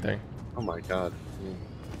is the same thing. Oh my god.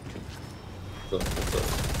 What's up?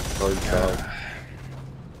 Hard job.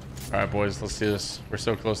 All right, boys, let's do this. We're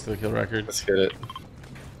so close to the kill record. Let's get it.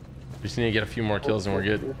 We just need to get a few more kills and we're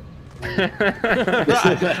good.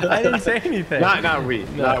 I didn't say anything. Not we.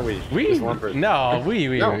 Not we. We? Just one person. No,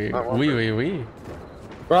 we. not one We.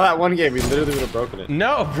 Bro, that one game, we literally would have broken it.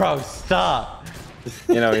 No, bro, stop.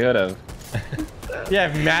 You know, we would have. Yeah,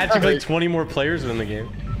 magically 20 more players win the game.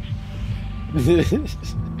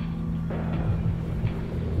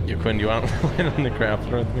 You, Quinn, do you want to land on the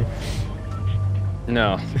grappler with me?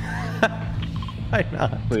 No. Why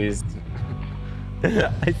not? Please.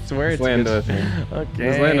 I swear it's land good. with me. Okay,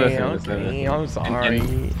 Just land with me. Just land with okay, me. I'm sorry.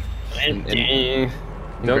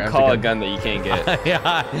 Don't Grab call the a gun that you can't get.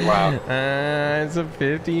 Yeah. Wow. It's a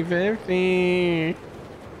 50-50.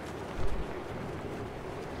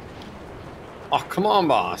 Oh, come on,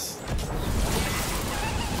 boss.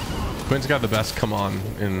 Quinn's got the best come on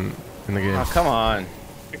in the game. Oh, come on.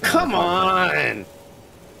 Come on.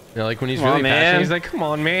 Yeah, like when he's Come on, really passionate, man. he's like, "Come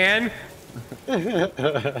on, man."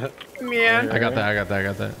 Man. I got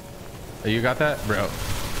that. Oh, you got that, bro?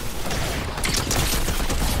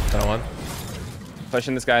 That one.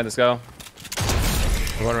 Pushing this guy. Let's go.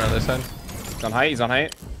 I'm going around this side. He's on height. He's on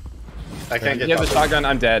height. I can't get You have the top shotgun.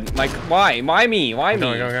 I'm dead. Like, why? Why me? Why me?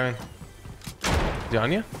 Going. Is he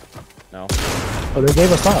on you? No. Oh, they gave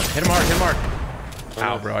us up. Hit him hard.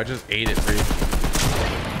 Ow, bro, I just ate it for you.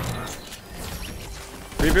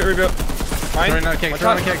 Reboot. Fine. Throw another kick,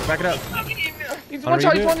 back it up. He's On one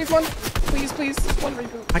shot. reboot? He's one. Please. One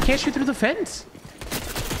reboot. I can't shoot through the fence.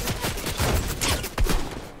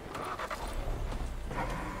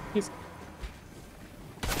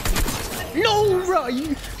 No, bro,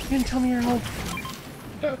 you didn't tell me your hope.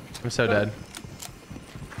 I'm so dead.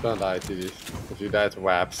 Don't die, TD. If you die, it's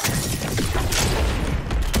WAPs.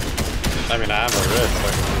 I mean, I have a wrist. So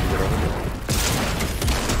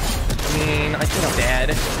I can I think I'm dead.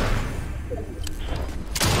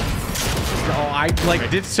 No, I like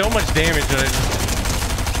did so much damage that I just...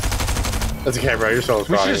 That's okay, bro. You're so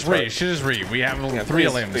We should just re. We have 3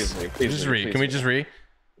 limbs. Just re. Can we just re?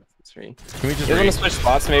 Three. Can we just You re? want to switch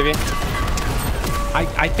spots, maybe?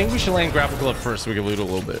 I think we should land grapple glove first so we can loot a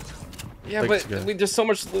little bit. Yeah, Looks but good. there's so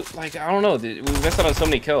much loot. Like, I don't know. We missed out on so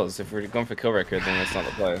many kills. If we're going for kill record, then that's not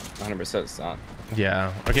the play. 100% it's not.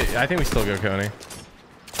 Yeah. Okay, I think we still go Coney.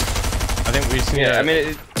 I think we just need, I mean,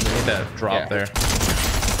 we need that drop there.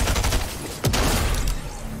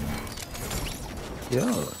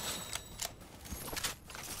 Yeah.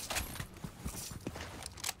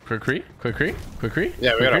 Quick.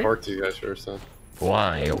 Yeah, we gotta hurt these guys first, then.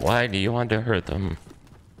 Why? Why do you want to hurt them?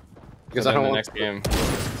 Because So I then don't the want next game.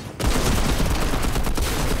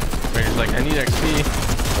 He's like, I need XP.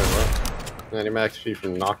 I need my XP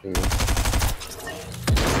from knocking me.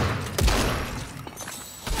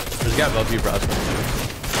 There's a guy above you, bro.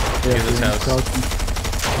 Yeah, this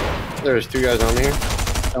house. There's 2 guys on me here.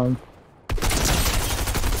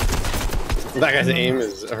 That guy's aim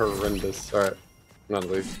is horrendous. Alright, not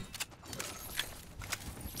leave.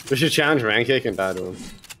 We should challenge Rancake and die to him.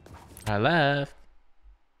 I left.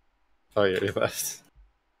 Oh yeah, you left.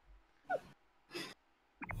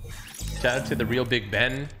 Shout out to the real Big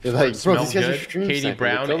Ben. You're like, bro, Smells these guys are good. stream Katie sniping.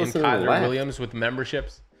 Brown Tell and us to Tyler relax. Williams with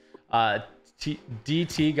memberships.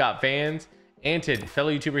 DT got fans. Anted,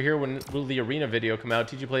 fellow YouTuber here. When will the arena video come out?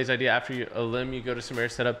 TG plays idea after you a limb. You go to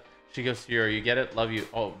Samir setup. She goes to you get it. Love you.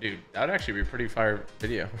 Oh, dude, that would actually be a pretty fire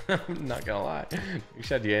video. I'm not gonna lie. You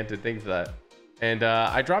should do Anted. Thanks for that. And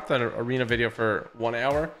I dropped an arena video for 1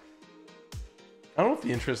 hour. I don't know if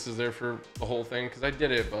the interest is there for the whole thing because I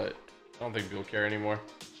did it, but I don't think people care anymore.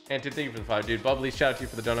 Anted, thank you for the 5, dude. Bubbly, shout out to you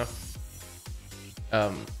for the dono.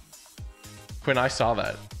 Quinn, I saw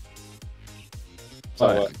that.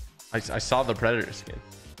 Oh, what? I saw the Predator skin.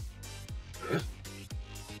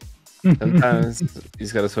 Sometimes you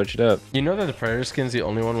just gotta switch it up. You know that the Predator skin's the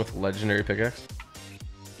only one with legendary pickaxe?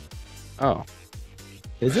 Oh.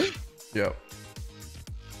 Is it? Yep.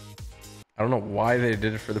 I don't know why they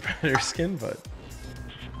did it for the Predator skin, but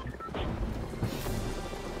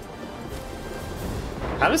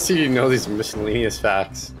How does CD know these miscellaneous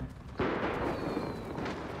facts?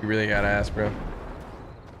 you really gotta ask, bro.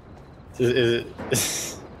 Is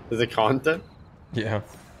it content? Yeah.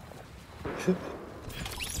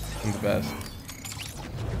 I'm the best.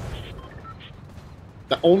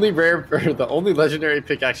 The only rare, the only legendary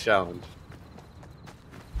pickaxe challenge.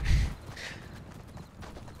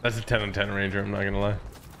 That's a 10 on 10 ranger, I'm not gonna lie.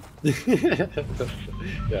 Yeah,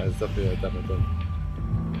 it's definitely a 10 on 10.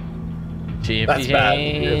 Chippy That's bad.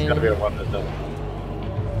 It's gotta be a 1 on 10.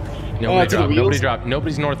 Nobody to the dropped. wheels? Nobody dropped.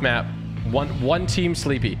 Nobody's north map. One team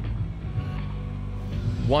sleepy.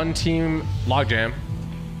 One team logjam.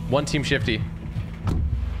 One team shifty.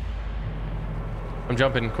 I'm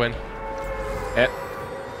jumping, Quinn. Eh.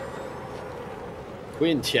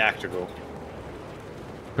 Quinn Tactical.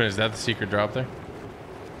 Quinn, is that the secret drop there?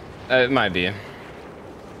 It might be.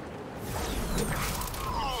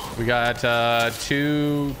 We got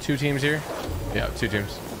two teams here. Yeah, 2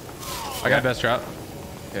 teams. I got best drop.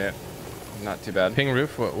 Okay. Not too bad. Ping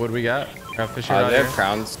roof. What do we got? Got fishing They rod have here.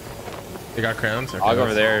 crowns. They got crowns. Okay, I'll go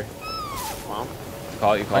over there. Wow.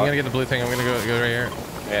 Call it, you call I'm it. gonna get the blue thing. I'm gonna go right here.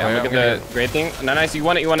 Yeah, I'm gonna get the great thing. No, nice. You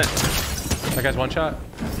want it. You want it. That guy's one shot.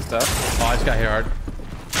 Good stuff. Oh, I just got hit hard.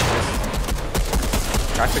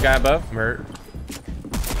 Crack the guy above. I'm hurt.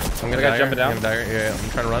 I'm I gonna gotta die. jump it down. I'm gonna die. Yeah, I'm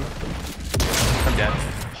trying to run. I'm dead.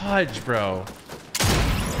 Fudge, bro.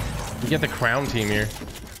 You get the crown team here.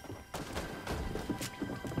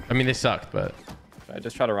 I mean, they sucked, but I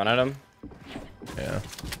just try to run at him. yeah.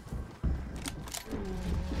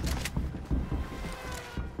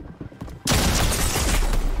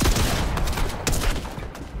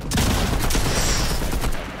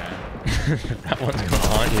 That one's going to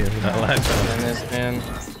haunt you. That last one. This man.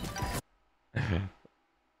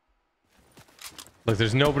 Look,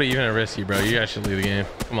 there's nobody even at risky, bro. You guys should leave the game.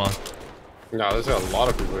 Come on. No, there's a lot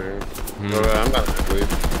of people here. No, I'm not gonna leave.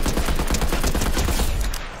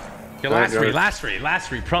 Okay, last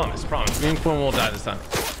three. Promise. Me and Quinn won't die this time.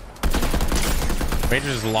 Ranger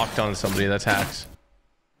just locked on somebody. That's hacks.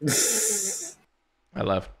 I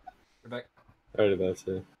left. Back. I did that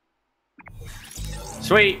too.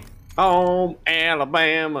 Sweet home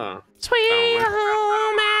Alabama. Sweet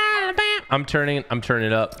home Alabama. I'm turning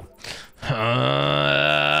it up.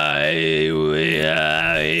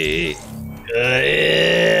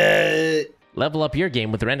 Level up your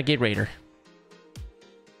game with Renegade Raider.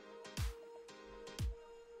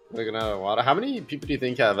 Looking at a lot. How many people do you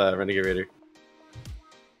think have a Renegade Raider?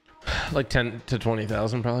 Like 10 to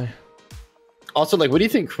 20,000 probably. Also, like, what do you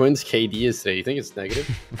think Quinn's KD is today? You think it's negative?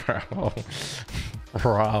 Bro.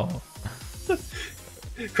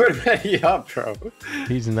 Quinn, man, you up, bro?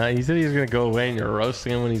 He's not. He said he's gonna go away, and you're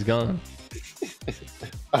roasting him when he's gone.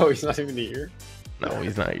 Oh, he's not even here. No,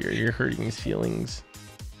 he's not. You're hurting his feelings.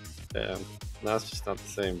 Damn. No, it's just not the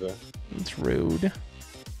same, bro. It's rude.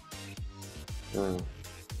 Can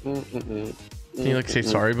you like say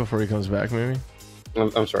sorry before he comes back, maybe?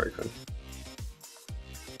 I'm sorry, Quinn.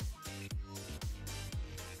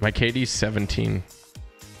 My KD's 17.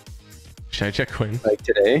 Should I check Quinn? Like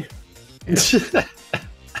today?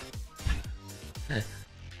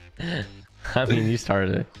 I mean, you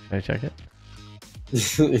started it. Should I check it?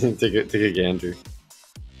 take a gander.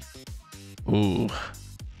 Ooh,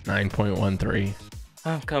 9.13.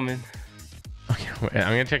 I'm coming. Okay, wait,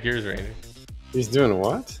 I'm gonna check yours, Ranger. He's doing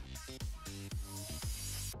what?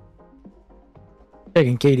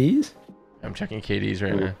 Checking KDs. I'm checking KD's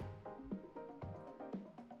right now.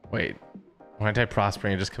 Wait, when I type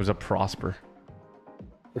prospering, it just comes up prosper.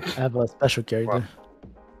 I have a special character.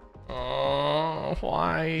 Oh,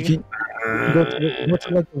 why? Go to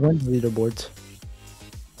like the wins leaderboards.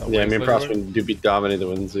 Yeah, me and Prosper do be dominate the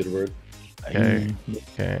wins leaderboard. Okay.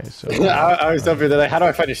 Okay. So I was telling people that, like, how do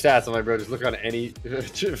I find your stats? I'm like, bro, just look on any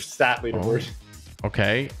stat leaderboard.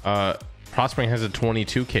 Okay. Prospering has a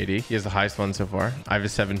 22 KD. He has the highest one so far. I have a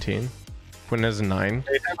 17. Quinn has a 9. Are you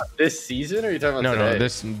talking about this season or are you talking about No, today?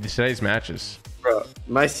 no. Today's matches. Bro,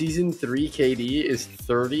 my season 3 KD is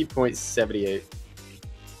 30.78.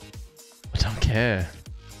 I don't care.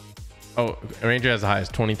 Oh, Ranger has the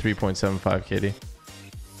highest, 23.75 KD.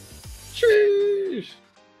 Sheesh.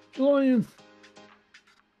 Lion.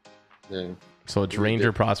 Yeah. So it's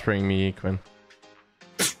Ranger prospering me, Quinn.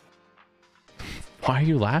 Why are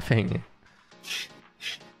you laughing?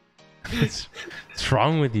 What's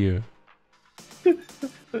wrong with you?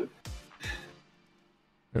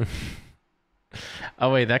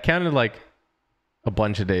 Oh wait, that counted like a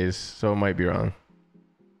bunch of days, so it might be wrong.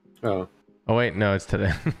 Oh. Oh wait, no, it's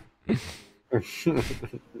today.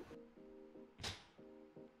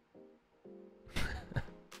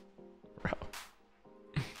 Bro.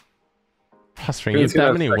 Prospering, you have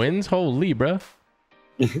that many wins? Holy, bro.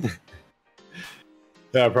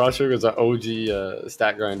 Yeah, Prosper was an OG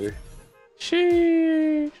stat grinder.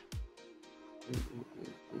 Sheesh.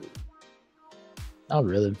 Not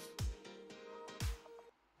really.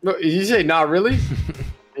 No, you say not really?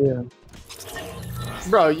 Yeah.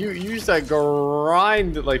 Bro, you used to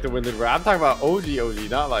grind like the win leaderboard. I'm talking about OG,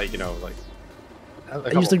 not like, you know, like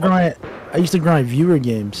I used to grind. I used to grind viewer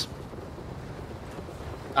games.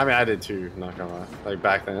 I mean, I did too, not gonna lie. Like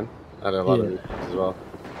back then, I did a lot of it as well.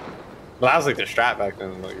 But I was like the strat back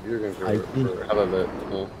then. Like if you were going for hella lit, you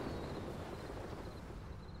know.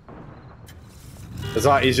 It's a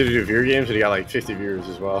lot easier to do viewer games when you got like 50 viewers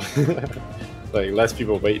as well. like less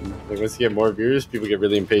people waiting. Like once you get more viewers, people get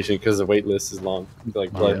really impatient because the wait list is long.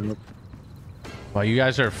 Like play. Yeah. Well, you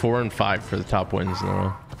guys are 4 and 5 for the top wins in a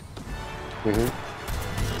row.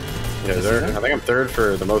 Yeah, I think I'm 3rd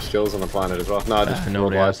for the most kills on the planet as well. No, just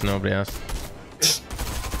Nobody asked. Nobody asked.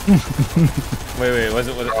 Wait, was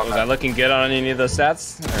I looking good on any of those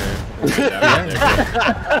stats?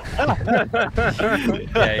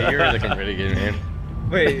 Yeah, you were looking pretty good, man.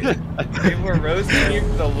 Wait, they were roasting you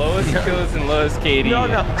for the lowest kills and lowest KD. No,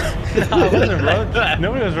 I wasn't roasting.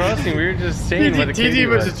 Nobody was roasting. We were just saying what the KD TD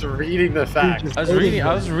was was. just reading the facts. I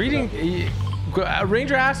was reading.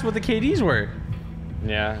 Ranger asked what the KDs were.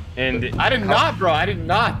 Yeah, and I did not, bro. I did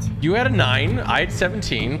not. You had a 9. I had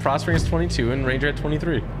 17. Prospering is 22, and Ranger had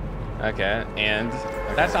 23. okay, and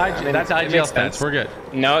That's IG. That's IGL stats. We're good.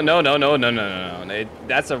 No.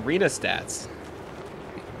 That's arena stats.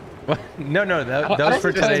 What? No. That was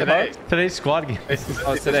for today's squad game.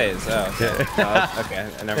 Oh, today's. Oh, okay.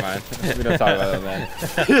 Okay. Never mind. We don't talk about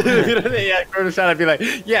that then. Yeah, Chrono Shot, I'd be like,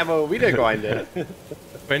 yeah, but we didn't go on there.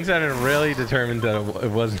 Quinn sounded really determined that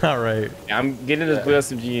it was not right. Yeah, I'm getting this blue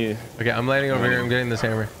SMG. Okay, I'm landing over here. I'm getting this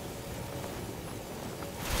hammer.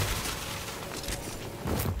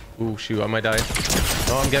 Ooh, shoot, I might die.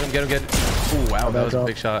 Oh, I'm getting. Ooh, wow, that was a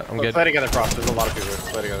big shot. I'm good. Play together, Frost. There's a lot of people.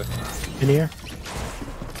 Play together. In here.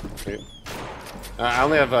 Sweet. I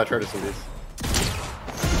only have Turtis in these.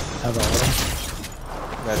 Have a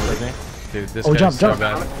Guys with me? Dude, this Oh, guy's jump, so jump.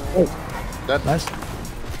 bad. Oh, That, nice.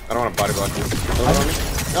 I don't want to body block you.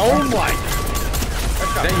 Oh my!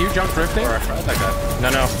 Is that you jump drifting? That guy.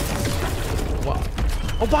 No. What?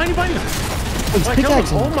 Oh, behind you! It's Oh, kill him.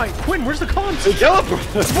 pickaxing. Oh my, Quinn, where's the comms? Kill him, bro.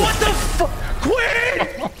 What the fuck? Quinn!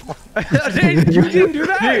 You didn't do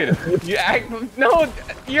that! Dude, you act. No,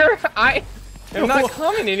 I'm not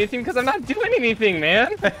commenting anything because I'm not doing anything,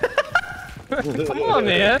 man. Come on,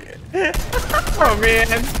 man. Oh, man.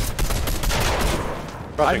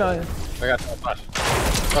 I got flash.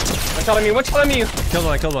 One shot on me. One shot on me. Killed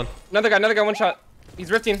one. Another guy. One shot. He's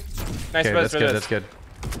rifting. Nice Okay, res. that's good.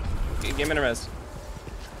 Game in a res.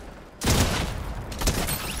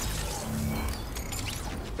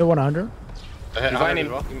 The 100. He's lining.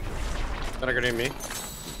 Well. Then I grenade me.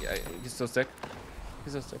 Yeah, he's still sick.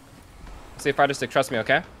 Say fire to stick. Trust me,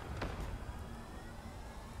 okay?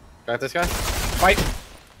 Got this guy? Fight.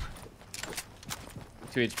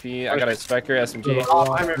 2 HP. I got a striker SMG.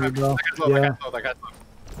 Oh, Here we go. I got slow.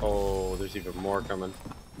 Oh, there's even more coming.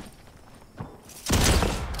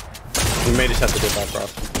 We may just have to do that, bro.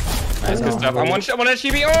 Nice, good stuff. I'm one HP. Oh, 1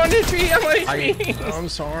 HP. I'm 1 HP. I'm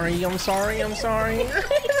sorry. I'm so sorry.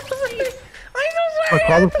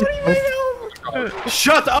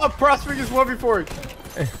 Shut up! Prospect is 1v4.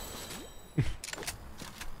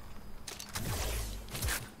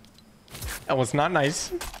 That was not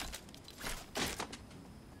nice.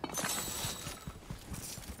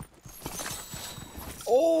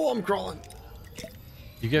 Oh, I'm crawling.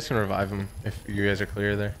 You guys can revive him if you guys are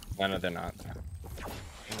clear there. No, they're not.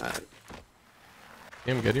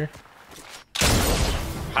 Yeah, I'm good here.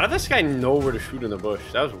 How did this guy know where to shoot in the bush?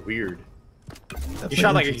 That was weird. He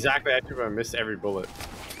shot like exactly at you, but I missed every bullet.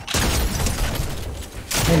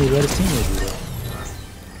 Hey, let his teammate do that.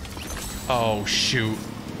 Oh shoot.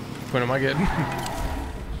 What am I getting?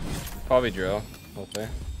 Probably drill. Hopefully.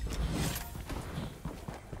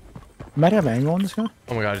 Might have angle on this guy.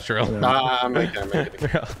 Oh my god, it's drill. I'm making it.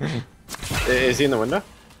 Is he in the window?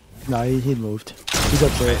 No, he moved. He's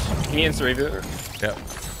upstairs. He needs to reboot. Yep.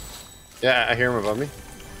 Yeah, I hear him above me.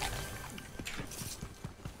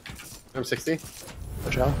 I'm 60.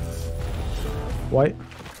 Watch out. White.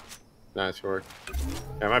 Nice work.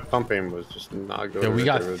 Yeah, my pump aim was just not good. Yeah, we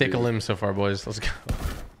got Really thick easy. limbs so far, boys. Let's go.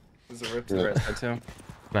 There's a rip to the rest too.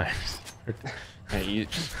 Nice. Hey, you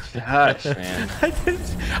hush, man.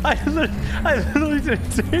 I literally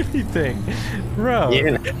didn't say anything, bro.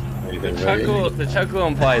 Yeah. The chuckle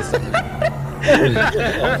implies something.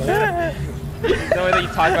 No way that you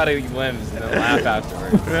talk about his limbs and then laugh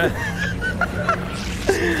afterwards.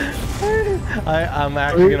 I'm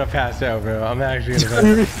actually gonna pass out, bro. I'm actually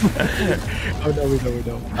gonna pass out. Oh no, we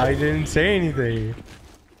don't. I didn't say anything.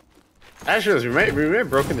 Actually, we may have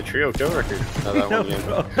broken the trio kill record. No, that one game.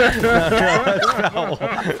 No,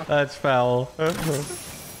 that's foul.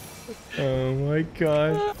 Oh my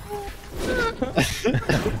god.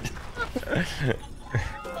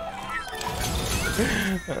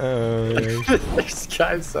 This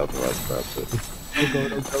guy's Southwest Crossing.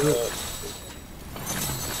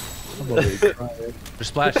 There's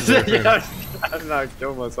splashes there. Yeah, I'm not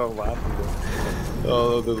killing myself laughing.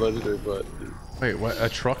 Oh, the legendary butt. Wait, what? A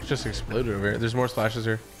truck just exploded over here. There's more splashes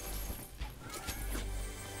here.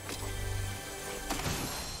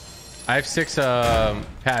 I have 6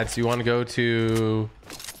 pads. You want to go to?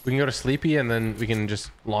 We can go to Sleepy and then we can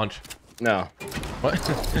just launch. No. What?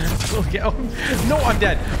 Okay, oh, no, I'm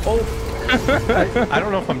dead. Oh, I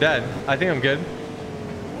don't know if I'm dead. I think I'm good.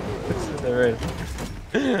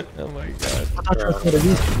 Oh my god.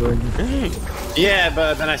 Yeah,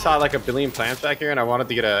 but then I saw like a billion plants back here, and I wanted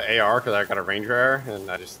to get an AR because I got a Ranger AR,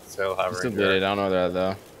 and I just still have a Still Ranger did AR. it. I don't know that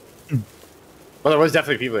though. Well, there was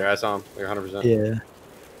definitely people here. I saw them, like 100%. Yeah.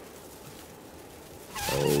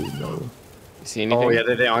 Oh no. You see anything? Oh yeah,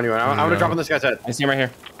 they on you. I'm gonna drop on this guy's head. I see him right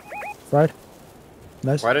here. Fried.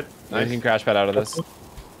 Nice. Why did? Nice. You Nice. can crash pad out of this. I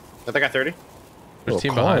think I got 30. There's a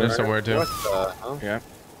team car, behind us right? somewhere too. What the hell? Yeah.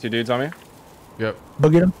 2 dudes on me. Yep.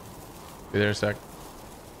 Boogie him. Be there in a sec.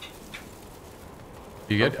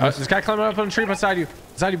 You good? This guy climbing up on the tree beside you.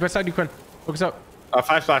 Beside you, Quinn. Focus up.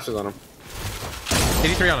 5 splashes on him.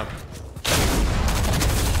 83 on him.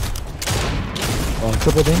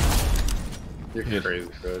 Triple ding. You're crazy,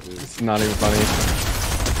 bro. Dude. It's not even funny.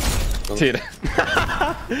 Dude.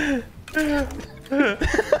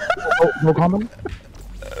 No comment.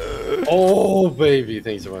 Oh baby,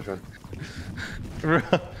 thank you so much, man.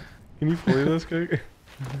 Can you play this guy?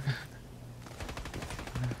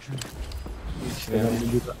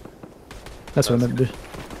 That's what I meant to do.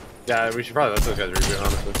 Yeah, we should probably let those guys reboot,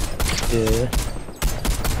 honestly. Yeah.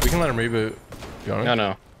 We can let him reboot. You want No, it?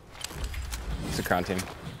 no. It's a crown team.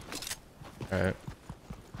 Alright.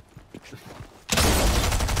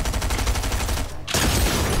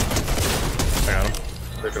 I got him.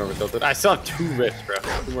 Freaking over tilted. I still have 2 rifts, bro.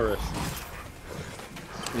 2 more rifts.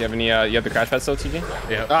 You have any? You have the crash pad still, TJ?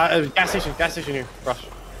 Yeah. Gas station here. Rush.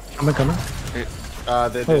 Coming.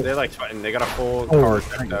 They're like sweating. They got a full car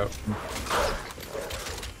checked out.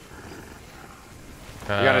 You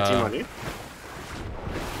got a team on you?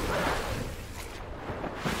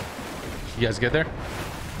 You guys get there?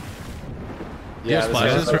 Yeah, Do you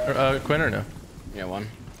have splashes, Quinn, or no? Yeah, 1.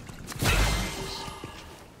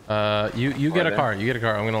 You get a there. car. You get a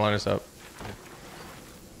car. I'm gonna line us up.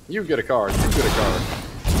 You get a car. You get a car.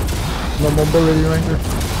 No mobility ranger.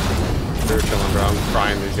 They're chilling, bro. I'm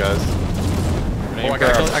frying these guys. Oh, I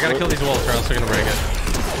gotta kill these walls, or else they're gonna break it.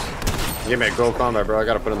 Give me a gold combat, bro. I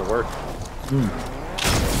gotta put in the work.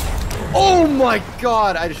 Oh my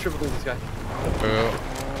god! I just tripled this guy.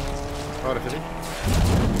 Oh, the 50?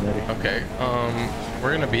 Okay.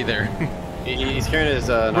 We're gonna be there. He's carrying his.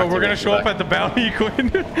 Bro, we're gonna show up at the bounty,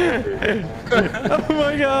 Quinn. Oh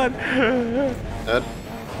my god. Dead.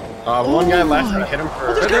 One guy left. I hit him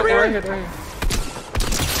for.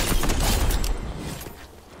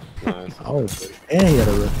 Nice. Oh, and he had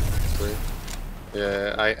a rift.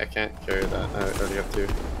 Yeah, I can't carry that. I already have 2.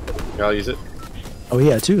 Yeah, I'll use it. Oh, he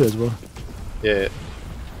had 2 as well. Yeah.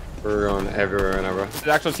 We're going everywhere right now, bro. This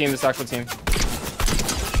actual team.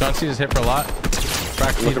 John Cena's hit for a lot.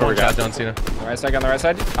 Track speed, one shot, John Cena. On the right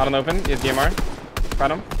side. Out in the open. He has DMR.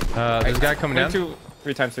 Got him. There's a guy coming down.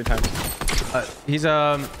 3 times. He's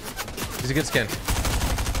a good skin.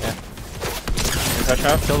 Yeah. Touch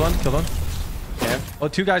up. Killed one. Yeah. Oh,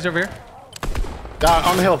 2 guys over here.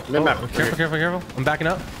 On the hill, mid map. Careful. I'm backing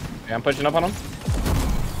up. Yeah, I'm pushing up on him.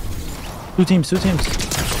 2 teams.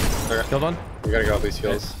 Killed one. We gotta go up these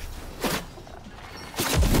hills.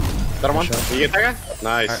 Got him one. Did you get that guy?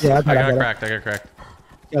 Nice. Yeah, I got cracked.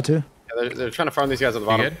 Got 2. Yeah, they're trying to farm these guys at the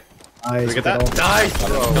bottom. You good? Nice. Did we get that? Nice,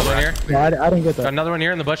 bro. Killed one here. No, I didn't get Got that. another one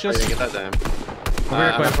here in the Oh, bushes. you didn't get that, damn. Over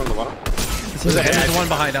here, I'm Quinn. from the bottom. There's one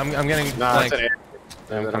behind. I'm getting Nah, that's flanked. an air.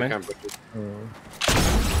 I'm Then coming. can't push it.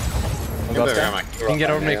 One ghost guy. You can get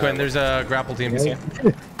over to me, Quinn. There's a grapple team. Yeah.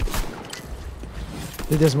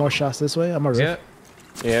 There's more shots this way. I'm a See rift.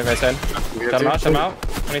 it? Yeah, right side. You Shut got him out.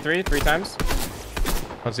 23, 3 times.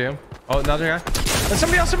 Don't see him. Oh, another guy.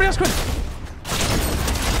 Somebody else, Quinn.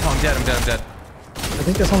 Oh, I'm dead. I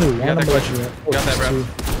think there's only one. got that, I'm Quinn. you. You got that, bro. Here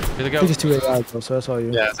they I go. think it's 2 AIs though, so that's all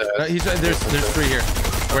you. Yeah, There's 3 here.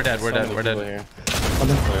 We're dead. People dead. here.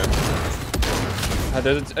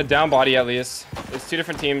 There's a down body at least. It's 2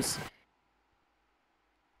 different teams.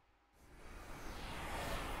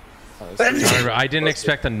 I didn't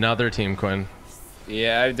expect another team, Quinn.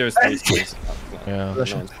 Yeah, there was 3 teams. Yeah. No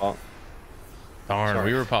one's fault. Darn,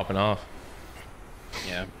 we were popping off.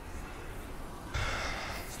 Yeah.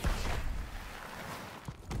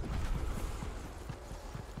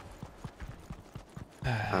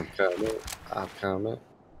 I'm coming.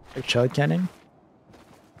 Chud cannon.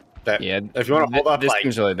 That, Yeah. if you want to hold up this like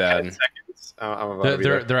team's really 10 bad. seconds, I'm about to be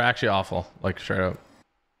there. They're actually awful, like straight up.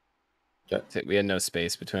 We had no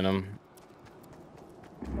space between them.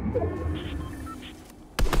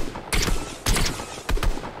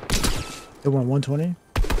 They went 120.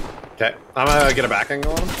 Okay, I'm gonna get a back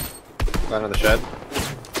angle on him. Right on the shed.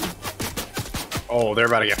 Oh, they're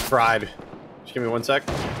about to get fried. Just give me 1 sec.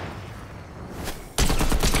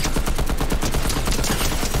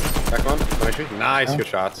 Back on. Nice, good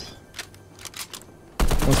shots.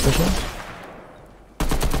 One special.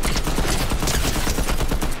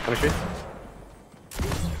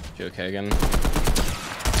 Okay, again.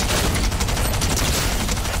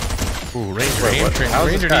 Ooh, Ranger aim training.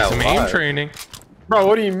 Ranger needs some aim training. Bro,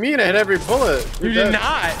 what do you mean? I hit every bullet. You did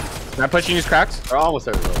not. Am I pushing these cracks? Or almost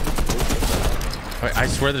every bullet. Wait, I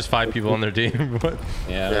swear there's 5 people on their team. What?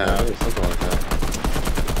 Yeah, something like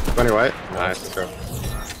that. 20 white. Nice, let's go.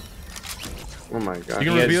 Oh my god.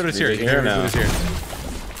 You can reveal this here. You can reveal this here.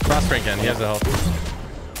 Frostbrain can. He has the health.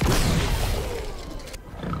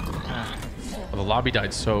 Oh, the lobby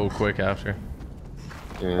died so quick after.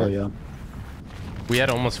 Yeah. Oh yeah. We had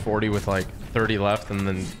almost 40 with like 30 left, and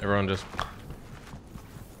then everyone just...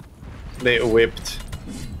 They whipped.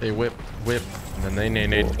 They whipped, and then they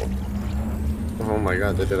nay-nayed. Oh my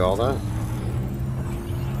god, they did all that?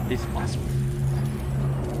 He's awesome.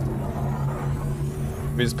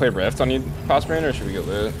 We just play Rift on you, Frostbrain, or should we get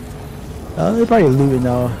loot? They're probably looting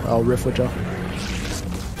now. I'll riff with y'all.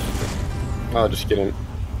 Oh, just kidding.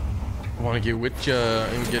 I want to get with ya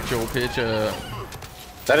and get your picture.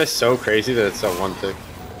 That is so crazy that it's a 1 tick.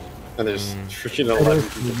 And there's freaking 11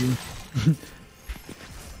 people.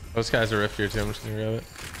 Those guys are rift here too. I'm just gonna grab it.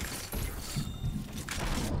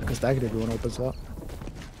 I can stack it if everyone opens up.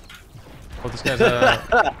 Oh, this guy's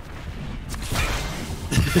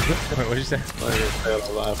Wait, what'd you say?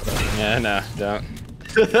 Yeah, no, don't.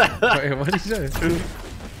 Wait, what did you say? Are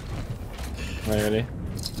you ready?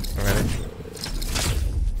 I'm ready.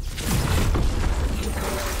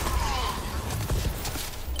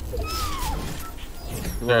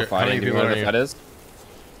 People are fighting. Do you know what that is?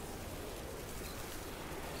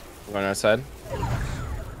 We're on our side.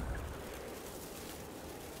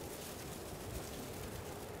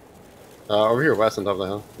 Over here, west on top of the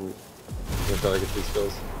hill. I'm gonna try to get these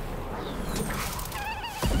kills.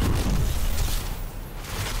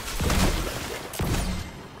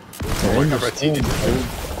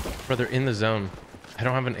 Bro, they're in the zone. I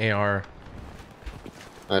don't have an AR.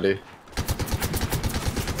 I do.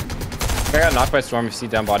 I got knocked by storm. You see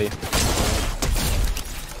down body.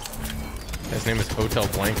 His name is Hotel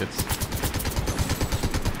Blankets.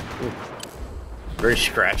 Ooh. Very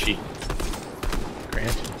scratchy.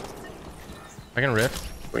 Grant. I can rift.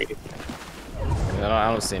 Wait.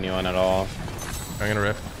 I don't see anyone at all. I'm gonna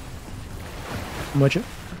rift. Much it?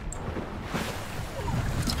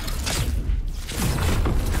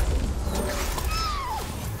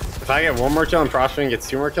 If I get 1 more kill and Frostbrain gets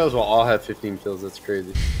 2 more kills, we'll all have 15 kills. That's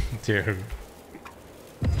crazy. Dude.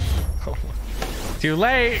 Too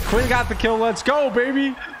late. Quinn got the kill. Let's go,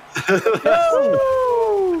 baby.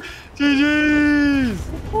 GG's.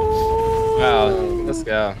 Wow, let's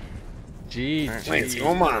go. GG.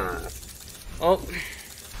 Come on. Oh,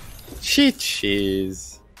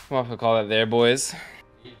 Cheese. come off the call that there, boys.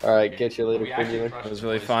 All right, catch you later. It was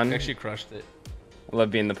really fun. Actually crushed it. I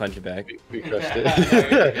love being the punching bag. We crushed it.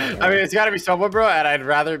 I mean, it's got to be someone, bro, and I'd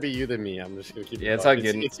rather be you than me. I'm just gonna keep it. Yeah, it's all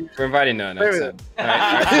good. We're inviting no one else. Wait,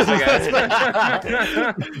 Alright,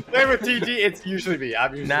 Same with TG, it's usually me.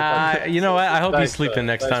 I'm usually Nah, you know what? I hope you Nice, sleep in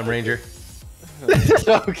next time, Ranger.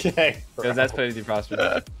 Okay. Because that's played with you, Prosper.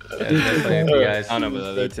 Yeah, that's playing with you guys. I don't know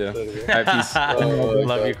about the other two. Alright, peace.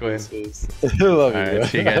 Love you, Quinn. Love All you, right,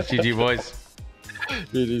 see you guys. GG, boys.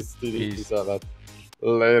 Peace out, man.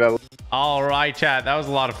 Later. All right, chat. That was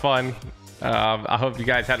a lot of fun. I hope you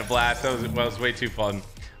guys had a blast. That was way too fun.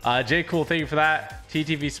 Jay Cool, thank you for that.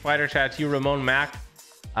 TTV Spider Chat, you Ramon Mac,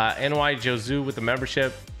 NY Jozu with the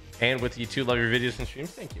membership, and with you too. Love your videos and streams.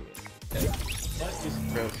 Thank you. Yeah. What is,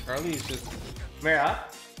 bro? Charlie's just. Mara.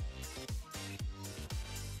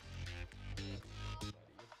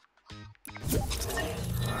 You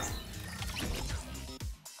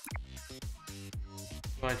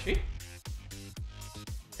want a treat?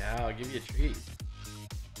 Yeah, I'll give you a treat.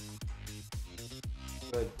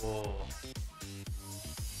 Good boy.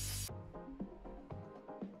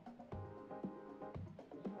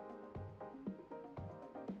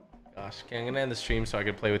 Gosh, okay, I'm gonna end the stream so I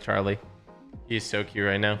can play with Charlie. He's so cute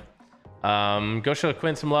right now. Go show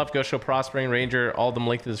Quinn some love. Go show Prospering Ranger. All of them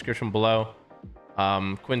linked in the description below.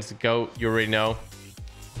 Quinn's the GOAT. You already know.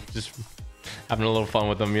 Just having a little fun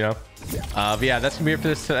with them, you know. But yeah, that's gonna be it for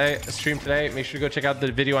this stream today. Make sure to go check out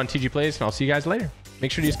the video on TG Plays, and I'll see you guys later.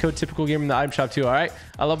 Make sure to use code Typical Gamer in the item shop too. All right.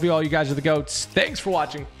 I love you all. You guys are the GOATs. Thanks for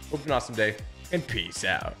watching. Hope you have an awesome day, and peace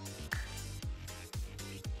out.